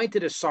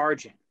appointed a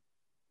sergeant,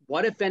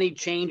 what, if any,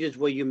 changes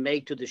will you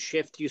make to the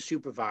shift you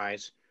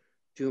supervise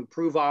to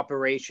improve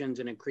operations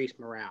and increase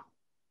morale?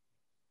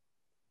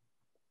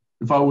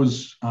 If I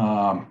was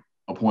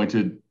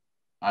appointed,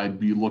 I'd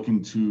be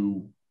looking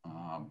to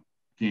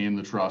gain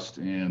the trust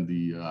and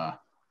the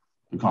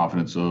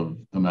confidence of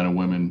the men and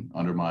women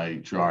under my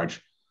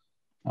charge.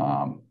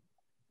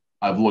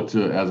 I've looked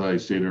to, as I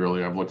stated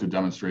earlier, I've looked to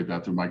demonstrate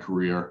that through my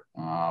career,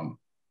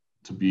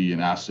 to be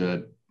an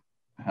asset,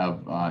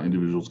 have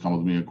individuals come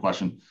with me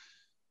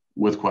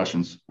with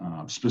questions.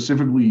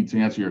 Specifically to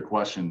answer your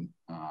question,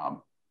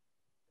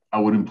 I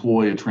would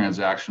employ a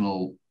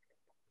transactional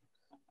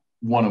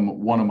one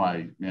of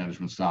my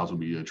management styles would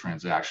be a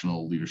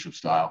transactional leadership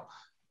style.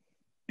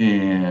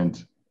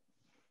 And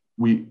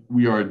we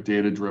are a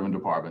data-driven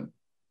department.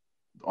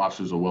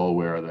 Officers are well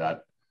aware of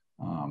that.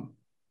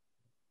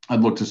 I'd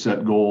look to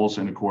set goals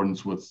in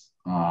accordance with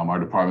our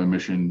department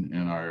mission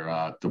and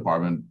our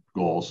department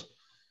goals.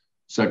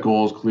 Set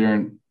goals clear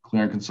and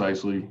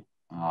concisely,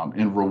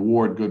 and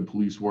reward good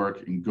police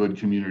work and good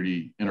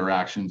community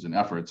interactions and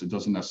efforts. It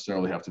doesn't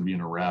necessarily have to be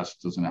an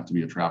arrest, doesn't have to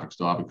be a traffic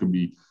stop. It could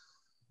be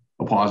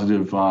a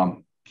positive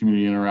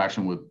community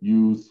interaction with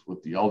youth,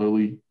 with the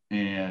elderly.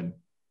 And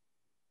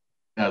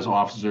as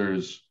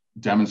officers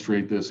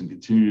demonstrate this and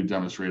continue to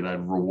demonstrate,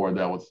 I'd reward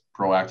that with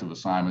proactive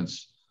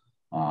assignments,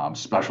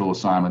 special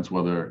assignments,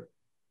 whether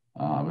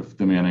if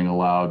demanding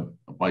allowed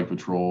a bike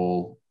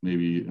patrol,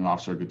 maybe an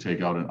officer could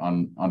take out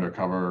an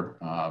undercover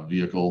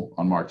vehicle,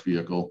 unmarked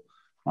vehicle,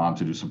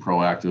 to do some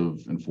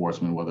proactive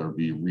enforcement, whether it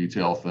be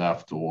retail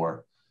theft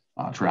or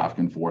traffic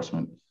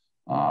enforcement.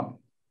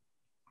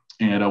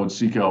 And I would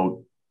seek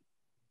out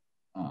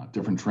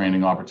different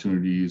training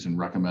opportunities and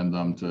recommend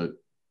them to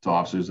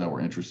officers that were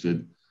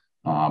interested.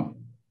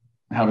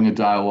 Having a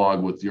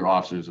dialogue with your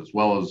officers as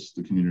well as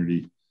the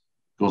community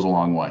goes a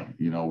long way.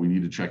 You know, we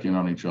need to check in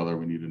on each other.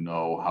 We need to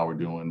know how we're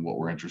doing, what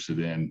we're interested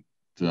in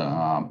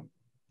to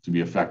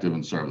be effective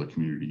and serve the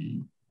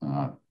community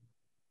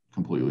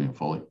completely and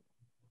fully.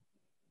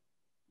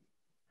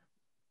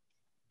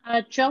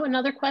 Joe,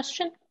 another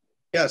question?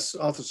 Yes,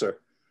 officer.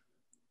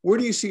 Where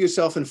do you see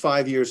yourself in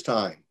 5 years'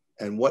 time,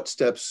 and what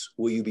steps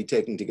will you be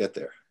taking to get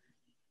there?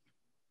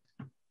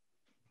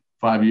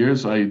 5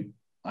 years, I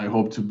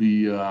hope to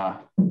be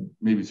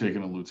maybe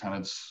taking a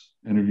lieutenant's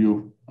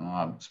interview,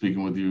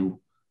 speaking with you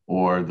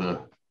or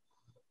the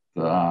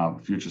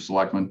future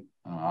selectmen.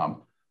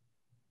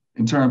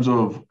 In terms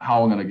of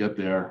how I'm going to get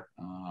there,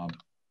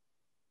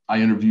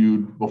 I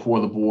interviewed before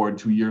the board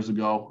 2 years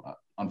ago.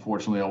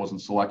 Unfortunately, I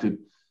wasn't selected.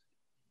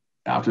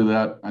 After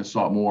that, I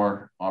sought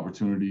more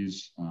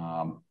opportunities.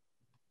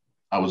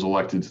 I was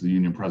elected to the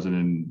union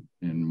president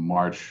in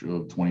March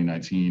of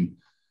 2019.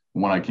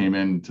 When I came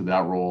into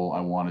that role,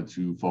 I wanted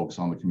to focus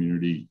on the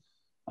community,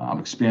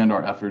 expand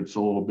our efforts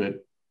a little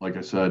bit. Like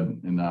I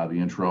said in the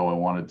intro, I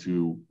wanted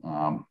to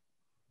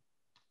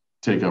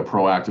take a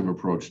proactive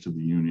approach to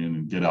the union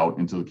and get out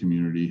into the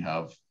community,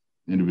 have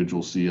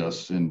individuals see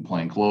us in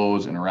plain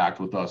clothes, interact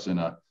with us in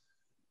a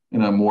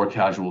more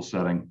casual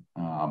setting.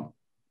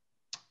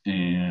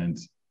 And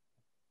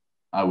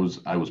I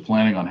was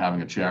planning on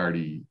having a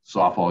charity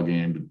softball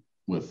game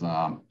with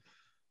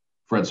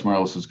Fred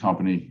Smirlis's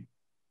company,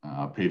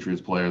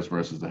 Patriots players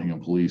versus the Hingham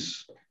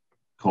Police.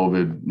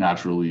 COVID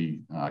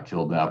naturally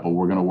killed that, but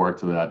we're going to work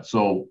to that.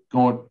 So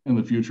going in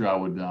the future, I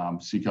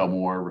would seek out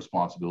more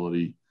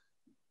responsibility,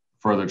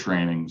 further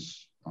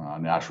trainings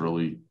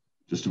naturally,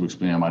 just to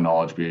expand my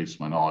knowledge base,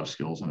 my knowledge,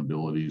 skills, and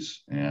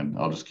abilities, and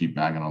I'll just keep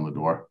banging on the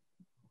door.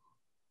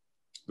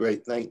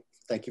 Great,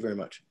 thank you very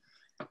much.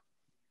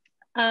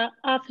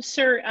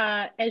 Officer,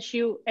 as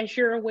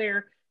you're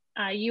aware,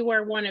 you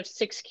are one of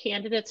 6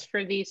 candidates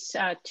for these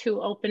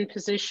 2 open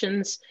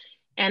positions.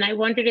 And I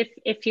wondered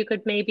if you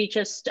could maybe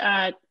just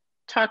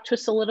talk to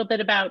us a little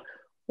bit about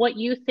what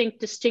you think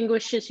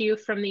distinguishes you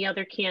from the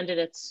other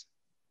candidates.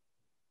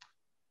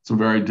 It's a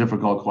very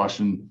difficult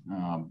question.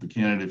 The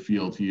candidate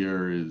field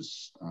here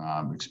is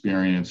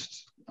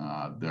experienced.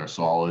 They're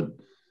solid.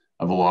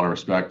 I have a lot of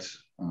respect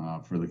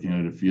for the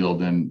candidate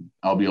field, and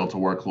I'll be able to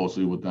work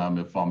closely with them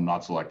if I'm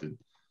not selected.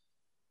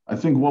 I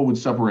think what would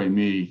separate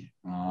me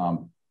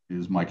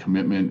is my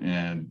commitment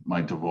and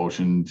my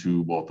devotion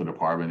to both the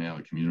department and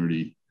the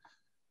community.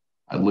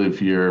 I live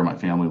here, my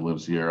family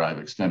lives here, I have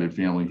extended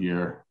family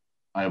here.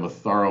 I have a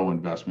thorough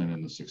investment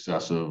in the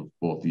success of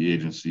both the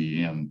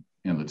agency and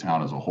the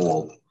town as a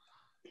whole.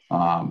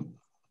 And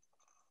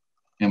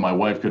my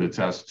wife could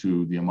attest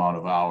to the amount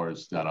of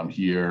hours that I'm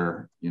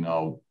here, you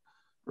know,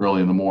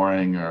 early in the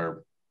morning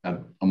or at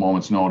a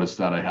moment's notice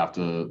that I have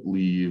to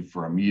leave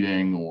for a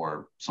meeting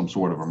or some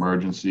sort of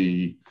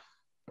emergency,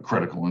 a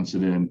critical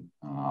incident,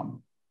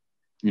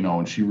 you know,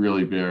 and she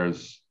really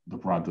bears the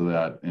brunt of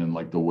that and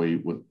like the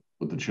weight with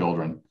the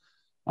children.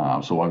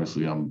 So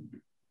obviously I'm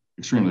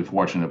extremely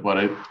fortunate,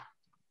 but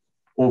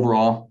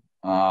overall,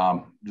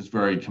 just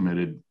very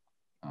committed,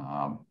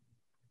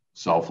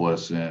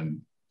 selfless,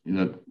 and, you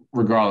know,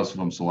 regardless if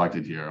I'm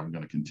selected here, I'm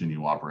going to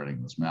continue operating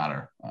in this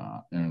manner.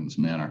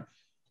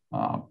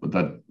 But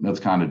that's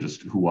kind of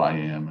just who I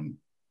am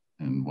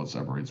and what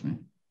separates me.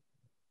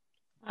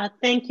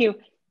 Thank you.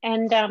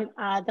 And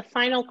the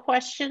final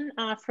question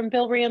from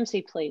Bill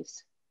Ramsey,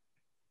 please.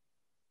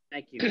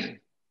 Thank you.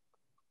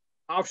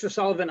 Officer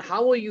Sullivan,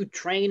 how will you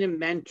train and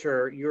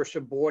mentor your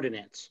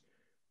subordinates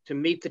to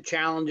meet the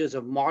challenges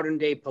of modern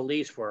day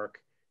police work,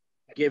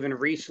 given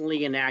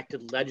recently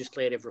enacted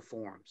legislative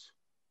reforms?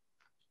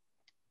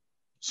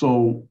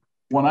 So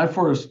when I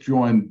first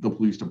joined the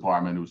police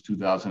department, it was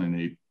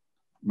 2008.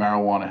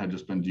 Marijuana had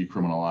just been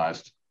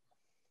decriminalized.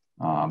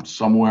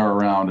 Somewhere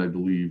around, I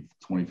believe,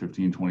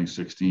 2015,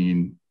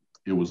 2016,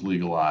 it was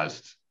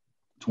legalized.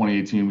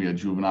 2018, we had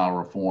juvenile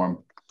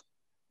reform.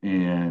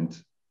 And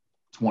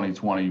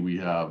 2020, we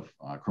have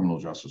criminal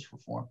justice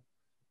reform.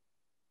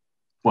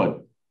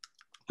 But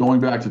going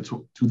back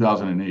to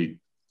 2008,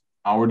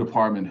 our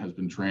department has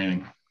been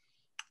training.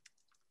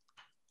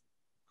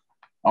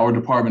 Our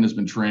department has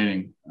been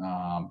training,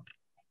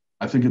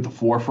 I think, at the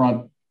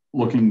forefront,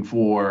 looking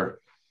for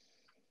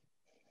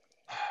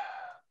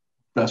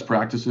best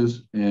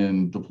practices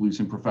in the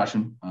policing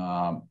profession.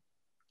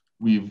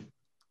 We've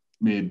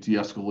made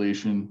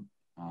de-escalation,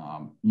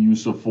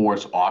 use of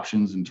force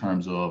options in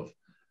terms of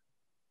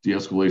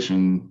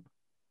de-escalation,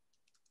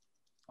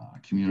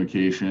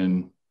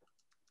 communication,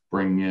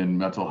 bringing in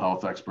mental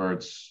health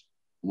experts,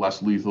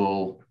 less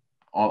lethal,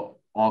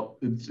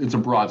 it's a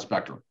broad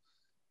spectrum.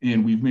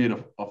 And we've made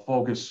a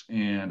focus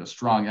and a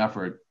strong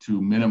effort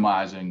to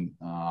minimizing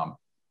harm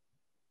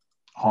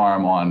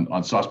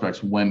on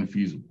suspects when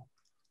feasible,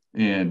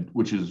 and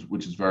which is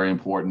very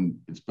important.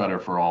 It's better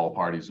for all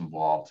parties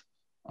involved.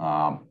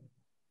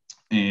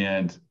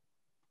 And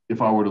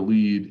if I were to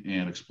lead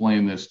and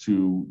explain this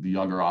to the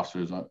younger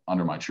officers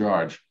under my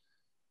charge,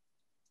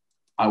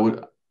 I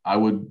would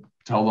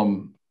tell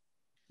them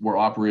we're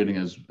operating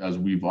as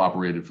we've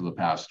operated for the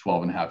past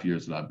 12 and a half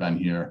years that I've been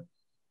here.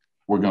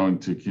 We're going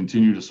to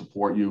continue to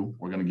support you.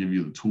 We're going to give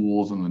you the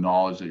tools and the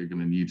knowledge that you're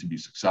going to need to be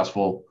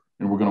successful.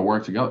 And we're going to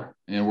work together.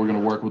 And we're going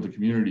to work with the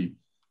community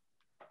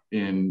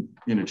in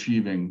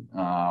achieving,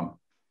 a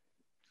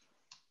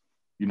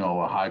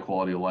high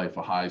quality of life,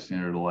 a high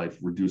standard of life,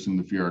 reducing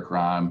the fear of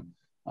crime,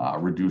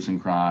 reducing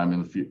crime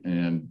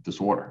and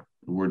disorder.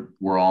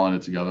 We're all in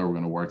it together. We're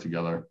going to work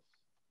together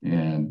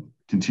and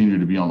continue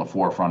to be on the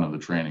forefront of the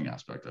training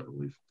aspect, I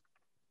believe.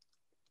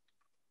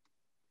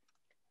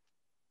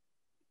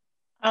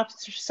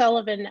 Officer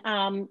Sullivan,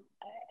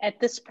 at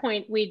this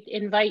point, we'd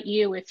invite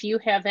you, if you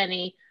have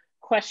any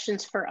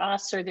questions for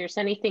us or there's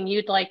anything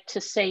you'd like to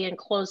say in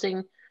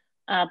closing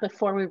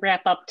before we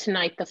wrap up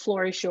tonight, the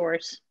floor is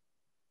yours.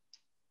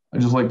 I'd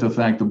just like to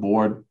thank the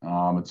board.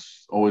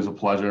 It's always a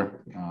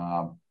pleasure.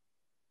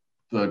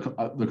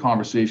 The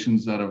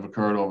conversations that have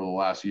occurred over the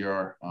last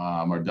year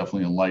are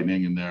definitely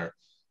enlightening, and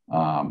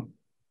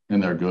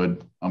they're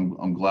good.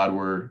 I'm glad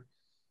we're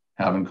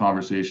having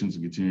conversations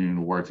and continuing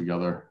to work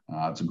together.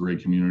 It's a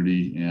great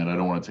community, and I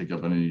don't want to take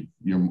up any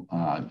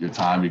of your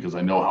time because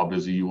I know how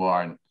busy you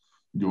are and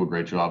you do a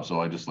great job.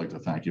 So I'd just like to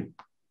thank you.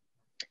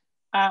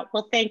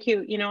 Well, thank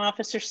you.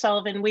 Officer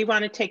Sullivan, we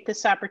want to take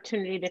this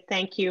opportunity to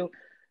thank you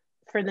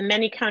for the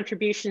many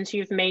contributions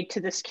you've made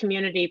to this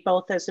community,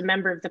 both as a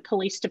member of the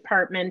police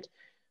department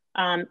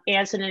and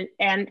as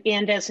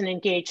an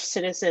engaged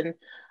citizen.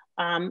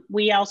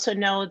 We also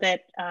know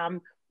that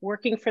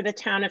working for the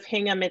town of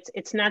Hingham,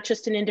 it's not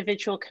just an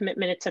individual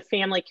commitment, it's a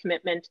family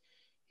commitment.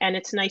 And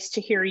it's nice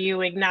to hear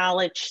you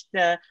acknowledge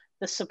the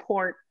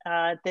support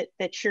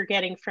that you're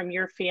getting from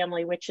your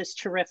family, which is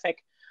terrific.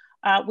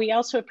 We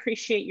also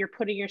appreciate your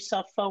putting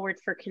yourself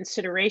forward for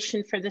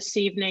consideration for this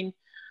evening.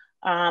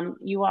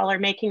 You all are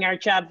making our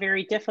job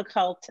very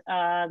difficult,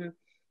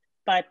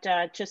 but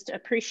just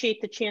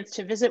appreciate the chance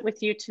to visit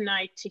with you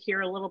tonight to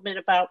hear a little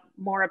bit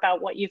more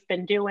about what you've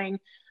been doing.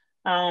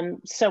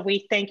 So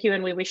we thank you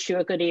and we wish you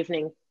a good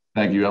evening.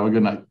 Thank you. Have a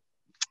good night.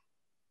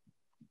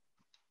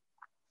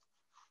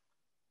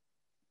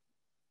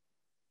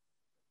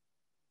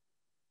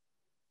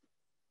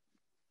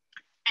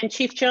 And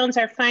Chief Jones,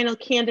 our final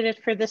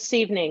candidate for this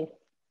evening.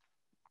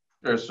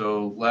 Sure.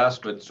 So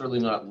last but certainly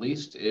not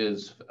least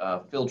is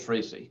Phil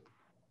Tracy.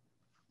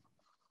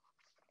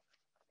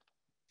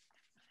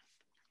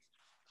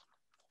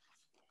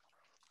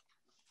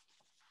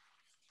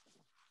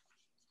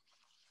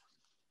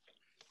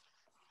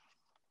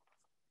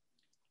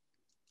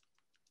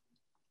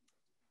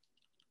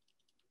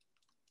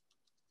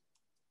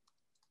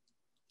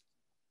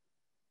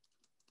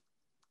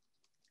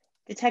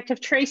 Detective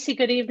Tracy,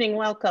 good evening.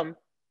 Welcome.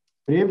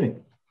 Good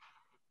evening.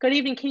 Good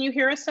evening. Can you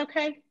hear us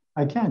okay?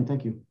 I can,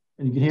 thank you.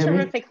 And you can hear me?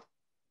 Terrific.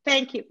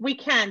 Thank you. We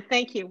can.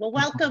 Thank you. Well,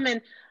 welcome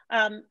and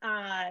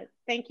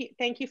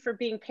thank you for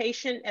being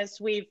patient as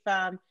we've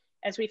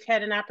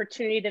had an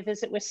opportunity to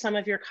visit with some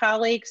of your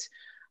colleagues.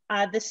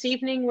 This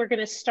evening, we're going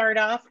to start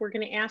off. We're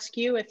going to ask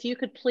you if you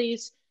could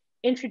please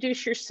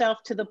introduce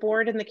yourself to the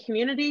board and the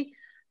community,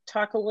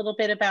 talk a little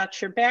bit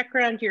about your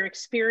background, your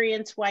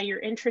experience, why you're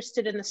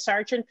interested in the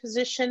sergeant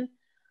position.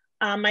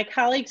 My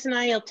colleagues and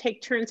I will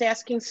take turns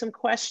asking some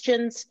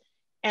questions.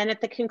 And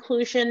at the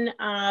conclusion,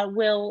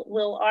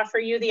 we'll offer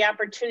you the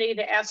opportunity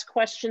to ask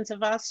questions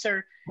of us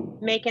or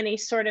make any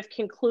sort of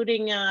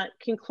concluding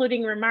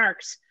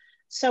remarks.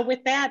 So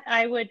with that,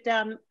 I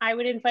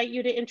would invite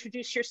you to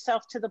introduce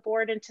yourself to the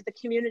board and to the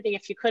community,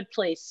 if you could,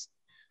 please.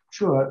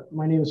 Sure.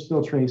 My name is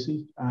Phil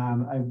Tracy.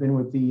 I've been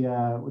with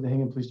the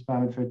Hingham Police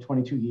Department for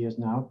 22 years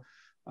now.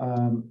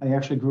 I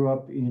actually grew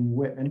up in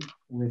Whitman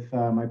with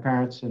my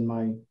parents and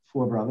my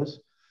 4 brothers.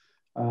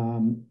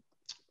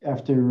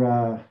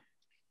 After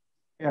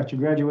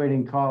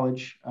graduating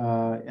college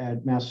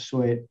at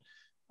Massasoit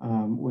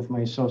with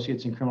my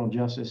associates in criminal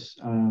justice,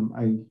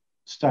 I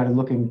started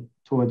looking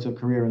towards a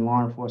career in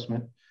law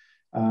enforcement.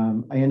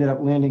 I ended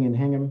up landing in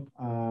Hingham,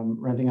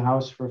 renting a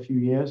house for a few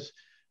years.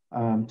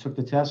 took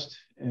the test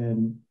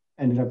and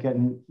ended up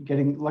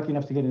getting lucky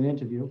enough to get an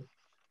interview.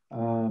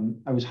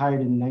 I was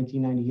hired in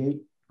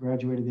 1998,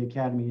 graduated the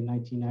academy in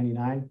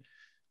 1999.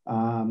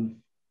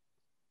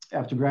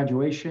 After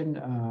graduation,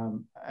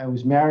 I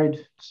was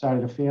married,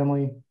 started a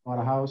family, bought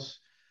a house,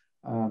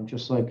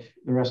 just like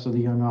the rest of the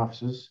young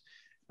officers.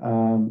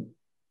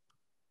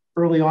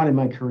 Early on in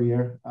my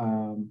career,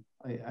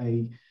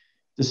 I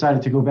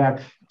decided to go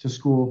back to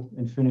school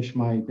and finish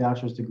my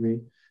bachelor's degree,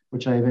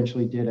 which I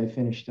eventually did. I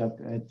finished up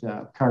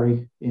at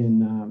Curry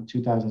in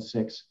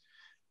 2006.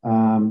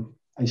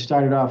 I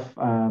started off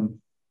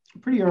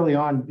pretty early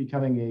on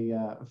becoming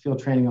a field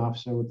training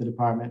officer with the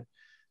department.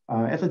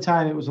 At the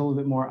time, it was a little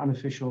bit more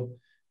unofficial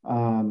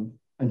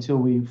until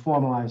we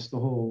formalized the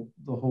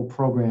whole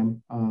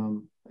program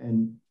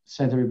and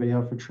sent everybody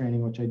out for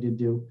training, which I did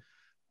do.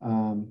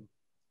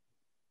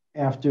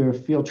 After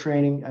field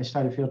training, I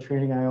started field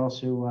training. I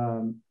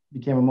also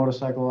became a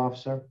motorcycle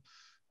officer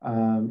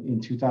in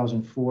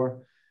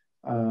 2004.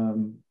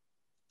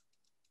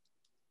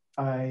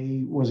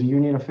 I was a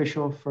union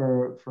official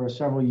for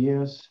several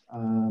years.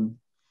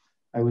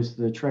 I was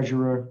the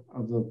treasurer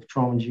of the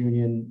Patrolmen's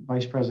Union,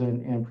 vice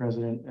president and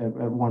president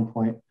at one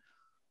point.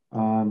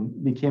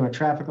 Became a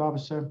traffic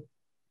officer,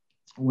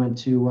 went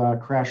to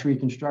crash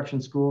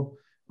reconstruction school,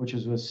 which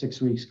was a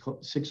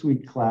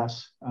six-week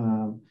class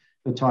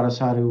that taught us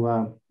how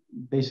to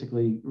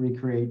basically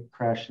recreate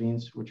crash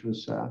scenes, which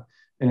was an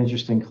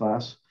interesting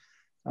class.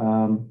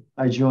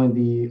 I joined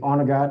the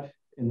Honor Guard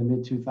in the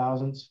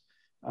mid-2000s.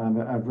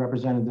 I've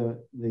represented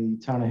the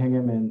town of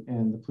Hingham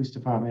and the police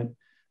department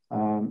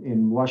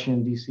in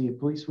Washington, D.C. at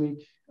Police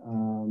Week,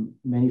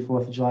 many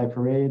 4th of July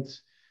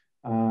parades,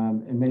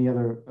 and many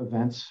other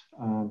events,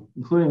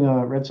 including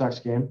a Red Sox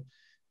game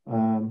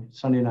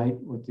Sunday night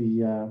with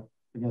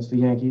against the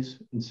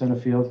Yankees in center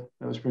field.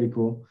 That was pretty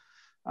cool.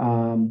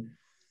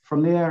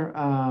 From there,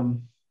 I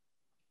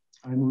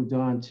moved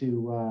on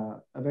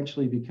to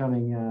eventually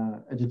becoming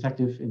a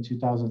detective in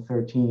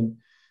 2013,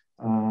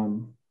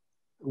 and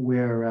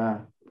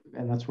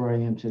that's where I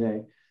am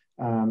today.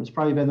 It's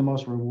probably been the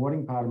most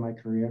rewarding part of my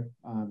career,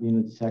 being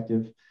a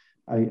detective.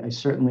 I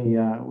certainly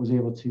was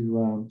able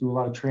to do a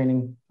lot of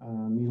training,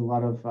 meet a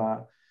lot of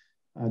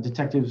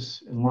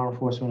detectives and law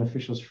enforcement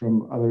officials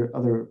from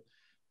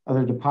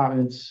other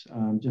departments,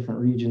 different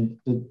regions,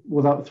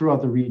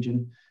 throughout the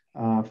region,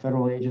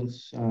 federal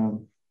agents,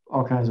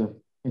 all kinds of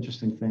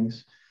interesting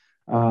things.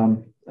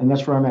 And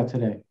that's where I'm at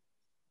today.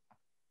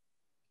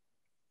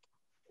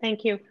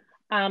 Thank you.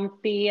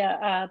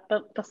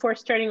 But before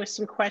starting with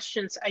some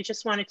questions, I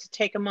just wanted to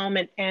take a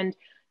moment and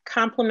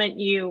compliment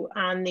you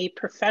on the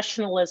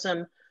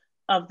professionalism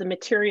of the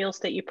materials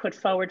that you put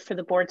forward for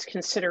the board's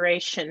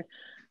consideration,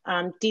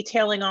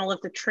 detailing all of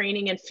the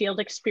training and field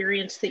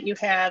experience that you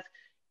have,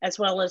 as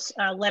well as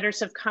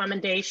letters of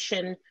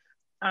commendation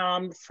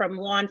from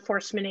law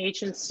enforcement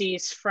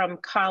agencies, from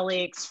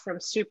colleagues, from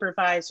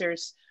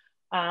supervisors.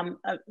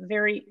 A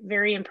very,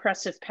 very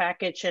impressive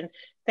package. And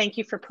thank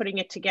you for putting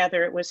it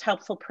together. It was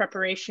helpful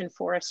preparation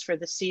for us for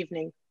this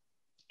evening.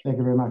 Thank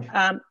you very much.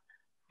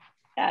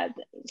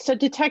 So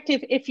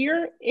Detective, if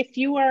you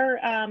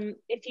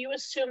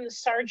assume the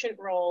sergeant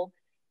role,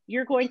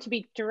 you're going to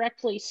be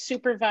directly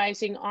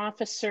supervising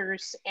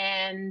officers,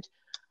 and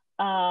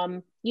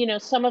you know,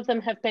 some of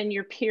them have been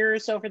your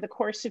peers over the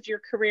course of your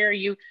career.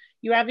 You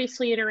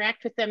obviously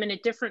interact with them in a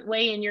different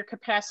way in your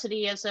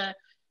capacity as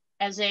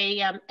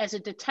a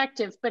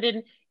detective, but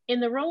in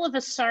the role of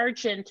a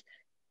sergeant,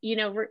 you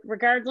know,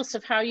 regardless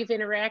of how you've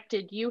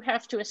interacted, you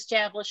have to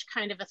establish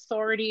kind of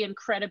authority and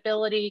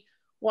credibility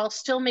while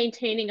still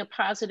maintaining a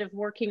positive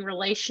working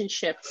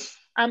relationship.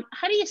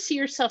 How do you see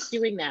yourself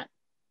doing that?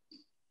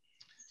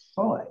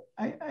 Well,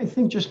 I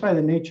think just by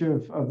the nature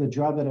of the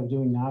job that I'm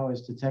doing now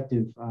as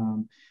detective,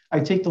 I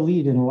take the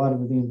lead in a lot of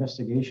the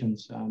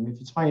investigations. If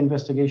it's my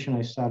investigation,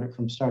 I start it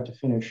from start to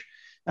finish.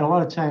 And a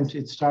lot of times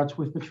it starts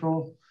with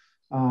patrol.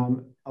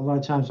 A lot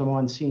of times I'm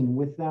on scene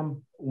with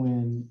them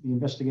when the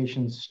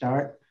investigations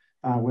start,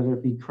 whether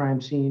it be crime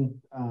scene,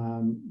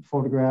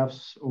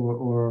 photographs,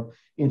 or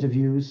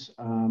interviews.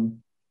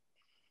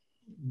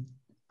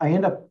 I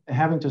end up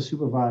having to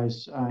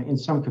supervise in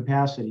some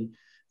capacity,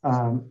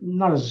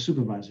 not as a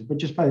supervisor, but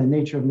just by the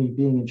nature of me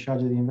being in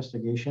charge of the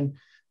investigation.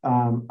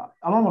 I'm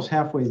almost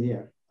halfway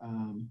there.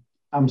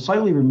 I'm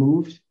slightly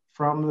removed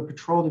from the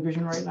patrol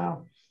division right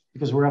now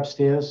because we're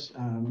upstairs,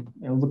 you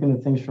know, looking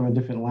at things from a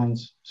different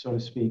lens, so to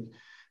speak.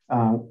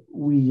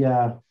 We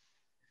are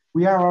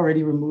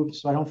already removed,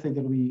 so I don't think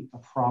it'll be a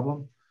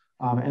problem.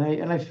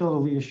 And I fill the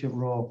leadership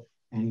role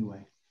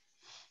anyway.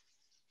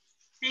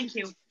 Thank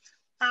you.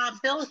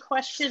 Bill, a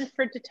question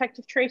for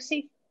Detective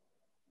Tracy?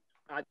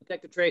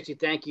 Detective Tracy,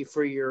 thank you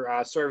for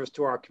your service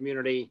to our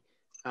community.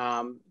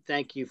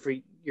 Thank you for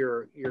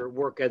your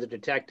work as a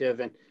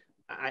detective. And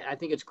I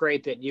think it's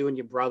great that you and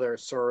your brother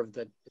serve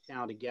the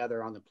town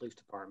together on the police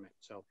department.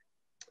 So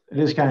it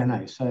is kind of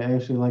nice. I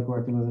actually like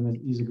working with him.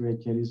 He's a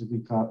great kid. He's a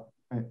good cop.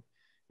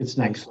 It's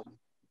nice.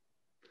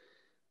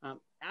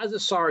 As a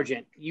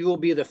sergeant, you will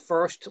be the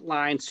first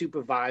line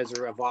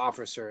supervisor of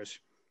officers.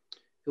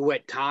 who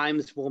at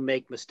times will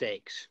make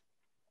mistakes.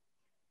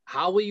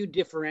 How will you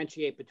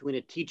differentiate between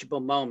a teachable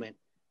moment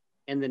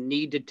and the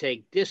need to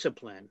take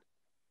discipline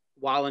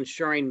while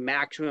ensuring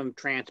maximum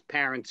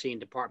transparency in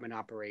department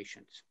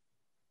operations?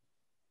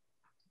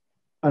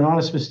 An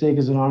honest mistake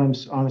is an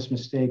honest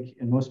mistake.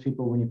 And most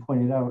people, when you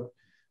point it out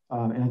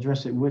and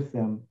address it with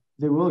them,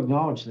 they will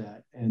acknowledge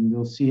that and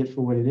they'll see it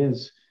for what it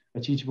is, a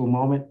teachable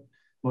moment.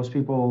 Most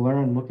people will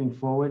learn looking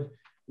forward.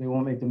 They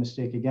won't make the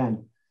mistake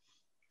again.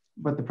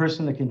 But the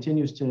person that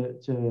continues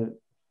to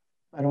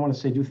I don't want to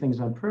say do things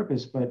on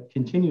purpose, but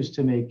continues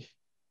to make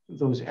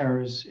those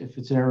errors, if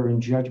it's an error in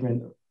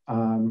judgment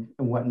and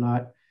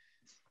whatnot,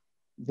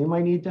 they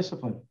might need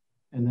discipline.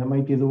 And that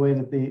might be the way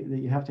that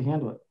you have to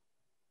handle it.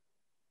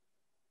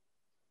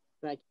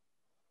 Thank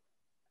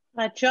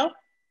you. Joe?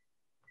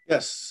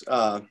 Yes,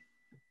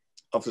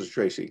 Officer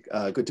Tracy,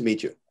 good to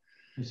meet you.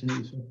 Nice to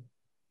meet you,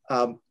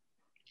 sir.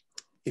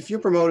 If you're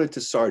promoted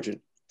to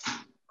sergeant,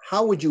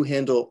 how would you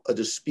handle a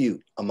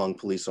dispute among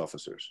police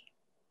officers?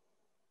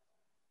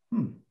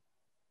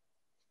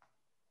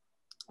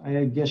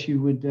 I guess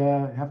you would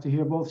have to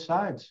hear both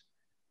sides,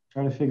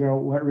 try to figure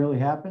out what really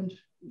happened,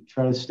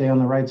 try to stay on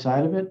the right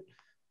side of it,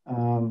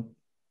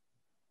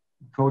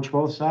 coach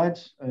both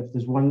sides. If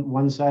there's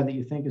one side that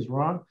you think is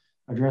wrong,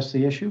 address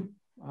the issue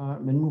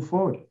and move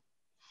forward.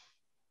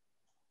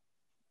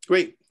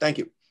 Great, thank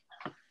you.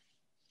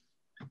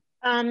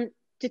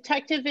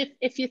 Detective,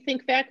 if you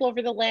think back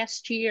over the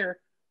last year,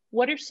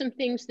 what are some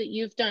things that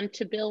you've done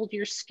to build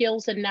your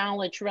skills and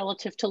knowledge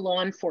relative to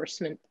law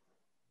enforcement?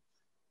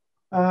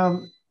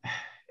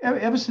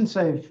 Ever since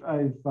I've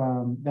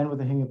been with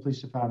the Hingham Police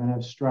Department,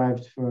 I've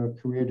strived for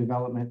career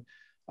development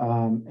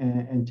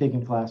and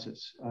taken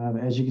classes.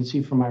 As you can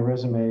see from my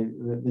resume,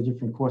 the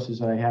different courses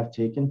that I have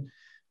taken,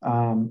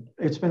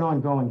 it's been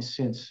ongoing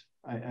since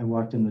I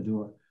walked in the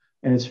door,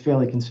 and it's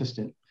fairly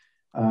consistent.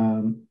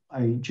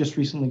 I just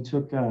recently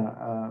took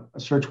a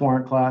search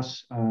warrant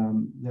class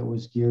that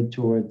was geared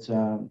towards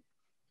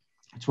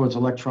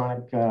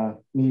electronic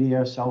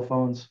media, cell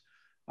phones,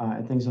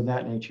 and things of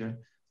that nature.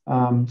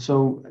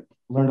 So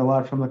learned a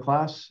lot from the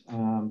class,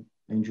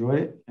 enjoyed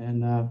it,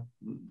 and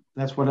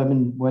that's what I've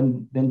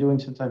been doing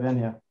since I've been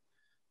here.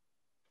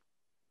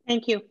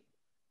 Thank you.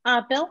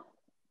 Bill?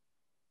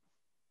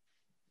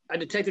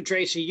 Detective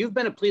Tracy, you've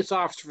been a police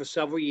officer for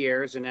several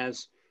years, and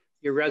as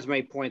your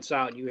resume points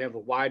out, you have a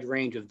wide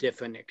range of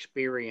different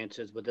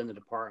experiences within the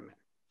department.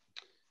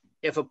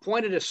 If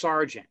appointed a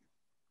sergeant,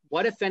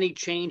 what, if any,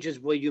 changes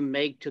will you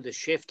make to the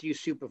shift you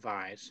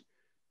supervise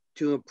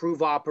to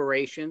improve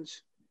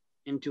operations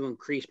and to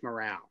increase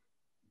morale?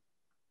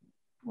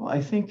 Well,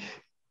 I think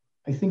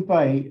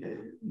by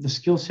the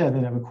skill set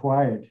that I've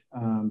acquired,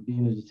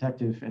 being a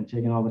detective and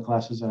taking all the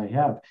classes that I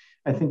have,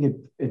 I think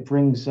it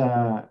brings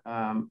a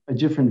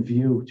different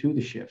view to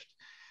the shift.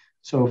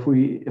 So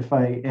if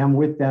I am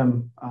with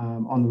them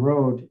on the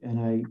road and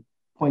I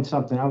point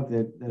something out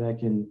that I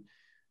can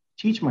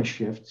teach my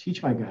shift,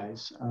 teach my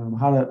guys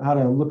how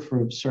to look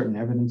for certain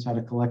evidence, how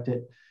to collect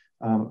it,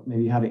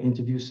 maybe how to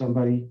interview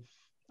somebody,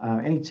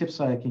 any tips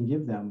that I can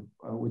give them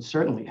would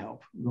certainly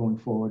help going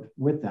forward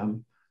with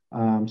them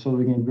so that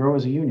we can grow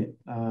as a unit.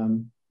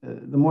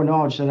 The more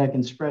knowledge that I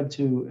can spread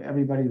to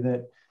everybody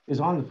that is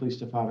on the police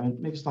department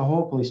makes the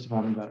whole police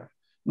department better,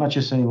 not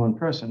just any one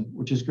person,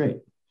 which is great.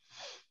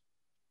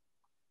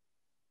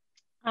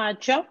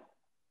 Joe?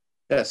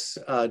 Yes,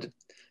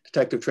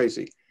 Detective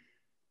Tracy.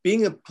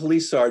 Being a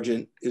police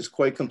sergeant is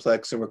quite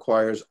complex and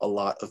requires a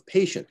lot of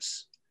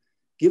patience.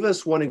 Give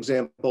us one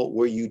example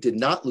where you did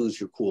not lose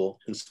your cool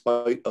in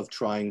spite of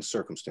trying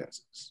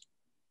circumstances.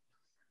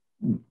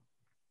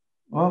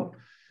 Well,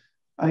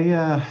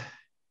 I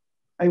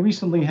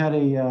recently had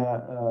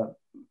a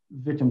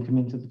victim come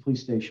into the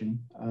police station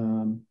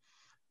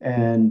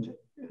and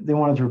they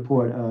wanted to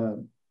report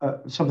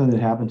something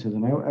that happened to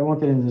them. I won't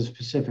get into the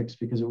specifics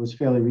because it was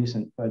fairly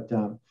recent, but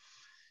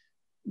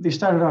they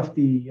started off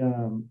the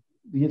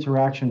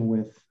interaction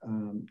with,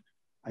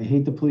 I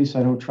hate the police,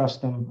 I don't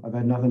trust them, I've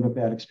had nothing but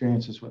bad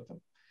experiences with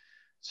them.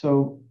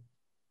 So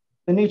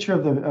the nature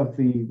of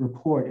the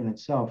report in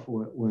itself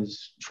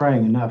was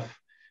trying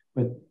enough,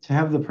 but to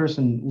have the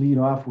person lead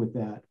off with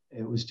that,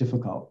 it was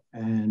difficult.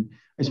 And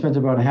I spent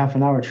about a half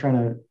an hour trying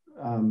to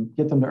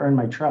get them to earn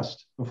my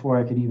trust before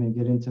I could even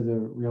get into the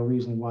real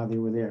reason why they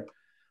were there.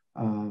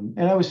 And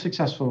I was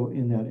successful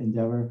in that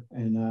endeavor,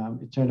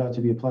 and it turned out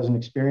to be a pleasant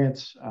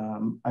experience.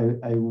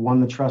 I won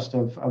the trust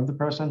of the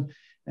person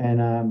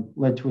and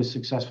led to a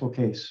successful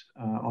case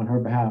on her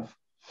behalf.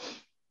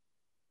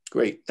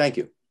 Great, thank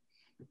you.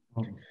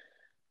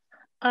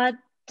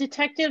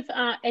 Detective,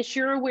 as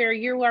you're aware,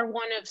 you are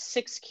one of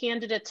 6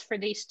 candidates for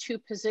these 2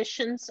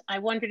 positions. I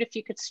wondered if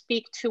you could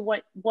speak to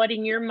what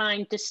in your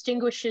mind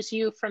distinguishes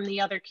you from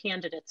the other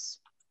candidates.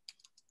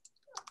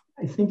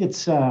 I think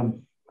it's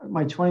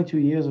my 22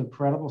 years of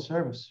credible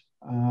service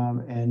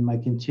and my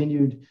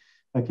continued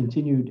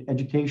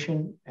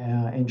education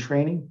and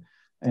training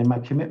and my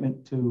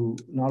commitment to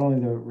not only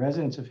the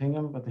residents of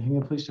Hingham, but the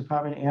Hingham Police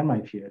Department and my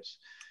peers.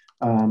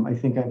 I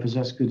think I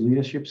possess good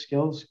leadership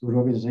skills, good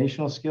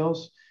organizational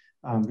skills.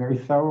 I'm very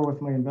thorough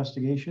with my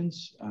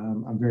investigations.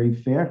 I'm very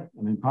fair,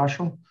 I'm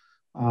impartial,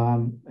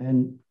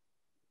 and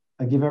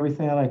I give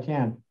everything that I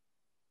can.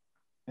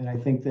 And I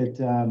think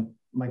that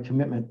my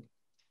commitment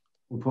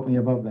will put me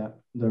above that,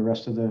 the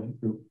rest of the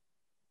group.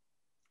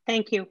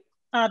 Thank you.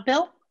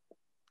 Bill?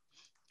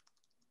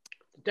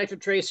 Detective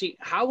Tracy,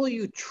 how will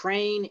you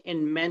train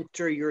and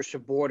mentor your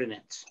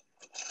subordinates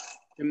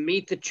to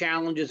meet the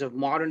challenges of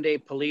modern day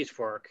police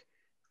work,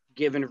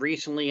 given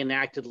recently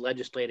enacted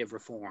legislative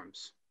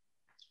reforms?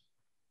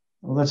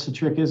 Well, that's the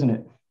trick, isn't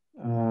it?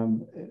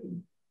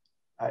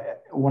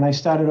 When I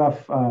started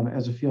off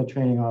as a field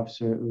training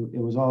officer, it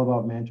was all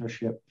about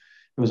mentorship.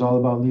 It was all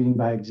about leading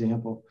by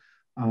example,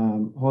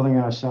 holding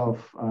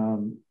ourselves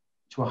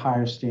to a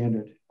higher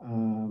standard.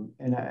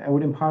 And I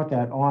would impart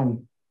that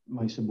on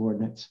my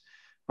subordinates.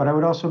 But I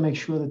would also make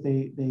sure that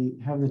they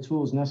have the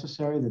tools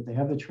necessary, that they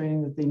have the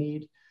training that they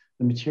need,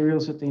 the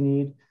materials that they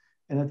need,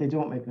 and that they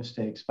don't make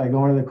mistakes by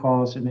going to the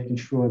calls and making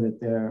sure that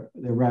they're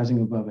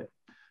rising above it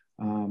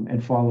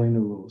and following the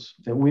rules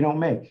that we don't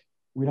make.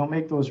 We don't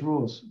make those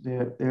rules.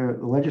 The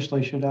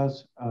legislature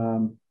does,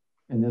 and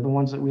they're the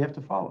ones that we have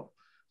to follow.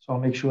 So I'll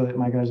make sure that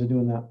my guys are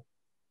doing that.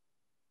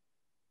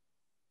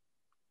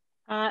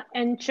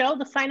 And Joe,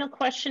 the final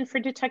question for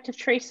Detective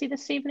Tracy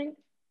this evening?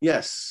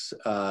 Yes,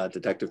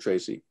 Detective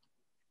Tracy.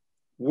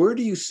 Where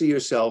do you see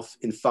yourself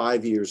in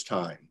 5 years'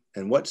 time?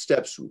 And what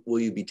steps will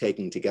you be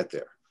taking to get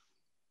there?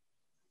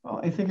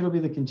 Well, I think it'll be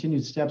the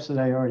continued steps that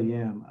I already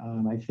am.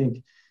 I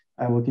think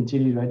I will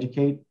continue to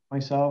educate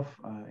myself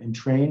and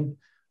train.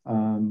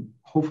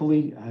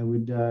 Hopefully,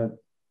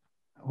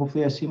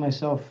 hopefully I see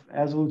myself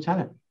as a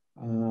lieutenant.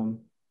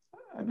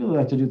 I'd really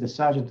like to do the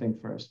sergeant thing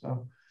first,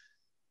 though.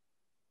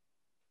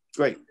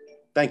 Great,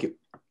 thank you.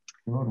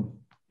 You're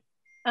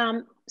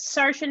welcome.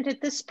 Sergeant,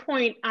 at this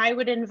point, I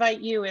would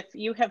invite you, if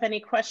you have any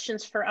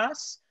questions for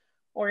us,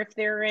 or if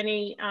there are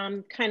any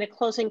kind of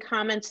closing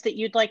comments that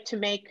you'd like to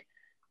make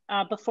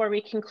before we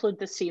conclude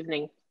this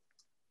evening.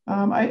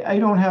 I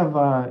don't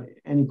have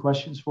any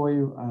questions for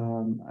you.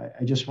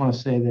 I just want to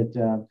say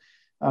that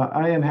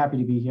I am happy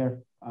to be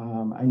here.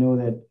 I know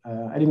that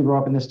I didn't grow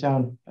up in this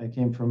town. I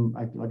came from,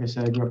 like I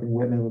said, I grew up in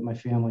Whitman with my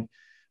family.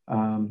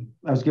 I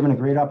was given a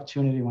great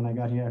opportunity when I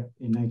got here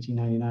in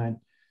 1999.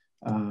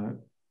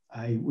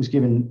 I was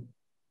given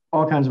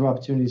all kinds of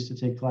opportunities to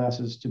take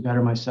classes, to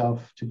better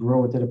myself, to grow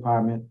with the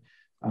department.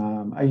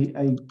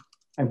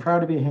 I'm proud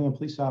to be a Hingham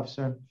police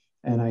officer,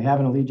 and I have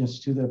an allegiance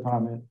to the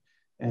department,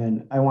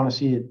 and I want to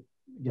see it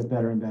get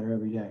better and better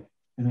every day.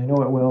 And I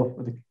know it will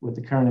with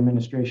the current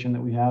administration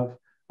that we have.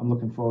 I'm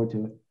looking forward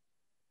to it.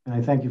 And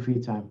I thank you for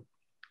your time.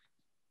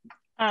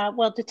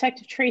 Well,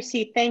 Detective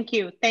Tracy, thank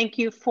you. Thank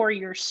you for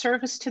your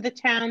service to the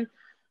town.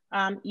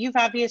 You've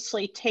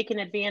obviously taken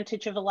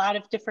advantage of a lot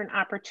of different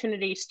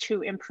opportunities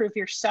to improve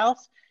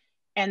yourself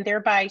and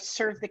thereby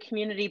serve the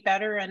community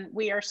better. And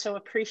we are so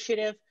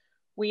appreciative.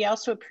 We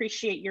also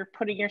appreciate your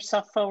putting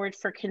yourself forward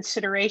for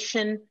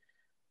consideration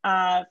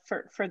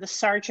for the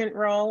sergeant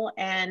role.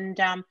 And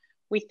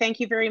we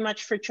thank you very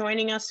much for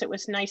joining us. It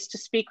was nice to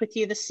speak with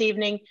you this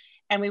evening,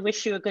 and we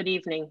wish you a good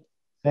evening.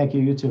 Thank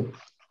you, you too.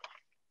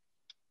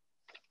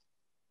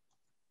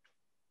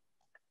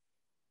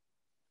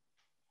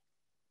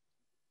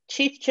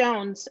 Chief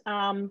Jones,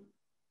 I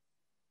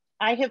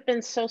have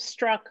been so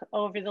struck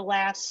over the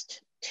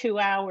last 2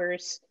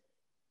 hours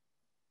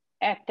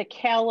at the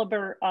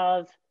caliber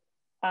of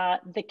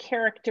the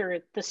character,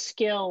 the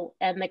skill,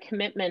 and the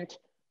commitment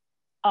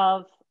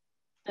of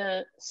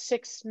the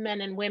 6 men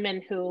and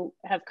women who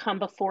have come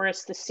before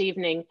us this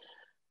evening.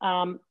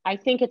 I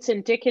think it's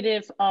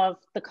indicative of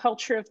the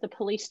culture of the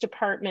police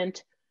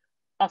department,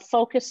 a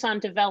focus on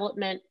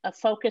development, a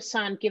focus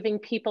on giving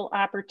people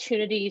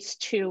opportunities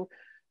to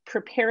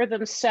prepare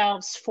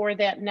themselves for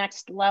that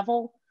next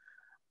level.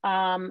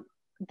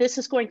 This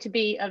is going to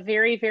be a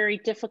very, very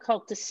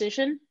difficult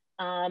decision.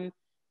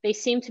 They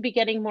seem to be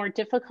getting more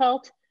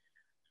difficult.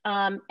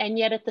 And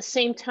yet at the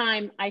same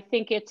time, I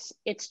think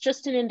it's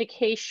just an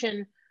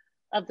indication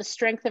of the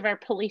strength of our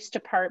police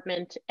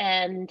department.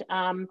 And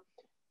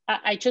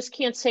I just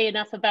can't say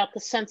enough about the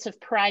sense of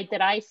pride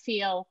that I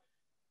feel,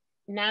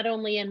 not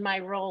only in my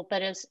role,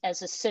 but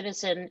as a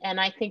citizen.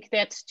 And I think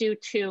that's due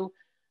to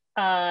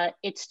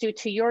it's due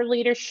to your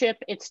leadership.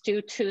 It's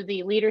due to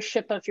the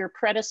leadership of your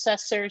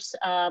predecessors.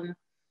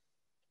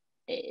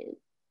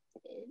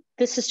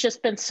 This has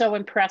just been so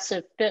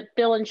impressive.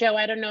 Bill and Joe,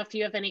 I don't know if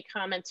you have any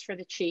comments for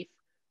the chief.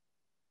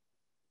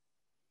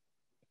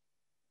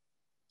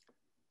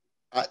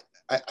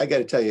 I got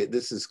to tell you,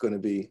 this is going to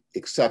be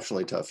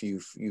exceptionally tough.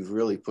 You've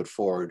really put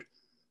forward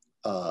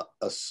a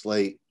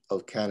slate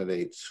of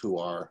candidates who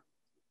are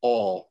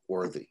all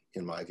worthy,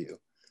 in my view.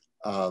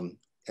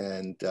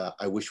 And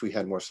I wish we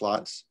had more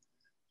slots.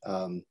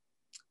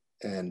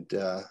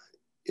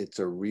 It's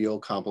a real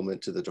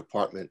compliment to the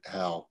department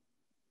how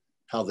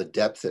the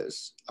depth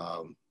is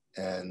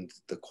and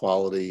the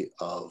quality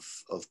of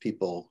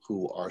people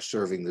who are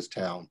serving this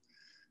town.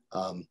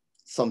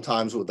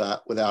 Sometimes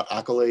without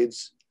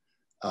accolades,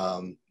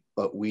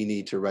 but we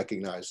need to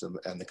recognize them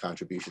and the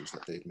contributions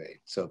that they've made.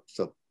 So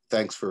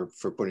thanks for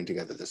putting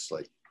together this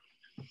slate.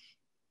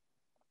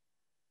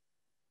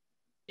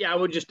 Yeah, I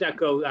would just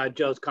echo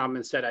Joe's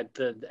comments that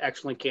the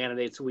excellent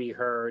candidates we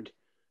heard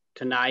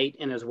tonight,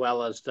 and as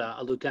well as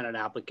a lieutenant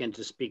applicant,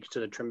 just speaks to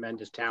the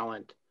tremendous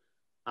talent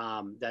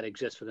that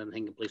exists within the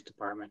Hingham Police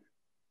Department.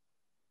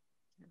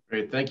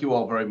 Great, thank you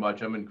all very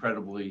much. I'm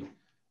incredibly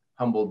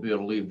humbled to be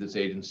able to leave this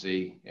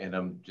agency, and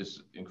I'm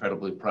just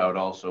incredibly proud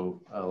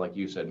also, like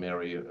you said,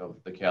 Mary, of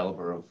the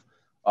caliber of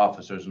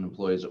officers and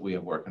employees that we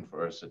have working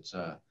for us. It's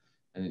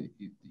and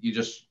you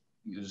just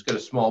get a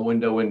small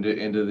window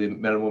into the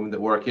men and women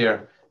that work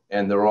here,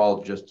 and they're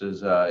all just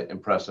as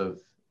impressive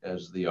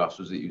as the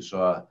officers that you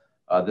saw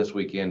this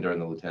weekend during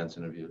the lieutenant's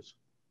interviews.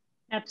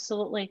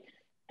 Absolutely.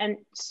 And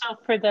so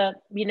for the,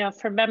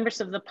 for members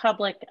of the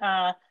public,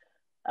 that,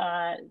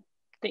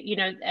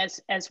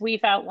 as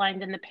we've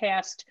outlined in the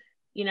past,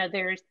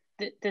 there's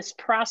this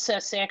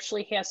process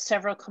actually has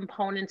several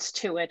components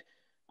to it.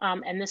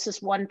 And this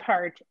is one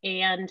part.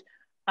 And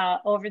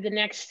over the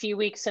next few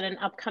weeks at an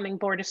upcoming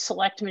Board of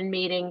Selectmen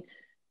meeting,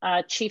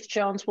 Chief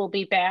Jones will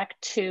be back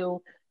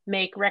to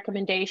make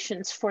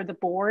recommendations for the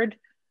board,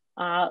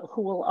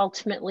 who will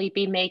ultimately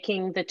be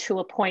making the 2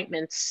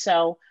 appointments.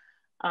 So,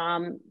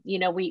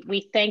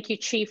 we thank you,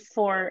 Chief,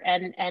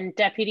 and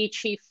Deputy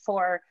Chief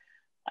for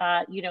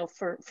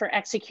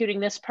executing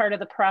this part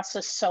of the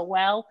process so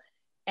well.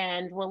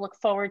 And we'll look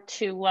forward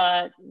to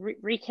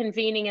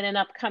reconvening in an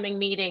upcoming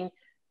meeting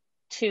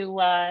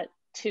to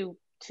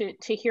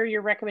hear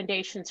your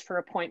recommendations for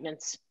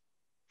appointments.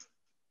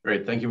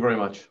 Great, thank you very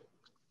much.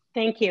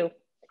 Thank you.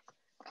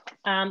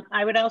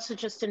 I would also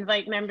just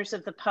invite members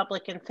of the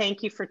public, and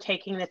thank you for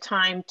taking the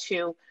time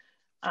to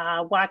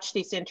watch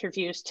these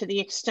interviews. To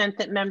the extent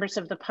that members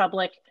of the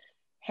public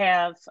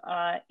have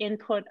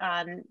input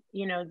on,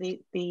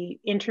 the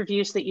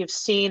interviews that you've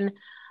seen,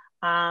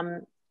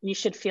 you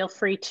should feel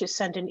free to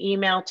send an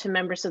email to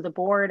members of the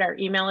board. Our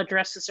email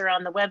addresses are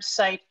on the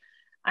website.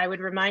 I would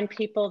remind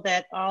people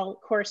that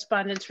all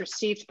correspondence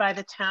received by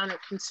the town are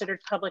considered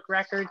public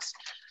records.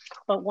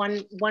 But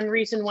one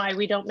reason why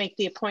we don't make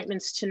the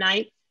appointments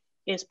tonight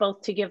is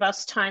both to give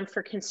us time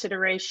for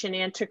consideration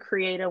and to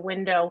create a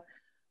window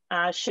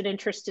should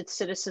interested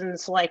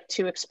citizens like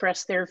to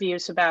express their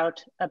views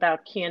about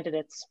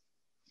candidates.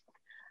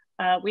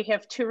 We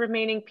have 2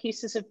 remaining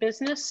pieces of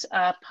business.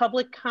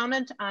 Public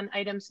comment on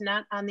items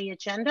not on the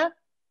agenda.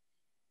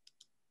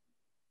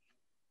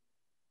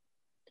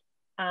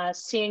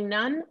 Seeing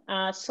none,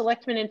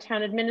 Selectmen and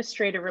Town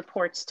Administrator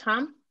reports.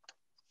 Tom?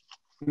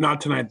 Not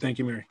tonight, thank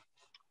you, Mary.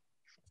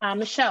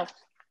 Michelle?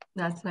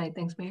 Not tonight,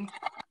 thanks, Mary.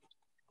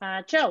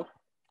 Joe?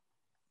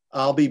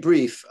 I'll be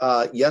brief.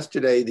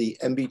 Yesterday, the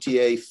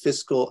MBTA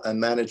Fiscal and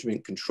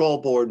Management Control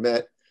Board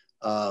met.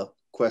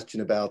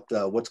 Question about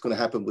what's going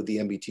to happen with the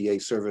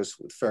MBTA service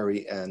with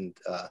ferry and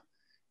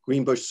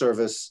Greenbush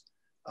service.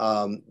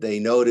 They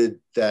noted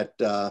that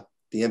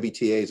the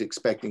MBTA is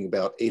expecting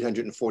about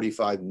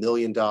 $845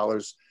 million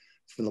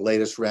from the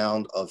latest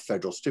round of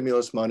federal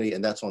stimulus money,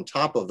 and that's on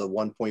top of the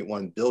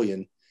 $1.1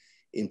 billion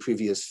in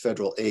previous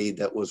federal aid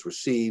that was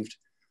received.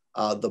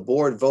 The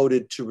board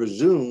voted to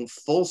resume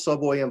full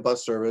subway and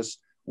bus service,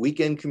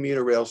 weekend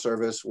commuter rail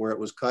service where it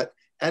was cut,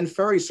 and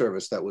ferry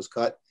service that was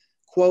cut,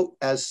 quote,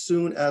 as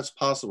soon as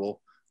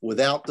possible,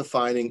 without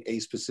defining a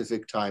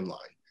specific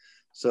timeline.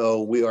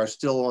 So we are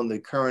still on the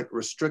current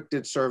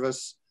restricted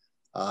service,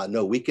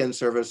 no weekend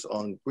service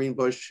on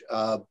Greenbush,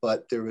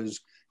 but there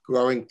is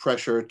growing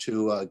pressure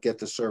to get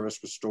the service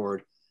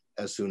restored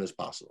as soon as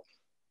possible.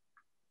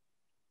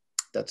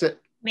 That's it.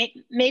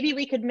 Maybe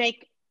we could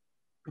make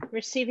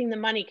receiving the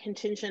money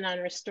contingent on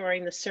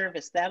restoring the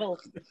service.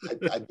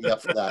 I'd be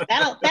up for that.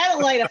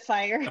 That'll light a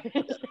fire.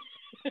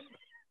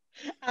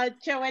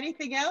 Joe,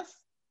 anything else?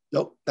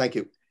 Nope, thank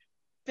you.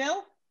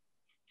 Bill?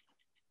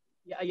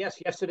 Yeah,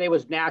 yes, yesterday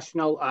was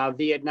National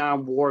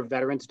Vietnam War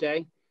Veterans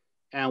Day.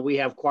 And we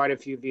have quite a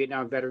few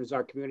Vietnam veterans in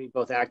our community,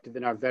 both active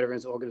in our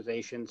veterans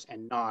organizations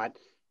and not.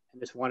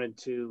 And just wanted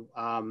to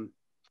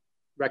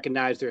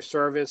recognize their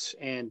service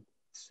and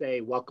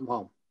say, welcome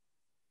home.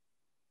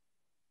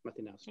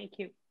 Nothing else. Thank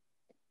you.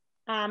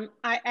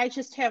 I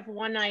just have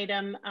one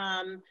item.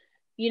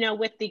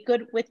 With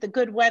the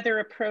good weather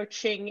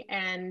approaching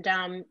and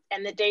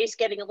the days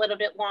getting a little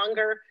bit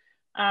longer,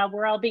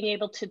 we're all being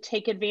able to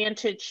take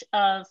advantage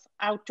of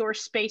outdoor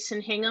space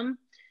in Hingham.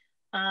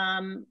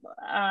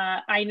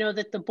 I know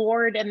that the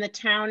board and the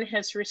town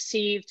has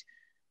received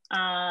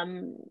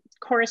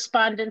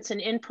correspondence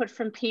and input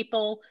from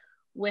people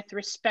with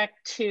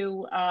respect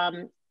to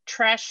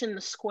trash in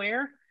the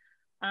square.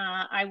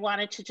 I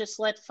wanted to just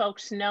let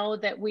folks know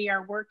that we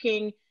are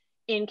working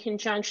in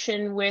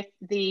conjunction with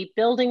the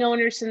building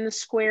owners in the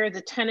square, the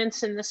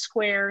tenants in the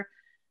square,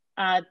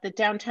 the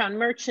downtown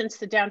merchants,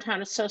 the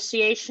downtown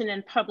association,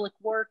 and Public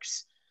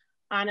Works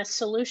on a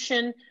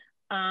solution.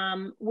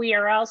 We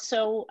are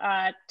also,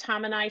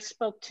 Tom and I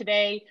spoke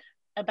today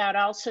about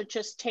also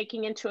just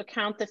taking into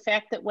account the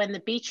fact that when the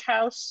beach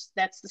house,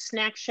 that's the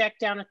snack shack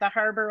down at the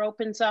harbor,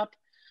 opens up,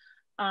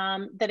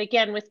 that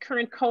again, with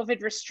current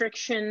COVID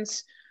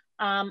restrictions,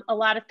 a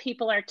lot of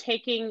people are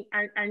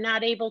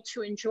not able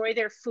to enjoy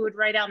their food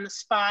right on the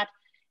spot.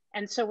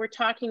 And so we're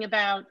talking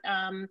about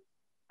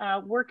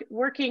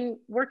working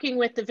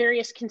with the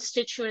various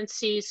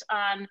constituencies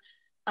on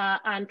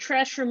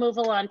trash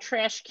removal, on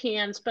trash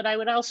cans. But I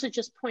would also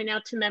just point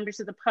out to members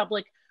of the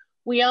public,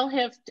 we all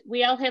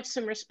have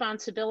some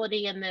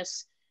responsibility in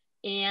this.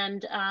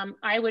 And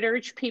I would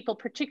urge people,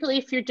 particularly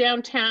if you're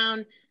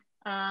downtown,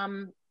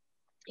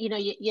 you know,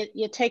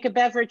 you take a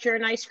beverage or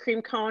an ice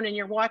cream cone and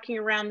you're walking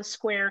around the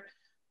square,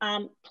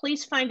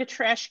 please find a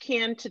trash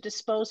can to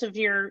dispose of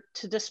your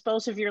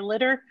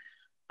litter.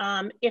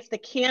 If the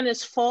can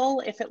is full,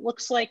 if it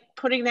looks like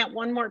putting that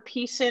one more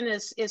piece in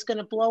is going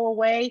to blow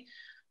away,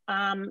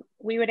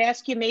 we would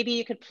ask you, maybe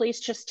you could please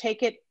just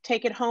take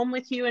it home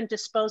with you and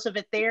dispose of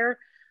it there.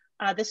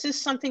 This is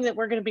something that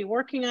we're going to be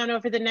working on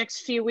over the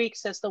next few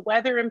weeks as the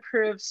weather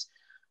improves,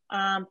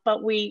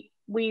 but we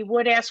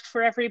would ask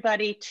for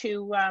everybody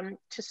to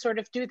sort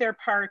of do their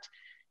part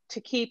to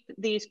keep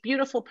these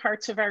beautiful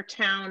parts of our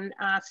town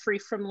free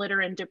from litter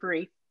and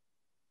debris.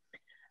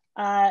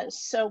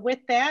 So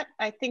with that,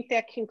 I think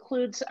that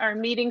concludes our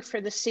meeting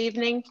for this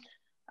evening.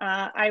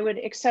 I would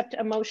accept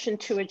a motion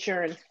to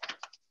adjourn.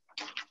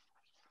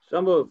 So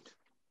moved.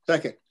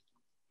 Second.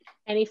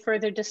 Any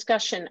further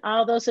discussion?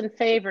 All those in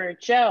favor,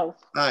 Joe?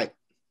 Aye.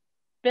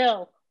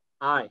 Bill?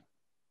 Aye.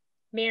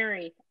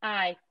 Mary?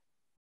 Aye.